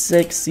to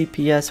 6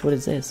 CPS. What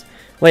is this?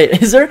 Wait,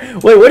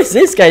 what is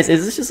this, guys?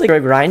 Is this just like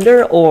a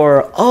grinder,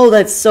 or, oh,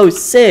 that's so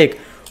sick.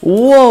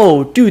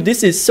 Whoa, dude,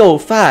 this is so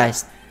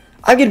fast.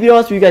 I'm gonna be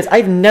honest with you guys,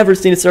 I've never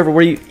seen a server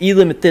where you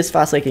E-limit this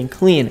fast like in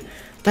clean.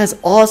 That's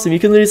awesome. You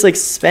can literally just like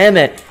spam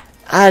it.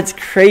 That's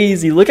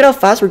crazy. Look at how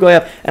fast we're going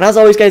up. And as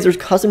always, guys, there's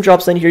custom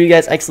drops in here. You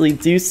guys actually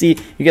do see.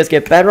 You guys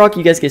get bedrock,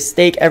 you guys get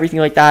steak, everything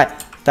like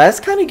that. That's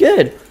kind of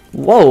good.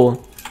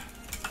 Whoa.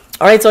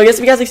 Alright, so I guess if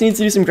you guys actually need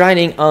to do some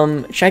grinding,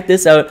 check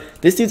this out.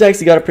 This dude's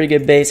actually got a pretty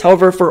good base.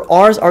 However, for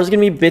ours is going to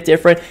be a bit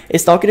different.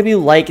 It's not going to be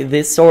like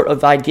this sort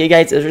of idea,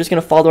 guys. It's just going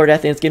to follow our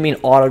death, and it's going to be an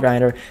auto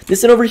grinder.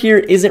 This one over here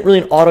isn't really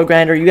an auto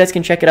grinder. You guys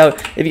can check it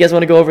out if you guys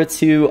want to go over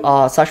to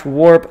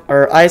 /warp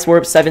or Ice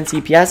Warp 7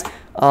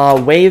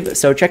 CPS wave.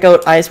 So check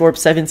out Ice Warp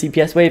 7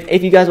 CPS wave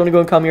if you guys want to go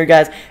and come here,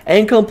 guys,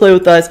 and come play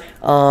with us.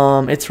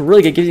 It's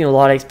really good. It gives you a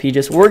lot of XP.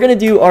 Just we're going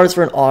to do ours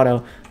for an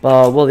auto.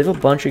 But, well, they have a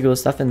bunch of good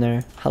stuff in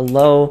there.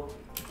 Hello.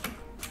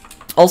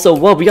 Also,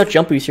 whoa, we got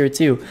jump boost here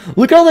too.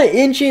 Look at all the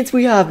enchants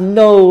we have.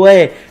 No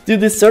way.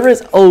 Dude, this server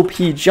is OP.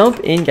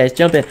 Jump in, guys.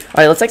 Jump in.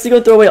 Alright, let's actually go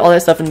throw away all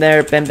that stuff in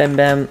there. Bam, bam,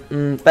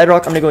 bam.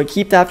 Bedrock, I'm going to go and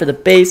keep that for the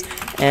base.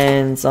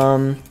 And,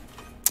 then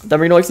we're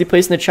going to actually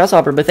place in the chest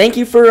hopper. But thank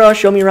you for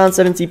showing me around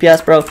 7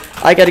 CPS, bro.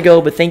 I got to go,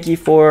 but thank you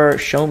for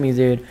showing me,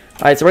 dude.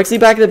 Alright, so we're actually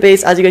back at the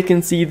base. As you guys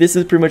can see, this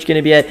is pretty much going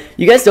to be it.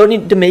 You guys don't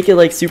need to make it,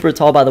 like, super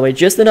tall, by the way.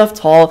 Just enough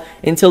tall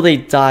until they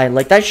die.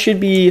 Like, that should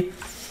be...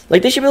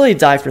 Like, they should really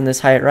die from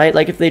this height, right?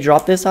 Like, if they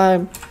drop this high, I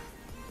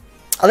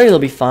think they'll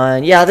be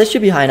fine. Yeah, this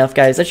should be high enough,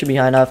 guys. That should be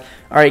high enough.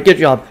 Alright, good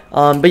job.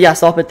 But yeah,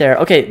 stop it there.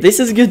 Okay,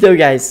 this is good, though,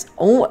 guys.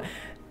 Oh,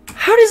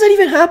 how does that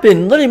even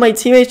happen? Literally, my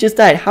teammates just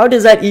died. How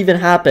does that even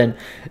happen?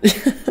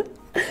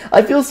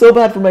 I feel so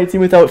bad for my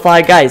team without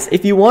flag. Guys,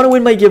 if you want to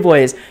win my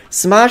giveaways,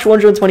 smash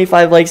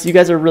 125 likes. You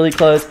guys are really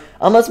close.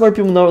 Unless more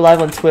people know we're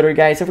live on Twitter,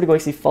 guys. Don't forget to go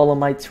actually follow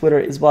my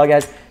Twitter as well,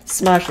 guys.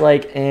 Smash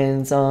like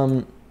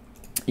and,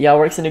 yeah,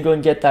 we're actually gonna go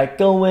and get that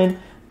going,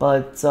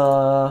 but,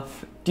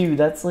 dude,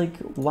 that's like,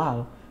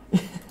 wow.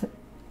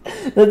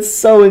 That's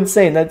so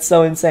insane, that's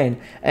so insane.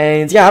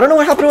 And, yeah, I don't know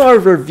what happened to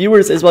our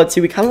viewers as well,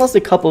 too. We kind of lost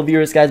a couple of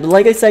viewers, guys, but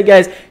like I said,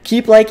 guys,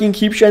 keep liking,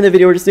 keep sharing the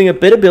video. We're just doing a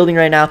bit of building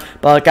right now,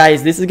 but,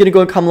 guys, this is gonna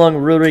go and come along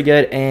really, really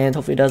good, and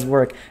hopefully it does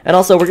work. And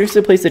also, we're just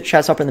gonna place the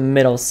chest up in the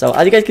middle, so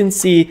as you guys can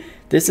see,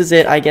 this is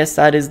it. I guess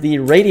that is the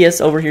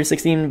radius over here,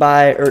 16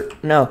 by, or,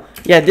 no,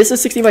 yeah, this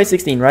is 16 by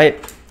 16, right?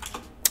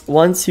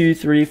 1, 2,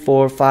 3,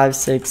 4, 5,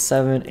 6,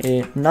 7,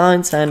 8,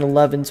 9, 10,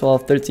 11,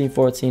 12, 13,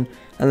 14,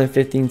 and then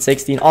 15,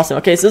 16. Awesome.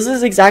 Okay, so this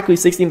is exactly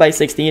 16 by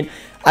 16.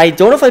 I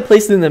don't know if I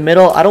placed it in the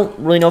middle. I don't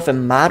really know if it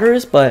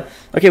matters, but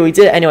okay, we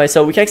did it anyway.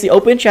 So we can actually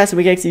open chest and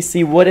we can actually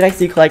see what it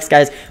actually collects,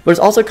 guys. But there's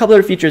also a couple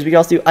other features. We can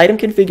also do item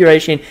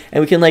configuration,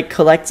 and we can like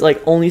collect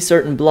like only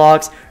certain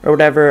blocks or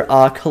whatever.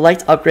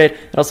 Collect upgrade,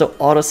 and also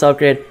auto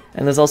upgrade,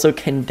 and there's also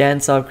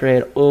condense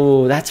upgrade.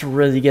 Oh, that's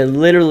really good.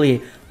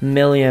 Literally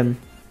million.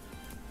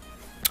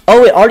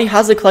 Oh, it already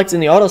has it collected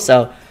in the auto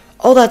cell.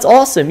 Oh, that's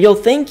awesome. Yo,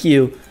 thank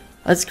you.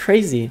 That's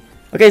crazy.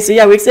 Okay, so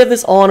yeah, we actually have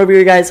this all on over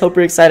here, guys. Hope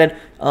you're excited.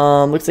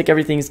 Looks like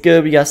everything's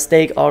good. We got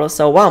steak, auto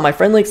cell. Wow, my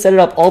friend like set it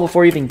up all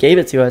before he even gave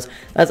it to us.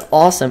 That's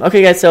awesome.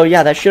 Okay, guys, so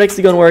yeah, that should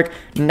actually go and work.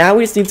 Now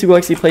we just need to go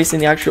actually place in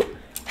the actual...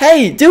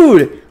 Hey,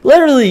 dude!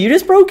 Literally, you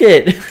just broke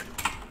it.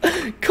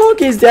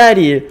 Cook his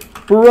daddy.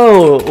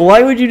 Bro,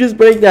 why would you just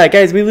break that?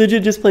 Guys, we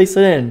legit just placed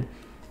it in.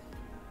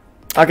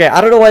 Okay,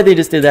 I don't know why they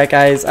just did that,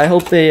 guys. I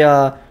hope they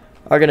are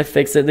gonna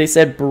fix it. They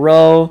said,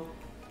 bro,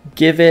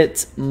 give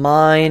it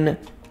mine.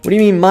 What do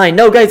you mean mine?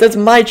 No, guys, that's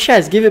my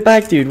chest. Give it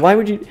back, dude. Why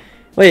would you...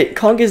 Wait,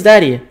 Conk is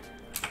daddy.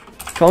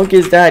 Conk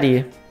is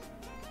daddy.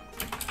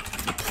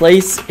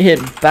 Place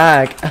it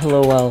back.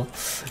 LOL.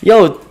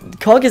 Yo,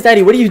 Conk is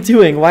daddy, what are you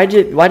doing? Why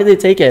did they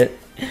take it?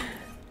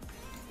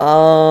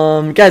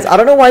 Guys, I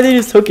don't know why they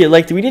just took it.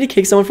 Like, do we need to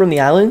kick someone from the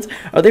island?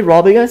 Are they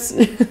robbing us?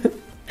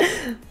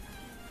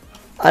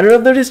 I don't know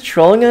if they're just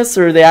trolling us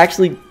or they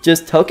actually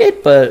just took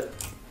it, but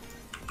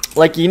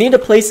like, you need to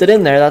place it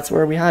in there. That's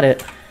where we had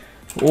it.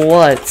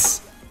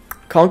 What?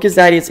 Conk is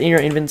daddy, it's in your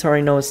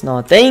inventory. No, it's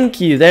not.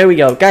 Thank you. There we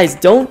go. Guys,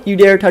 don't you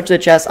dare touch the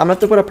chest. I'm gonna have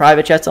to put a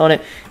private chest on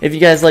it if you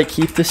guys like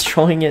keep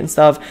destroying it and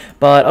stuff.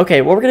 But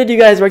okay, what we're gonna do,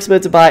 guys, we're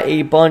about to buy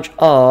a bunch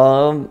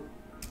of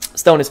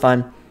stone is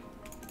fine.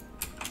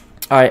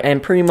 Alright,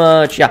 and pretty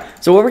much, yeah.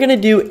 So what we're going to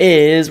do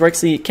is, we're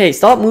actually, okay,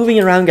 stop moving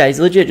around, guys.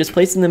 Legit, just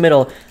place it in the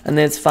middle, and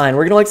then it's fine.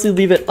 We're going to actually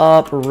leave it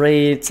up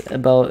right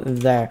about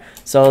there.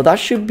 So that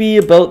should be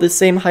about the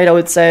same height, I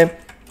would say.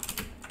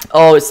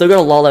 Oh, it's still got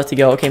a lot left to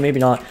go. Okay, maybe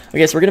not.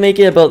 Okay, so we're going to make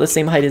it about the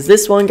same height as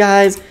this one,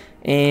 guys.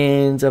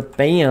 And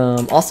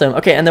bam. Awesome.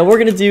 Okay, and then what we're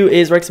going to do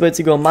is, we're actually about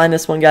to go mine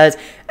this one, guys,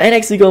 and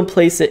actually go and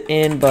place it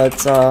in,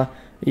 but,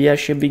 yeah,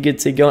 should be good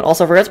to go. And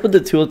also, I forgot to put the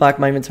tools back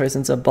in my inventory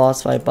since it's a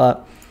boss fight,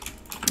 but...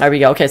 There we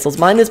go. Okay, so let's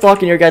mine this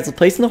block in here, guys. Let's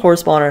place in the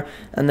horse spawner,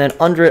 and then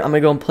under it, I'm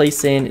gonna go and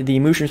place in the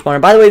mushroom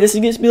spawner. By the way, this is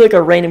going to be like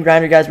a random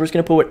grinder, guys. We're just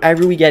gonna put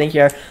whatever we get in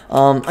here.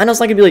 I know it's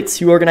not gonna be like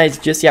too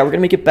organized just yet. We're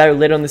gonna make it better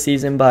later in the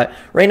season, but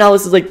right now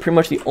this is like pretty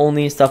much the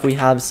only stuff we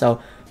have.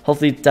 So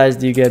hopefully it does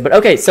do good. But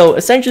okay, so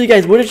essentially,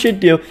 guys, what it should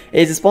do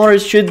is the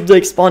spawners should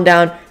like spawn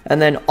down and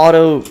then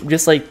auto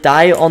just like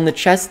die on the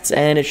chests,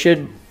 and it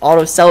should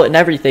auto sell it and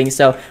everything.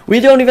 So we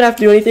don't even have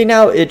to do anything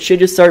now. It should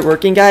just start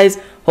working, guys.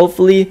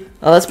 Hopefully,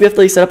 unless we have to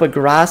like set up a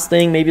grass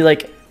thing, maybe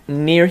like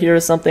near here or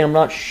something. I'm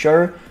not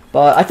sure,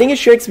 but I think it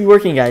should be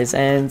working, guys.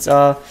 And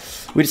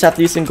we just have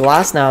to use some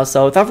glass now.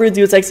 So without further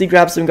ado, let's actually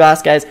grab some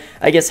glass, guys.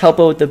 I guess help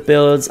out with the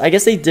builds. I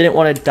guess they didn't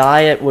want to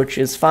dye it, which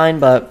is fine,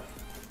 but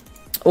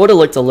it would have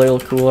looked a little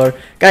cooler.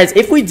 Guys,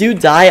 if we do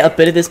dye a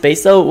bit of this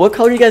base though, what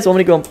color do you guys want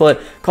me to go and put?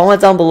 Comment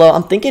down below.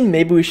 I'm thinking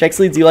maybe we should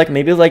actually do like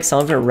maybe like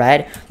some of it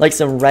red, like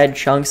some red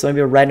chunks, so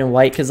maybe a red and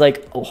white, because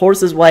like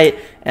horse is white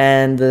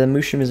and the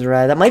mushroom is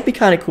red. That might be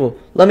kind of cool.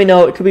 Let me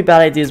know. It could be a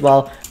bad idea as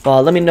well,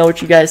 but let me know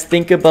what you guys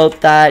think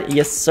about that.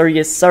 Yes sir,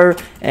 yes sir.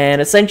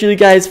 And essentially,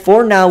 guys,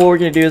 for now what we're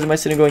gonna do is I'm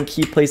just gonna go and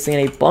keep placing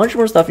in a bunch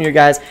more stuff in here,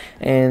 guys,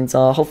 and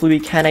hopefully we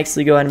can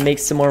actually go and make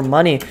some more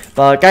money.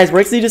 But guys,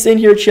 we're actually just in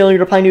here chilling,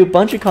 replying to a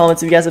bunch of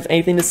comments. If you guys have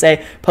anything to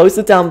say, post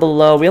it down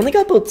below. We only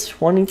got about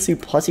 22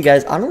 plus, you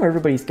guys. I don't know where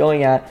everybody's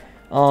going at.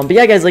 But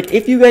yeah, guys, like,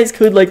 if you guys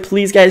could, like,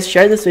 please, guys,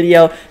 share this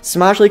video,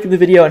 smash like the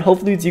video, and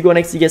hopefully we do go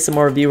next to get some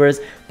more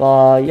viewers.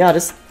 But yeah,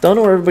 just don't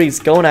know where everybody's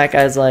going at,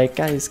 guys. Like,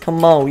 guys,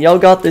 come on, y'all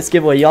got this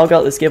giveaway, y'all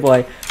got this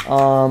giveaway.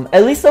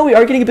 At least though we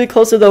are getting a bit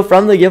closer though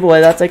from the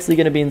giveaway. That's actually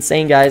gonna be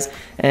insane, guys.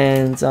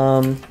 And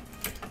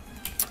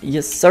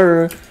yes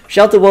sir,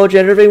 shout out to WoJan.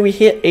 Everybody, we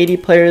hit 80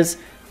 players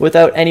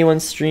without anyone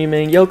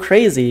streaming. Yo,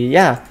 crazy.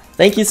 Yeah,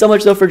 thank you so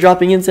much though for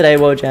dropping in today,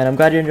 WoJan. I'm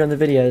glad you're enjoying the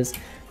videos.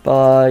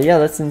 But yeah,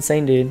 that's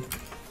insane, dude.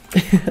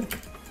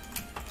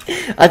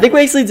 I think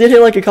we actually did hit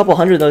like a couple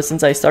hundred though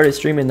since I started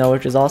streaming though,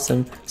 which is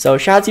awesome. So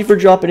shout out to you for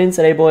dropping in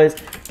today, boys.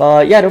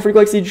 But yeah, don't forget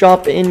to actually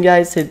drop in,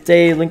 guys,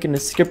 today. Link in the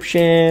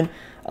description.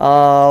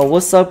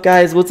 What's up,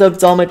 guys? What's up,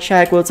 Dalma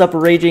Check? What's up,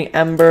 Raging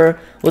Ember?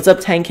 What's up,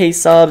 10k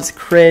subs?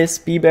 Chris,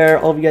 B-Bear,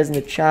 all of you guys in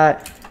the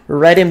chat.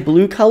 Red and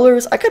blue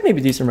colors. I could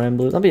maybe do some red and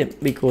blue. That'd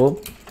be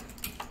cool.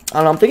 I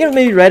don't know, I'm thinking of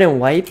maybe red and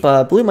white,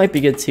 but blue might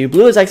be good too.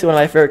 Blue is actually one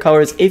of my favorite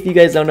colors, if you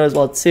guys don't know as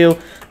well too.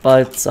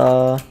 But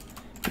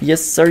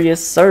yes sir,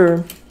 yes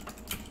sir.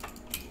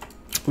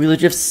 We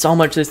legit have so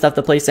much of this stuff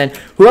to place in.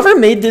 Whoever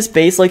made this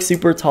base like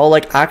super tall,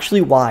 like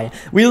actually why?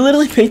 We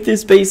literally made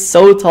this base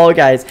so tall,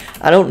 guys.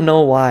 I don't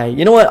know why.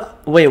 You know what?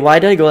 Wait, why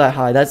did I go that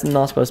high? That's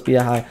not supposed to be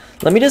that high.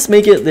 Let me just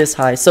make it this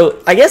high.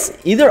 So I guess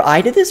either I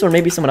did this or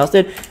maybe someone else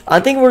did. I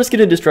think we're just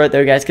gonna destroy it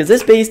there, guys, because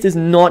this base does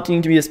not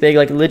need to be this big.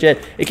 Like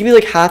legit, it can be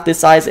like half this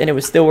size and it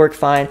would still work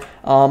fine.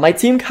 My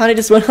team kind of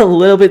just went a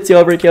little bit too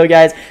overkill,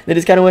 guys. They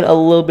just kind of went a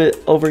little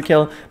bit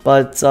overkill.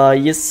 But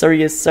yes sir,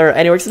 yes sir.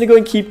 Anyway, we're just gonna go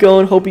and keep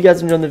going. Hope you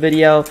guys enjoyed the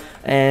video,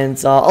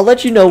 and I'll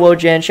let you know,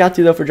 WoJan. Shout out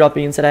to you though for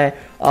dropping in today.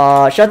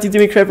 Shout out to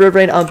Doing Crap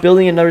Riverbrain. I'm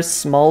building another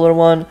smaller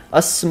one,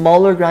 a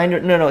smaller grinder.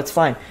 No, it's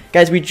fine,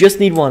 guys. We just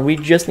need one. We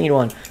just need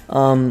one.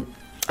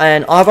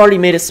 And I've already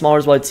made it smaller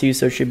as well too,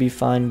 so it should be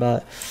fine.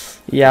 But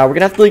yeah, we're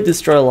gonna have to like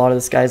destroy a lot of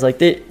this, guys. Like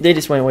they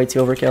just went way too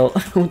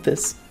overkill with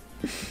this.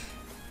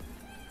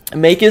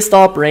 Make it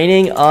stop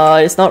raining.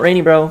 It's not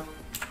raining, bro.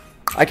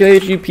 I can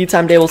maybe do P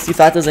time day. We'll see if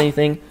that does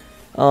anything.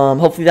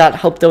 Hopefully that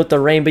helped out with the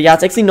rain. But yeah,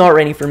 it's actually not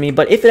raining for me.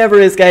 But if it ever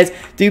is, guys,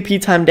 do P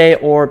time day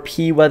or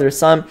P weather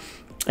sun.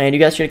 And you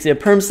guys should see a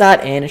perm stat,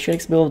 and it should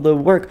be able to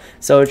work.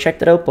 So check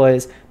that out,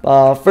 boys.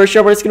 For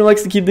sure, we're just gonna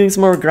like to keep doing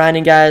some more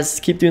grinding, guys.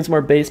 Keep doing some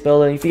more base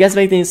building. If you guys have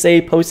anything to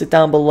say, post it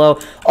down below.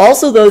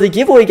 Also, though, the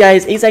giveaway,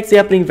 guys, is actually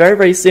happening very,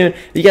 very soon.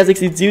 If you guys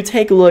actually do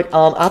take a look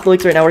at the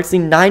links right now, we're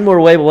seeing 9 more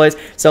away, boys.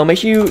 So make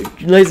sure you,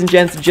 ladies and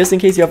gents, just in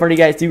case you haven't already,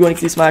 guys, do go and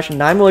actually smash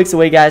 9 more likes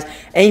away, guys.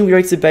 And we're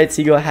actually bet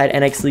to go ahead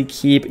and actually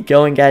keep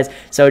going, guys.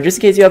 So just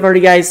in case you haven't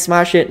already, guys,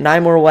 smash it,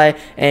 9 more away.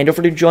 And don't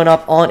forget to join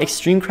up on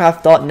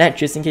extremecraft.net,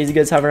 just in case you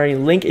guys haven't already.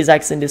 Link is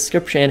actually in the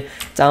description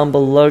down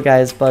below,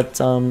 guys.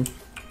 But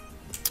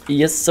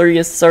yes sir,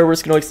 we're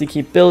just gonna actually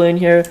keep building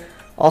here.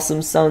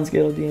 Awesome, sounds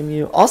good,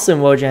 DMU.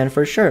 Awesome, Wojan,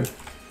 for sure.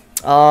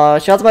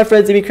 Shout out to my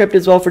friend Crypt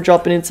as well for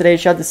dropping in today.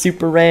 Shout out to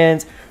Super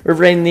Rand.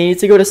 Riverrain need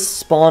to go to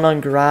spawn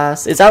on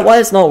grass. Is that why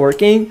it's not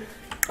working?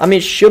 I mean,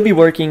 it should be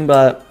working,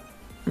 but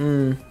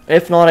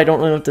if not, I don't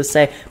really know what to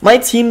say. My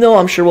team, though,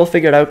 I'm sure we'll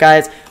figure it out,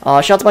 guys.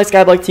 Shout out to my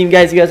SKYBLOCK team,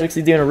 guys. You guys are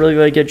actually doing a really,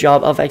 really good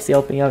job of actually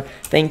helping out.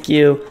 Thank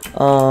you.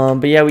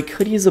 But yeah, we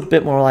could use a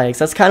bit more likes.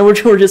 That's kind of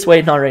what we're just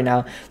waiting on right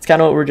now. It's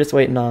kind of what we're just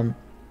waiting on.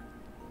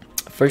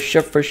 For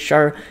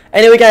sure.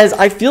 Anyway, guys,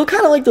 I feel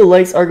kind of like the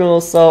likes are going a little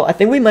slow. I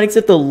think we might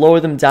have to lower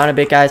them down a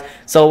bit, guys.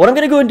 So what I'm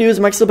going to go and do is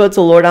I'm actually about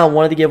to lower down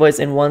one of the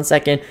giveaways in 1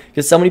 second,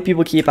 because so many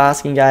people keep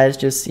asking, guys.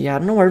 Just, yeah, I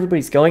don't know where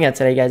everybody's going at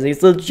today, guys.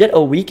 It's legit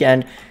a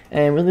weekend.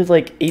 And really,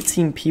 like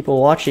 18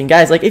 people watching,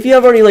 guys. Like, if you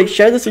have already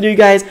share this video,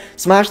 guys,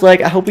 smash like.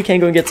 I hope we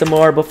can go and get some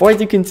more. Before I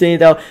do continue,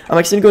 though, I'm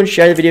actually gonna go and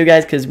share the video,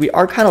 guys, because we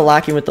are kind of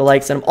lacking with the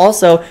likes, and I'm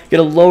also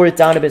gonna lower it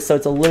down a bit so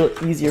it's a little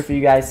easier for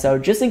you guys. So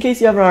just in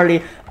case you haven't already,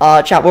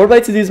 chat, what we're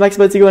about to do is Mike's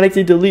about to go and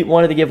actually delete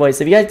one of the giveaways.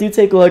 So if you guys do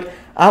take a look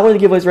at one of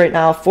the giveaways right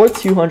now for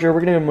 200, we're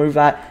gonna remove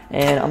that,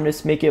 and I'm gonna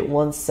just make it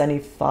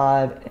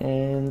 175,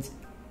 and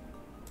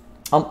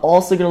I'm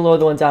also gonna lower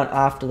the one down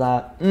after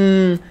that.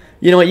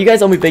 You know what, you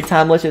guys owe me big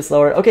time, let's just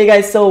lower it. Okay,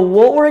 guys, so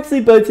what we're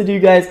actually about to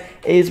do, guys,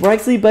 is we're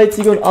actually about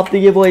to go and up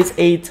the giveaways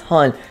a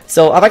ton.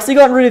 So I've actually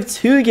gotten rid of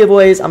 2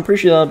 giveaways. I'm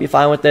pretty sure they'll be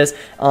fine with this.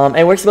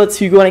 And we're actually about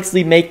to go and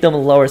actually make them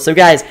lower. So,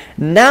 guys,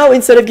 now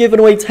instead of giving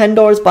away $10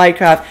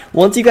 Buycraft,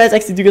 once you guys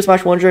actually do go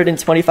smash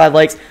 125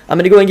 likes, I'm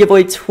going to go and give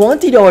away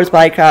 $20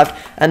 Buycraft.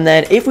 And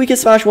then if we can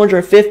smash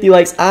 150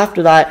 likes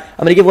after that,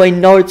 I'm going to give away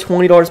another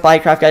 $20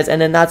 Buycraft, guys. And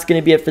then that's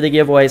going to be it for the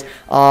giveaways.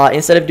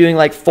 Instead of doing,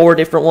 4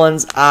 different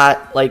ones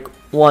at,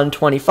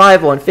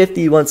 125,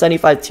 150,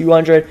 175,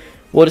 200.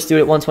 We'll just do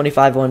it at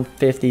 125,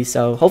 150.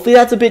 So hopefully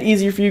that's a bit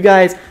easier for you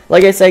guys.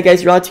 Like I said,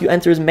 guys, you're allowed to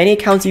enter as many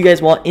accounts you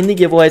guys want in the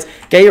giveaways.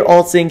 Get your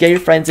alts in, get your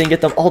friends in,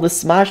 get them all to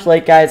smash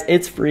like, guys.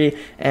 It's free.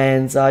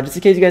 And just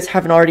in case you guys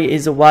haven't already,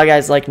 is why,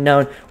 guys,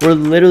 known, we're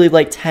literally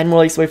 10 more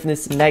likes away from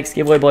this next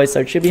giveaway, boys.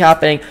 So it should be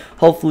happening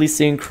hopefully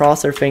soon.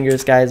 Cross our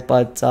fingers, guys.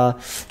 But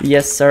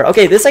yes, sir.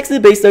 Okay, this is actually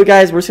the base, though,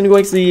 guys. We're just gonna go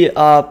actually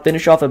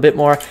finish off a bit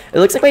more. It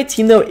looks like my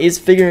team, though, is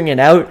figuring it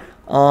out.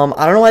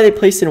 I don't know why they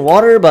placed in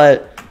water,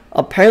 but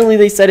apparently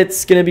they said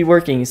it's gonna be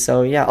working.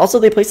 So yeah, also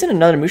they placed in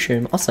another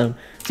mushroom. Awesome.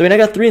 So we now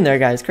got 3 in there,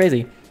 guys.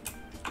 Crazy.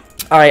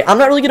 Alright, I'm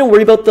not really gonna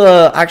worry about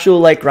the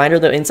actual grinder,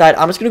 the inside.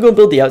 I'm just gonna go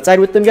build the outside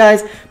with them,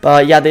 guys.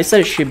 But yeah, they said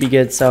it should be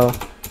good. So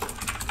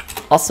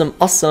awesome.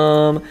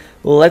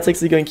 Well, let's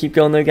actually go and keep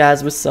going there,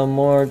 guys, with some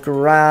more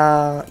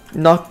glass.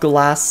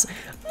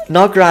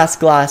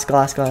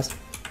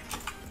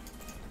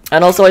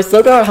 And also, I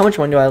still got, how much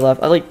money do I have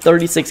left? I have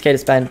 36k to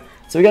spend.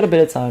 So we got a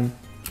bit of time.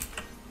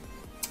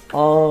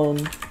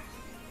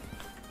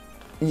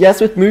 Yes,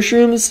 with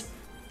mushrooms,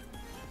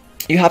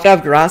 you have to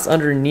have grass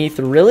underneath.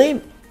 Really?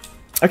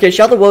 Okay,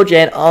 shout out to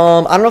Wojan.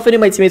 I don't know if any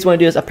of my teammates want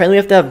to do this. Apparently, we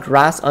have to have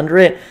grass under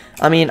it.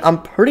 I mean,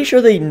 I'm pretty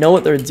sure they know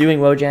what they're doing,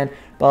 Wojan.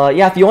 But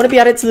yeah, if you want to be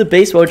added to the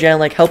base,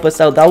 Wojan, help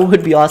us out. That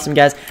would be awesome,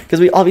 guys, because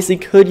we obviously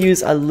could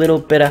use a little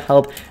bit of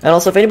help. And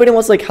also, if anybody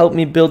wants to help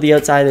me build the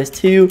outside of this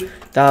too,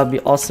 that would be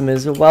awesome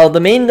as well.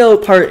 The main though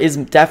part is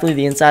definitely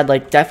the inside,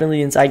 definitely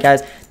the inside,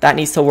 guys. That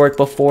needs to work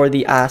before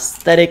the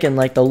aesthetic and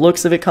the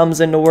looks of it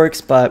comes into works.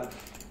 But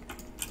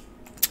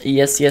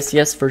yes,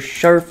 for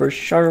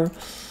sure.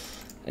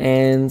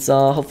 And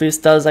hopefully this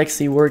does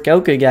actually work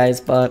out good,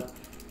 guys. But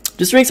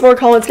just read some more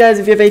comments, guys.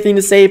 If you have anything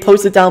to say,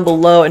 post it down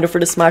below. And don't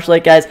forget to smash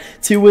like, guys,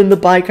 to win the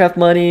Buycraft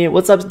money.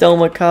 What's up,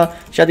 Domaka?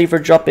 Shout out to you for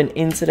dropping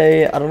in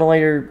today. I don't know why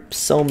you're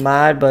so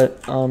mad, but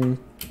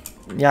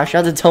yeah,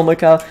 shout out to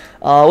Domaka.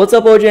 What's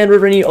up, OJ and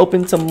Riverny?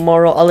 Open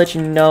tomorrow. I'll let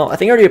you know. I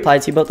think I already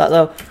replied to you about that,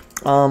 though.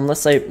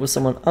 Let's say with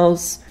someone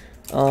else.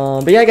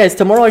 But yeah, guys,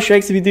 tomorrow I should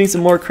actually be doing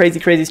some more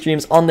crazy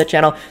streams on the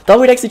channel.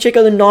 Thought we'd actually check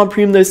out the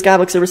non-premium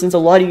SKYBLOCK server, since a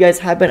lot of you guys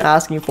have been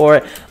asking for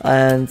it.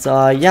 And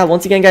yeah,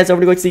 once again, guys,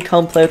 over to go actually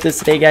come play with this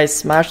today, guys.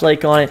 Smash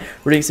like on it.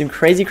 We're doing some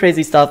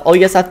crazy stuff. All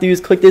you guys have to do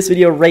is click this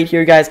video right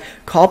here, guys.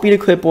 Copy the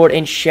clipboard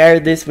and share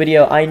this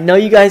video. I know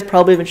you guys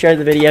probably haven't shared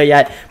the video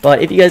yet,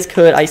 but if you guys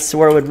could, I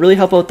swear it would really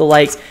help out the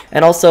likes.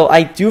 And also,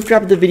 I do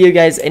drop the video,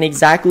 guys, in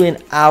exactly an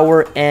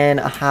hour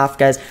and a half,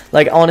 guys.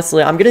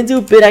 Honestly, I'm gonna do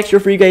a bit extra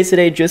for you guys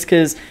today, just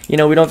because, you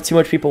know, we don't have too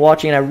much people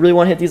watching, and I really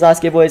want to hit these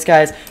last giveaways,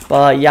 guys.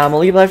 But yeah, I'm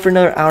gonna leave that for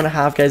another hour and a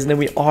half, guys, and then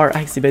we are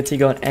actually about to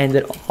go and end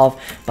it off.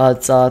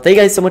 But thank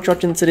you guys so much for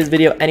watching today's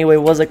video. Anyway,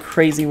 it was a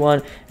crazy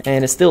one,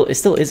 and it still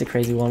is a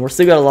crazy one. We're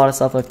still got a lot of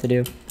stuff left to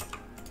do.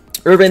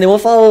 Urban, they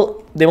won't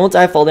follow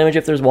die fall damage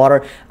if there's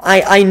water.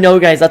 I know,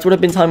 guys, that's what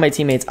I've been telling my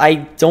teammates. I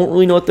don't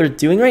really know what they're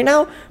doing right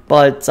now,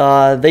 but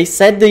they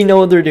said they know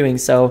what they're doing,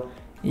 so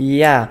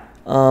yeah.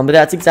 But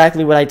that's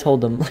exactly what I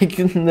told them, like,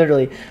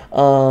 literally.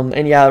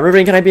 And yeah,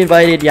 Riverine, can I be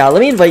invited? Yeah, let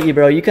me invite you,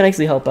 bro. You can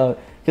actually help out,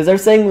 because they're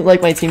saying,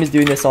 like, my team is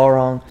doing this all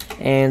wrong.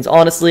 And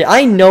honestly,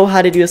 I know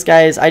how to do this,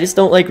 guys. I just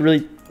don't, like,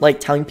 really like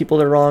telling people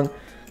they're wrong.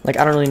 Like,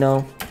 I don't really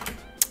know,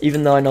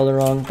 even though I know they're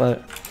wrong.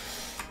 But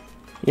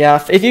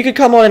yeah, if you could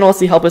come on and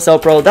honestly help us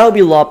out, bro, that would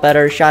be a lot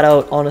better. Shout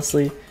out,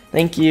 honestly.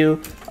 Thank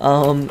you.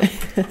 Anyway,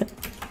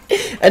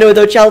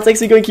 though, child, let's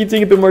actually go and keep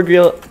doing a bit more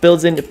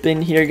builds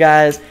in here,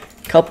 guys.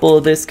 Couple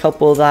of this,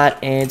 couple of that,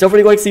 and don't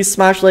forget to go see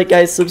smash like,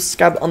 guys,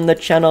 subscribe on the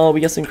channel.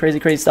 We got some crazy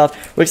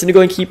stuff. We're just gonna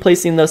go and keep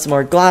placing some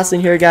more glass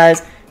in here,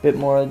 guys. Bit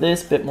more of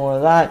this, bit more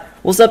of that.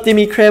 What's up,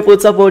 Dimmy Crip?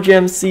 What's up,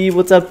 OGMC?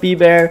 What's up, B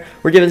Bear?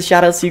 We're giving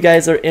shout outs to you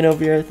guys that are in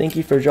over here. Thank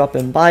you for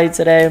dropping by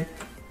today.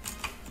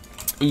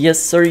 Yes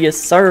sir, yes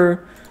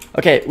sir.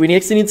 Okay, we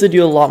actually need to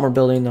do a lot more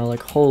building though,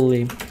 like,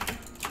 holy.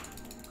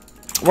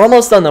 We're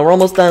almost done though. We're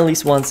almost done at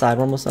least one side.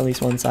 We're almost done at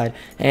least one side.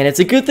 And it's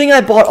a good thing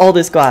I bought all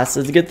this glass.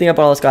 It's a good thing I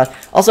bought all this glass.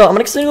 Also, I'm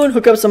gonna go and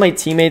hook up some of my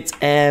teammates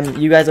and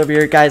you guys over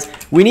here, guys.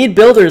 We need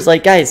builders.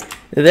 Like, guys,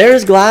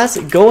 there's glass.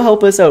 Go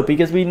help us out,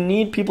 because we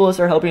need people to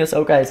start helping us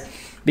out, guys.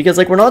 Because,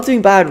 like, we're not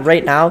doing bad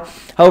right now.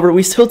 However,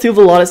 we still do have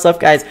a lot of stuff,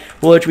 guys,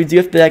 which we do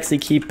have to actually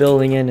keep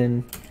building in.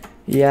 And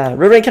yeah,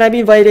 Riverine, can I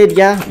be invited?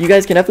 Yeah, you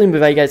guys can definitely be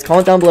invited, guys.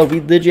 Comment down below.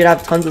 We legit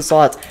have tons of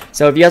slots.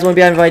 So if you guys want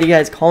to be invited,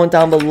 guys, comment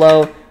down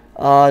below.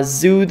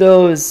 Zooman,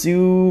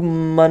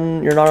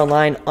 you're not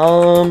online.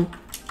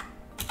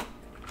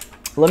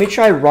 Let me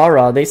try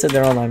Rara. They said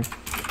they're online.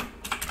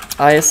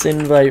 I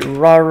invite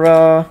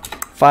Rara.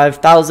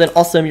 5,000.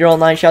 Awesome, you're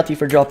online. Shout out to you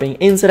for dropping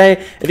in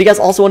today. If you guys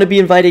also want to be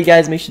invited,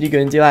 guys, make sure you go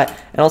and do that.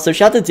 And also,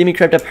 shout out to Dimmy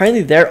Crypt.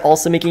 Apparently, they're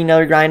also making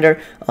another grinder,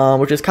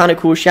 which is kind of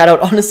cool. Shout out.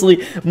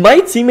 Honestly,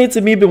 my teammates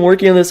and me have been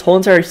working on this whole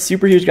entire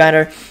super huge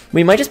grinder.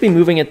 We might just be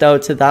moving it, though,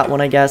 to that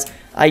one, I guess.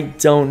 I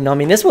don't know. I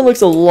mean, this one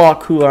looks a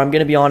lot cooler, I'm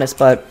going to be honest,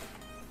 but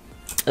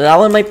that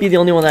one might be the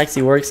only one that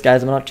actually works,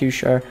 guys. I'm not too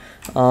sure.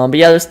 But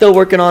yeah, they're still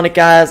working on it,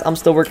 guys. I'm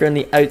still working on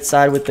the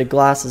outside with the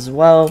glass as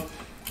well.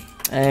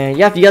 And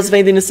yeah, if you guys have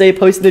anything to say,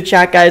 post in the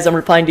chat, guys. I'm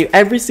replying to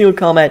every single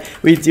comment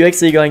we do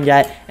actually go and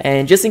get.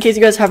 And just in case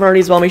you guys haven't already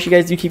as well, make sure you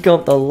guys do keep going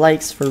with the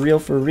likes, for real,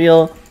 for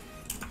real.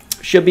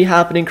 Should be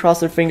happening.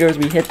 Cross our fingers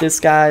we hit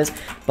this, guys.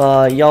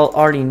 But y'all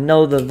already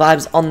know the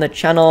vibes on the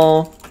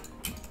channel.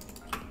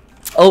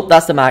 Oh,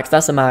 that's the max.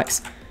 That's the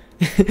max.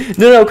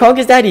 No, Conk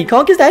is daddy.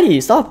 Conk is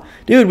daddy. Stop.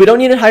 Dude, we don't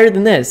need it higher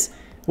than this.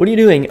 What are you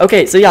doing?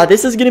 Okay, so yeah,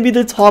 this is going to be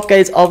the top,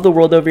 guys, of the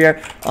world over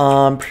here.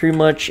 Pretty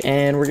much.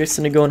 And we're just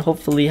going to go and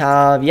hopefully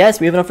have... Yes,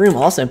 we have enough room.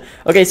 Awesome.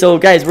 Okay, so,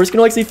 guys, we're just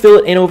going to actually fill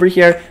it in over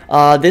here.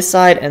 This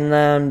side, and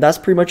then that's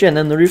pretty much it. And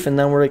then the roof, and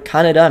then we're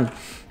kind of done.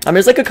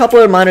 There's like a couple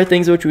of minor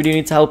things which we do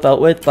need to help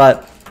out with,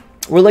 but...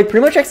 We're like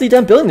pretty much actually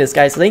done building this,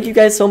 guys. So thank you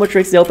guys so much for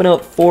actually helping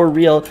out for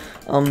real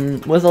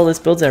with all this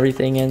builds and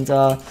everything. And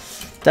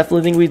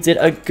definitely think we did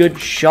a good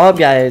job,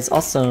 guys.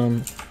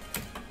 Awesome.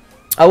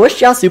 I wish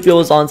Jasupio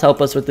was on to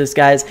help us with this,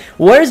 guys.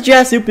 Where's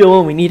Jasupio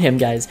when we need him,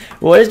 guys?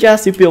 Where's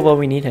Jasupio when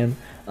we need him?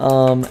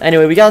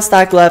 Anyway, we got a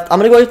stack left. I'm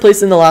gonna go ahead and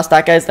place in the last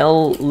stack, guys. Then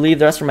I'll leave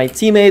the rest for my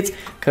teammates.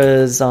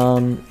 Cause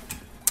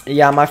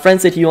yeah, my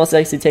friend said he wants to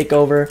actually take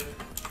over.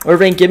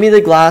 Irving, give me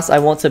the glass I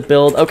want to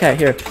build. Okay,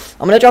 here.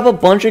 I'm going to drop a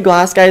bunch of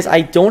glass, guys.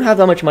 I don't have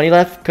that much money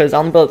left because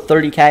I'm about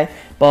 30k.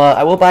 But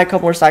I will buy a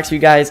couple more stacks for you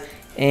guys.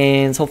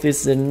 And hopefully this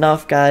is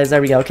enough, guys.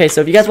 There we go. Okay,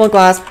 so if you guys want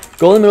glass,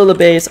 go in the middle of the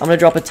base. I'm going to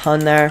drop a ton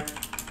there.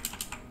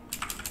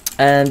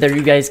 And there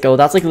you guys go.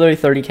 That's like literally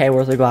 30k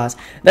worth of glass.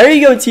 There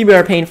you go,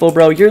 TBR Painful,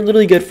 bro. You're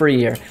literally good for a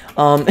year.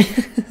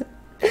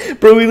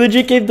 Bro, we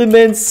legit gave the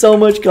men so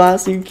much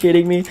glass. Are you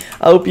kidding me?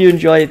 I hope you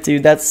enjoy it,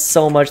 dude. That's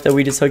so much that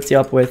we just hooked you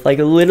up with. Like,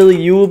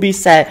 literally, you will be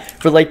set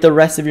for, like, the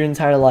rest of your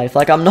entire life.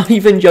 Like, I'm not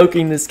even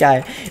joking this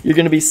guy. You're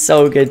gonna be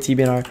so good,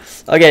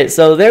 TBNR. Okay,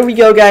 so there we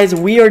go, guys.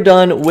 We are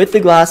done with the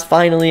glass,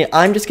 finally.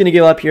 I'm just gonna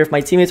go up here. If my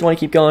teammates want to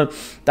keep going,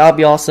 that would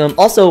be awesome.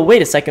 Also,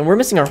 wait a second. We're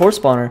missing our horse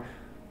spawner.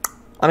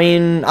 I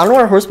mean, I don't know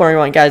what horse spawner we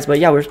want, guys, but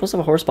yeah, we're supposed to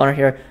have a horse spawner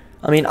here.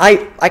 I mean,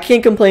 I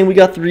can't complain. We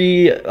got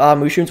 3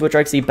 mushrooms, which are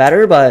actually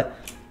better, but...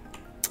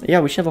 yeah,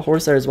 we should have a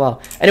horse there as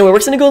well. Anyway, we're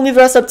just going to go and leave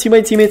the rest up to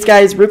my teammates,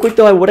 guys. Real quick,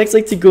 though, I would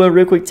actually like to go and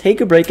real quick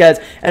take a break, guys,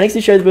 and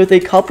actually share this with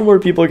a couple more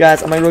people,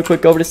 guys. I'm going to real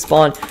quick go over to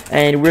spawn,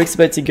 and we're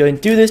expected to go and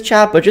do this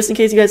chat. But just in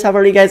case you guys have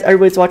already, guys,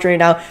 everybody's watching right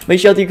now, make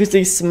sure that you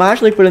can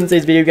smash like button in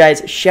today's video,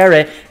 guys. Share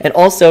it. And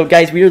also,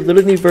 guys, we are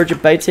literally on the verge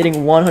of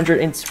hitting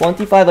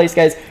 125 likes,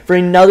 guys, for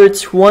another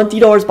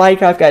 $20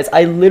 Buycraft, guys.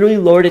 I literally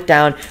lowered it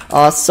down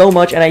so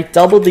much, and I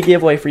doubled the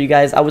giveaway for you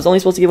guys. I was only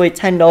supposed to give away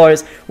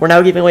 $10. We're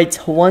now giving away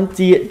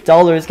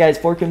 $20, guys,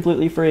 for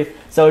completely free.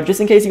 So just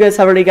in case you guys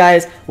have already,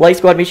 guys, like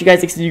squad, make sure you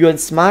guys go and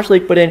smash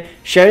like button,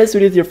 share this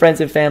video with your friends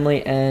and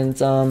family,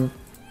 and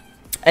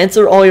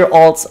enter all your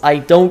alts. I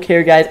don't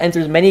care, guys.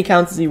 Enter as many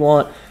accounts as you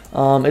want.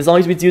 As long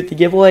as we do the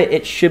giveaway,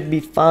 it should be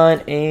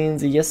fun.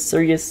 And yes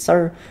sir, yes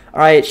sir.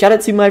 All right, shout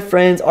out to my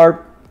friends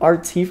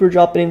RT for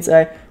dropping in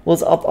today.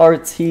 What's up,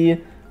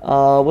 RT?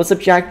 What's up,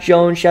 Jack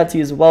Jones? Shout out to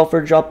you as well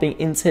for dropping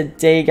in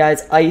today,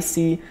 guys.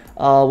 Icy.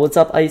 What's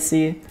up,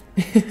 Icy?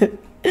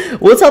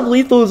 What's up,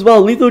 Lethal, as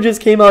well? Lethal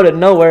just came out of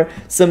nowhere.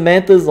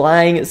 Samantha's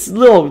lying.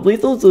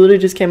 Lethal literally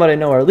just came out of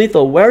nowhere.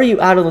 Lethal, where are you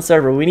at on the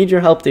server? We need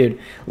your help, dude.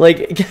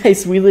 Like,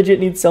 guys, we legit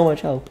need so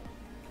much help.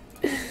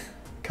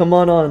 Come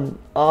on.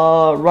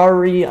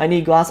 Rari, I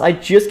need glass. I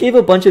just gave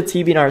a bunch of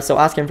TBNR, so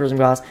ask him for some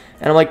glass.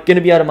 And I'm like,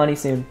 gonna be out of money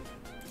soon.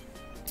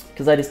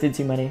 Because I just did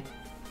too many.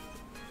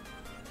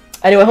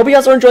 Anyway, hope you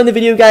guys are enjoying the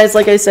video, guys.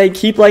 Like I said,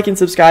 keep liking,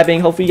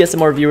 subscribing. Hopefully you get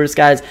some more viewers,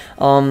 guys.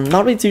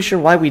 Not really too sure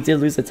why we did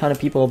lose a ton of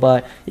people,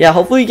 but yeah,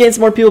 hopefully we gain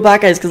some more people back,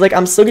 guys, because like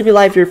I'm still gonna be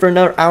live here for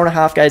another hour and a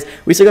half, guys.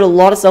 We still got a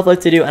lot of stuff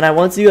left to do, and I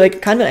want to do like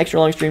kind of an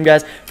extra long stream,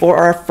 guys, for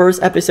our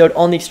first episode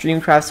on the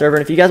SKYBLOCK server.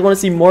 And if you guys want to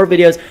see more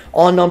videos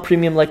on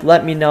non-premium, like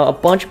let me know. A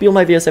bunch of people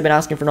in my videos have been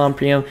asking for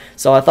non-premium,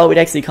 so I thought we'd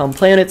actually come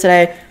play on it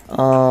today.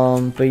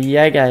 But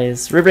yeah,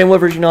 guys, River,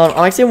 what version on?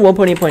 I'm actually on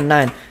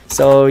 1.8.9.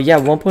 So yeah,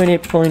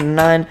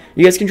 1.8.9.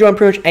 You guys can join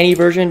pretty much any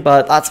version,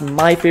 but that's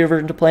my favorite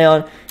version to play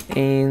on.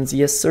 And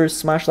yes, sir,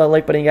 smash that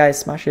like button, guys.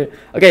 Smash it.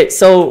 Okay,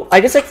 so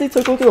I just actually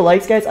took a look at the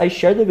likes, guys. I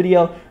shared the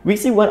video. We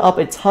actually went up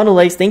a ton of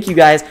likes. Thank you,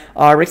 guys.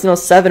 Rick's now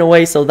 7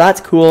 away, so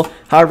that's cool.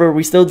 However,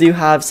 we still do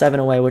have 7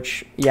 away,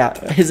 which yeah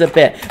is a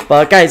bit.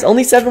 But guys,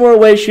 only 7 more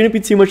away. Shouldn't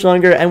be too much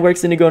longer. And we're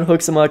going to go and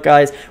hook some up,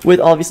 guys, with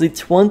obviously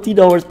 $20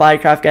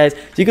 Buycraft, guys. So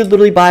you could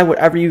literally buy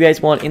whatever you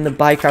guys want in the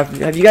Buycraft.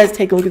 Have you guys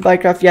taken a look at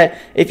Buycraft yet?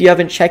 If you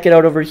haven't, check it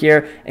out over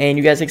here, and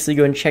you guys actually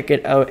go and check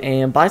it out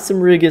and buy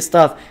some really good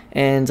stuff.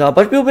 And a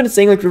bunch of people have been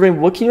saying, like,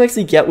 what can you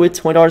actually get with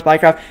 $20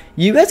 Buycraft?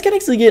 You guys can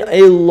actually get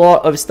a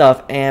lot of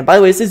stuff. And by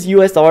the way, this is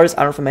US dollars. I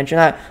don't know if I mentioned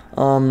that.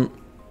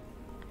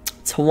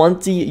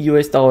 20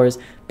 US dollars.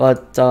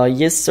 But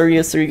yes sir,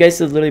 you guys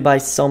could literally buy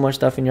so much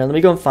stuff in here. Let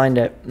me go and find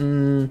it.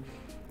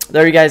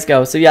 There you guys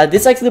go. So yeah,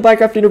 this is actually the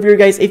Buycraft over here,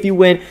 guys. If you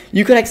win,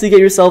 you could actually get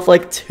yourself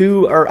like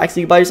 2, or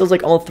actually buy yourselves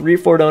like almost 3 or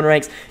 4 donor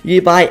ranks.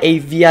 You can buy a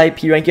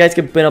VIP rank. You guys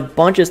could win a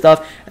bunch of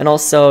stuff. And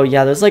also,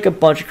 yeah, there's like a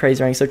bunch of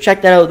crazy ranks. So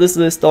check that out. This is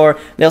the store.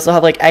 They also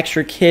have like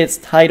extra kits,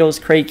 titles,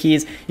 crate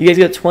keys. You guys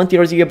get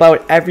 $20. You can buy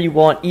whatever you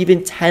want,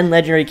 even 10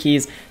 legendary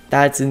keys.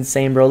 That's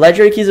insane, bro.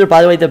 Legendary keys are,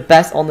 by the way, the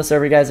best on the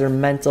server, guys. They're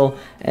mental.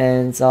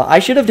 And I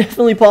should have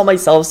definitely bought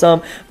myself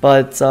some.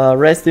 But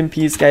rest in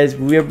peace, guys.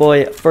 Weird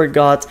boy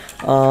forgot.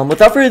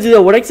 Without further ado,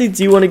 though, what I actually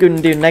do want to go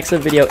and do next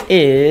video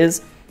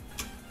is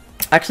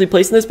actually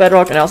placing this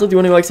bedrock. And I also do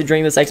want to go actually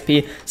drink this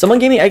XP. Someone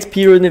gave me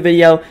XP in the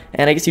video.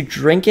 And I guess you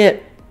drink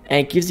it,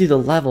 and it gives you the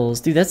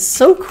levels. Dude, that's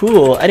so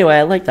cool. Anyway,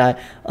 I like that.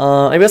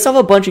 I also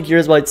have a bunch of gear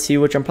as well,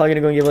 too, which I'm probably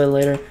going to go and give away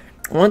later.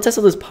 I want to test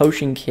out those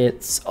potion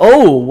kits.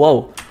 Oh,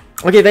 whoa.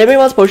 Okay, if anybody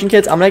wants potion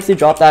kits, I'm gonna actually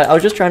drop that. I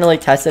was just trying to like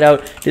test it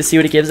out to see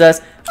what it gives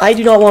us. I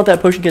do not want that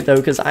potion kit though,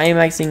 because I am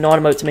actually not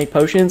about to make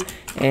potions.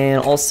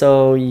 And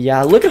also,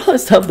 yeah, look at all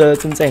this stuff though,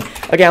 it's insane.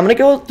 Okay, I'm gonna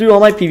go through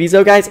all my PVs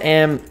though, guys,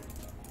 and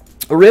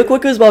real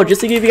quick as well, just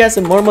to give you guys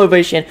some more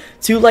motivation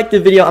to like the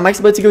video, I'm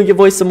actually about to go and give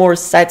away some more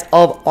sets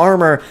of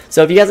armor.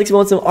 So if you guys actually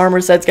want some armor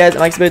sets, guys,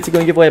 I'm actually about to go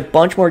and give away a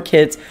bunch more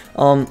kits.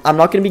 I'm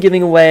not going to be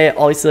giving away,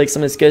 obviously, like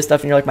some of this good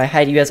stuff, and you're like, my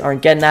head, you guys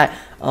aren't getting that.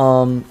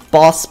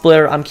 Boss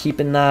Splitter, I'm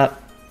keeping that.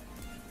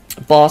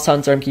 Boss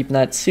Hunter, I'm keeping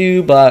that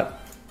too, but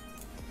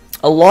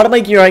a lot of my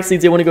gear I actually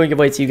did want to go and give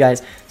away to you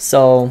guys.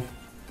 So,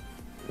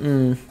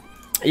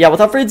 yeah,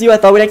 without further ado, I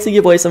thought we'd actually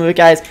give away some of it,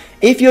 guys.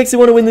 If you actually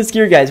want to win this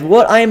gear, guys,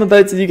 what I am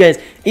about to do, guys,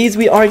 is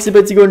we are actually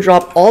about to go and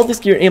drop all of this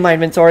gear in my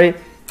inventory.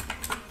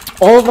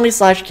 All of my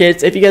slash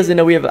kits. If you guys didn't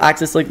know, we have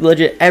access to like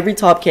legit every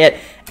top kit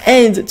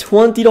and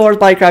 $20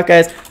 Buycraft,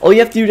 guys. All you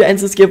have to do to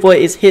enter this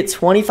giveaway is hit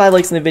 25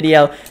 likes in the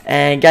video,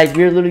 and guys,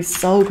 we're literally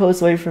so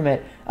close away from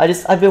it.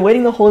 I've been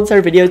waiting the whole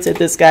entire video to hit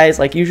this, guys.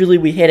 Like, usually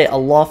we hit it a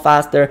lot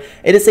faster.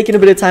 It is taking a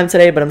bit of time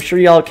today, but I'm sure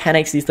y'all can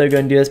actually still go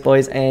and do this,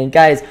 boys. And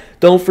guys,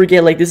 don't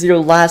forget, like, this is your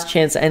last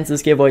chance to enter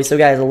this giveaway. So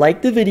guys,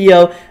 like the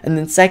video, and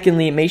then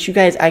secondly, make sure you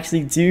guys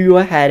actually do go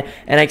ahead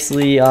and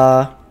actually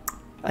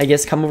I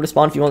guess come over to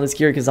spawn if you want this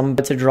gear, because I'm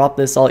about to drop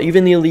this all.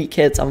 Even the elite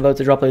kits, I'm about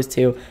to drop those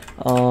too.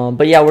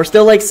 But yeah, we're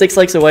still like 6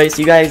 likes away, so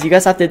you guys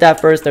have to hit that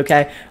first,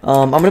 okay?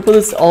 I'm gonna put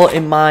this all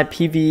in my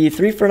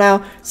PV3 for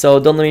now, so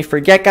don't let me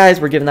forget,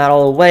 guys. We're giving that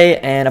all away,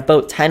 and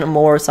about 10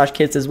 more slash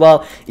kits as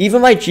well.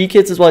 Even my G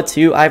kits as well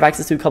too. I have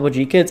access to a couple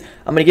G kits.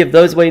 I'm gonna give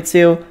those away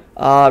too.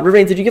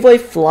 Riverrain, did you give away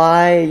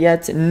Fly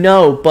yet?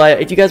 No, but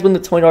if you guys win the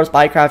 $20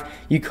 Buycraft,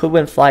 you could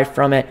win Fly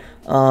from it.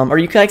 Or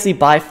you could actually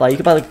buy Fly. You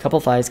could buy like a couple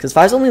Flies, because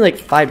Fly's only like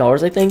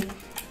 $5, I think.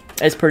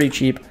 It's pretty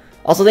cheap.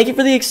 Also, thank you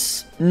for the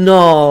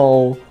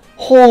no.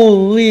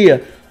 Holy.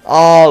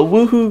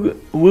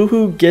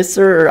 Woohoo Gisser,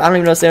 or I don't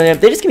even know how to say their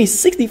name. They just give me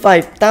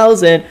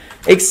 65,000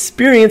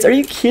 experience. Are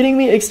you kidding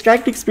me?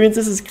 Extract experience,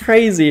 this is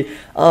crazy.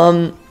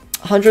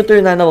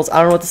 139 levels. I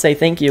don't know what to say.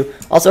 Thank you.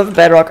 Also, I have a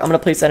bedrock. I'm gonna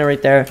place that in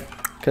right there,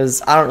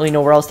 because I don't really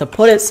know where else to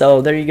put it,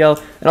 so there you go.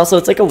 And also,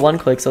 it's like a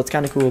 1-click, so it's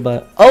kind of cool,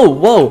 but oh,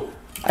 whoa,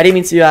 I didn't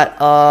mean to do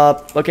that.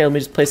 Okay, let me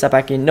just place that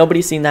back in.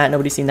 Nobody's seen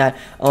that.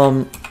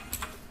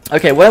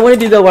 Okay, what I want to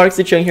do though, what I'm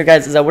actually showing here,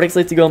 guys, is I would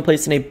actually like to go and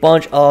place in a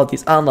bunch of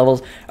these island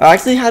levels. I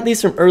actually had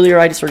these from earlier,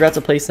 I just forgot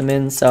to place them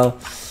in, so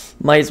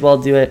Might as well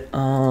do it.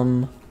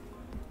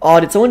 Oh,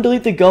 did someone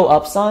delete the go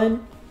up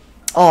sign?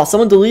 Oh,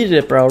 someone deleted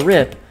it, bro.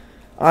 Rip.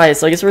 Alright,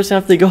 so I guess we're just gonna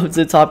have to go up to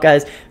the top,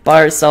 guys,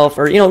 by ourselves.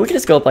 Or, you know, we can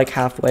just go up like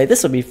halfway.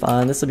 This will be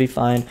fun. This will be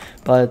fine.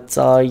 But,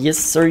 yes,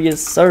 sir. Yes,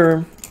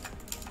 sir.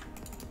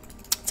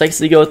 Let's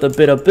actually go with a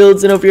bit of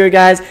builds in over here,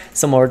 guys.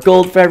 Some more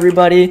gold for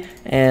everybody.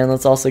 And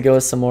let's also go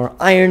with some more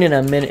iron in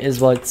a minute as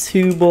well,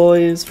 too,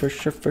 boys. For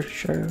sure, for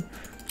sure.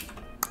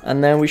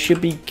 And then we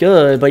should be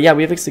good. But, yeah,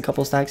 we have actually a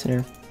couple stacks in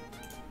here.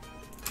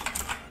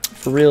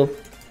 For real.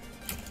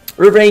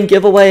 Riverrain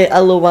giveaway,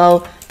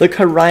 LOL. The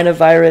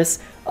coronavirus.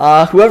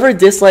 Whoever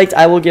disliked,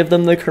 I will give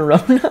them the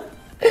corona.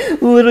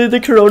 Literally, the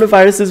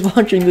coronavirus is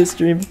watching this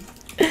stream.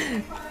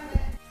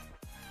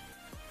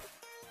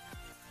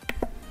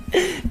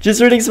 Just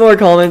reading some more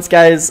comments,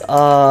 guys.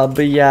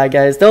 But yeah,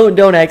 guys,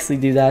 don't actually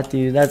do that,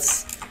 dude.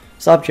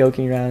 Stop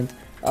joking around.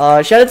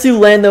 Shout out to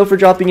Lando for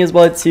dropping as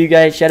well too,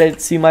 guys. Shout out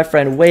to my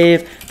friend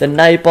Wave, the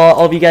Nightball,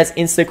 all of you guys,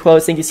 Insta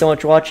quotes. Thank you so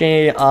much for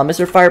watching.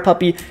 Mr. Fire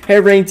Puppy,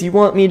 Hairbrain, do you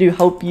want me to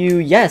help you?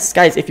 Yes,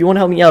 guys, if you want to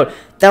help me out,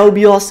 that would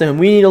be awesome.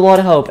 We need a lot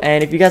of help.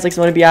 And if you guys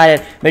want to be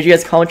added, make sure you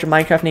guys comment your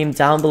Minecraft name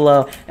down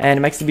below. And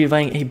I'm actually be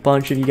inviting a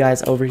bunch of you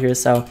guys over here.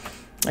 So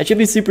it should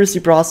be super,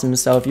 super awesome.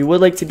 So if you would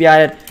like to be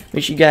added,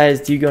 make sure you guys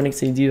do go and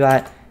actually do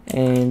that.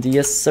 And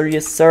yes sir,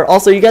 yes sir.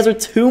 Also, you guys are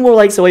 2 more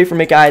likes away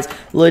from it, guys.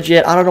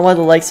 Legit, I don't know why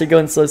the likes are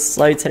going so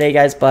slow today,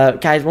 guys, but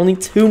guys, we're only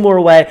 2 more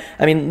away.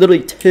 I mean,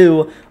 literally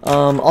 2.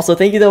 Also,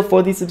 thank you though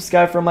for the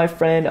subscribe from my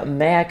friend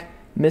Mac,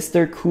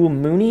 Mr. Cool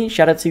Mooney.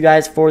 Shout out to you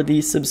guys for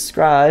the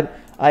subscribe.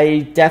 I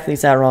definitely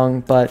said it wrong,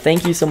 but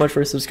thank you so much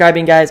for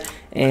subscribing, guys.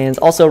 And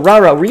also,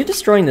 Rara, were you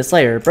destroying this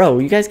layer? Bro,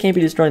 you guys can't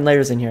be destroying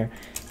layers in here.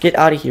 Get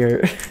out of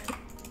here.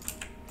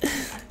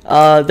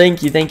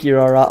 Thank you,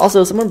 Rara.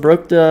 Also, someone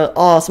broke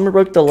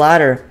the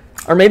ladder.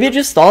 Or maybe it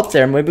just stopped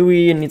there. Maybe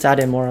we need to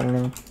add in more, I don't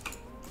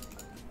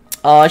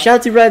know. Shout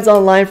out to Reds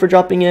Online for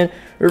dropping in.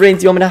 Rain,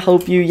 do you want me to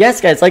help you? Yes,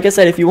 guys, like I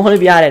said, if you want to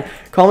be added,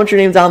 comment your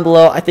name down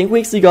below. I think we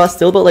actually got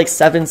still about like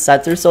 7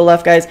 sets or so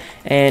left, guys,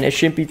 and it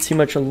shouldn't be too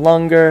much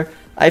longer.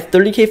 I have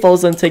 30k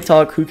followers on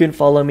TikTok. Who can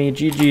follow me?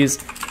 GG's.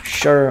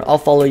 Sure, I'll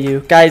follow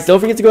you. Guys, don't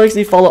forget to go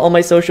actually follow all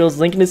my socials.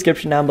 Link in the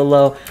description down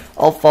below.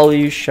 I'll follow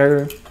you,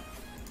 sure.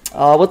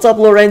 What's up,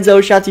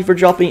 Lorenzo? Shout out to you for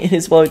dropping in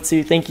as well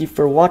too. Thank you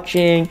for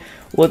watching.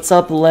 What's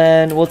up,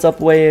 Len? What's up,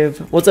 Wave?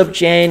 What's up,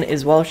 Jane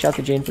as well? Shout out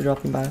to Jane for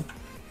dropping by.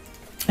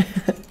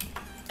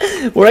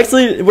 we're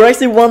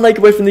actually 1 like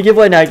away from the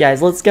giveaway now,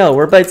 guys. Let's go.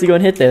 We're about to go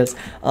and hit this.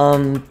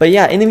 But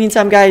yeah, in the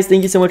meantime, guys,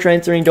 thank you so much for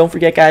answering. Don't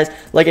forget, guys,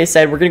 like I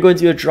said, we're gonna go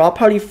into a drop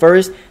party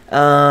first,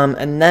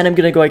 and then I'm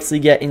gonna go actually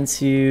get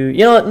into, you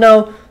know what,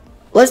 no,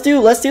 let's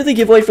do the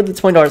giveaway for the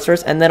 $20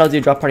 first, and then I'll do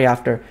a drop party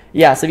after.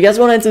 Yeah, so if you guys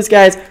want to enter this,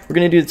 guys, we're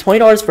gonna do the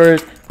 $20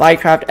 first,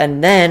 Buycraft,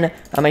 and then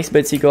I'm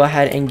expected to go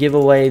ahead and give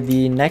away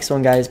the next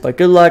one, guys. But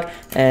good luck,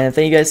 and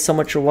thank you guys so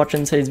much for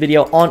watching today's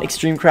video on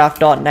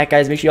extremecraft.net,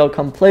 guys. Make sure you all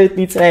come play with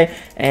me today,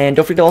 and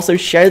don't forget to also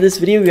share this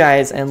video,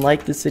 guys, and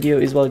like this video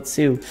as well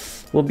too.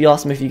 Would be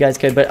awesome if you guys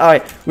could. But all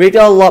right, we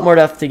got a lot more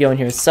stuff to go in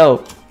here.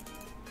 So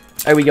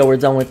there we go. We're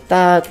done with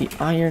that. The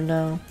iron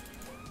now.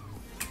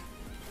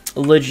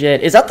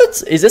 Legit. Is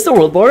this the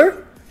world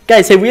border?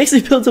 Guys, hey, we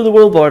actually built to the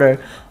world border.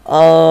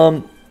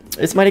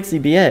 This might actually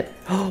be it.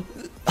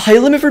 High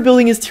limit for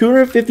building is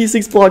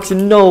 256 blocks.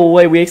 No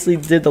way, we actually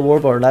did the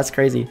world border. That's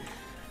crazy.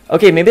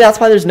 Okay, maybe that's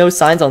why there's no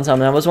signs on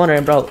some. I was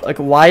wondering, bro, like,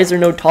 why is there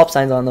no top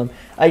signs on them?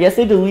 I guess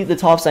they delete the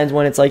top signs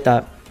when it's like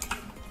that.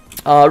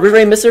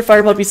 Riverrain, Mr.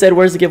 Fire Puppy said,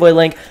 where's the giveaway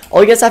link?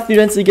 All you guys have to do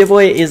to enter the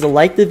giveaway is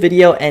like the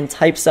video and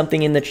type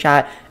something in the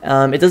chat.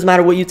 It doesn't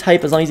matter what you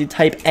type, as long as you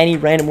type any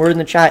random word in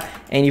the chat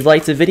and you've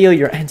liked the video,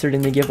 you're entered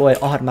in the giveaway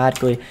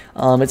automatically.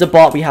 It's a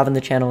bot we have on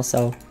the channel,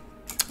 so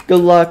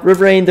good luck.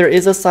 Riverrain, there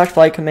is a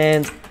 /fly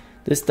command.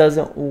 This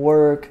doesn't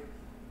work.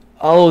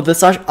 Oh, the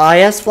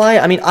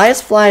 /isfly? I mean,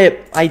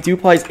 isfly, I do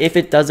pause if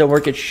it doesn't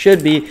work, it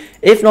should be.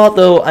 If not,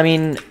 though, I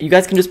mean, you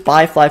guys can just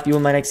buy fly if you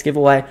win my next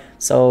giveaway.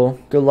 So,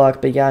 good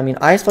luck. But yeah, I mean,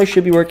 isfly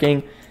should be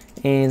working.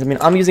 And, I mean,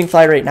 I'm using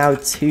fly right now,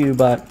 too,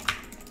 but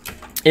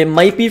it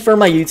might be for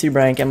my YouTube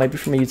rank. It might be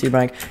for my YouTube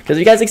rank. Because if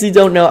you guys actually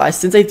don't know,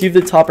 since I do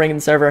the top rank in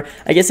the server,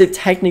 I guess it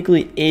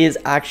technically is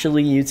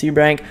actually YouTube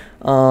rank.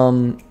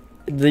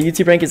 The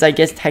YouTube rank is, I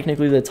guess,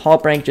 technically the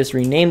top rank. Just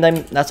rename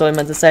them. That's what I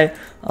meant to say.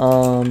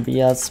 But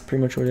yeah, that's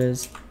pretty much what it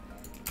is.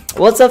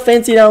 What's up,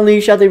 Fancy Down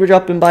League? Shout out that we're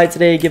dropping by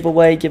today.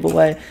 Giveaway.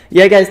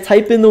 Yeah, guys,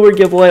 type in the word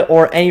giveaway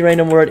or any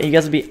random word, and you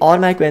guys will be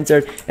automatically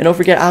entered. And don't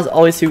forget, as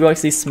always, to go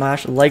actually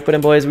smash the like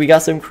button, boys. We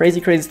got some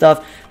crazy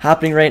stuff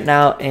happening right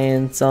now,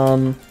 and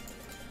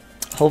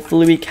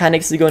hopefully we can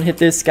actually go and hit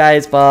this,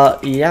 guys.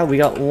 But yeah, we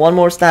got 1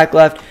 more stack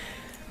left,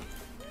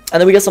 and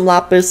then we got some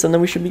lapis, and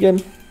then we should be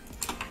good.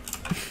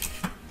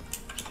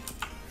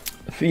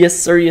 Yes,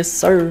 sir. Yes,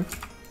 sir.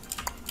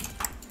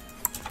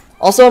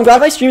 Also, I'm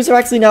glad my streams have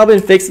actually now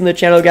been fixed in the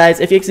channel, guys.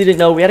 If you actually didn't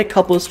know, we had a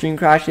couple of stream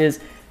crashes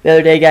the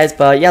other day, guys.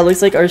 But yeah,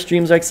 looks like our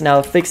streams are actually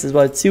now fixed as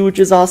well too, which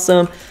is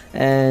awesome.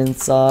 And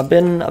I've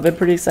been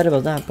pretty excited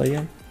about that. But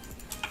yeah.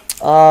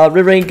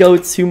 River go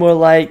 2 more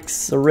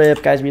likes.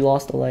 Rip, guys, we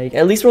lost a like.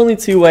 At least we're only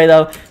 2 away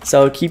though,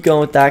 so keep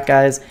going with that,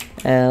 guys.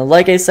 And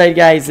like I said,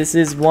 guys, this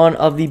is one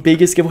of the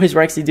biggest giveaways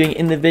we're actually doing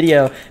in the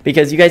video,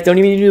 because you guys don't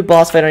even need to do a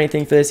boss fight or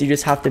anything for this. You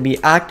just have to be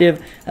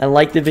active and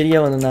like the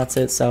video, and then that's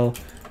it. So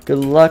good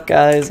luck,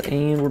 guys,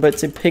 and we're about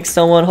to pick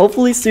someone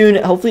hopefully soon,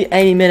 hopefully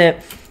any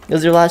minute. This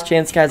is your last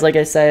chance, guys, like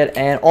I said.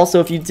 And also,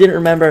 if you didn't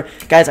remember,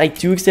 guys, I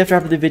do expect to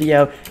wrap up the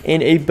video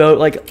in about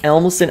like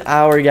almost an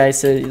hour,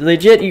 guys. So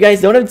legit, you guys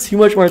don't have too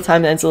much more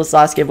time to enter this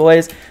last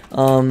giveaways.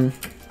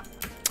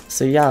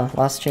 So yeah,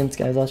 last chance,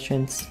 guys, last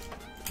chance.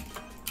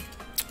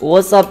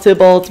 What's up,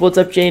 Tybalt? What's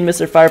up, Jane,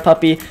 Mr. Fire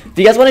Puppy? If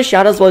you guys want a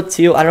shout out as well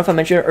too, I don't know if I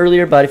mentioned it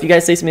earlier, but if you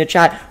guys say something in the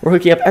chat, we're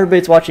hooking up everybody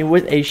that's watching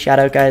with a shout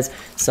out, guys.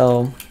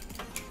 So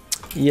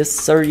yes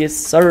sir, yes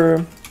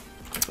sir.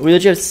 We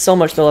legit have so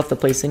much still left to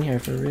place in here,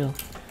 for real.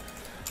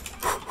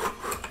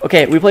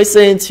 Okay, we placed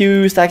it in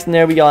 2 stacks in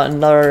there. We got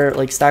another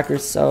like stacker,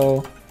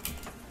 so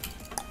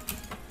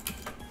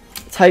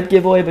type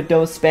giveaway, but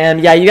don't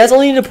spam. Yeah, you guys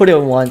only need to put it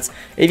in once.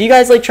 If you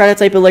guys like try to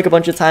type it like a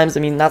bunch of times, I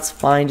mean, that's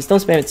fine. Just don't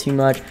spam it too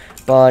much.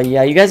 But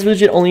yeah, you guys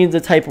legit only need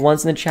to type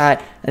once in the chat,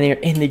 and then you're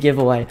in the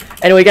giveaway.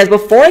 Anyway, guys,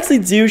 before I actually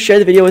do share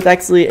the video with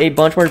actually a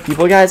bunch more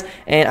people, guys,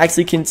 and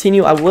actually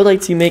continue, I would like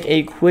to make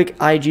a quick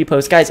IG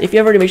post. Guys, if you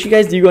haven't already, make sure you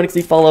guys do go and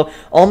actually follow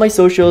all my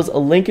socials, a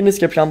link in the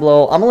description down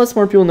below. I'm gonna let some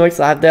more people know it's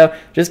live though,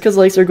 just because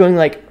likes are going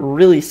like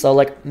really slow,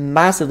 like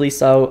massively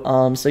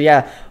so. So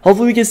yeah,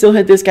 hopefully we can still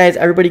hit this, guys.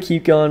 Everybody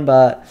keep going,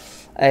 but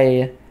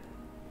hey.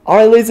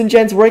 Alright, ladies and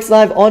gents, we're actually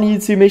live on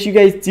YouTube. Make sure you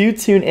guys do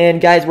tune in.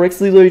 Guys, we're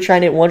actually literally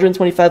trying to hit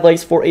 125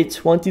 likes for a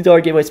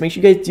 $20 giveaway. So make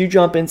sure you guys do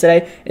jump in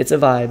today. It's a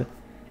vibe.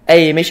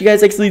 Hey, make sure you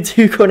guys actually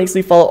do go and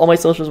actually follow all my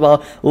socials as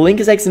well. Link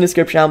is actually in the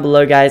description down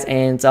below, guys.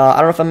 And I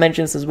don't know if I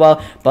mentioned this as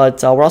well,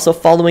 but we're also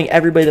following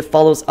everybody that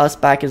follows us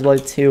back as well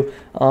too.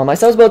 I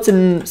said I was about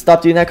to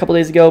stop doing that a couple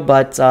days ago,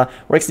 but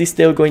we're actually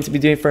still going to be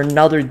doing it for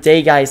another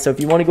day, guys. So if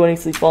you want to go and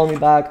actually follow me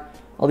back,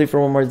 I'll do it for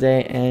one more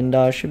day, and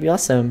should be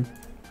awesome.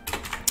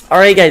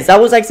 Alright, guys, that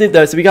was actually it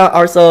though. So we got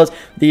ourselves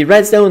the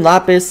redstone,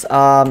 lapis,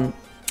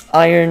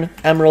 iron,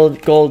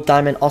 emerald, gold,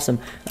 diamond, awesome.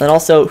 And then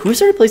also, who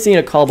started placing in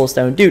a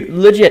cobblestone? Dude,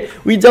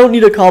 legit, we don't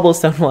need a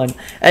cobblestone one.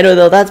 Anyway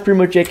though, that's pretty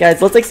much it,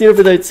 guys. Let's actually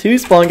over there to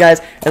spawn, guys,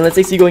 and let's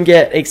actually go and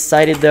get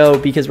excited though,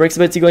 because we're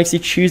about to go and actually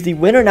choose the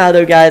winner now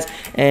though, guys.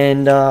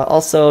 And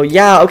also,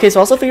 yeah, okay,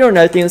 so also figure out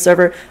another thing in the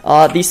server.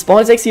 The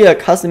spawn is actually a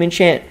custom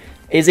enchant.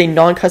 Is a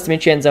non-custom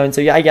enchant zone.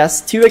 So yeah, I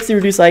guess to actually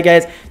reduce lag,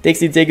 guys, they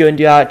actually did go and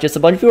do that. Just a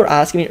bunch of people were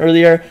asking me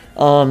earlier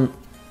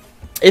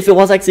if it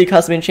was actually a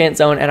custom enchant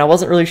zone, and I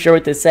wasn't really sure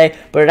what to say,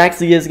 but it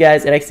actually is,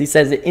 guys. It actually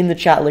says it in the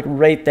chat, like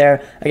right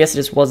there. I guess I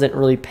just wasn't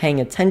really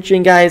paying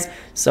attention, guys.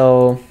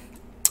 So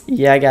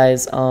yeah,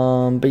 guys,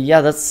 but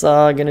yeah, that's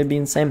gonna be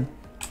insane.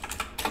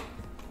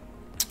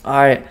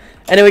 Alright.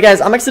 Anyway,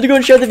 guys, I'm actually going to go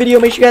and share the video.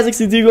 Make sure you guys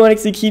actually do go and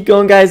actually keep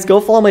going, guys. Go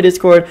follow my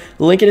Discord.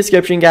 Link in the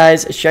description,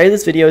 guys. Share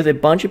this video with a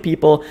bunch of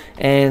people.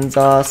 And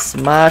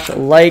smash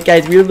like,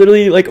 guys. We're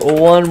literally like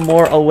 1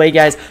 more away,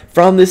 guys,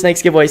 from this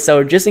next giveaway.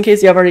 So just in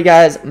case you haven't already,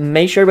 guys,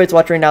 make sure everybody's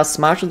watching right now.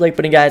 Smash the like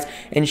button, guys,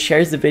 and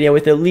shares the video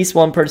with at least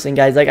 1 person,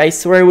 guys. Like, I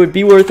swear it would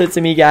be worth it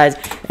to me, guys.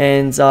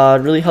 And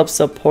really help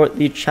support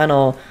the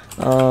channel.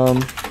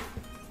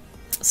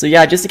 So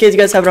yeah, just in case you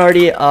guys haven't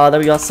already,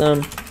 that'd be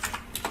awesome.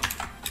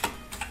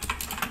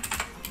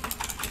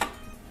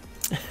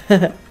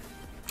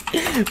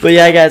 But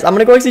yeah, guys, I'm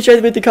gonna go actually try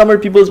to beat the camera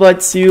people as well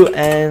too,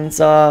 and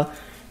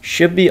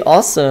should be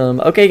awesome.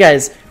 Okay,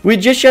 guys, we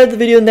just shared the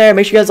video in there.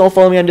 Make sure you guys all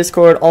follow me on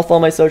Discord, all follow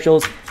my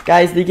socials,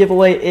 guys. The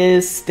giveaway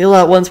is still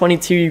at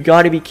 122. You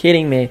gotta be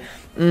kidding me.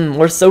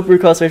 We're so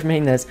pretty close away from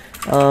hitting this.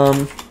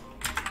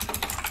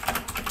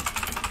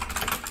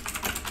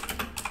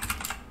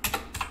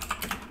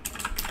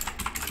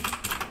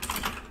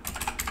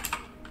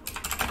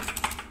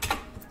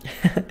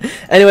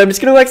 Anyway, I'm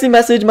just going to actually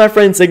message my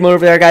friend Sigma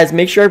over there, guys.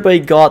 Make sure everybody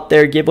got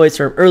their giveaways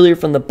from earlier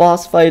from the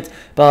boss fights.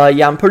 But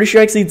yeah, I'm pretty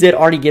sure I actually did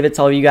already give it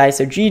to all of you guys.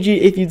 So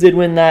GG if you did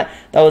win that.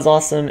 That was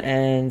awesome.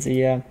 And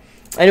yeah.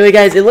 Anyway,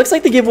 guys, it looks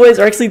like the giveaways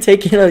are actually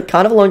taking a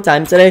kind of a long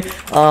time today.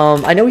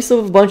 I know we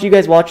still have a bunch of you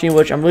guys watching,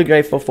 which I'm really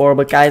grateful for.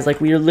 But guys,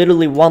 like, we are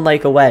literally 1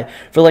 like away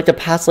for like the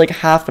past like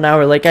half an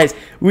hour. Like, guys,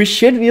 we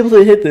should be able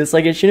to hit this.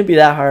 Like, it shouldn't be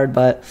that hard,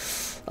 but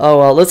oh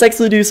well. Let's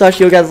actually do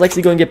Sashio, guys. Let's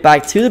actually go and get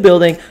back to the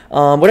building.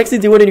 What I actually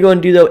do want to go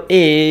and do though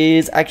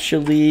is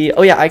actually,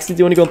 oh yeah, I actually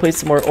do want to go and place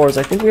some more ores.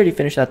 I think we already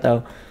finished that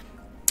though.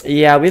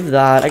 Yeah, we have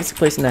that. I guess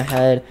place in the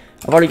head.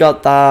 I've already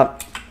got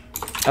that.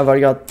 I've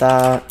already got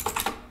that.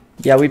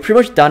 Yeah, we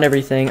pretty much done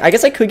everything. I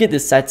guess I could get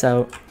this sets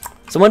out.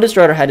 Someone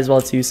destroyed our head as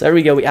well too. So there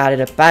we go. We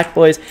added it back,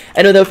 boys.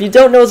 And though if you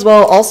don't know as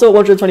well, also at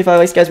 125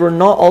 likes, guys, we're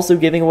not also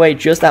giving away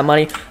just that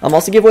money. I'm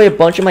also giving away a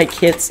bunch of my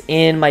kits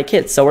in my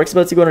kits. So we're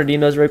about to go and redeem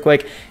those real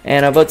quick.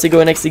 And I'm about to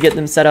go and actually get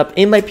them set up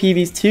in my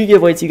PVs to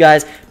give away to you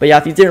guys. But yeah,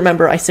 if you didn't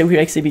remember, I said we'd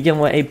actually be giving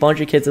away a bunch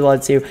of kits as well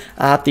too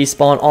at the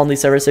spawn on the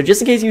server. So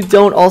just in case you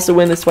don't also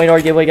win this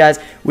 $20 giveaway, guys,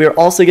 we're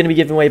also going to be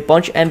giving away a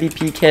bunch of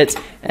MVP kits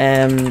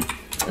and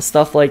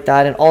stuff like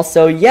that. And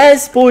also,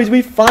 yes, boys,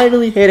 we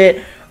finally hit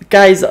it.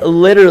 Guys,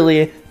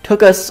 literally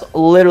Took us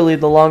literally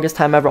the longest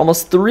time ever,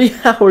 almost 3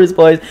 hours,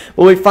 boys.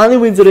 But we finally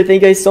went to it.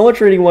 Thank you guys so much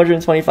for hitting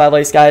 125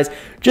 likes, guys.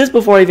 Just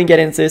before I even get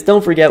into this,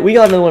 don't forget, we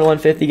got another one at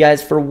 150,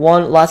 guys, for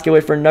one last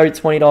giveaway for another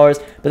 $20.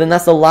 But then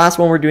that's the last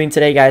one we're doing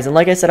today, guys. And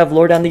like I said, I've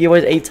lowered down the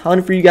giveaways a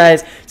ton for you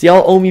guys. So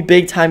y'all owe me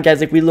big time,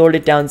 guys. Like, we lowered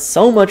it down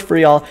so much for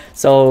y'all.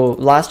 So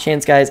last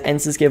chance, guys,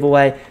 ends this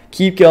giveaway.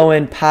 Keep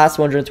going past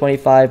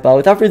 125. But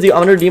without further ado,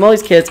 I'm going to redeem all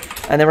these kits.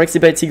 And then we're actually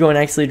about to go and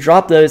actually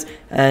drop those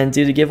and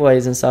do the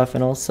giveaways and stuff.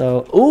 And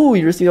also, ooh,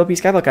 you received OP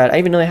SKYBLOCK card. I didn't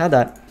even know they had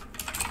that.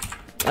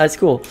 That's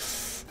cool.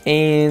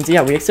 And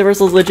yeah, we accept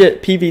ourselves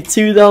legit.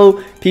 PV2 though,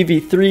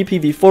 PV3,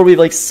 PV4. We have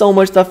like so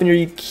much stuff in here. Are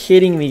you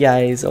kidding me,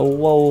 guys? Oh,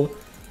 whoa.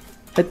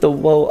 Hit the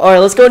whoa.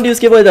 Alright, let's go and do this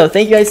giveaway though.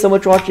 Thank you guys so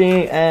much for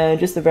watching. And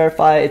just to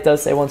verify, it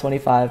does say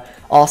 125.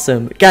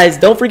 Awesome. Guys,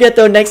 don't forget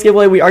though, next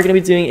giveaway we are going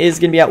to be doing is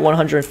going to be at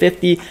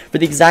 150 for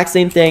the exact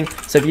same thing.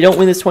 So if you don't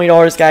win this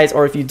 $20, guys,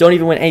 or if you don't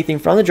even win anything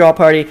from the draw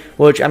party,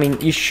 which, I mean,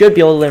 you should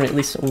be able to win at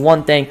least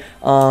one thing.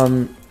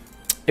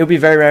 It would be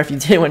very rare if you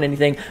didn't win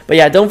anything. But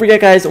yeah, don't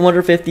forget, guys,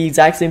 150,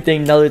 exact same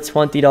thing, another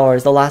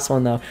 $20. The last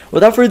one, though.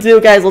 Without further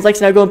ado, guys, let's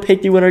actually now go and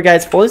pick the winner,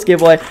 guys, for this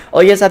giveaway.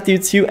 All you guys have to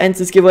do to enter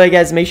this giveaway,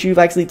 guys, make sure you've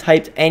actually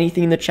typed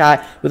anything in the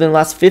chat within the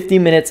last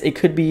 15 minutes. It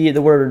could be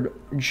the word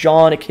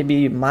John. It could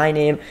be my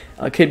name.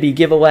 It could be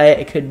giveaway.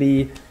 It could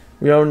be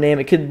your own name.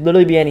 It could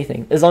literally be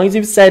anything. As long as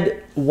you've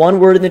said one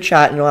word in the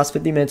chat in the last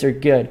 15 minutes, you're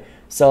good.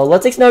 So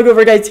let's now go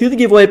over, guys, to the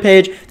giveaway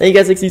page. Thank you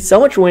guys actually so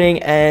much for winning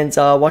and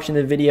watching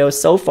the video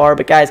so far.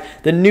 But guys,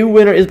 the new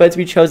winner is about to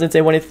be chosen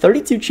today. One in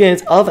 32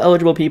 chance of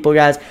eligible people,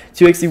 guys,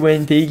 to actually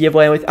win the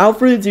giveaway. And without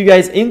further ado,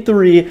 guys, in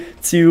 3,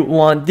 2,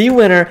 1, the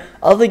winner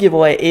of the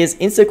giveaway is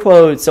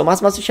InstaQuote. So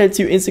massive shout out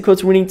to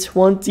InstaQuote for winning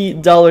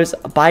 $20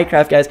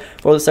 Buycraft, guys,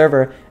 for the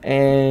server.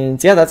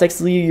 And yeah, that's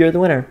actually, you're the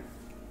winner.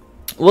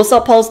 What's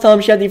up, Paul's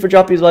Tom? Shout out for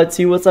dropping as well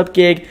too. What's up,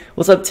 Gig?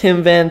 What's up,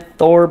 Tim Van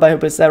Thorpe? I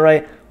hope I said that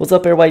right. What's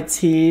up,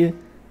 RYT?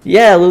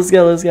 Yeah, let's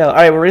go, let's go.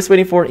 Alright, we're just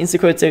waiting for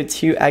InstaQuote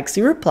to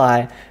actually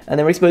reply. And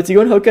then we're supposed to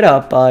go and hook it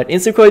up. But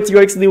InstaQuote,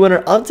 you're actually the winner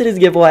of today's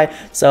giveaway.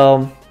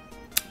 So,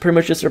 pretty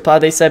much just reply.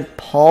 They said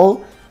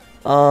Paul.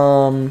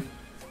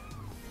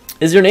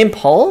 Is your name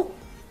Paul?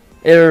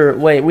 Or,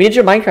 wait, we need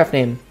your Minecraft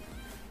name.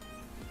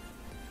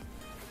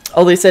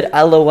 Oh, they said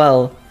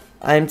LOL.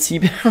 I'm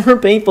team member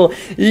painful.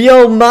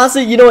 Yo,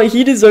 Masa, you know what?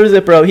 He deserves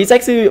it, bro. He's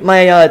actually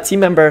my team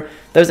member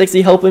that was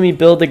actually helping me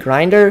build the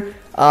grinder.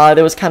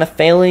 That was kind of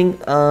failing.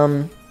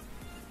 Ayo,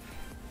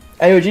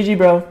 GG,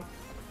 bro.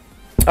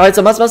 Alright,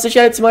 so must shout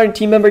out to my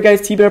team member,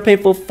 guys, Team Member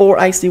Painful, for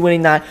actually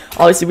winning that.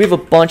 Obviously, we have a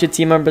bunch of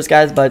team members,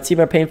 guys, but Team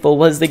Member Painful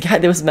was the guy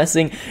that was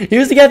messing. He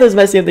was the guy that was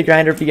messing up the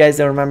grinder, if you guys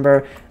don't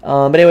remember.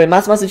 But anyway,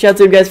 must shout out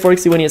to him, guys, for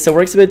actually winning it. So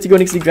we're actually to go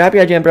and actually grab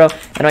your IGN, bro,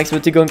 and I'm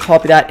actually to go and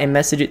copy that and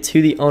message it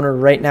to the owner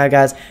right now,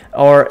 guys,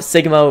 or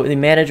Sigmo, the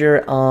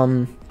manager.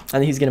 I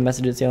think he's gonna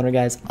message it to the owner,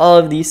 guys,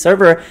 of the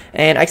server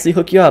and actually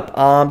hook you up.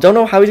 Don't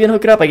know how he's gonna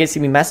hook it up. I guess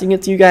he'll be messaging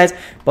it to you guys,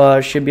 but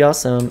it should be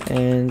awesome.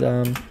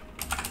 And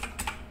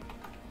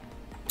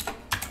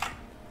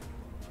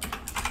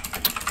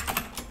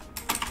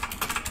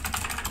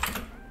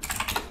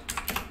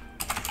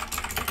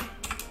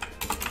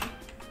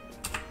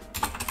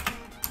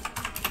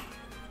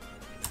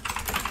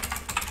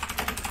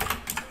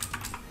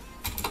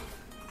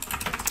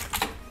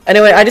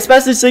anyway, I just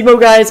messaged Sigmo,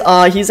 guys.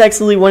 He's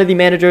actually one of the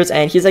managers,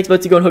 and he's actually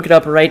about to go and hook it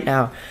up right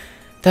now.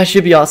 That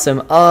should be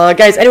awesome.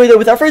 Guys, anyway, though,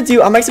 without further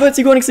ado, I'm actually about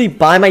to go and actually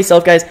buy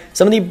myself, guys,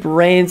 some of the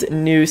brand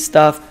new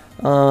stuff.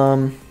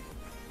 And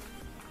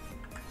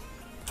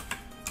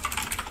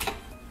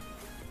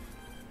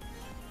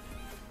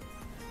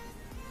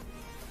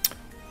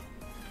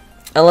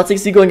let's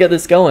actually go and get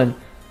this going.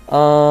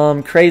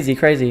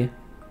 Crazy.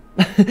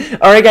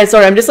 Alright, guys,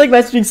 sorry, I'm just like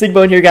messaging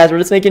Sigmo in here, guys. We're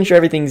just making sure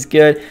everything's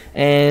good.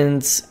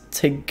 And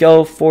to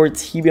go for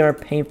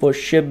TBR Painful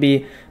should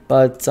be,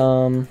 but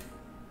alright,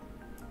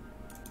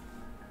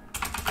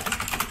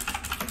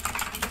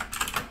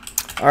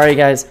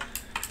 guys,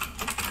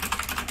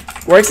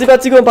 we're actually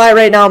about to go and buy it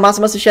right now. I'm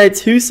also must shout out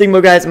to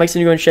Sigmo, guys. I'm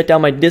actually going to shut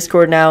down my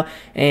Discord now,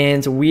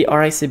 and we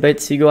are actually about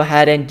to go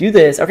ahead and do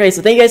this. Okay,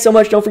 so thank you guys so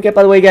much. Don't forget,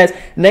 by the way, guys,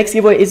 next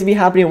giveaway is to be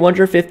happening at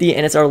 150,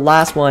 and it's our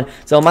last one.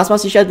 So I'm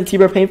also shout out to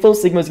TBR Painful.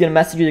 Sigmo's going to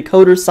message you the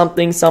code or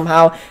something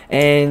somehow,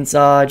 and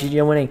GG,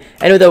 I'm winning.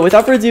 Anyway, though,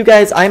 without further ado,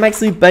 guys, I'm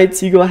actually about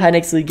to go ahead and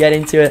actually get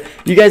into it.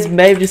 You guys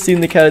may have just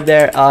seen the code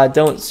there.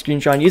 Don't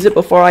screenshot and use it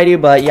before I do,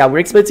 but yeah, we're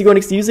expected to go and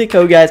actually use the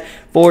code, guys,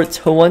 for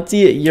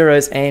 20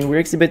 euros, and we're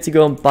actually about to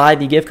go and buy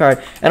the gift card.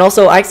 And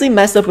also, I actually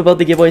messed up about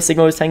the giveaway.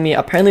 Sigmo was telling me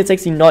apparently it's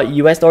actually not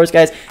US dollars,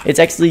 guys. It's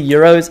actually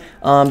euros.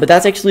 But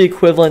that's actually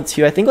equivalent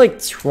to, I think,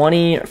 like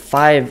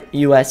 25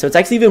 US. So it's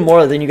actually even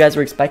more than you guys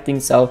were expecting.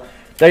 So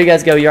there you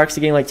guys go. You're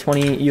actually getting like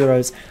 20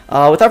 euros.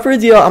 Without further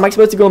ado, I'm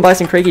actually about to go and buy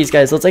some crickies,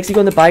 guys. Let's actually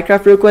go into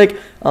Buycraft real quick.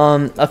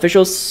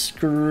 Official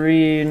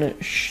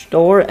screen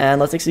store,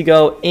 and let's actually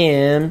go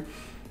in.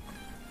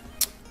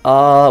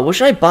 What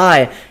should I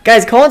buy?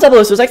 Guys, comment down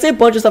below. So there's actually a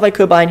bunch of stuff I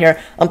could buy in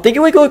here. I'm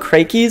thinking we go with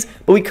crate keys,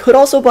 but we could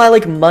also buy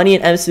like money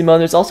and MC mode.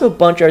 There's also a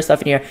bunch of other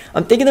stuff in here.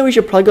 I'm thinking that we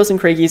should probably go some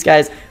crate keys,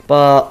 guys.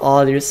 But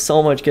oh, there's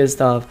so much good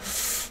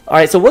stuff.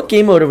 Alright, so what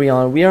game mode are we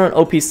on? We are on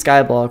OP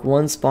Skyblock.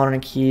 1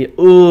 spawner key.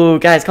 Ooh,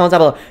 guys, comment down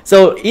below.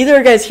 So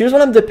either, guys, here's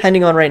what I'm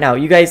depending on right now.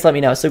 You guys let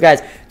me know. So,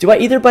 guys, do I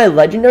either buy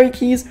legendary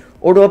keys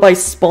or do I buy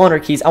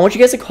spawner keys? I want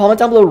you guys to comment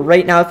down below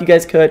right now if you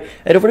guys could.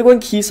 And don't forget to go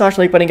and key smash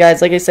the like button,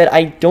 guys. Like I said,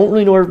 I don't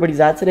really know where everybody's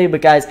at today,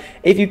 but guys,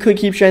 if you could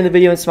keep sharing the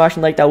video and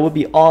smashing like, that would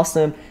be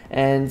awesome.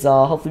 And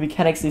hopefully we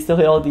can actually still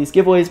hit all these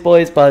giveaways,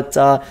 boys. But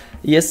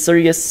yes, sir,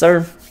 yes,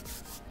 sir.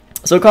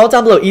 So comment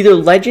down below either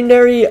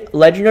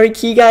legendary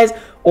key, guys,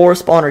 or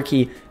spawner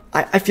key.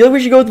 I feel like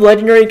we should go with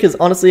legendary because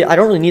honestly, I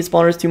don't really need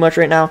spawners too much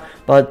right now.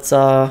 But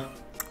yeah,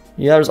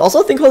 there's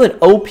also a thing called an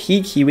OP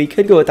key. We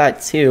could go with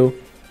that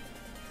too.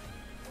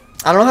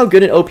 I don't know how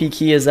good an OP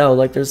key is though.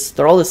 Like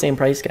they're all the same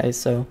price, guys.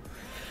 So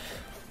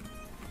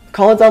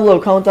comment down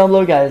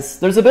below, guys.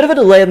 There's a bit of a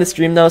delay on the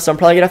stream though, so I'm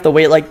probably gonna have to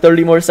wait like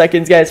 30 more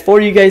seconds, guys,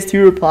 for you guys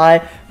to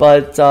reply.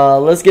 But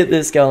let's get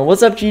this going.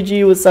 What's up,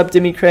 GG? What's up,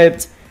 Dimmy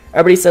Crypt?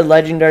 Everybody said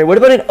legendary. What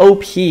about an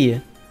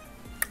OP?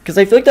 Because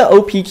I feel like the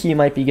OP key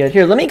might be good.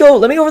 Here, let me go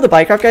over the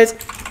Buycraft, guys.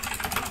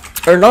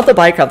 Or not the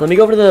Buycraft. Let me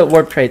go over to the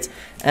warp crates.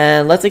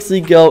 And let's actually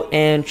go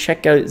and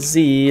check out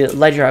the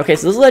legendary. Okay,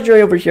 so this is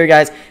legendary over here,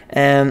 guys.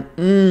 And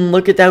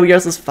look at that. We got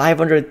ourselves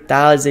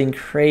 500,000.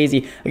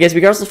 Crazy. Okay, so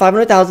we got ourselves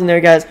 500,000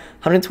 there, guys.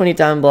 120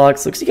 diamond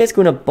blocks. Looks like you guys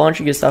doing a bunch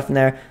of good stuff in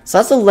there. So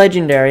that's a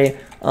legendary.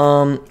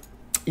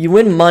 You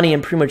win money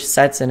and pretty much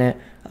sets in it.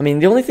 I mean,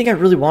 the only thing I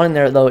really want in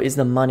there, though, is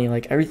the money.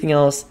 Like, everything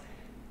else,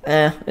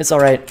 it's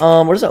alright.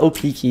 Where's the OP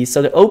key?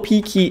 So the OP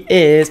key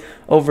is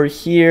over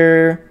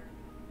here.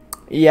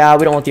 Yeah,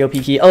 we don't want the OP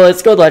key. Oh,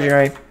 let's go with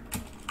legendary.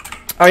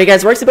 Alright,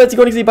 guys, we're actually about to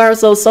go and buy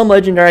ourselves some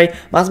legendary.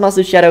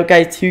 Massive shout out,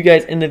 guys, to you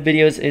guys in the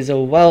videos as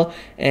well.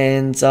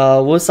 And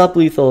what's up,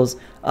 Lethals?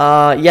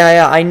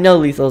 Yeah, I know,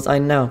 Lethals, I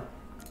know.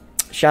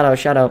 Shout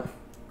out.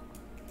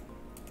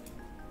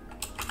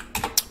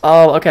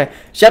 Oh, okay.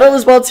 Shout out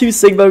as well to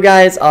Sigbo,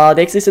 guys.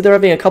 They actually said they're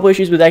having a couple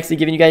issues with actually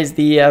giving you guys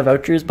the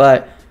vouchers,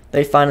 but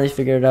they finally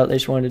figured it out. They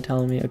just wanted to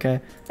tell me, okay.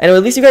 Anyway,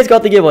 at least you guys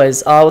got the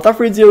giveaways. Without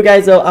further ado,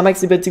 guys, though, I'm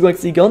actually about to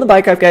go on the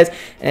Buycraft, guys,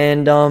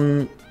 and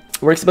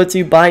we're actually about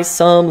to buy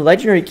some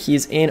legendary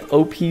keys in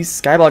OP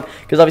Skyblock,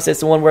 because obviously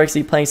it's the one we're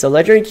actually playing. So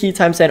legendary key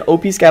times 10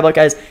 OP Skyblock,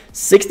 guys,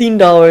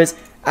 $16.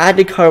 Add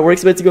to cart. We're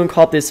actually about to go and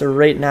cop this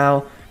right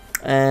now,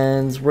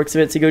 and we're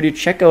actually about to go to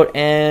checkout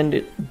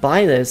and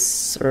buy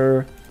this,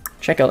 or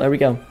checkout. There we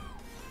go.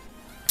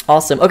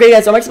 Awesome. Okay,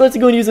 guys, so I'm actually about to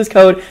go and use this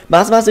code.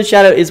 Massive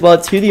shout out as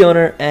well to the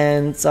owner,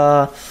 and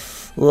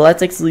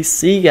let's actually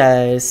see,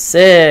 guys.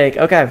 Sick.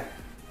 Okay.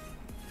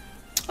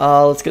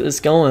 Let's get this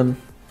going.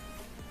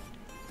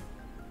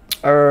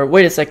 Or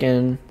wait a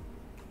second.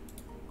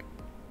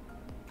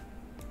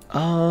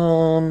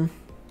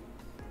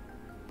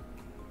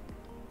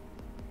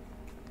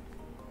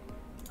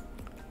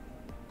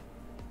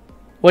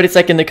 Wait a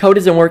second. The code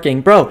isn't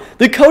working, bro.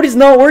 The code is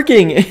not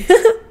working.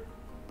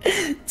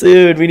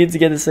 Dude, we need to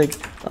get this fixed.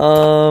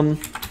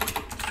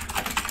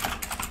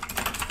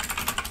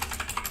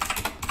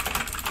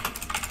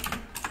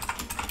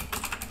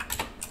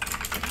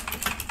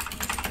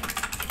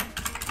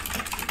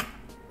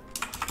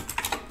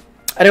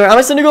 Anyway, I'm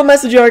just gonna go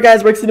message you,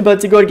 guys. We're actually about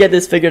to go to get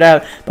this figured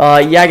out.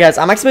 But yeah, guys,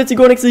 I'm actually about to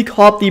go and actually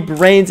cop the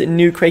brand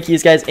new crate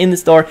keys, guys, in the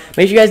store.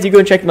 Make sure you guys do go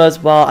and check them out as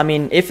well. I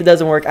mean, if it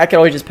doesn't work, I could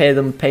always just pay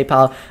them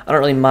PayPal. I don't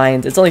really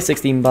mind. It's only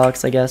 16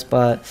 bucks, I guess,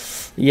 but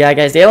yeah,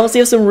 guys, they also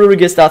have some really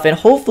good stuff. And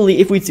hopefully,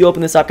 if we do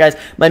open this up, guys,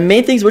 my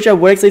main things which I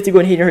would actually like to go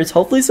and hit here is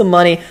hopefully some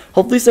money,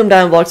 hopefully some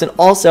diamond blocks, and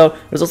also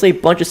there's also a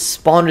bunch of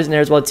spawners in there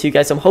as well too,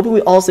 guys. So I'm hoping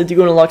we also do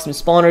go and unlock some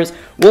spawners.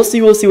 We'll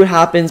see what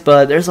happens,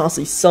 but there's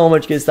honestly so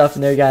much good stuff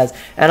in there, guys,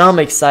 and I'm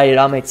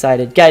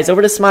excited. Guys,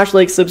 over to smash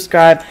like,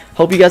 subscribe.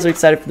 Hope you guys are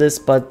excited for this,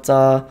 but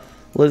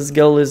let's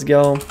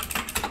go.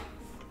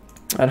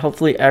 And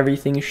hopefully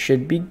everything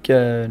should be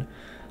good.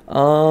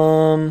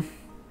 Oh,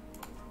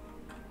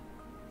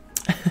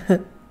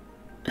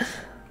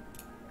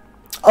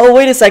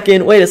 wait a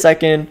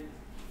second.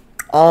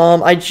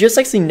 I just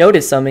actually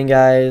noticed something,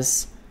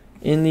 guys,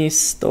 in the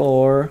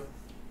store.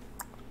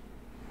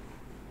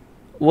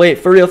 Wait,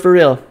 for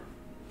real.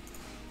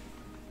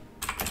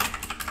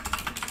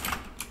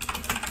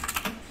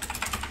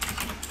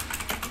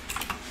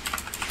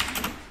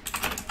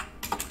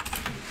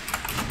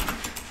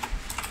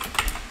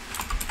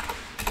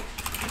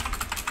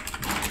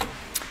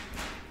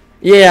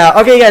 Yeah,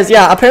 okay, guys,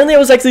 yeah, apparently I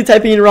was actually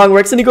typing it wrong. We're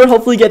actually gonna go and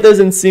hopefully get those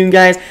in soon,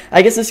 guys.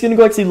 I guess it's gonna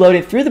go actually load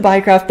it through the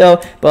Buycraft,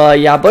 though. But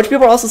yeah, a bunch of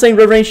people are also saying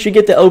River Range should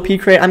get the OP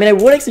crate. I mean, I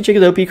would actually check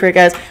the OP crate,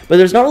 guys, but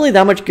there's not really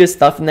that much good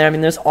stuff in there. I mean,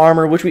 there's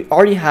armor, which we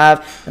already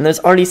have, and there's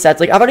already sets.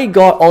 Like, I've already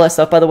got all that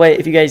stuff, by the way,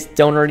 if you guys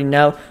don't already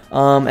know.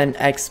 And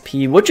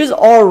XP, which is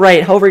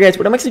alright. However, guys,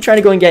 what I'm actually trying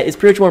to go and get is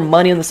pretty much more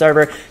money on the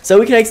server, so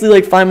we can actually,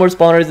 like, find more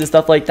spawners and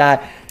stuff like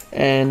that.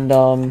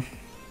 And,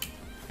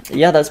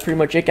 yeah, that's pretty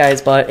much it,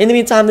 guys. But in the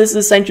meantime, this is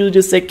essentially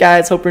just it,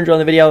 guys. Hope you're enjoying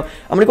the video.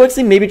 I'm gonna go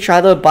actually maybe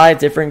try to buy a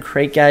different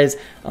crate, guys.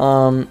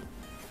 I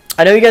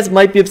know you guys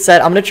might be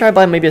upset. I'm gonna try to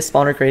buy maybe a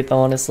spawner crate, though,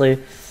 honestly.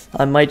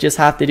 I might just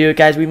have to do it,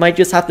 guys. We might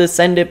just have to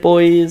send it,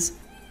 boys.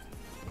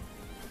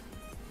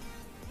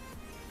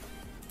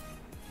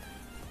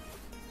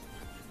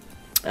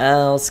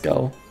 Let's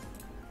go.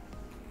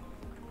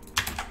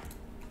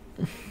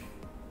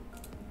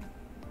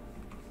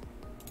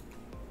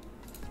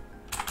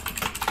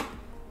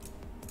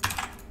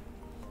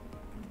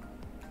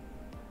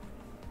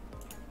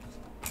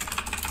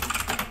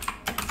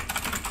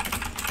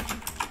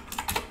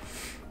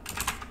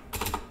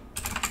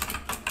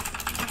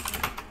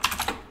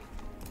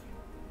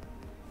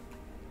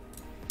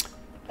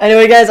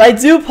 Anyway, guys, I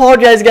do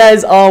apologize,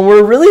 guys.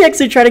 We're really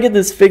actually trying to get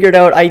this figured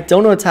out. I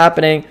don't know what's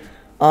happening.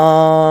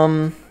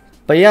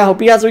 But yeah, I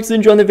hope you guys are actually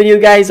enjoying the video,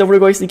 guys. Don't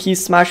forget to keep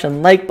smashing the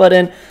like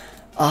button.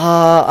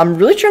 I'm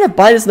really trying to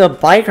buy this in the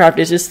Buycraft.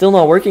 It's just still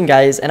not working,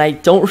 guys, and I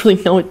don't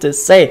really know what to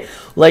say.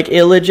 Like,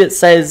 it legit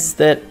says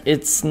that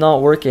it's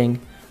not working.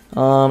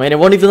 And it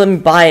won't even let me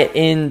buy it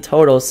in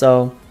total,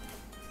 so...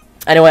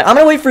 Anyway, I'm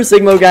gonna wait for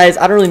Sigmo, guys.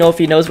 I don't really know if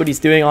he knows what he's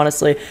doing,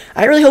 honestly.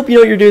 I really hope you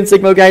know what you're doing,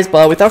 Sigmo, guys.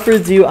 But without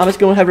further ado, I'm just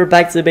going to head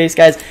back to the base,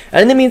 guys.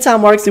 And in the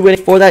meantime, we're actually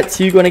waiting for that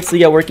to go and actually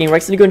get working. We're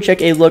actually going to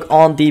check a look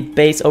on the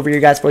base over here,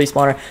 guys, for the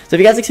spawner. So if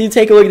you guys actually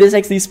take a look at this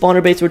actually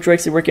spawner base, which we're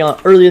actually working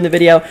on earlier in the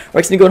video, we're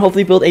actually going to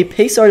hopefully build a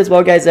pace start as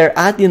well, guys, there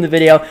at the end of the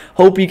video.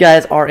 Hope you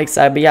guys are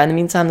excited. But yeah, in the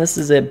meantime, this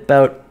is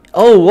about...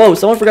 Oh, whoa,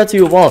 someone forgot to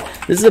do a wall.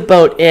 This is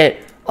about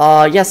it.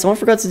 Yeah, someone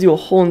forgot to do a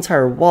whole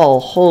entire wall.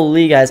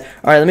 Holy, guys.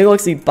 Alright, let me go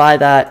actually buy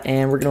that,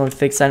 and we're going to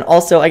fix that. And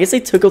also, I guess they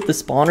took out the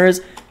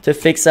spawners to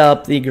fix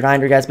up the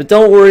grinder, guys. But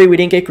don't worry, we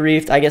didn't get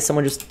griefed. I guess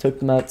someone just took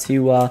them out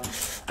to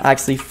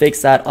actually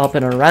fix that up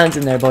and around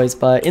in there, boys.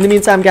 But in the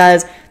meantime,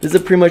 guys, this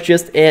is pretty much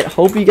just it.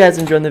 Hope you guys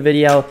enjoyed the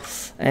video.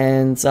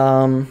 And,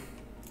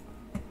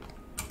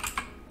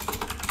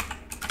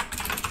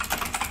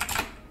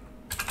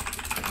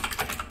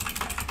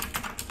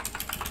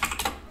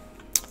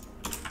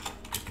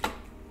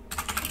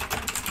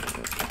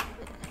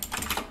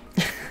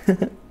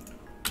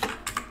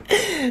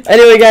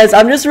 anyway, guys,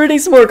 I'm just reading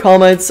some more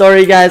comments.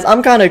 Sorry, guys,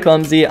 I'm kind of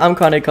clumsy.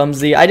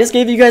 I just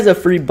gave you guys a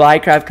free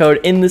Buycraft code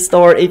in the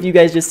store. If you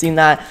guys just seen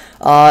that,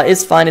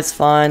 it's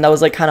fine. That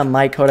was like kind of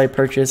my code I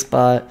purchased,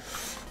 but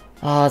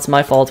it's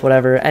my fault,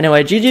 whatever.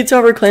 Anyway, GG to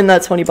whoever claimed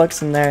that 20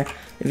 bucks in there,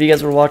 if you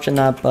guys were watching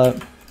that.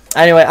 But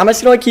anyway, I'm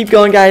just gonna keep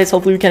going, guys.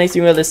 Hopefully we can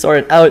actually get this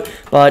sorted out.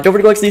 But don't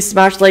forget to actually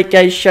smash like,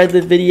 guys, share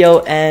the video,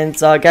 and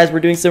guys, we're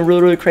doing some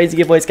really crazy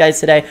giveaways, guys,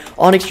 today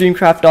on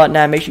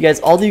extremecraft.net. Make sure you guys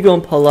all do go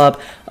and pull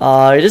up.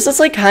 It's just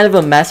like kind of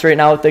a mess right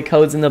now with the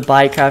codes in the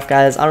Buycraft,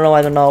 guys. I don't know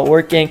why they're not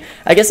working.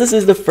 I guess this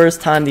is the first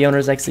time the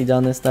owner's actually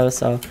done this though,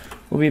 so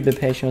we'll be a bit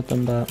patient with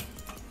them. But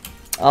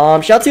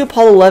shout out to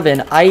Apollo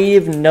 11. I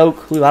have no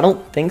clue. I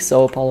don't think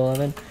so, Apollo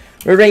 11.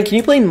 Riverrain, can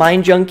you play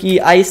Mind Junkie?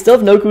 I still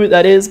have no clue what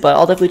that is, but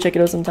I'll definitely check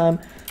it out sometime.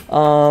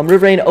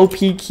 Riverrain, OP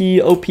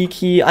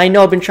key. I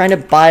know, I've been trying to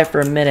buy it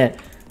for a minute.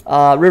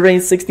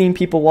 Riverrain, 16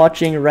 people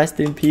watching, rest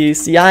in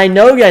peace. Yeah, I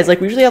know, guys, like,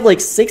 we usually have like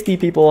 60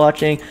 people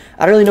watching.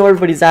 I don't really know where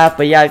everybody's at,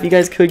 but yeah, if you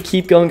guys could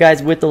keep going,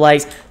 guys, with the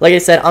likes. Like I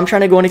said, I'm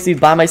trying to go and actually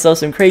buy myself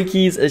some crate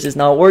keys. It's just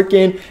not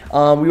working.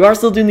 We are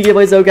still doing the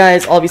giveaways though,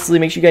 guys. Obviously,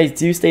 make sure you guys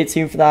do stay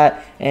tuned for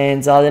that.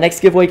 And the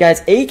next giveaway,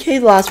 guys, aka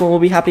the last one, will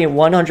be happening at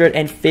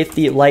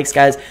 150 likes,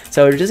 guys.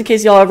 So just in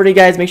case y'all already,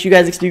 guys, make sure you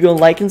guys actually go and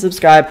like and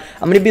subscribe.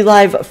 I'm going to be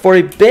live for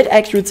a bit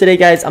extra today,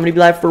 guys. I'm going to be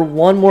live for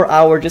 1 more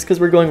hour just because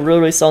we're going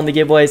really slow on the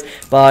giveaways.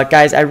 But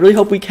guys, I really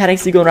hope we can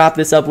actually go and wrap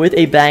this up with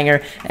a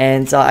banger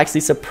and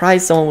actually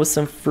surprise someone with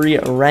some free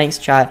ranks,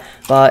 chat.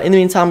 But in the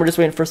meantime, we're just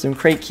waiting for some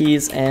crate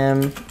keys,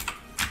 and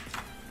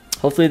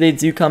hopefully they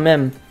do come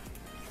in.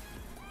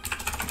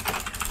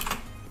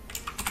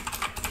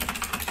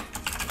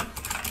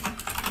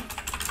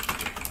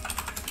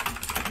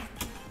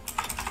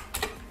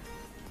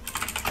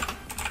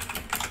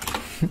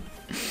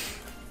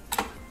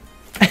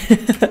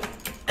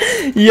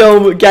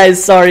 Yo,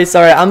 guys, sorry,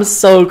 I'm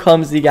so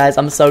clumsy, guys.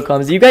 I'm so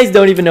clumsy. You guys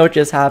don't even know what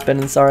just happened,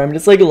 and sorry, I'm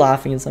just like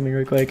laughing at something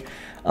real quick.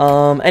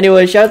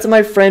 Anyway, shout out to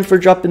my friend for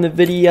dropping the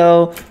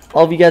video.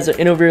 All of you guys are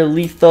in over here,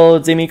 Lethal,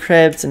 Dimmy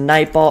Cribs, and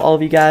Nightball. All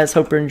of you guys,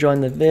 hope you're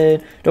enjoying the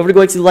vid. Don't forget to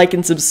go actually like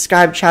and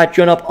subscribe, chat,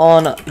 join up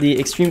on the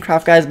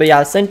Extremecraft, guys. But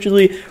yeah,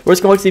 essentially, we're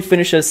just going to actually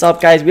finish this up,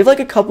 guys. We have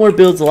like a couple more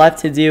builds left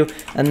to do,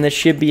 and this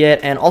should be it.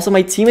 And also,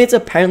 my teammates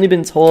apparently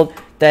been told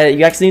that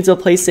you actually need to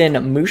place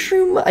in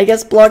mushroom, I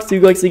guess, blocks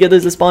to actually get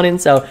those to spawn in.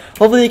 So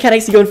hopefully they can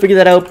actually go and figure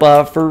that out.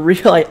 But for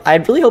real, I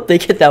really hope they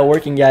get that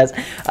working, guys.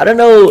 I don't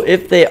know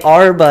if they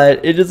are,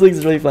 but it just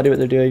looks really funny what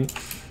they're doing.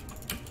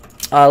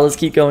 Let's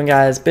keep going,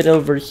 guys. Bit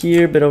over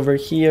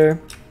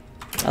here,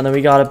 and then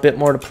we got a bit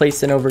more to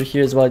place in over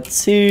here as well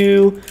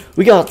too.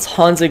 We got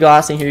tons of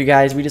glass in here,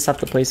 guys. We just have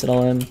to place it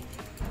all in.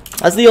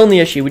 That's the only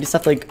issue. We just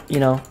have to, like,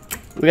 you know,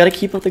 we gotta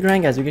keep up the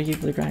grind, guys. We gotta keep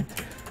up the grind.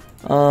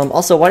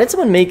 Also, why did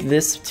someone make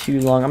this too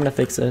long? I'm gonna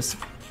fix this.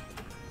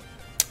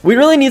 We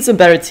really need some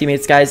better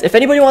teammates, guys. If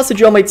anybody wants to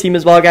join my team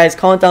as well, guys,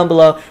 comment down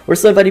below. We're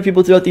still inviting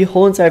people throughout the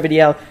whole entire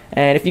video.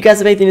 And if you guys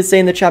have anything to say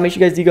in the chat, make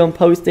sure you guys do go and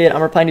post it.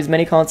 I'm replying to as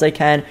many comments as I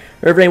can.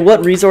 Riverrain,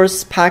 what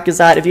resource pack is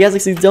that? If you guys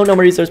actually don't know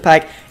my resource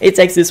pack, it's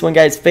actually this one,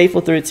 guys.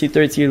 Faithful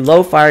 3232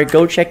 Low Fire.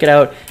 Go check it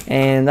out.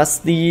 And that's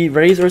the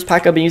resource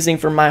pack I've been using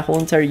for my whole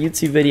entire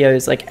YouTube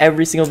videos. Like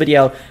every single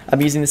video,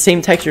 I'm using the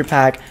same texture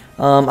pack.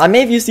 I may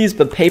have used these,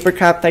 but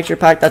Buycraft texture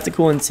pack, that's a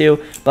cool one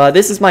too. But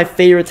this is my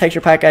favorite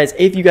texture pack, guys.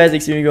 If you guys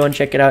like, go and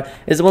check it out.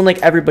 It's the one like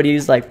everybody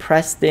uses, like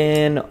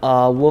Preston,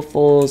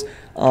 Woofles,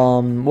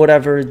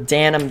 whatever,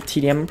 Dan,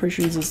 TDM, I'm pretty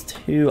sure uses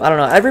too. I don't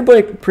know,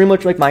 everybody pretty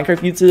much like Minecraft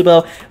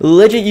YouTuber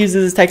legit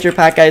uses this texture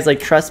pack, guys. Like,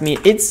 trust me,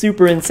 it's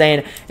super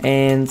insane,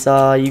 and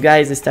you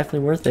guys, it's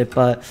definitely worth it.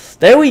 But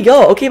there we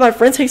go. Okay, my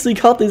friends actually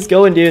got this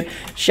going, dude.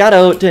 Shout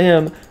out to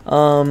him.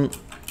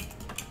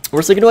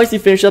 We're still gonna actually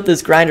finish up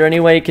this grinder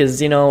anyway,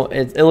 because, you know,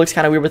 it looks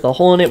kind of weird with a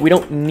hole in it. We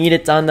don't need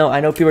it done, though.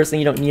 I know people are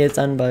saying you don't need it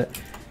done, but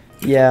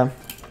yeah.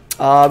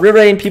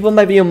 River, people in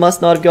my video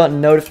must not have gotten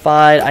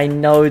notified. I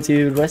know,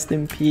 dude. Rest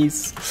in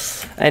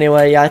peace.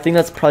 Anyway, yeah, I think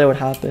that's probably what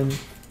happened.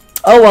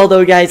 Oh well,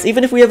 though, guys,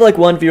 even if we have like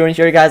one viewer in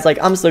here, guys,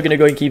 like, I'm still gonna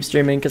go and keep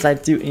streaming because I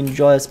do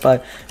enjoy this.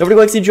 But don't forget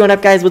to actually join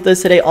up, guys, with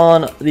us today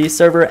on the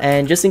server.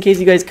 And just in case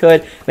you guys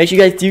could, make sure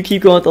you guys do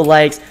keep going with the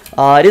likes.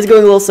 It is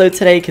going a little slow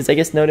today because I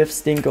guess notifs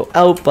didn't go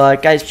out,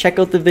 but guys, check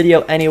out the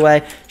video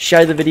anyway,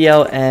 share the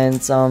video, and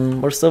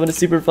we're still having a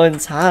super fun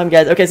time,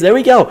 guys. Okay, so there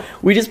we go.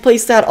 We just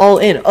placed that all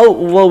in. Oh,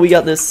 whoa, we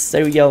got this.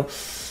 There we go.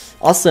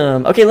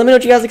 Awesome. Okay, let me know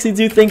what you guys actually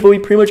do think, but we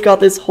pretty much got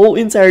this whole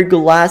entire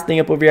glass thing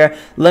up over here.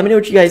 Let me know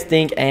what you guys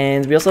think,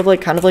 and we also have like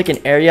kind of like an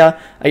area.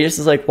 I just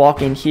like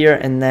walk in here,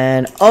 and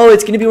then, oh,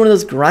 it's gonna be one of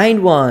those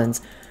grind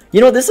ones.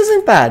 You know, this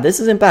isn't bad. This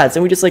isn't bad.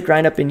 So we just like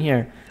grind up in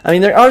here. I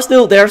mean, they are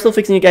still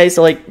fixing it, guys,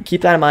 so like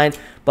keep that in mind.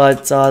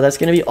 But that's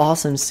gonna be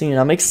awesome soon.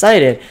 I'm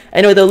excited.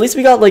 Anyway, though, at least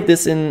we got like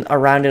this in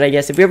around it, I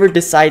guess. If we ever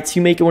decide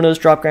to make it one of those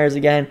drop grinders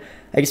again,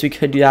 I guess we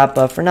could do that,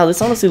 but for now,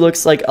 this honestly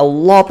looks like a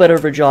lot better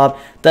of a job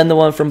than the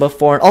one from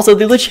before. And also,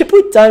 they legit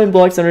put diamond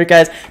blocks under it,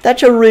 guys.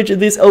 That's how rich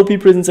this OP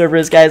prison server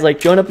is, guys. Like,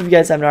 join up if you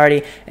guys haven't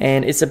already,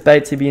 and it's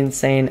about to be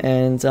insane.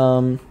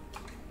 And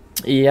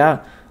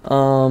yeah,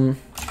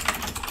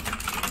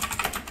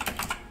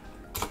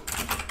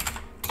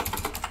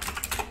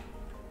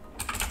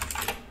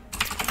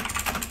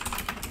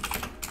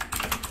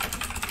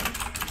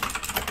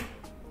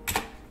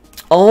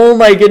 oh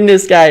my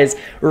goodness, guys.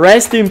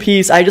 Rest in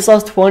peace. I just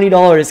lost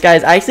 $20.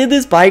 Guys, I actually had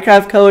this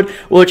Buycraft code,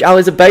 which I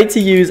was about to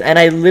use, and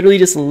I literally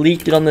just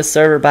leaked it on the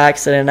server by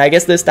accident. I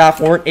guess the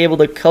staff weren't able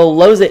to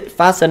close it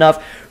fast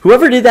enough.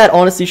 Whoever did that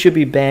honestly should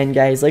be banned,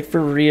 guys. Like,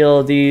 for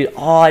real, dude.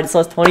 Oh, I just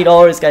lost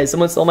 $20, guys.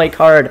 Someone stole my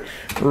card.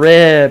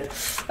 RIP.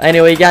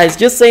 Anyway, guys,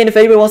 just saying, if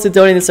anybody wants to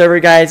donate the server,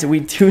 guys,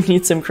 we do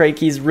need some crate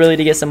keys really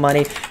to get some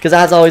money. Because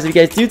as always, if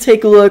you guys do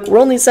take a look, we're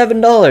only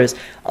 $7.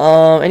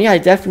 And yeah, I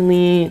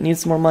definitely need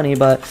some more money.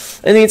 But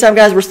in the meantime,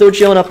 guys, we're still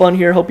chilling up on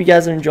here. Hope you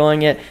guys are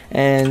enjoying it.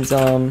 And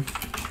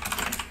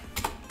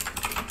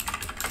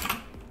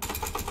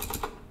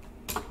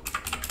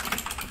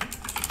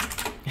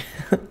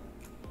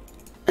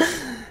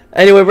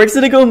anyway, we're just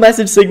gonna go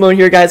message Sigma in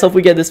here, guys. Hope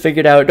we get this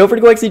figured out. Don't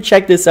forget to go actually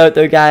check this out,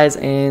 though, guys.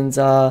 And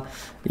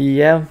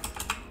yeah.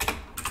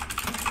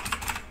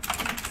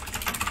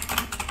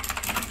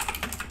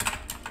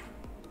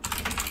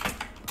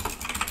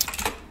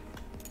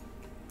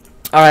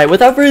 Alright,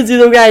 without further ado,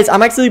 though, guys,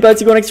 I'm actually about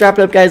to go and wrap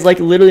it up, guys, like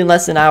literally in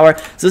less than an hour.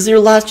 So this is your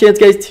last chance,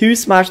 guys, to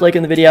smash like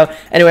in the video.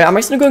 Anyway, I'm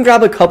actually going to go and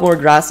grab a couple more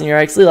grass in here.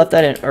 I actually left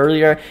that in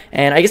earlier,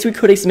 and I guess we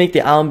could actually make the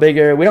island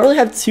bigger. We don't really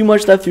have too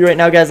much stuff to do right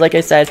now, guys. Like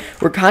I said,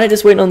 we're kind of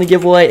just waiting on the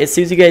giveaway. As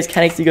soon as you guys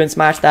can actually go and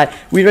smash that,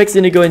 we're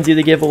actually going to go and do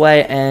the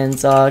giveaway, and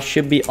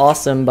should be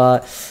awesome.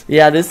 But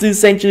yeah, this is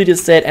essentially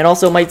just it. And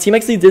also, my team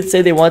actually did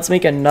say they want to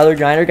make another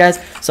grinder, guys.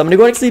 So I'm going to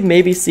go and actually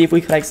maybe see if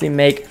we could actually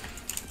make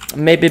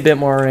maybe a bit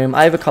more room.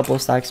 I have a couple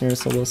of stacks in here,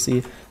 so we'll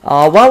see.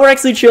 While we're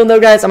actually chilling, though,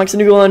 guys, I'm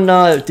actually going to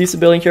go and do some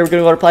building here. We're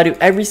going to go reply to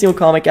every single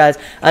comment, guys.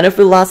 I know for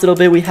the last little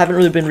bit we haven't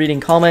really been reading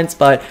comments,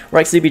 but we're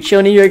actually be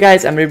chilling here,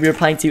 guys. I'm going to be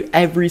replying to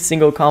every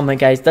single comment,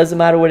 guys. Doesn't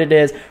matter what it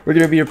is, we're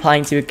going to be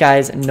replying to it,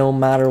 guys, no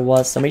matter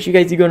what. So make sure you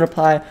guys do go and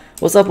reply.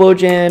 What's up,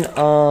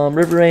 Wojan?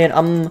 River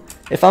Rain,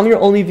 if I'm your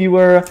only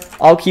viewer,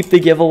 I'll keep the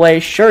giveaway.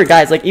 Sure,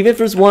 guys, like, even if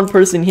there's one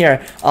person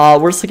here,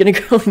 we're still gonna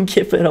go and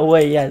give it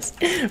away. Yes,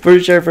 for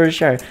sure, for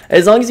sure.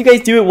 As long as you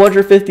guys do it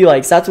 150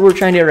 likes, that's what we're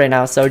trying to do right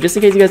now. So just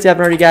in case you guys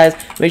haven't already, guys,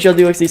 make sure to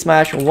do XD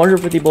smash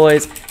 150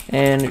 boys,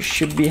 and it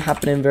should be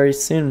happening very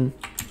soon.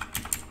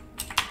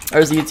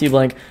 There's the YouTube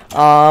link.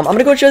 I'm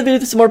gonna go share the video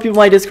to some more people in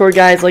my Discord,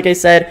 guys. Like I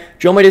said,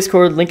 join my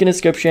Discord, link in the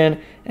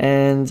description,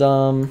 and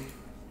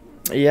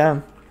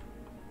yeah.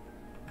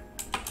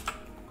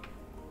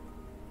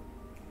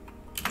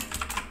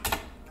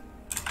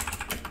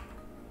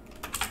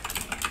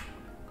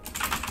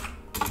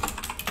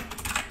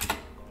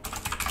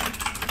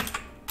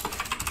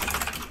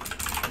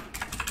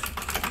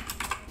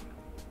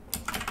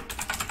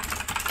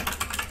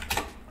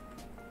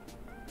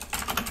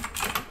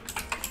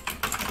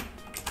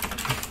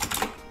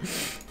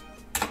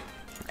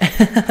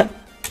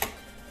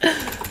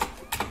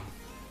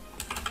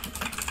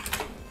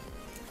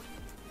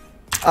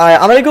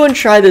 Alright, I'm gonna go and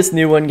try this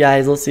new one,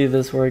 guys. Let's see if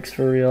this works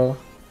for real.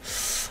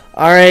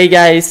 Alright,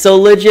 guys, so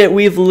legit,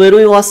 we've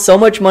literally lost so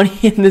much money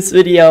in this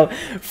video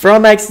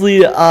from actually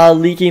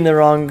leaking the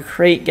wrong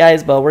crate,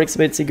 guys, but we're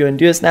excited to go and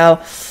do this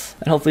now,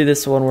 and hopefully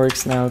this one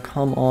works now.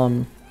 Come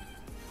on.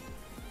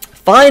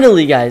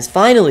 finally, guys,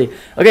 finally.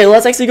 Okay,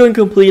 let's actually go and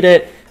complete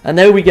it. And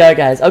there we go,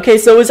 guys. Okay,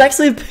 so it was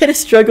actually a bit of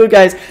struggle,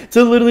 guys,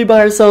 to literally buy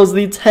ourselves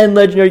the 10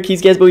 legendary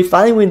keys, guys, but we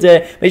finally went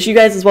it. Make sure you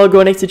guys as well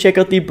go next to check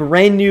out the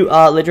brand new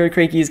legendary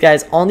crate keys,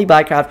 guys, on the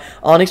Buycraft,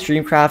 on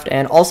Extremecraft,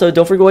 and also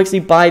don't forget to actually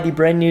buy the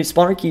brand new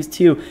spawner keys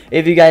too,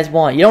 if you guys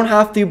want. You don't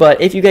have to, but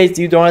if you guys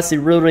do, they're honestly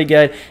really, really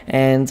good.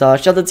 And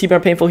shout out to T-Bar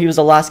Painful, he was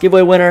the last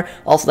giveaway winner.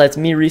 Also, that's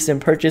me,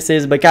 recent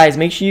purchases. But guys,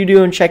 make sure you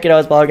do and check it out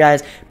as well,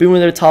 guys. Be one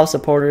of their top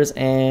supporters,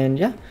 and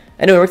yeah.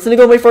 Anyway, we're gonna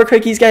go wait for our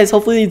crate keys, guys.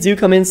 Hopefully they do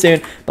come in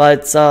soon.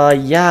 But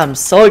yeah, I'm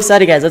so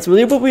excited, guys. That's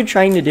really what we're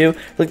trying to do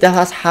for like the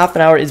last half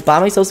an hour is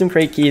buy myself some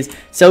crate keys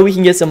so we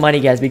can get some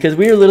money, guys, because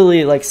we are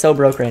literally like so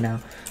broke right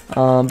now.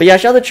 But yeah,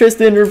 shout out to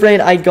Tristan,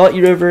 Riverrain. I got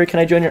you, River. Can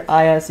I join your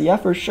IS? Yeah,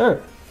 for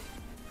sure.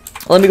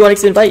 Let me go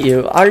next to invite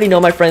you. I already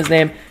know my friend's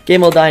name.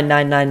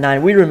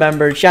 GameOldDine999. We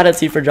remembered. Shout out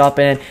to you for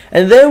dropping in.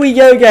 And there we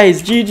go,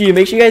 guys. GG.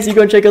 Make sure you guys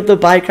go and check out the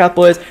Buycraft,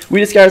 boys. We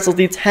just got ourselves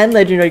the 10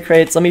 legendary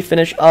crates. Let me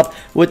finish up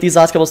with these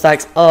last couple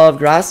stacks of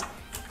grass.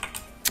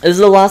 This is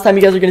the last time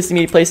you guys are going to see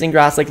me placing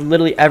grass, like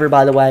literally ever,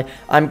 by the way.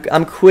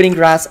 I'm quitting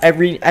grass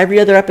every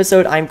other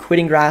episode. I'm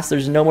quitting grass.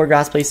 There's no more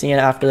grass placing in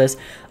after this.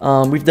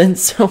 We've done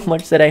so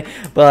much today.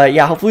 But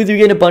yeah, hopefully we do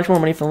get a bunch more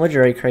money from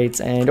legendary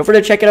crates. And don't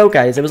forget to check it out,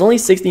 guys. It was only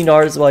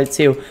 $16 as well,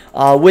 too,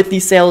 with the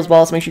sale as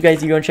well. So make sure you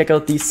guys go and check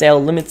out the sale,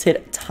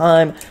 limited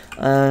time.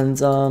 And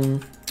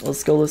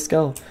let's go, let's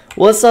go.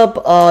 What's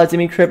up,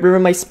 Demi Crip? River,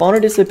 my spawner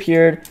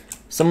disappeared.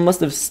 Someone must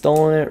have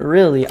stolen it.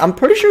 Really? I'm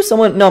pretty sure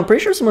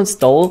someone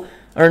stole.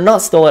 Or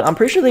not stole it. I'm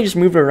pretty sure they just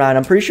moved it around.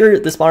 I'm pretty sure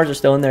the spawners are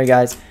still in there,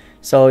 guys.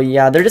 So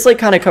yeah, they're just like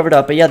kind of covered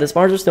up. But yeah, the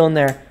spawners are still in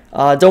there.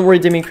 Don't worry,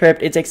 Demi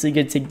Crypt. It's actually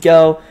good to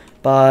go.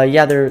 But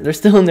yeah, they're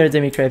still in there,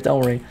 Demi Crypt.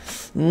 Don't worry.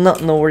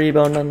 Nothing to worry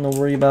about. Nothing to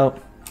worry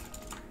about.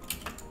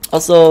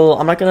 Also,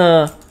 I'm not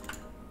gonna.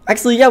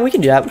 Actually, yeah, we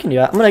can do that. We can do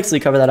that. I'm gonna actually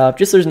cover that up,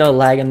 just so there's no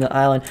lag in the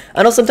island.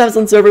 I know sometimes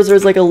on servers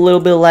there's like a little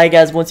bit of lag,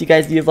 as once you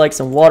guys do have like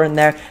some water in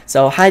there.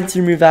 So I had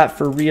to remove that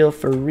for real,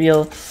 for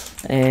real.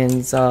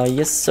 And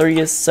yes sir, we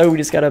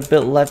just got a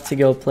bit left to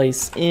go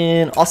place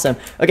in. Awesome.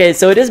 Okay,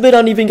 so it is a bit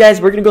uneven,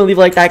 guys. We're gonna go leave it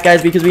like that,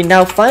 guys, because we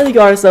now finally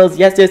got ourselves,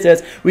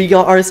 yes, we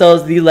got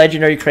ourselves the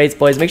legendary crates,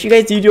 boys. Make sure you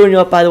guys do join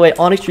up, by the way,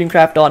 on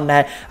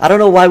extremecraft.net. I don't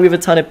know why we have a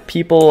ton of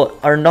people,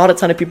 or not a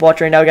ton of people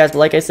watching right now, guys, but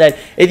like I said,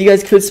 if you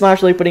guys could smash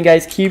the like button,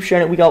 guys, keep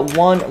sharing it. We got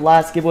one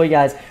last giveaway,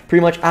 guys,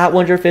 pretty much at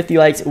 150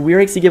 likes. We're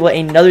going to give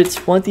away another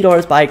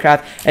 $20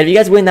 Buycraft, and if you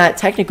guys win that,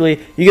 technically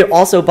you could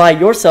also buy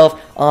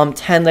yourself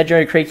 10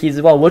 legendary crate keys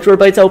as well, which we're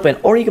about to open,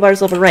 or you can buy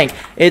yourself a rank.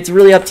 It's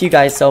really up to you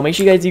guys, so make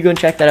sure you guys do go and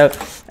check that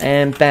out.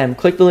 And bam,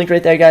 click the link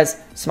right there, guys.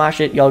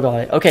 Smash it, y'all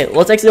got it. Okay,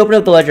 let's actually open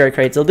up the legendary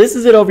crate. So this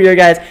is it over here,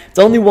 guys. It's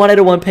only 1 out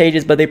of 1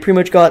 pages, but they pretty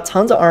much got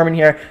tons of armor in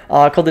here,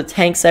 called the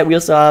tank set. We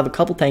also have a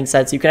couple tank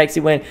sets. You can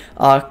actually win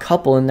a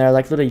couple in there,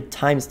 like literally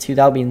 ×2.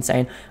 That would be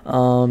insane.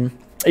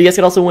 You guys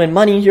can also win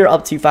money here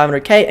up to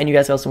 500k, and you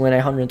guys can also win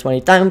 120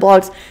 diamond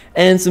blocks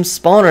and some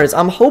spawners.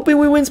 I'm hoping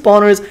we win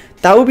spawners.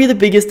 That would be the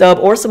biggest dub,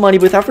 or some money.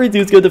 But without further ado,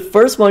 let's go. The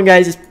first one,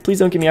 guys, is please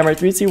don't give me armor.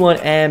 3, 2, 1,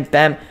 and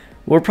bam.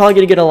 We're probably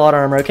going to get a lot of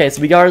armor. Okay, so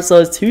we got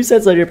ourselves 2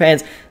 sets of legendary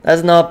pants.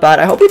 That's not bad.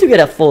 I hope we do get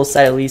a full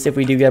set at least if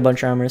we do get a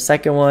bunch of armor.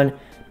 Second one.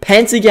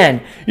 Pants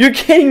again. You're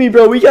kidding me,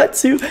 bro. We got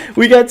two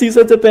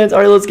sets of pants.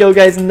 Alright, let's go,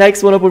 guys.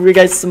 Next one up over here,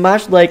 guys.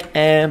 Smash like,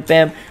 and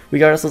bam. We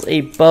got ourselves a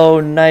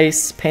bow.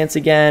 Nice. Pants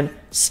again.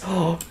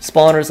 So,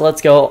 spawners,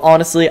 let's go.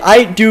 Honestly,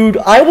 dude,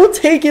 I will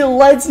take it.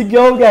 Let's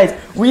go, guys.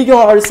 We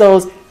got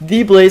ourselves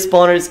the blaze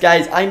spawners,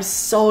 guys. I'm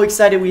so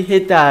excited we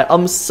hit that.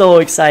 I'm so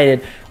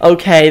excited.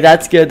 Okay,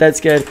 that's good.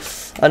 That's good.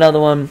 Another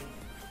one.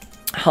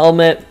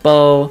 Helmet,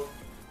 bow.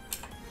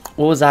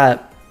 What was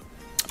that?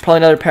 Probably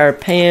another pair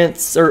of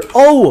pants. Or,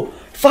 oh!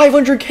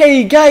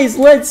 500k, guys,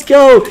 let's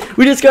go.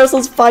 We just got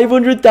ourselves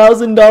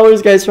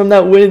 $500,000, guys, from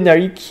that win in there. Are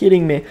you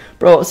kidding me,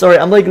 bro? Sorry,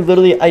 I'm like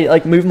literally, I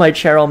like moved my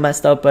chair all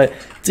messed up, but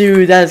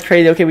dude, that is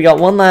crazy. Okay, we got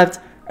one left,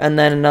 and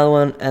then another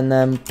one, and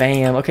then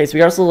bam. Okay, so we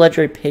got ourselves a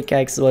legendary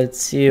pickaxe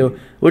too,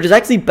 which is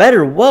actually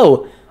better.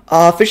 Whoa.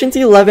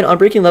 Efficiency 11,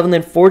 Unbreaking 11,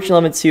 then Fortune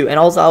 11 too. And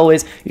also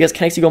always, you guys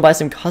can actually go and buy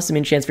some custom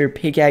enchants for your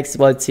pickaxe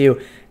too.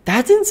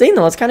 That's insane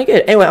though. That's kind of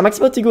good. Anyway, I'm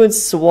actually about to go and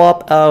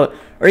swap out,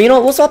 or you know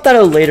what, we'll swap that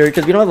out later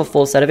because we don't have a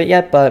full set of it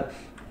yet, but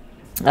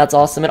that's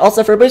awesome. And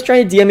also, if everybody's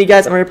trying to DM me,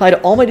 guys, I'm going to reply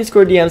to all my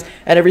Discord DMs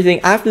and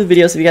everything after the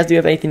video. So if you guys do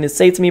have anything to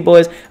say to me,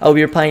 boys, I will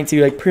be replying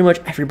to like pretty much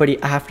everybody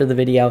after the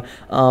video.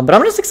 But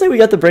I'm just excited we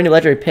got the brand new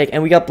legendary pick,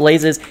 and we got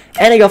blazes,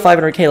 and I got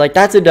 500k. Like,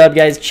 that's a dub,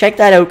 guys. Check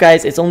that out,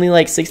 guys. It's only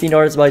like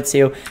 $16 about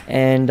too.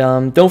 And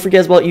don't forget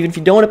as well, even if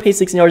you don't want to pay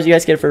 $16, you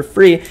guys get it for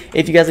free.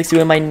 If you guys like to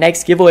win my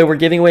next giveaway, we're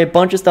giving away a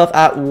bunch of stuff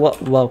at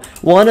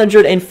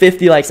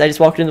 150 likes. I just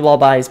walked into the wall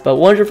buys, but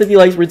 150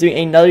 likes, we're doing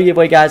another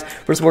giveaway, guys,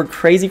 for some more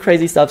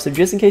crazy stuff. So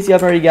just in case you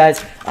haven't already,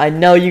 guys, I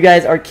know you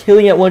guys are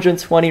killing at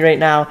 120 right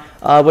now,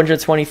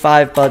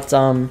 125, but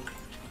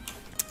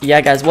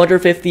yeah, guys,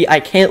 150. I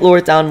can't lower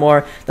it down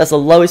more. That's the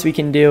lowest we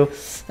can do.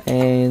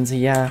 And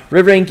yeah,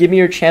 Riverrain, give me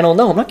your channel.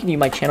 No, I'm not giving you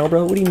my channel,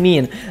 bro. What do you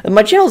mean?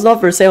 My channel's not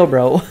for sale,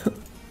 bro.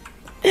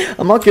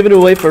 I'm not giving it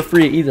away for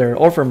free either,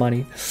 or for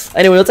money.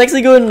 Anyway, let's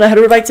actually go and head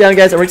over back down,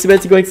 guys. And we're actually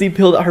about to go actually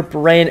build our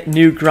brand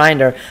new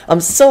grinder. I'm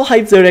so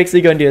hyped to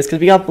actually go and do this because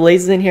we got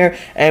blazes in here,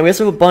 and we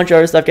also have a bunch of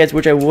other stuff, guys,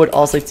 which I would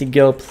also like to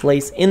go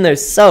place in there.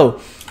 So,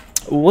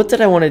 what did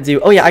I want to do?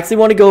 Oh yeah, I actually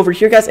want to go over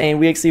here, guys, and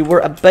we actually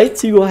were about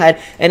to go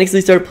ahead and actually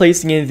start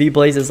placing in the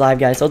blazes live,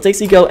 guys. So let's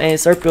actually go and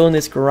start building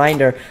this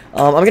grinder.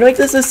 I'm gonna make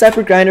this a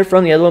separate grinder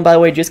from the other one, by the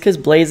way, just because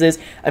blazes,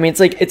 I mean,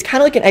 it's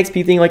kind of like an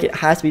XP thing, like it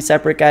has to be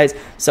separate, guys.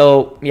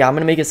 So yeah, I'm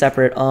gonna make it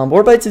separate. What we're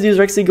about to do is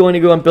we're actually going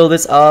to go and build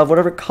this of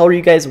whatever color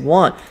you guys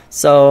want.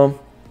 So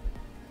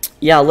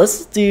yeah,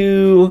 let's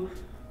do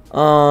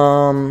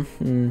can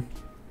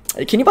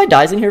you buy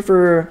dyes in here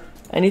for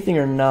anything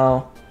or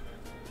no?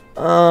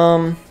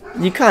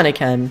 You kind of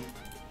can.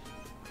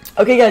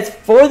 Okay, guys,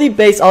 for the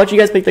base, I'll let you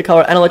guys pick the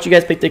color, and I'll let you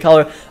guys pick the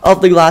color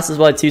of the glass as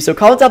well, too. So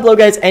comment down below,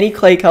 guys, any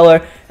clay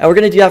color, and we're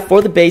going to do that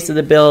for the base of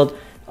the build.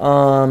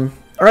 Or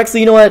actually,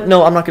 you know what?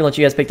 No, I'm not going to let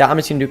you guys pick that. I'm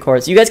just going to do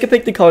quartz. You guys can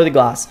pick the color of the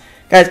glass.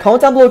 Guys,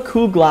 comment down below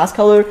cool glass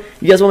color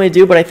you guys want me to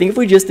do, but I think if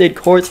we just did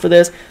quartz for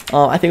this,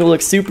 I think it will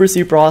look super,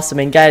 super awesome.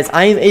 And guys,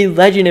 I am a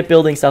legend at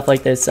building stuff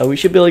like this, so we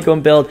should be able to go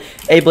and build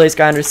a blaze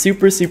grinder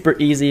super, super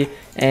easy.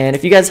 And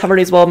if you guys haven't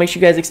as well, make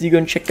sure you guys actually go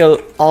and check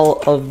out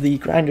all of the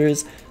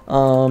grinders.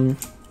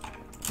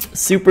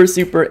 Super,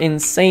 super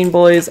insane,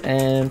 boys,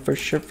 and for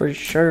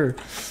sure.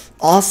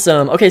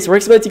 Awesome. Okay, so we're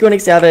about to go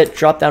and have it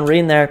drop down right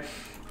in there.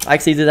 I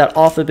actually did that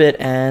off a bit,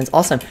 and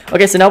awesome.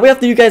 Okay, so now we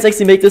have to, you guys,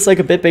 actually make this like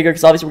a bit bigger,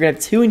 because obviously we're gonna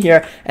have 2 in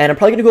here, and I'm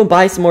probably gonna go and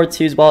buy some more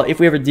 2s as well if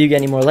we ever do get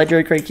any more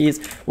legendary crate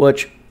keys,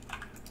 which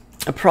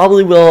I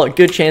probably will. A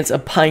good chance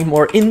of buying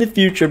more in the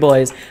future,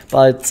 boys.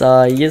 But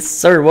yes,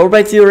 sir. What we're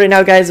about to do right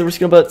now, guys, is we're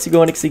just about to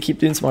go and actually keep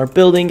doing some more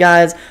building,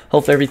 guys.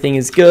 Hopefully everything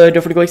is good.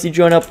 Don't forget to go actually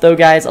join up, though,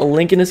 guys. A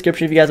link in the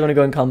description if you guys want to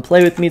go and come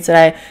play with me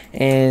today.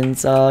 And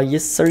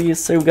yes, sir.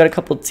 We got a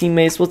couple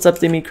teammates. What's up,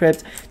 Dimmy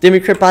Crypt?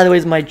 Dimmy Crypt, by the way,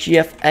 is my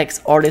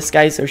GFX artist,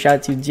 guys. So shout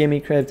out to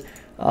Dimmy Crypt.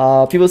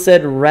 People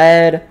said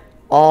red.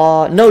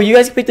 No, you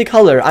guys can pick the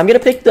color. I'm gonna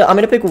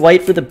pick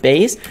white for the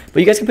base,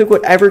 but you guys can pick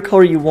whatever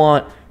color you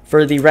want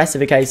for the rest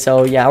of it, guys.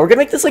 So yeah, we're gonna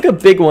make this like a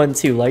big one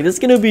too. Like this is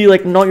gonna be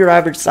like not your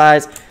average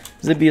size.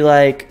 This would be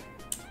like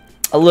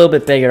a little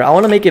bit bigger. I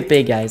want to make it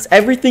big, guys.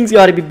 Everything's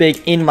got to be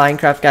big in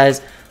Minecraft,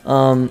 guys.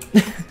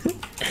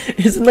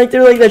 Isn't like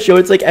there like that show?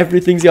 It's like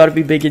everything's got to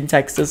be big in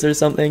Texas or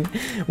something.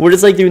 We're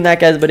just like doing that,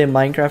 guys, but in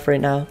Minecraft right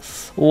now.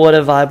 What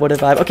a vibe! What a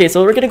vibe! Okay, so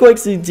what we're gonna go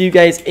actually do,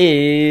 guys,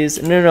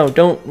 is no,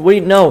 don't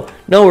wait, no,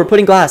 we're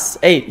putting glass.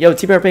 Hey, yo,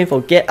 Team Painful,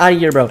 get out of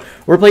here, bro.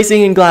 We're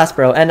placing in glass,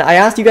 bro. And I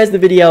asked you guys the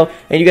video,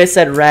 and you guys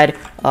said red.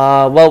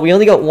 Well, we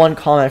only got 1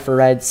 comment for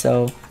red,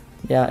 so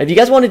yeah. If you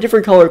guys want a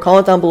different color,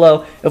 comment down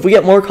below. If we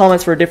get more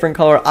comments for a different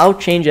color, I'll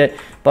change it.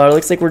 But it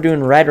looks like we're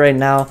doing red right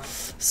now.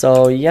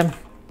 So yeah.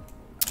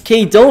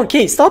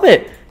 Okay, stop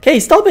it. Okay,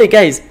 stop it,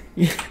 guys.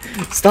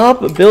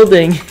 Stop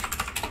building.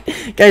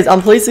 Guys,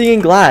 I'm placing in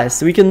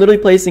glass. We can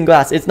literally place in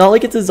glass. It's not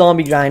like it's a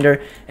zombie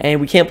grinder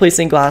and we can't place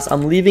in glass.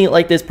 I'm leaving it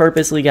like this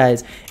purposely,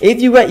 guys.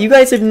 If you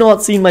guys have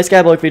not seen my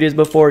Skyblock videos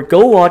before,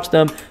 go watch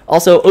them.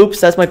 Also, oops,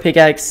 that's my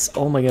pickaxe.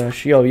 Oh my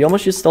gosh, yo, you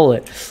almost just stole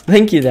it.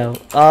 Thank you, though.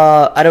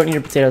 I don't need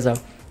your potatoes, though.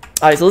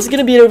 Alright, so this is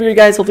gonna be it over here,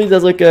 guys. Hopefully it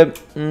does look good.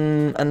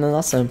 And then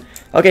awesome.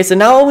 Okay, so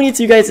now all we need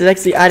to, guys, is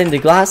actually add in the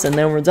glass, and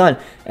then we're done.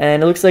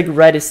 And it looks like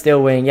red is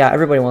still winning. Yeah,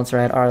 everybody wants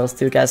red. Alright, let's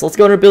do it, guys. So let's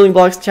go into our building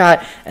blocks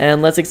chat,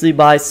 and let's actually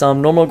buy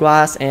some normal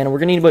glass, and we're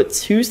gonna need about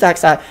 2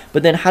 stacks of that.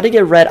 But then how to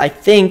get red, I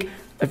think,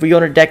 if we go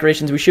into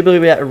decorations, we should be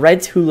able to get a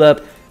red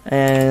tulip,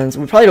 and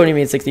we probably don't even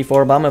need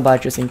 64, but I'm gonna buy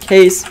it just in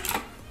case.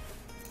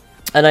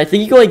 And I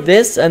think you go like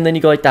this, and then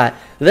you go like that.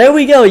 There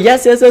we go.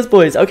 Yes,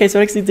 boys. Okay, so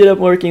it actually did up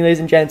working, ladies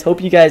and gents.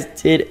 Hope you guys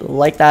did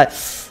like that.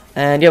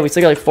 And yeah, we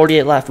still got like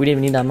 48 left. We didn't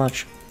even need that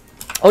much.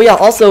 Oh yeah,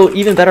 also,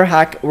 even better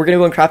hack, we're gonna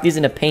go and craft these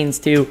into panes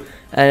too.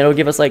 And it'll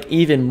give us like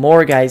even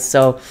more, guys.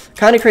 So,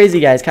 kind of crazy,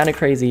 guys. Kind of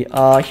crazy.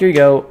 Here you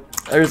go.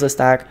 There's a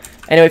stack.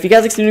 Anyway, if you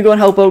guys need to go and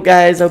help out,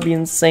 guys, that would be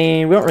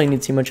insane. We don't really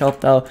need too much help,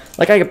 though.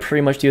 Like, I could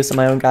pretty much do this on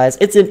my own, guys.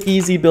 It's an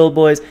easy build,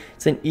 boys.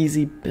 It's an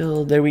easy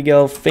build. There we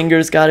go.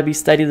 Fingers gotta be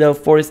steady, though,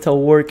 for it to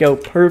work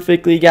out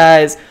perfectly,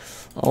 guys.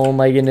 Oh,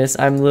 my goodness.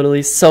 I'm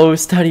literally so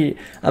steady.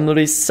 I'm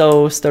literally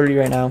so sturdy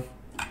right now.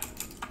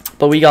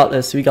 But we got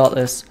this. We got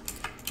this.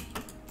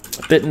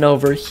 Bitten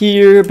over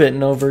here,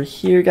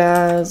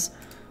 guys.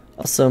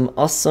 Awesome,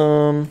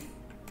 awesome.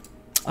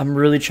 I'm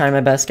really trying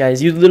my best,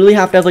 guys. You literally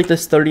have to have, like, the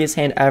sturdiest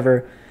hand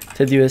ever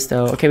to do this,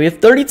 though. Okay, we have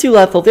 32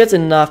 left. Hopefully that's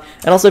enough.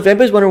 And also, if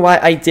anybody's wondering why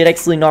I did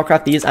actually not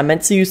craft these, I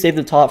meant to save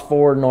the top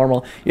for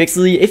normal. You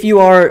actually, if you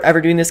are ever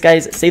doing this,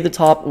 guys, save the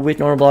top with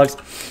normal blocks.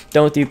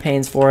 Don't do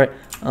panes for it.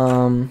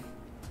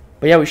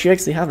 But yeah, we should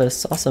actually have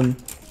this. Awesome.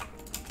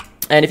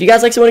 And if you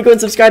guys want to go and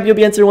subscribe, you'll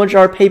be entered in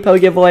 $1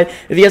 PayPal giveaway.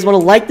 If you guys want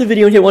to like the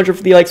video and hit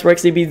 150 likes, we're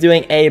actually be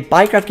doing a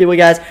Buycraft giveaway,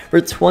 guys, for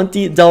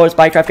 $20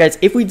 Buycraft, guys.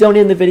 If we don't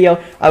end the video,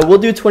 I will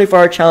do a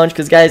 24-hour challenge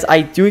because, guys,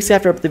 I do actually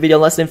have to wrap up the video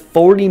in less than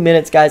 40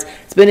 minutes, guys.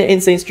 It's been an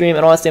insane stream,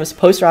 and honestly, I'm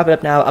supposed to wrap it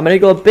up now. I'm going to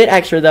go a bit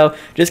extra, though,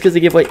 just because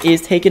the giveaway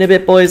is taking a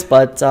bit, boys,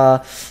 but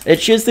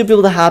it should still be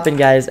able to happen,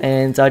 guys.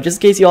 And just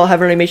in case you all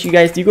haven't already, make sure you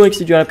guys do go and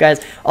join up,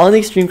 guys, on the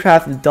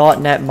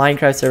extremecraft.net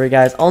Minecraft server,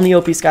 guys, on the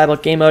OP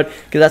SKYBLOCK game mode,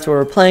 because that's what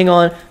we're playing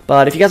on.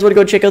 But if you guys want to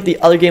go check out the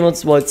other game modes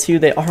as well too,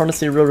 they are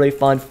honestly really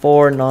fun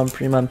for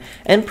non-premium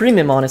and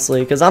premium,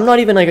 honestly, because I'm not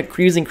even like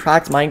using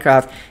cracked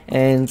Minecraft,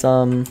 and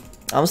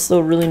I'm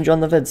still really enjoying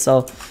the vid.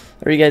 So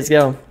there you guys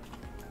go.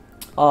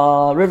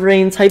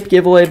 Riverine type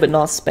giveaway, but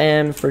not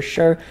spam for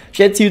sure.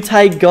 She had 2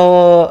 Ty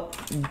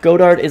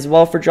Godard as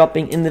well for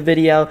dropping in the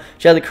video.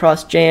 She had the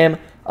cross jam.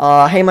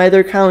 Hey, my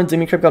other account,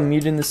 Buycraft, got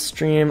muted in the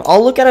stream.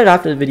 I'll look at it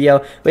after the video.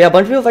 But yeah, a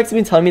bunch of people have actually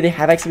been telling me they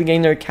have actually been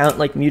getting their account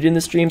like muted in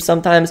the stream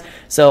sometimes.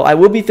 So I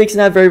will be fixing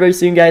that very, very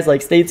soon, guys.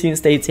 Like, stay tuned,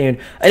 stay tuned.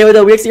 Anyway,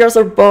 though, we actually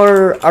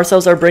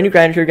ourselves our brand new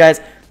grinder here, guys.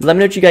 Let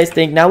me know what you guys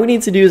think. Now, what we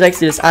need to do is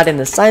actually just add in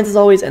the signs as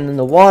always, and then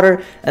the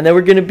water, and then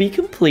we're gonna be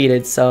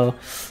completed. So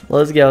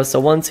let's go.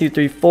 So 1, 2,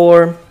 3,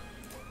 4.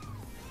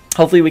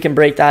 Hopefully, we can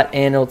break that,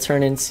 and it'll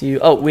turn into.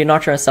 Oh, we're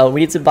not trying to sell.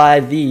 We need to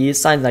buy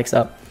these signs next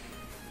up.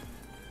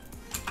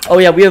 Oh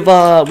yeah, we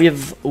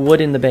have wood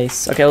in the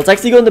base. Okay, let's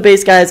actually go in the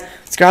base, guys.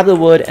 Let's grab the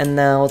wood, and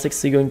now let's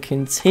actually go and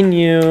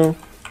continue.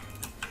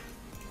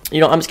 You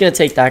know, I'm just gonna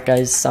take that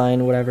guy's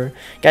sign, whatever.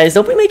 Guys,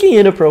 don't be making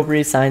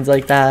inappropriate signs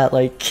like that.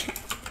 Like,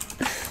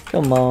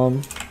 come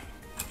on.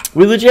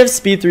 We legit have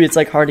speed 3. It's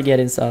like hard to get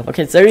and stuff.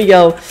 Okay, so there you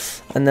go.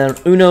 And then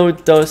uno,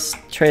 dos,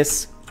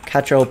 tres,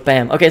 cuatro,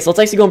 bam. Okay, so let's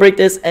actually go and break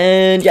this,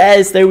 and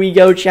yes, there we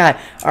go, chat.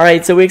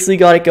 Alright, so we actually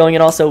got it going,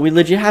 and also we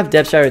legit have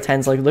depth strider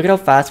 10s. Like, look at how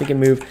fast we can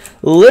move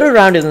literally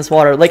around in this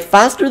water, like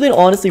faster than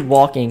honestly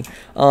walking.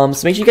 So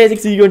make sure you guys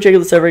actually go and check out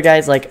the server,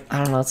 guys. Like,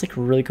 I don't know, it's like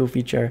a really cool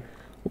feature.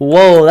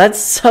 Whoa, that's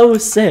so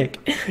sick.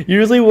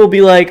 Usually we'll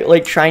be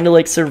like trying to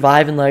like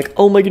survive and like,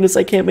 oh my goodness,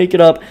 I can't make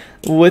it up.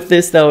 With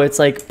this though, it's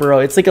like, bro,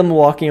 it's like I'm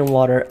walking in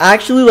water.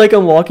 Actually, like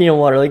I'm walking in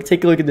water. Like,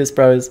 take a look at this,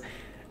 bros.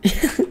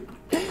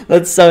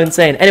 That's so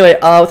insane. Anyway,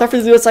 without further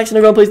ado, let's actually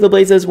everyone plays the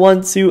blazes.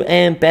 1, 2,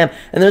 and bam.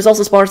 And there's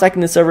also spawner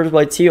stacking the server as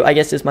well too. I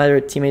guess just my other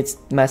teammates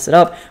messed it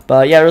up.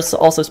 But yeah, there's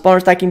also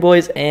spawner stacking,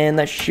 boys, and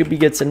that should be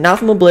good. So now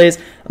from a blaze,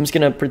 I'm just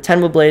gonna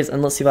pretend with blaze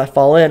and let's see if I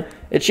fall in.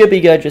 It should be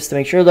good, just to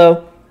make sure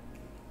though.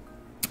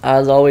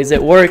 As always,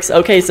 it works.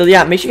 Okay, so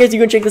yeah, make sure you guys do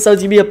go and check this out.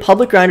 It's gonna be a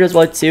public grinder as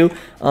well too.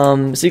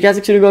 So you guys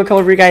are gonna go and come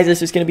over here, guys.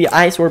 It's just gonna be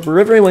Ice Orb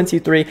River 1, 2,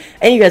 3,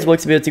 and you guys will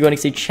be able to go and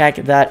actually check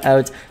that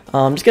out.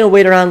 I'm just gonna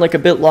wait around like a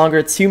bit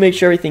longer to make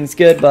sure everything's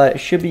good, but it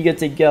should be good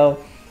to go.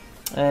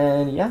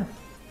 And yeah.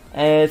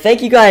 And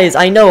thank you guys.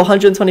 I know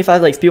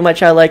 125 likes. People might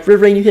try like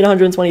Riverine, you hit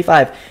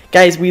 125.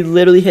 Guys, we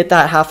literally hit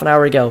that half an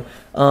hour ago.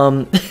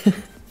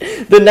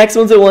 The next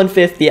one's at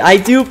 150. I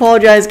do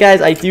apologize,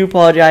 guys. I do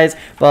apologize.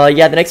 But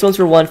yeah, the next one's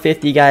for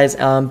 150, guys.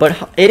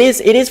 But it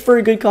is for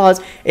a good cause.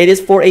 It is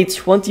for a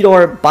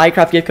 $20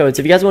 Buycraft gift code.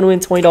 So if you guys want to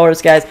win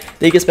 $20, guys,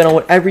 then you can spend on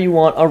whatever you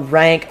want. A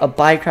rank, a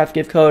Buycraft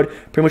gift code,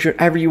 pretty much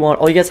whatever you want.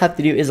 All you guys have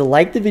to do is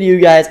like the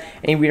video, guys,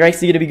 and we're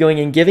actually going to be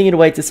going and giving it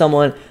away to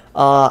someone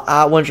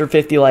at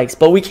 150 likes.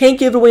 But we can't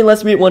give it away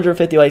unless we hit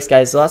 150 likes,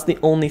 guys. So that's the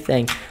only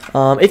thing.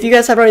 If you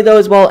guys have already though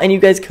as well, and you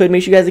guys could,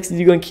 make sure you guys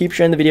actually go and keep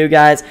sharing the video,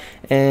 guys,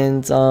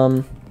 and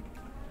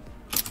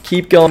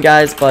keep going,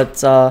 guys. But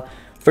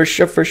for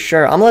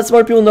sure, I'm gonna let some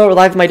more people know we're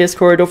live in my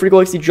Discord. Don't forget to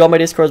go actually join my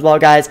Discord as well,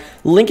 guys.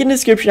 Link in the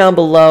description down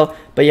below.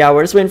 But yeah,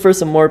 we're just waiting for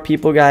some more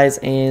people, guys,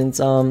 and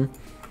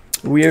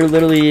we're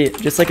literally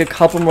just like a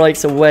couple more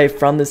likes away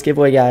from this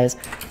giveaway, guys.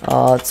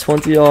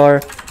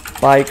 $20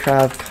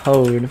 Buycraft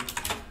code.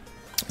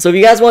 So if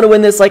you guys want to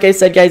win this, like I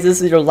said, guys,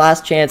 this is your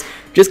last chance.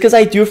 Just because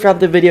I do wrap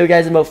the video,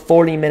 guys, in about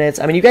 40 minutes.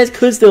 I mean, you guys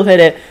could still hit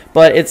it,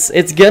 but it's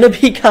gonna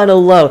be kind of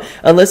low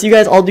unless you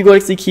guys all do go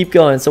actually keep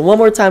going. So one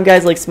more time,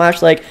 guys, like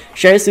smash like,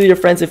 share this with your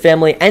friends and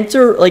family.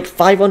 Enter like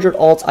 500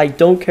 alts. I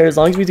don't care, as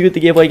long as we do get the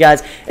giveaway,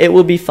 guys. It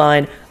will be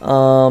fine.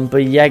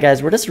 But yeah,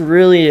 guys, we're just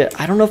really,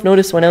 I don't know if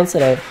notice went out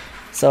today.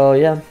 So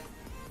yeah.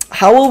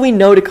 How will we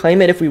know to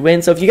claim it if we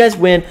win? So if you guys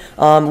win,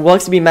 we'll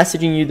actually be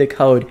messaging you the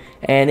code,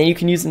 and then you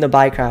can use it in the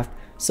Buycraft.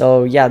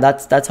 So yeah,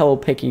 that's how we'll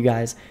pick you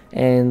guys.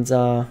 And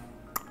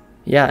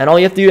yeah, and all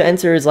you have to do to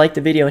enter is like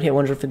the video and hit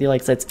 150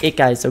 likes. That's it,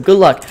 guys. So good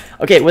luck.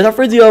 Okay, without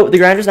further ado, the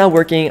grinder's now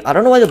working. I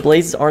don't know why the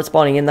blazes aren't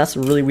spawning in. That's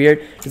really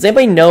weird. Does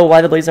anybody know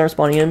why the blazes aren't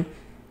spawning in?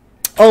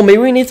 Oh, maybe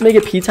we need to make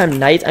it p-time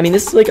night. I mean,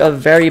 this is like a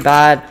very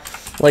bad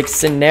like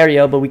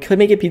scenario, but we could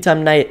make it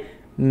p-time night.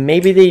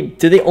 Maybe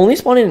do they only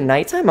spawn in at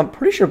nighttime? I'm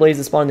pretty sure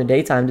blazes spawn in the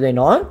daytime. Do they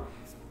not?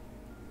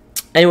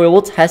 Anyway,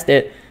 we'll test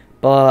it.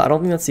 But I don't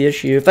think that's the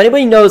issue. If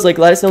anybody knows, like,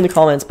 let us know in the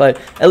comments. But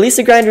at least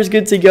the grinder's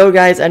good to go,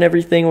 guys, and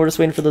everything. We're just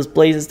waiting for those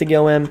blazes to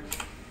go in.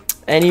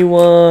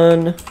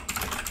 Anyone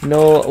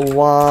know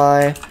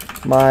why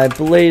my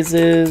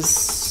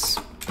blazes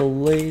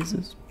won't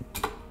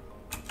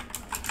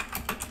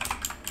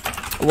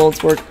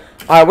work?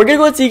 Alright, we're gonna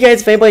go and see you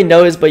guys if anybody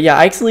knows, but yeah,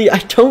 actually, I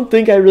don't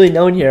think I really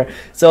know in here.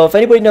 So if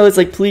anybody knows,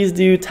 like, please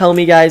do tell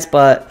me, guys,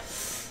 but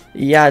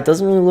yeah, it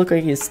doesn't really look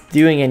like it's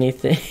doing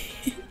anything.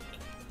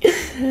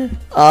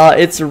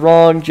 It's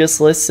wrong, just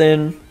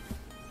listen.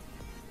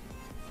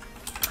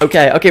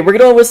 Okay, we're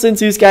gonna listen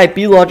to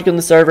SKYBLOCK on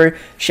the server.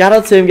 Shout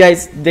out to him,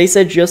 guys. They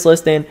said just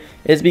listen.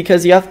 It's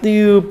because you have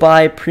to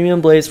buy premium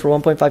blaze for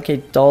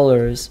 1.5k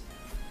dollars.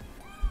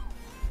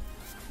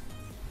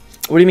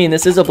 What do you mean?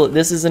 This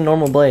is a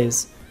normal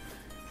blaze.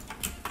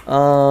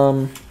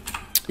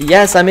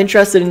 Yes, I'm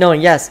interested in knowing.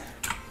 Yes.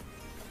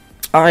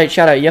 All right,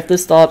 shout out. You have to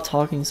stop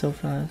talking so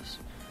fast.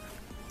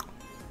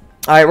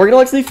 Alright, we're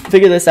gonna actually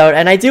figure this out,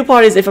 and I do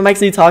apologize if I'm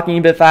actually talking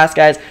a bit fast,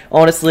 guys.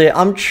 Honestly,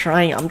 I'm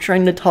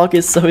trying to talk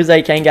as slow as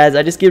I can, guys.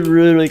 I just get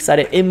really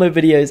excited in my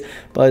videos,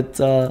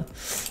 but,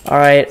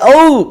 alright.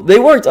 Oh, they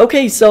worked!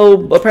 Okay,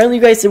 so, apparently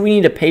you guys said we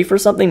need to pay for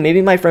something.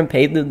 Maybe my friend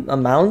paid the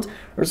amount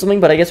or something,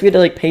 but I guess we had to,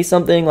 like, pay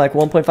something, like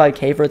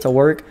 1.5k for it to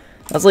work.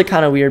 That's like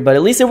kind of weird, but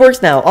at least it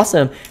works now.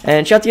 Awesome.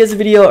 And shout out to you guys the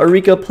video.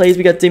 Arika plays.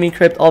 We got Dimmy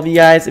Crypt. All of you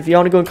guys. If you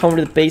want to go and come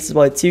over to the base as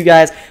well, 2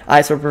 guys.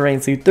 I swear for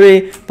Rain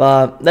 3.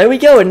 But there we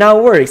go. And now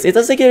it works. It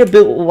does take it a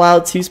bit while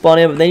to spawn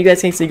in, but then you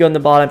guys can actually go in the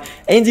bottom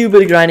and do a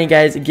bit of grinding,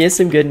 guys. Get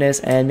some goodness,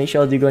 and make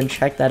sure you do go and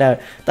check that out.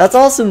 That's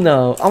awesome,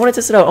 though. I want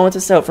to test it out. I want to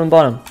test it out from the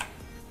bottom.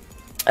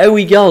 There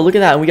we go. Look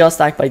at that. And we got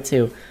stacked by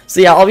 2. So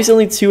yeah, obviously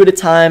only 2 at a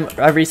time.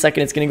 Every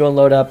second it's gonna go and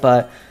load up,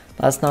 but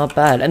that's not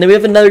bad. And then we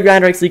have another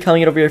grinder actually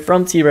coming in over here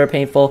from T-Bear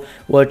Painful,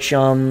 which,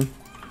 I'm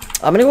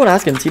gonna go and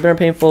ask him, T-Bear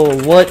Painful,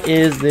 what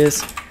is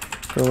this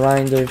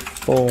grinder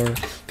for?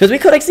 Because we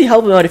could actually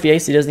help him out if he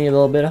actually does need a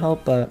little bit of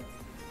help, but,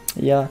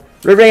 yeah.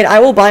 Riverrain, I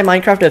will buy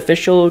Minecraft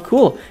official,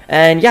 cool.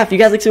 And yeah, if you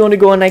guys actually want to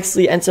go and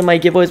actually enter my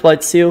giveaways,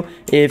 but too,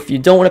 if you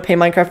don't want to pay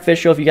Minecraft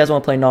official, if you guys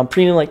want to play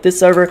non-premium like this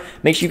server,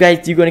 make sure you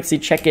guys do go and actually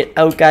check it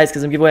out, guys,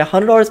 because I'm giving away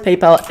 $100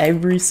 PayPal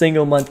every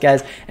single month,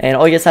 guys. And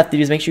all you guys have to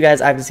do is make sure you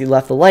guys obviously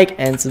left a like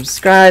and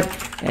subscribe,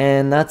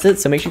 and that's it.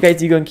 So make sure you guys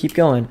do go and keep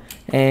going.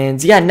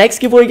 And yeah, next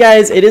giveaway,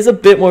 guys, it is a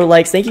bit more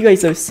likes. Thank you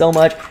guys so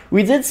much.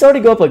 We did start to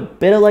go up a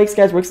bit of likes,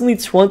 guys. We're actually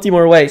 20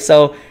 more away,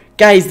 so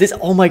guys, this,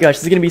 oh my gosh,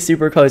 this is gonna be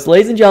super close.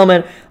 Ladies and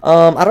gentlemen,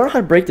 I don't know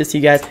how to break this to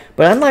you guys,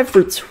 but I'm live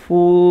for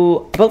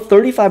about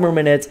 35 more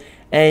minutes,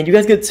 and you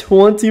guys get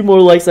 20 more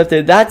likes left.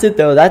 That's it,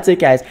 though. That's it,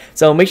 guys.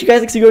 So make sure you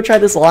guys actually go try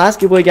this last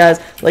giveaway, guys.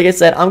 Like I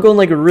said, I'm going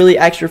like really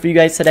extra for you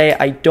guys today.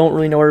 I don't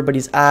really know where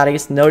everybody's at. I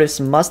guess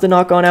notice must have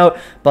not gone out,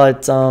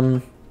 but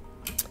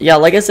yeah,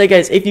 like I said,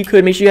 guys, if you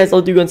could, make sure you guys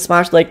all do go and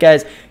smash like,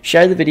 guys,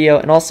 share the video,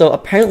 and also,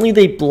 apparently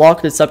they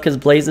blocked this up because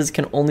blazes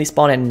can only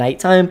spawn at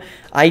nighttime.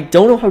 I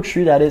don't know how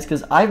true that is,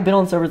 because I've been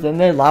on servers and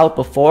they allow it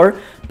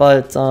before,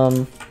 but,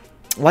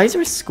 why is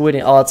there a squid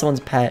in? Oh, it's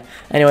someone's pet.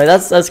 Anyway,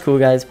 that's cool,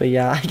 guys, but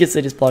yeah, I guess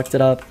they just blocked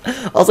it up.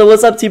 Also,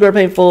 what's up, T-Bear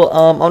Painful?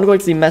 I'm gonna go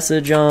actually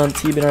message on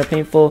T-Bear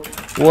Painful.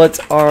 What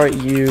are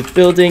you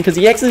building? Because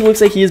he actually looks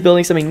like he is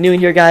building something new in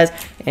here, guys,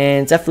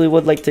 and definitely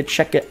would like to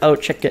check it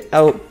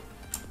out.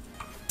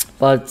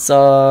 But,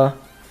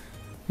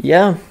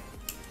 yeah.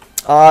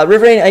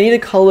 Riverrain, I need a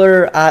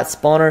color at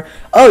spawner.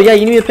 Oh, yeah,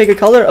 you need to pick a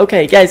color?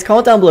 Okay, guys,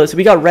 comment down below. So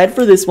we got red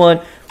for this one.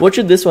 What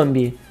should this one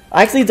be?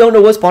 I actually don't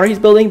know what spawner he's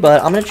building,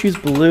 but I'm going to choose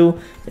blue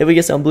if we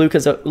get some blue,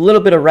 because a little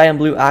bit of red and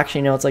blue, actually,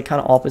 you know, it's like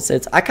kind of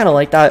opposites. I kind of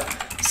like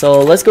that.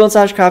 So let's go in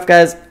 /craft,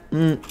 guys.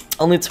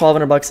 Only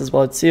 1,200 bucks as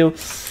well, too.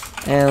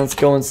 And let's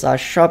go in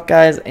 /shop,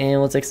 guys,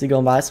 and let's actually go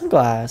and buy some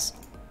glass.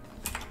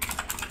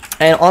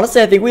 And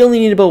honestly, I think we only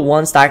need about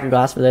 1 stack of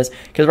glass for this,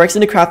 because we're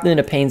actually crafting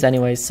into panes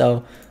anyway,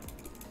 so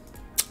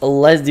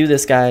let's do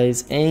this,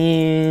 guys.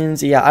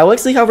 And yeah, I will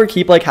actually, however,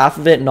 keep like half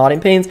of it not in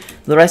panes,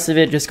 the rest of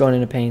it just going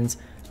into panes.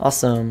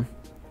 Awesome.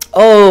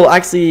 Oh,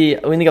 actually,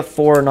 we only got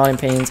 4 not in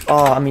panes.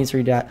 Oh, I mean to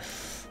read that.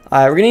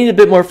 Alright, we're gonna need a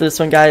bit more for this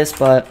one, guys,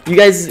 but you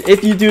guys,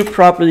 if you do it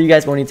properly, you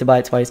guys won't need to buy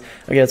it twice.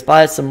 Okay, let's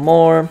buy some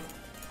more.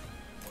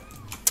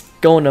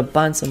 Going to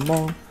buy some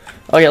more.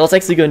 Okay, let's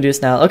actually go and do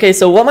this now. Okay,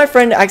 so what my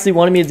friend actually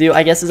wanted me to do,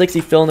 I guess, is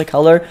actually fill in the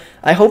color.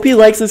 I hope he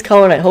likes this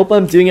color, and I hope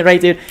I'm doing it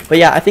right, dude. But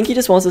yeah, I think he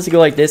just wants us to go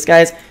like this,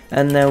 guys,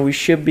 and then we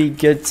should be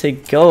good to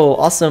go.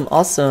 Awesome,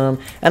 awesome.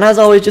 And as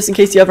always, just in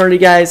case you haven't already,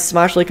 guys,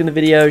 smash like in the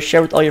video,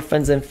 share with all your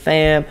friends and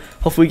fam.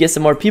 Hopefully we get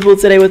some more people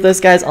today with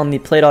us, guys, on the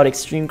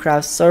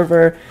Play.Extremecraft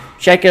server.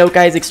 Check it out,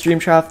 guys,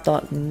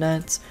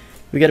 extremecraft.net.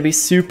 We gotta be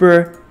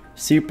super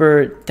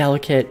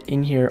delicate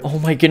in here. Oh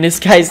my goodness,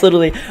 guys,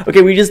 literally.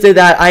 Okay, we just did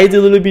that. I had to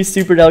literally be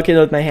super delicate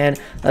with my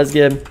hand. That's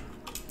good.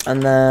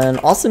 And then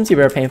awesome,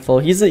 T-Bear Painful.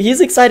 He's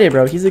excited,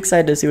 bro. He's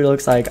excited to see what it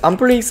looks like. I'm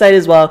pretty excited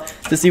as well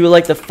to see what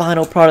like the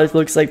final product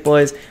looks like,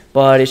 boys.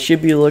 But it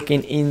should be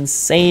looking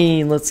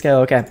insane. Let's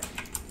go. Okay,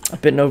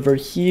 bitten over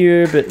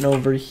here, bitten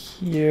over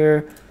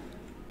here,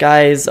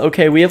 guys.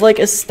 Okay, we have like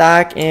a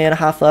stack and a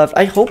half left.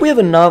 I hope we have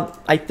enough.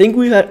 I think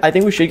we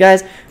should,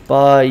 guys.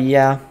 But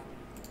yeah.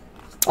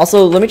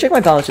 Also, let me check my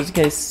balance just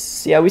in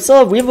case. Yeah, we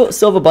still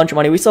have a bunch of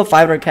money. We still have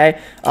 500k.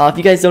 If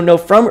you guys don't know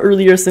from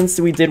earlier, since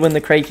we did win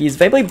the crate keys,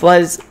 if anybody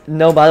does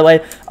know, by the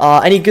way,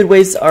 any good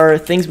ways or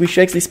things we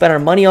should actually spend our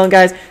money on,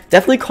 guys,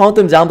 definitely comment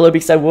them down below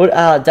because I would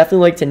definitely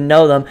like to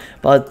know them.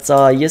 But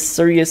yes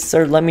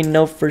sir, let me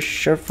know for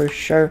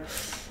sure,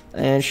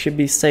 and should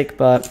be sick.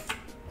 But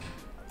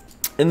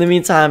in the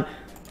meantime,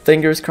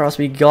 fingers crossed,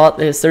 we got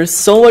this. There's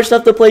so much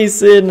stuff to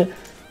place in.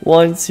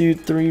 1, 2,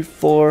 3,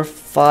 4,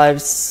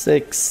 5,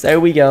 6. There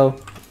we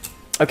go.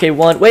 Okay,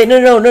 1. Wait,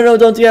 no,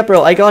 don't do that,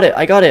 bro. I got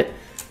it.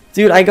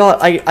 Dude,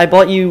 I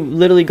bought you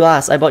literally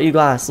glass. I bought you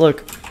glass.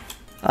 Look.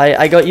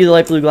 I got you the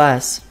light blue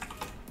glass.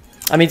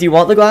 I mean, do you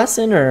want the glass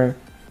in, or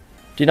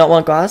do you not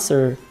want glass,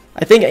 or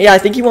I think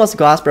he wants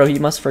glass, bro. He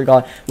must have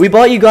forgot. We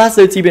bought you glass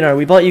though, TBNR.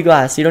 We bought you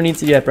glass. You don't need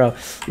to do it, bro.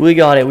 We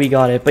got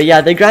it. But yeah,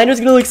 the grinder's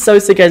gonna look so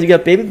sick, guys. We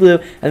got baby blue,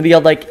 and we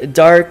got like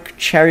dark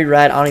cherry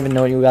red. I don't even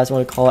know what you guys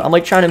want to call it. I'm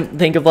like trying to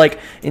think of like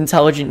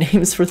intelligent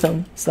names for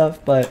some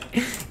stuff, but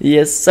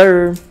yes,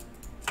 sir.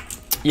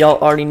 Y'all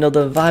already know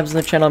the vibes on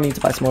the channel. I need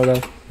to buy some more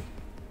though.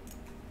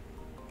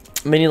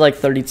 I may need like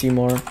 32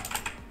 more.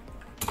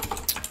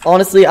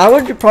 Honestly, I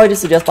would probably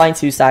just suggest buying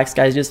 2 stacks,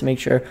 guys, just to make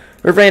sure.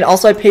 Riverrain,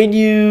 also, I paid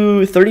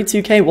you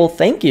 32k. Well,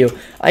 thank you.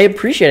 I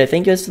appreciate it.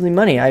 Thank you guys for the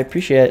money. I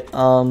appreciate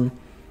it.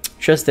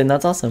 Tristan,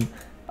 that's awesome.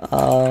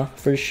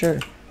 For sure.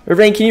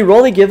 Riverrain, can you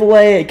roll the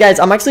giveaway? Guys,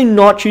 I'm actually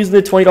not choosing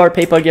the $20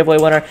 PayPal giveaway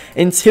winner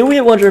until we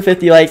hit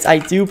 150 likes. I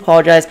do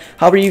apologize.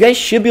 However, you guys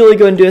should be able to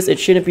go and do this. It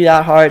shouldn't be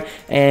that hard.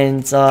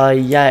 And,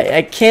 yeah,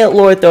 I can't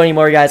lower it though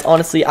anymore, guys.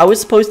 Honestly, I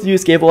was supposed to do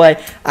this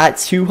giveaway at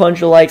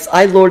 200 likes.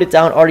 I lowered it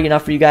down already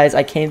enough for you guys.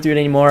 I can't do it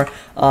anymore.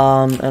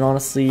 And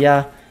honestly,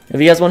 yeah. If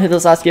you guys want to hit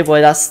this last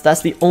giveaway,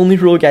 that's the only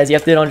rule, guys. You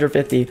have to hit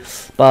 150.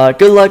 But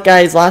good luck,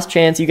 guys. Last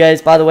chance. You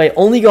guys, by the way,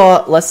 only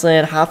got less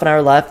than half an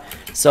hour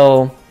left.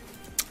 So,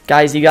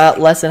 guys, you got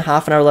less than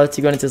half an hour left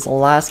to go into this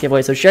last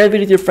giveaway. So share the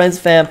video with your friends,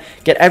 fam.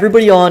 Get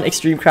everybody on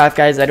Extreme Craft,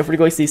 guys. I don't forget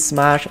to go see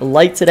smash a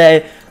like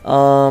today.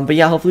 But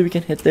yeah, hopefully we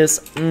can hit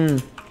this.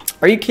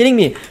 Are you kidding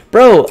me?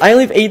 Bro, I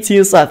only have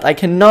 18 left. I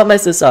cannot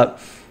mess this up.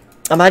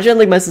 Imagine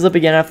like mess this up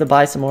again. I have to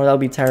buy some more. That would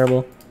be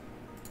terrible.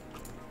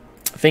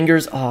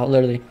 Fingers, oh,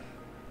 literally.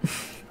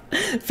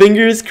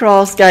 Fingers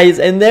crossed, guys,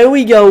 and there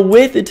we go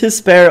with it to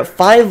spare.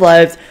 5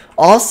 lives.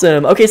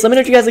 Awesome. Okay, so let me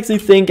know what you guys actually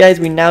think, guys.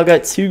 We now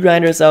got 2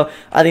 grinders, so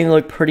I think they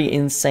look pretty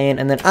insane.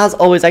 And then, as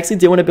always, I actually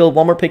did want to build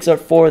one more pixel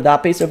for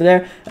that base over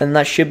there, and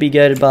that should be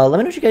good. But let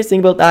me know what you guys think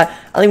about that.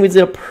 I think we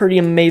did a pretty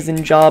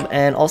amazing job.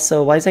 And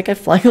also, why is that guy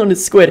flying on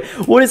his squid?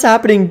 What is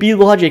happening? Be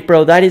logic,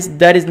 bro. That is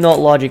not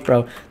logic,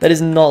 bro. That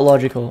is not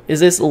logical.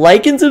 Is this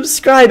like and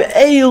subscribe?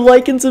 Hey,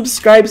 like and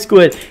subscribe,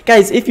 squid.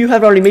 Guys, if you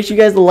haven't already, make sure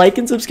you guys like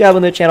and subscribe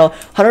on the channel.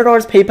 $100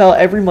 PayPal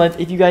every month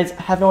if you guys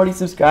haven't already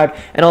subscribed.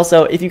 And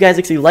also, if you guys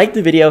actually like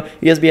the video,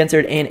 you guys be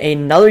entered in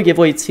another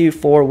giveaway too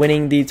for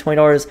winning the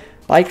 $20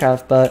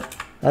 Buycraft. But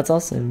that's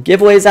awesome.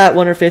 Giveaways at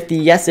 150.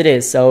 Yes, it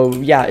is. So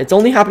yeah, it's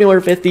only happening at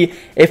 150.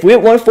 If we hit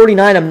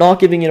 149, I'm not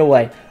giving it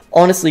away.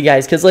 Honestly,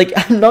 guys, because like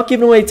I'm not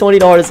giving away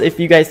 $20 if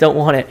you guys don't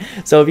want it.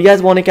 So if you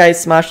guys want it,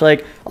 guys, smash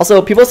like.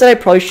 Also, people said I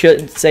probably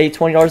should say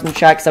 $20 in the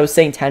chat because I was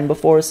saying 10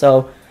 before.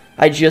 So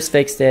I just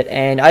fixed it.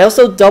 And I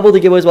also doubled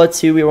the giveaways about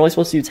too. We were only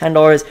supposed to do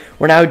 $10.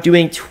 We're now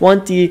doing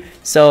 20.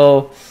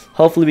 So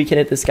hopefully we can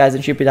hit this, guys.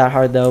 It shouldn't be that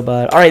hard though.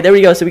 But alright, there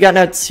we go. So we got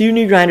now 2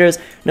 new grinders.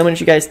 No matter what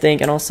you guys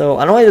think. And also, I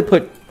don't know why they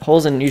put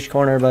holes in each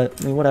corner,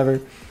 but I mean, whatever.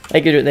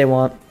 They can do what they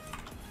want.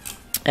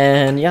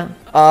 And yeah,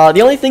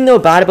 the only thing though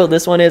bad about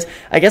this one is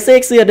I guess they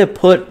actually had to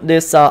put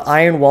this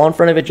iron wall in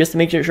front of it just to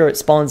make sure it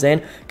spawns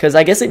in, because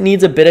I guess it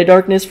needs a bit of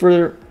darkness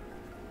for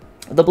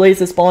the blaze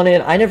to spawn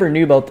in. I never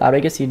knew about that. I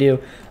guess you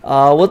do.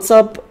 What's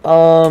up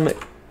Devil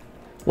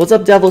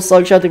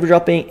Slugshot? Thank you for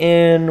dropping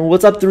in.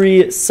 What's up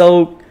 3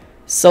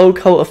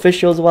 SoCo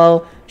official as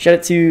well. Shout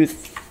out to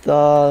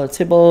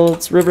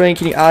Tibbles Riverrain.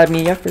 Can you add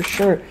me? Yeah, for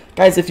sure.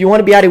 Guys, if you want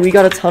to be added, we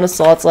got a ton of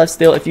slots left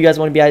still. If you guys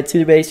want to be added to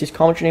the base, just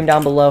comment your name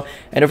down below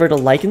and don't forget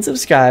to like and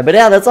subscribe. But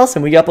yeah, that's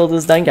awesome. We got both of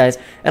this done, guys.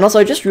 And also,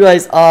 I just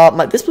realized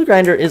this blue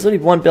grinder is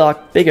literally 1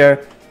 block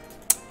bigger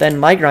than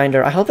my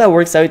grinder. I hope that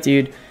works out,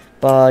 dude.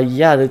 But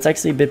yeah, it's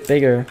actually a bit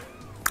bigger.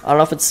 I don't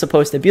know if it's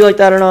supposed to be like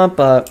that or not,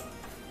 but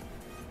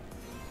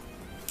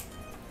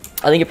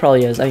I think it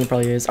probably is.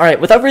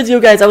 Alright, without further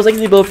ado, guys, I was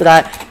actually built for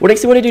that. What I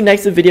actually want to do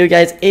next in the video,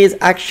 guys, is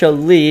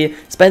actually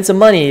spend some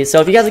money. So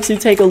if you guys actually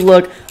take a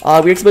look,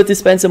 we're about to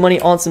spend some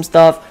money on some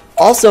stuff.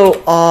 Also,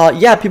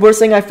 yeah, people are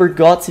saying I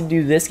forgot to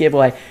do this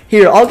giveaway.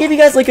 Here, I'll give you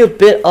guys like a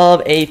bit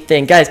of a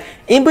thing. Guys,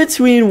 in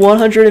between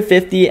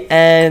 150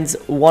 and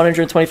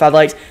 125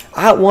 likes,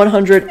 at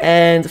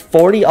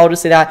 140, I'll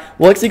just say that,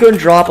 we'll actually go and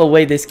drop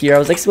away this gear. I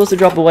was like supposed to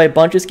drop away a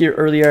bunch of gear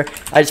earlier.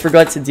 I just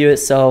forgot to do it,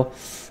 so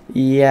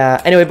yeah.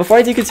 Anyway, before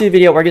I do continue the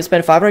video, we're gonna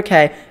spend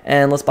 500k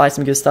and let's buy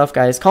some good stuff,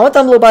 guys. Comment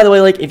down below, by the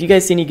way, like if you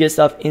guys see any good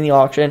stuff in the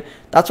auction.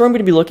 That's where I'm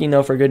gonna be looking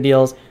though for good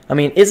deals. I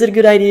mean, is it a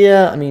good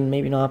idea? I mean,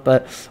 maybe not,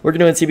 but we're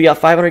gonna see. We got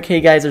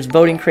 500k, guys. There's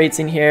voting crates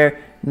in here,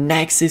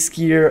 Nexus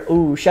gear.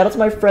 Ooh, shout out to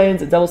my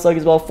friends at Double Slug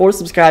as well for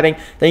subscribing.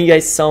 Thank you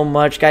guys so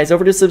much, guys.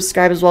 Over to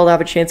subscribe as well to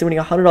have a chance of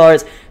winning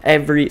 $100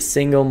 every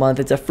single month.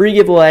 It's a free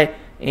giveaway,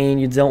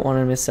 and you don't want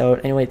to miss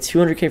out. Anyway,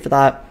 200k for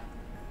that.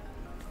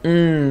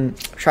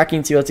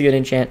 Tracking 2, that's a good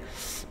enchant.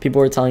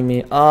 People were telling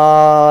me.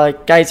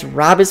 Guys,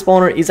 rabbit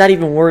spawner, is that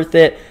even worth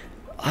it?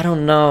 I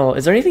don't know.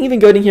 Is there anything even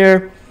good in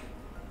here?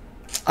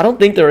 I don't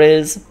think there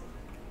is.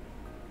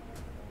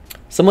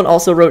 Someone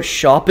also wrote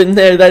shop in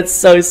there. That's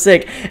so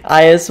sick.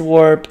 IS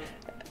Warp,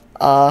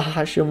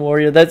 Hashim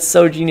Warrior. That's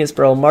so genius,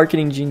 bro.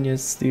 Marketing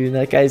genius, dude.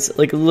 That guy's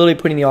like literally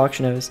putting the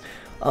auction house.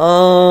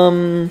 I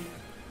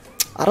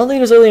don't think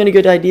there's really any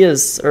good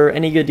ideas or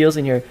any good deals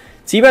in here.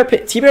 T-Bear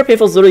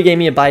Payful's literally gave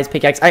me a bias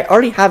pickaxe. I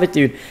already have it,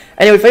 dude.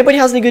 Anyway, if anybody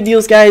has any good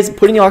deals, guys,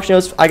 put in the auction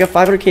house. I got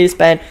 500k to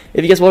spend.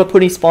 If you guys want to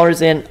put any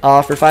spawners in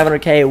for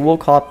 500k, we'll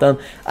cop them.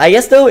 I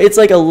guess, though, it's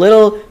like a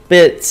little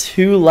bit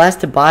too less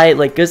to buy,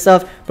 like, good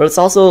stuff. But it's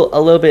also a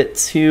little bit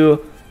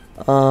too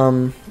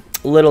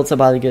little to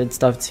buy the good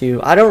stuff, too.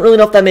 I don't really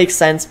know if that makes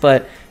sense,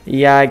 but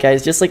yeah,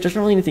 guys, just, like, there's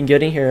not really anything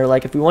good in here.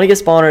 Like, if we want to get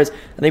spawners,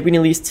 I think we need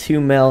at least 2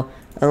 mil.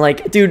 And,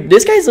 like, dude,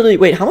 this guy's literally...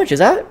 Wait, how much is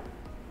that?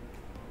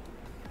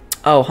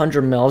 Oh,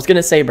 100 mil. I was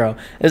gonna say, bro,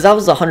 if that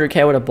was 100k,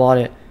 I would have bought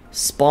it.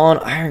 Spawn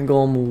iron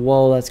golem.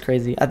 Whoa, that's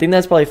crazy. I think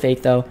that's probably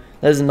fake, though.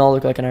 That does not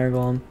look like an iron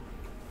golem.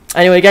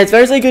 Anyway, guys, if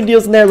there's any good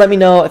deals in there, let me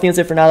know. I think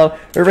that's it for now, though.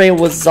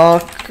 Everybody,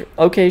 Wazok.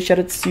 Okay, shout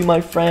out to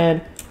my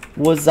friend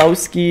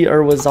Wazowski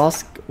or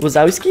Wazowski.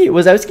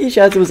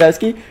 Shout out to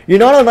Wazowski. You're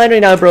not online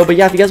right now, bro, but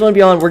yeah, if you guys want to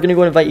be on, we're gonna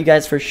go invite you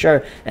guys for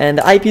sure. And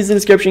the IP is in the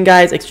description,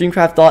 guys.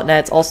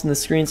 Extremecraft.net, also in the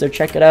screen, so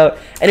check it out.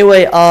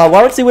 Anyway, while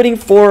we're actually waiting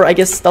for, I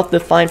guess, stuff to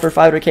find for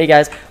 500k,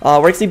 guys,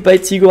 we're actually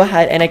about to go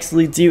ahead and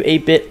actually do a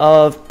bit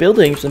of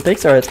building some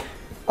Pixars.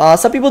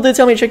 Some people did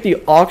tell me to check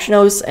the auction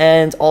house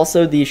and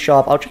also the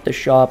shop. I'll check the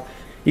shop.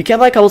 You can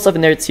buy a couple stuff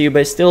in there too, but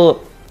it's still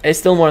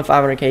more than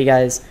 500k,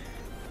 guys.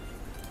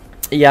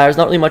 Yeah, there's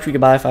not really much we could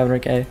buy at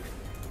 500k.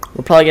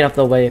 We're probably gonna have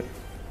to wait.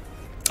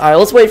 Alright,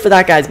 let's wait for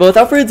that, guys. But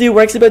without further ado,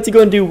 we're actually about to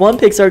go and do one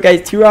Pixar,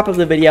 guys, to wrap up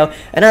the video.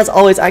 And as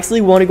always, I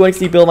actually want to go and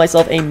actually build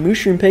myself a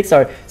mushroom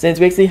Pixar, since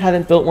we actually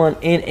haven't built one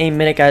in a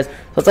minute, guys. So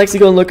let's actually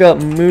go and look up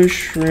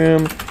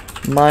mushroom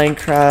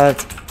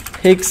Minecraft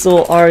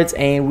pixel art,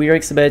 and we're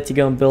actually about to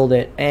go and build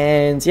it.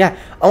 And yeah,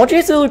 I want you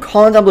guys to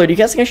comment down below. Do you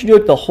guys think I should do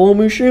like the whole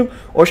mushroom,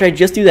 or should I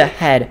just do the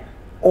head?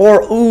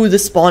 Or, ooh, the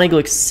spawn egg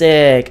looks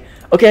sick.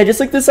 Okay, I just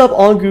looked this up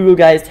on Google,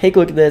 guys. Take a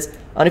look at this.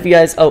 I don't know if you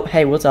guys... Oh,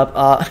 hey, what's up?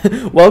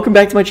 Welcome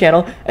back to my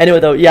channel.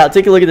 Anyway, though, yeah,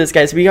 take a look at this,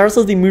 guys. We got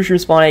ourselves the mushroom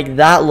spawn egg.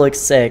 That looks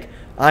sick.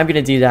 I'm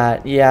gonna do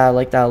that. Yeah, I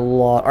like that a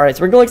lot. Alright,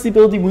 so we're gonna actually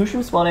build the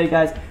mushroom spawn egg,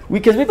 guys.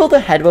 Because we built a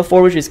head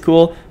before, which is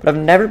cool, but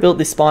I've never built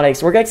the spawn egg.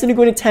 So we're actually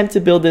going to attempt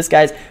to build this,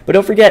 guys. But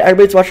don't forget,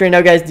 everybody's watching right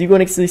now, guys, do go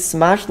and actually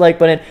smash the like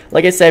button.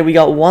 Like I said, we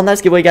got one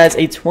last giveaway, guys,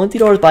 a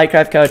 $20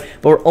 Buycraft code,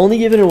 but we're only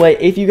giving it away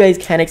if you guys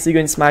can actually go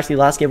and smash the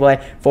last giveaway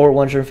for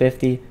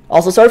 150.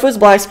 Also, sorry for this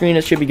black screen.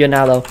 It should be good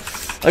now, though.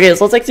 Okay,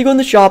 so let's actually go in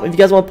the shop. If you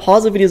guys want to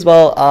pause the video as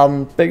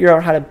well, figure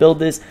out how to build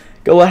this,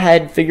 go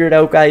ahead, figure it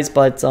out, guys.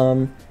 But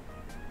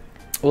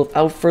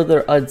without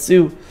further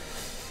ado,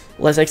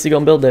 let's actually go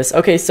and build this.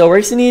 Okay, so we're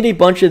actually need a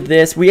bunch of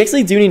this. We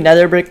actually do need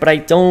nether brick, but I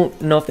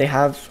don't know if they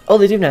have... Oh,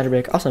 they do have nether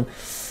brick. Awesome.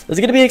 This is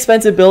going to be an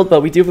expensive build,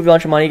 but we do have a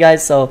bunch of money,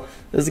 guys, so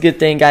this is a good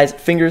thing, guys.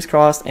 Fingers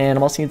crossed. And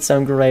I'm also need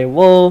some gray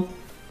wool.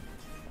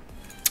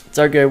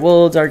 Dark gray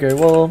wool, dark gray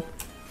wool.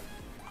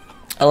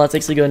 And let's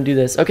actually go and do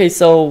this. Okay,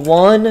 so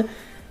 1,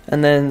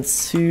 and then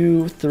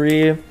 2,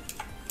 3, and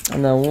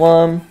then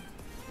 1,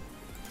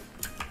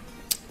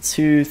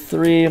 2,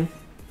 3.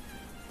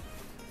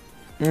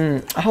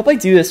 I hope I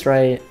do this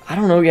right. I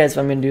don't know, guys, if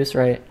I'm gonna do this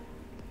right.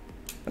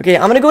 Okay,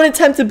 I'm gonna go and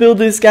attempt to build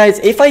this, guys.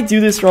 If I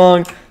do this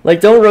wrong, like,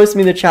 don't roast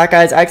me in the chat,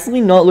 guys. I'm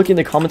actually not looking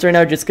at the comments right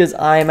now just because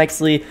I'm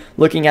actually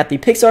looking at the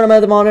Pixar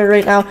on the monitor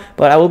right now.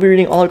 But I will be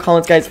reading all the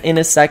comments, guys, in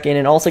a second.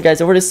 And also,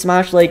 guys, over to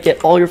smash like,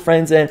 get all your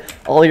friends in,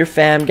 all your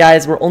fam.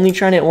 Guys, we're only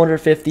trying to hit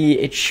 150.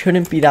 It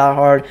shouldn't be that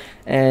hard.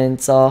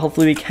 And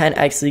hopefully we can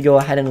actually go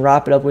ahead and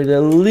wrap it up with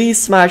at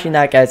least smashing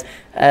that, guys.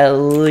 At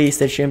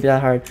least it shouldn't be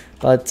that hard.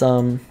 But,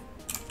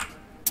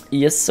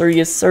 yes, sir,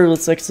 yes, sir.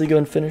 Let's actually go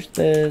and finish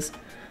this.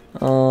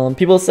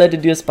 People said to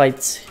do this by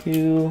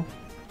 2.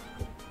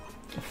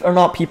 Or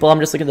not people, I'm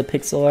just looking at the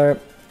pixel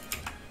art.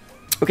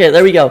 Okay,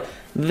 there we go.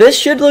 This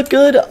should look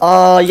good.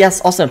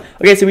 Yes, awesome.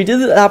 Okay, so we did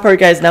that part,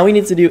 guys. Now we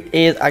need to do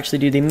is actually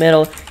do the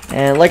middle.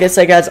 And like I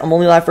said, guys, I'm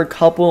only live for a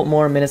couple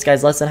more minutes,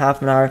 guys. Less than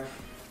half an hour.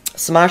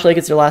 Smash like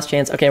it's your last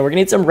chance. Okay, we're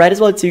gonna need some red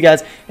as well too,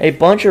 guys. A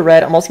bunch of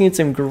red. I'm also gonna need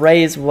some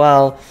gray as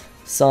well.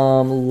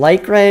 Some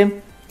light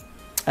gray.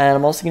 And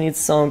I'm also going to need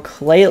some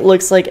clay, it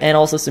looks like, and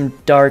also some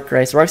dark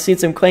gray. So we're actually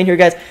need some clay in here,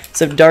 guys,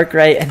 some dark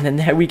gray, and then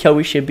there we go.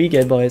 We should be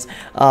good, boys.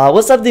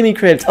 What's up, Demi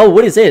Cribs? Oh,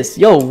 what is this?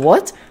 Yo,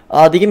 what?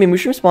 They gave me a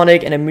mushroom spawn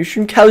egg and a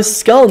mushroom cow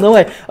skull. No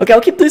way. Okay, I'll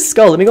keep this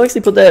skull. Let me go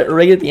actually put that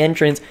right at the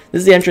entrance.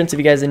 This is the entrance, if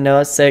you guys didn't know.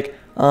 That's sick.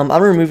 I'm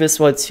gonna remove this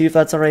one too if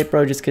that's alright,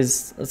 bro, just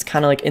because it's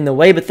kind of like in the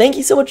way. But thank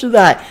you so much for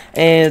that.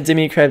 And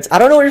Dimmy Cribs, I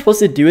don't know what you're supposed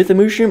to do with the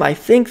mushroom. I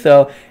think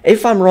though,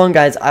 if I'm wrong,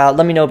 guys,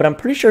 let me know. But I'm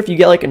pretty sure if you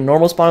get like a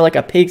normal spawner, like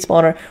a pig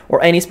spawner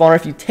or any spawner,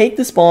 if you take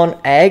the spawn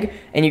egg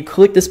and you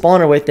click the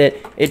spawner with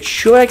it, it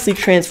should actually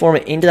transform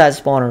it into that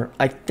spawner,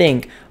 I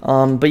think.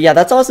 But yeah,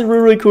 that's also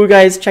really, really cool,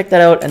 guys. Check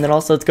that out. And then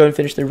also let's go and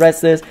finish the rest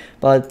of this.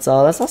 But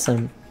that's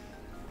awesome.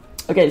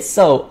 Okay,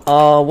 so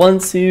 1,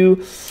 2,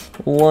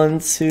 1,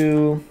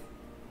 2.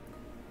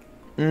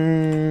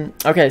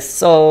 Okay,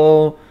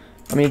 so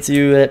let me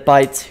do it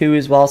by 2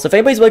 as well. So if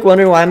anybody's like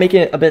wondering why I'm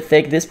making it a bit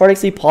thick, this part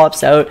actually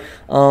pops out.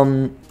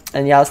 And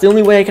yeah, it's the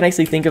only way I can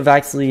actually think of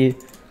actually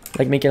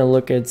like making it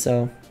look good.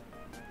 So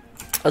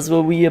that's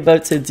what we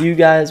about to do,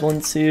 guys.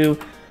 1, 2,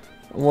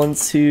 1,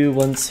 2,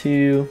 1,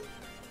 2,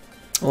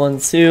 1,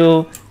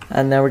 2,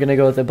 and then we're gonna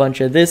go with a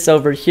bunch of this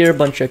over here, a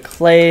bunch of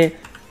clay.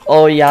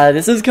 Oh yeah,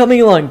 this is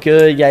coming along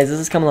good, guys. This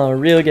is coming along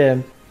real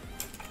good.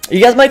 You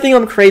guys might think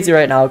I'm crazy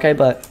right now, okay?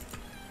 But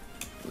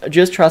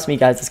just trust me,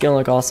 guys. It's gonna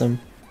look awesome.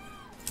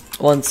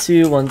 1,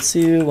 2, 1,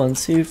 2, 1,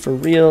 2 for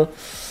real.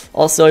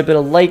 Also a bit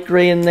of light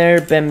gray in there.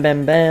 Bam,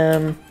 bam,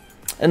 bam.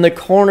 In the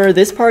corner,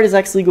 this part is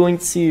actually going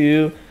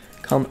to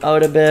come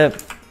out a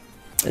bit.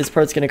 This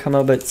part's gonna come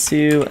out a bit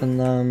too,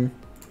 and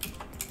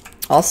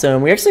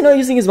awesome. We're actually not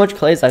using as much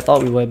clay as I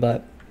thought we would,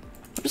 but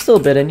there's still a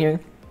bit in here.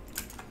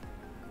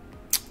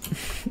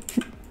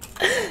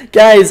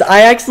 Guys,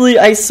 I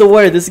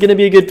swear this is gonna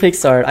be a good pick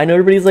start. I know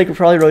everybody's like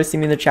probably roasting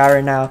me in the chat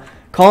right now.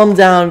 Calm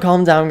down,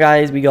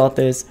 guys. We got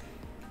this.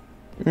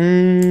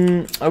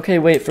 Okay,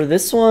 wait for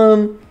this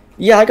one.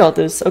 Yeah, I got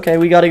this. Okay,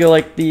 we gotta go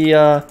like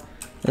the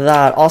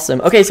that.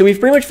 Awesome. Okay, so we've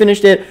pretty much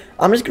finished it.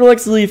 I'm just gonna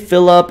actually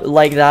fill up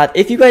like that.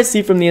 If you guys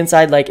see from the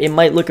inside, like it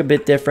might look a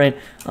bit different.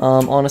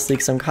 Honestly,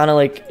 because I'm kind of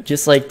like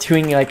just like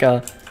doing like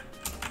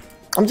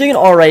I'm doing an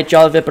alright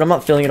job of it, but I'm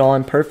not filling it all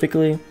in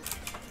perfectly.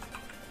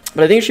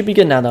 But I think it should be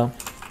good now, though.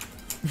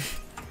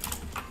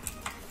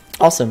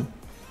 Awesome.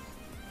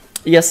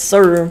 Yes,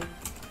 sir.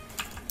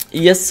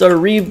 Yes,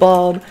 sir,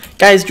 Bob.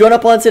 Guys, join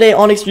up on today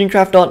on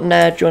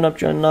extremecraft.net. Join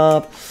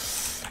up.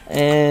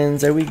 And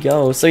there we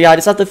go. So, yeah, I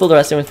just have to fill the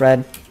rest in with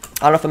red.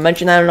 I don't know if I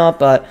mentioned that or not,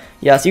 but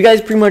yeah, so you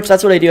guys pretty much,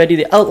 that's what I do. I do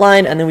the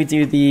outline, and then we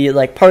do the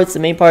like parts, the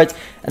main parts,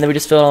 and then we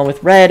just fill it on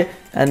with red,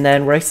 and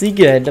then we're actually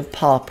good to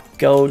pop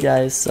go,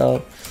 guys.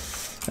 So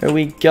there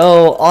we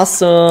go.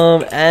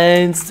 Awesome.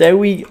 And there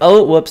we,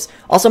 oh, whoops.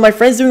 Also, my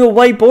friend's doing a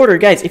white border.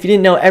 Guys, if you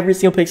didn't know, every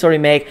single Pixar we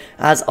make,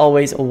 as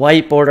always, a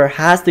white border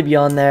has to be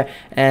on there.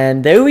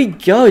 And there we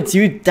go,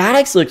 dude. That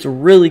actually looks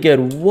really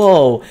good.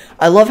 Whoa.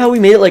 I love how we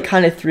made it like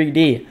kind of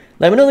 3D.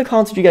 Let me know in the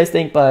comments what you guys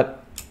think,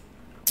 but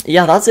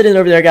yeah, that's it in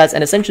over there, guys.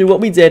 And essentially what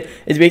we did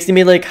is we actually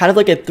made like kind of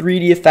like a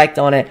 3D effect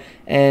on it.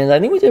 And I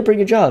think we did a pretty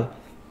good job.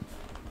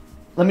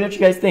 Let me know what you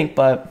guys think,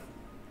 but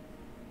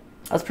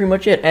that's pretty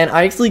much it. And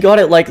I actually got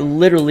it like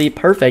literally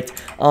perfect.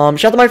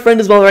 Shout out to my friend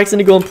as well. We're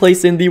actually gonna go and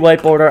place in the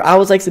white border. I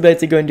was actually about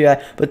to go and do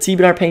that, but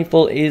TBNR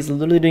Painful is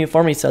literally doing it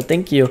for me. So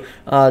thank you,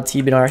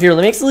 TBNR. Here,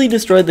 let me actually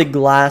destroy the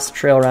glass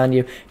trail around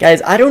you,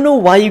 guys. I don't know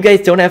why you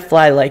guys don't have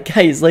fly. Like,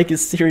 guys, like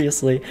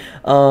seriously.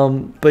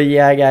 But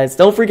yeah, guys,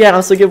 don't forget,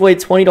 I'm still giving away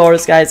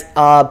 $20, guys.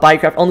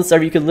 Buycraft on the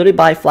server. You could literally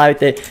buy fly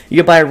with it. You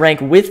could buy a rank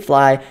with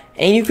fly.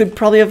 And you could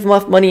probably have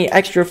enough money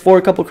extra for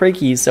a couple crate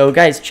keys. So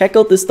guys, check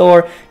out the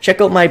store. Check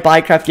out my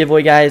Buycraft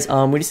giveaway, guys.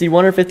 We just need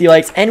 150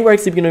 likes. And we're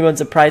actually going to go and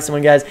surprise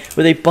someone, guys,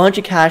 with a bunch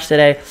of cash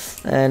today.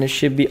 And it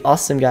should be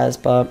awesome, guys.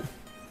 But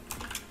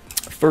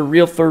for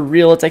real,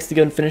 let's actually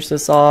go and finish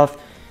this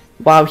off.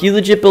 Wow, he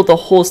legit built a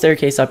whole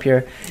staircase up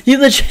here. He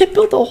legit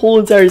built a whole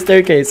entire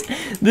staircase.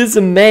 This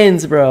is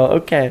man's, bro.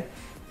 Okay.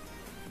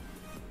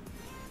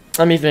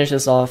 Let me finish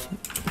this off.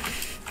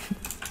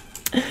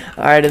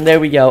 Alright, and there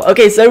we go.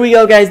 Okay, so there we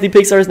go, guys. The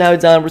Pixar is now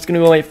done. We're just going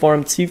to go wait for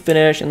him to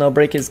finish, and they'll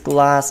break his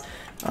glass,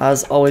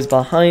 as always,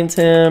 behind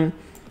him.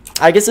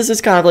 I guess this is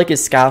kind of like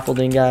his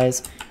scaffolding,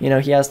 guys. You know,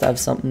 he has to have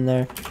something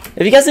there.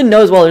 If you guys didn't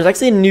know as well, there's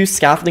actually a new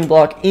scaffolding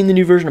block in the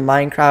new version of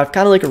Minecraft.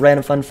 Kind of like a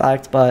random fun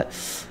fact, but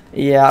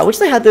yeah, I wish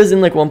they had those in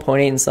like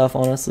 1.8 and stuff,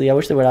 honestly. I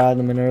wish they would have had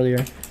them in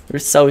earlier. They're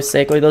so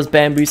sick. Like those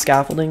bamboo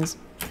scaffoldings.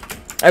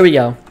 There we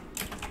go.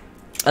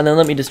 And then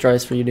let me destroy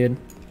this for you, dude.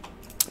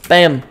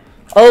 Bam.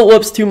 Oh,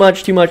 whoops, too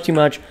much.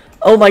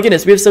 Oh my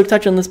goodness, we have Silk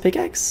Touch on this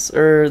pickaxe,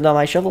 or not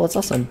my shovel, that's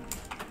awesome.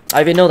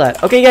 I didn't know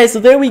that. Okay, guys, so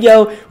there we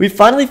go. We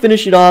finally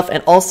finished it off,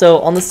 and also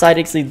on the side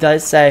it actually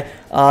does say,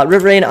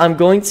 Riverrain, I'm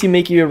going to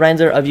make you a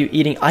render of you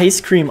eating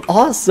ice cream.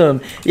 Awesome.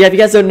 Yeah, if you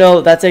guys don't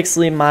know, that's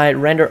actually my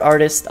render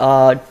artist,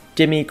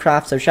 Dimmy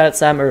Craft, so shout out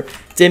Sam, or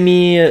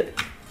Dimmy,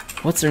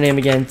 what's her name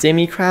again?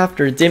 Dimmy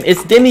Craft, or it's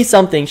Dimmy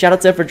something. Shout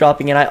out to her for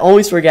dropping it. I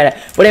always forget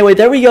it. But anyway,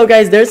 there we go,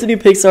 guys. There's the new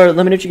Pixar. Let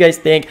me know what you guys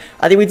think.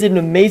 I think we did an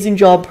amazing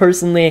job,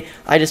 personally.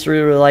 I just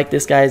really like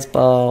this, guys.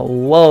 But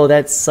whoa,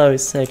 that's so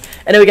sick.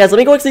 Anyway, guys, let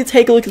me go actually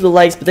take a look at the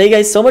likes. But thank you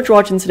guys so much for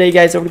watching today,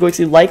 guys. Don't forget to go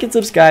actually like and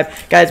subscribe.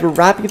 Guys, we're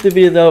wrapping up the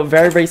video, though,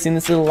 very soon.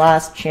 This is the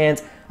last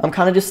chance. I'm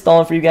kind of just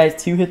stalling for you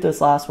guys to hit this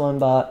last one,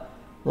 but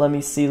Let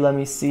me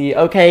see.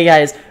 Okay,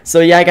 guys.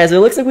 So, yeah, guys, it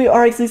looks like we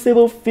are actually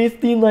still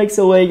 15 likes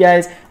away,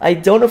 guys. I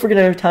don't know if we're going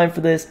to have time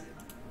for this.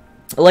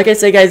 Like I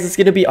said, guys, it's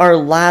going to be our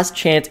last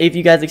chance. If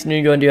you guys continue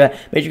to go and do it,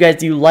 make sure you guys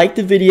do like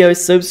the video,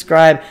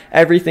 subscribe,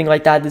 everything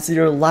like that. This is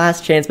your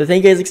last chance. But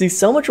thank you guys actually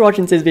so much for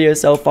watching today's video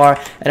so far.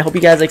 And I hope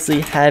you guys actually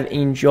have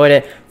enjoyed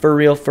it for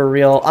real, for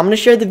real. I'm going to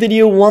share the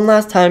video one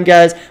last time,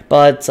 guys.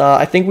 But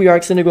I think we are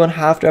actually going to go on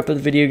half drop of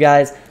the video,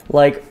 guys.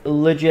 Like,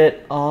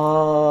 legit,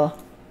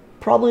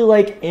 probably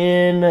like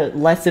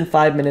in less than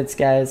 5 minutes,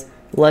 guys.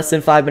 Less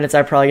than 5 minutes,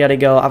 I probably gotta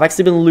go. I've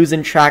actually been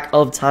losing track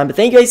of time. But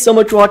thank you guys so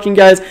much for watching,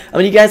 guys. I'm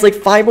gonna give you guys like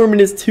 5 more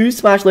minutes to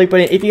smash the like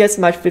button. If you guys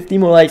smash 50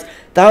 more likes,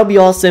 that would be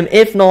awesome.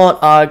 If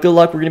not, good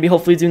luck. We're gonna be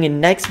hopefully doing a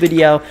next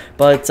video.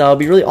 But it'd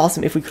be really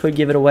awesome if we could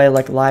give it away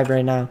like live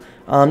right now.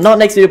 Not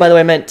next video, by the way,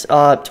 I meant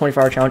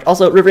 24-hour challenge.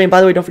 Also, Riverrain,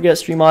 by the way, don't forget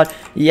stream mod.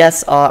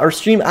 Yes, or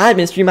stream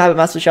admin,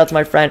 master shout out to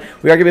my friend.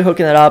 We are gonna be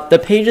hooking that up. The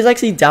page is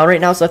actually down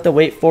right now, so I have to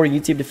wait for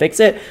YouTube to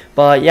fix it.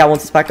 But yeah,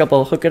 once it's back up,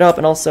 I'll hook it up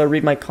and also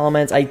read my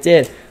comments. I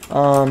did.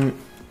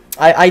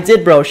 I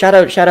did, bro. Shout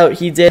out.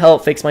 He did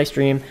help fix my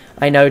stream.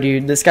 I know,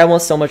 dude. This guy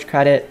wants so much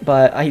credit,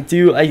 but I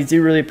do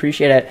really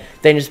appreciate it.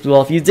 Dangerous Blue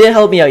Wolf, you did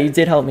help me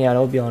out.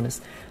 I'll be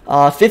honest.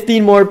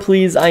 15 more,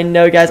 please. I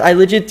know, guys. I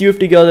legit do have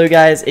to go, though,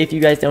 guys, if you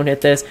guys don't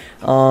hit this.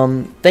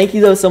 Thank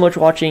you, though, so much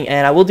for watching,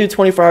 and I will do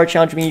 24-hour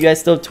challenge, meaning you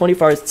guys still have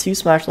 24 hours to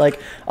smash like.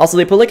 Also,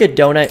 they put, like, a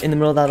donut in the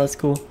middle of that. That's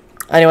cool.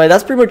 Anyway,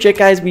 that's pretty much it,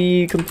 guys.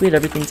 We completed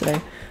everything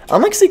today.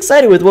 I'm actually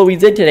excited with what we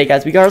did today,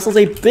 guys. We got ourselves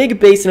a big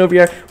basin over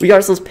here. We got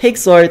ourselves pig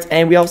swords,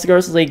 and we also got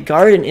ourselves a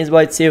garden as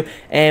well, too.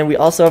 And we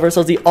also have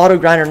ourselves the auto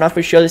grinder. I'm not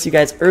going to show this to you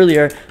guys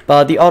earlier,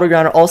 but the auto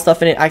grinder, all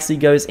stuff in it actually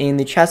goes in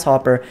the chest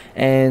hopper.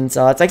 And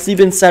it's actually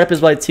been set up as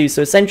well, too.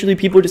 So essentially,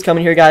 people just come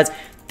in here, guys.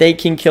 They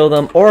can kill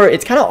them. Or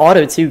it's kind of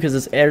auto, too,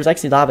 because there's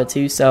actually lava,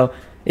 too. So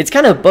it's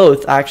kind of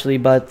both, actually.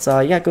 But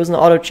yeah, it goes in the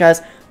auto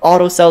chest.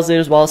 Auto sells it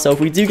as well, so if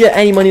we do get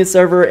any money in the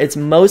server, it's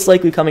most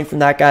likely coming from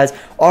that, guys.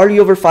 Already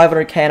over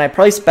 500k, and I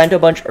probably spent a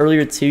bunch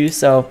earlier too,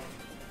 so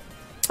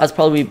that's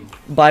probably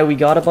why we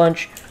got a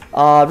bunch.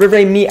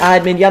 Riverrain, me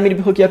admin, you want me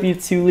to hook you up, you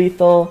too,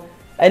 Lethal?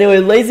 Anyway,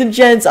 ladies and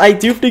gents, I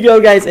do have to go,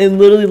 guys, in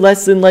literally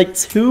less than like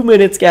 2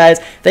 minutes, guys.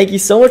 Thank you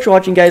so much for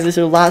watching, guys. This is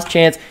your last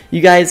chance.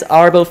 You guys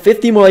are about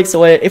 50 more likes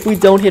away. If we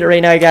don't hit it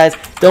right now, guys,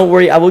 don't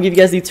worry. I will give you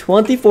guys the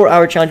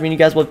 24-hour challenge, meaning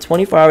you guys will have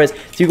 24 hours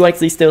to go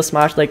actually still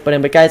smash the like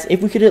button. But, guys,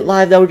 if we could hit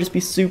live, that would just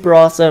be super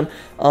awesome.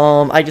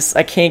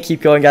 I can't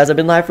keep going, guys. I've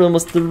been live for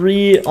almost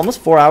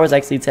 4 hours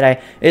actually today.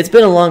 It's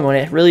been a long one.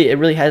 It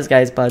really has,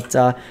 guys. But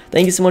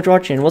thank you so much for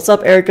watching. What's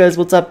up, Erica's?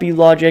 What's up, B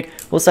Logic?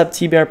 What's up,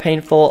 TBR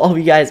Painful? All of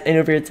you guys in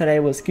over here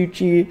today was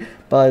Gucci.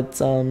 But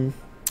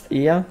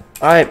yeah.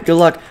 Alright, good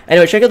luck.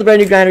 Anyway, check out the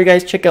brand new grinder,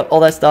 guys. Check out all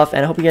that stuff,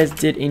 and I hope you guys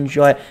did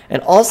enjoy it.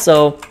 And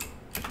also,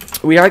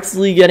 we are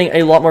actually getting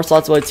a lot more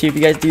slots too. If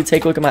you guys do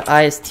take a look at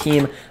my IS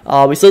team,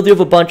 we still do have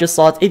a bunch of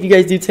slots. If you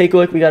guys do take a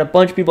look, we got a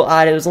bunch of people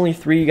added. There's only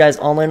 3 of you guys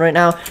online right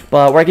now,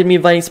 but we're going to be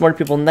inviting some more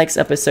people next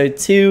episode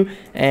too.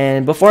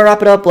 And before I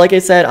wrap it up, like I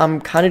said,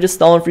 I'm kind of just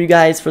stalling for you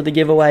guys for the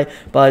giveaway.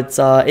 But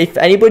if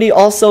anybody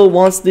also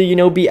wants to, you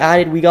know, be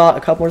added, we got a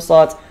couple more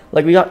slots.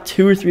 Like, we got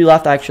 2 or 3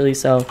 left actually,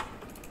 so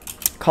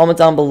comment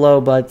down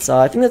below. But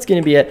I think that's going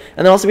to be it.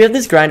 And then also we have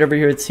this grind over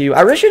here too.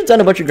 I really should have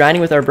done a bunch of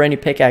grinding with our brand new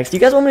pickaxe. Do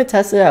you guys want me to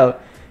test it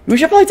out? We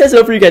should probably test it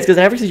out for you guys because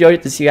I never showed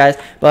it to you guys.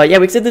 But yeah,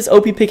 we accepted this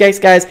OP pickaxe,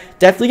 guys.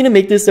 Definitely going to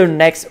make this our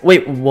next...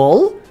 Wait,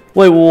 wool?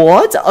 Wait,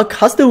 what? A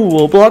custom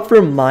wool block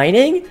for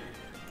mining?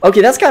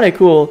 Okay, that's kind of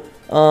cool.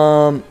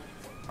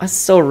 That's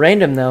so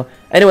random, though.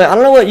 Anyway, I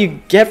don't know what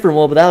you get from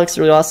wool, but that looks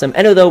really awesome.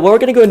 Anyway, though, what we're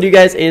going to go and do,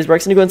 guys, is we're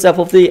actually going to go and set up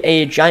hopefully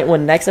a giant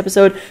one next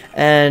episode.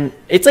 And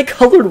it's like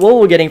colored wool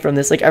we're getting from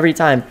this, like, every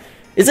time.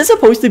 Is this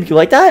supposed to be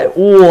like that?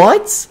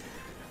 What?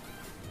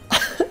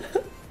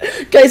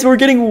 Guys, we're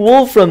getting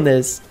wool from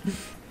this.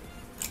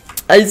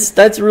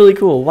 That's really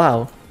cool.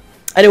 Wow.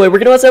 Anyway, we're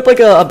gonna set up like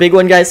a big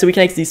one, guys, so we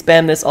can actually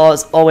spam this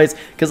as always,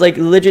 because like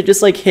legit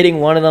just like hitting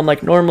one of them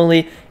like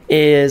normally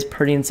is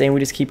pretty insane. We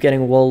just keep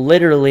getting wool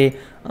literally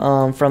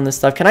from this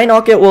stuff. Can I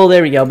not get wool?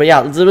 There we go. But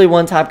yeah, it's literally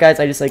one tap, guys.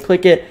 I just like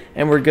click it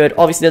and we're good.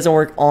 Obviously it doesn't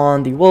work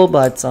on the wool,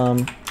 but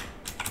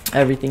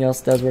everything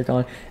else does work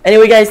on.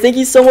 Anyway, guys, thank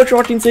you so much for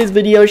watching today's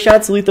video. Shout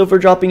out to Letho for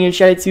dropping in.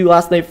 Shout out to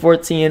Last Night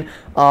 14,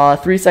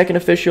 3-second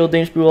official,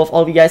 Dangerous Blue Wolf,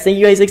 all of you guys. Thank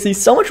you guys actually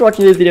so much for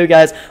watching this video,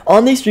 guys,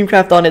 on the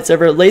StreamCraft.net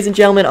server. Ladies and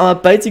gentlemen, I'm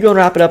about to go and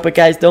wrap it up, but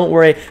guys, don't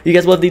worry. You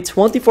guys will have the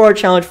 24-hour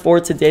challenge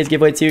for today's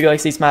giveaway too. You guys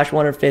actually smash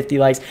 150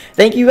 likes.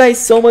 Thank you guys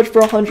so much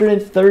for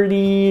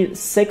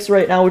 136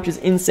 right now, which is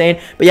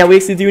insane. But yeah, we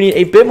actually do need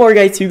a bit more,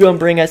 guys, to go and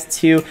bring us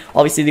to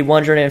obviously the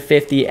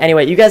 150.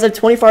 Anyway, you guys have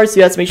 24 hours to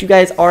do that, so make sure you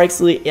guys are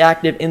actually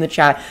active in the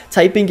chat.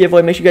 Type in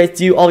giveaway. Make sure you guys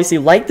do obviously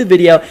like the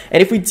video,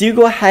 and if we do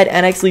go ahead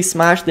and actually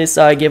smash this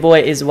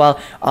giveaway as well,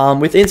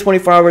 within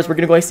 24 hours, we're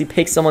gonna go actually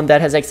pick someone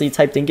that has actually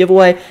typed in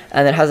giveaway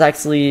and that has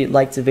actually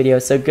liked the video.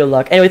 So good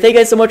luck. Anyway, thank you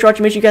guys so much for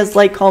watching. Make sure you guys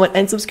like, comment,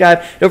 and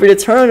subscribe. Don't forget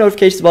to turn on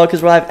notifications bell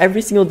because we're live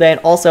every single day. And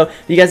also,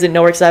 if you guys didn't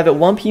know, we're live at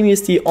 1 p.m.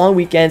 EST on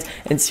weekends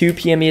and 2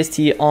 p.m.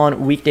 EST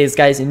on weekdays,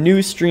 guys.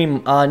 New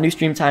stream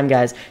time,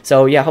 guys.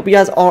 So yeah, hope you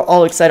guys are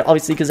all excited,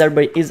 obviously, because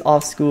everybody is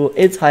off school.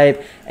 It's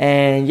hype.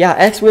 And yeah,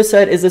 X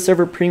said, is the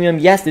server premium?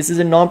 Yes, this is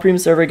a non-premium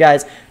server,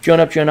 guys. Join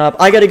up, join up.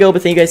 I gotta go,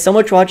 but thank you guys so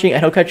much for watching,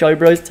 and I'll catch all you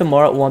bros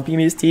tomorrow at 1 p.m.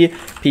 EST.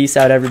 Peace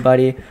out,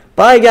 everybody.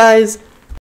 Bye, guys.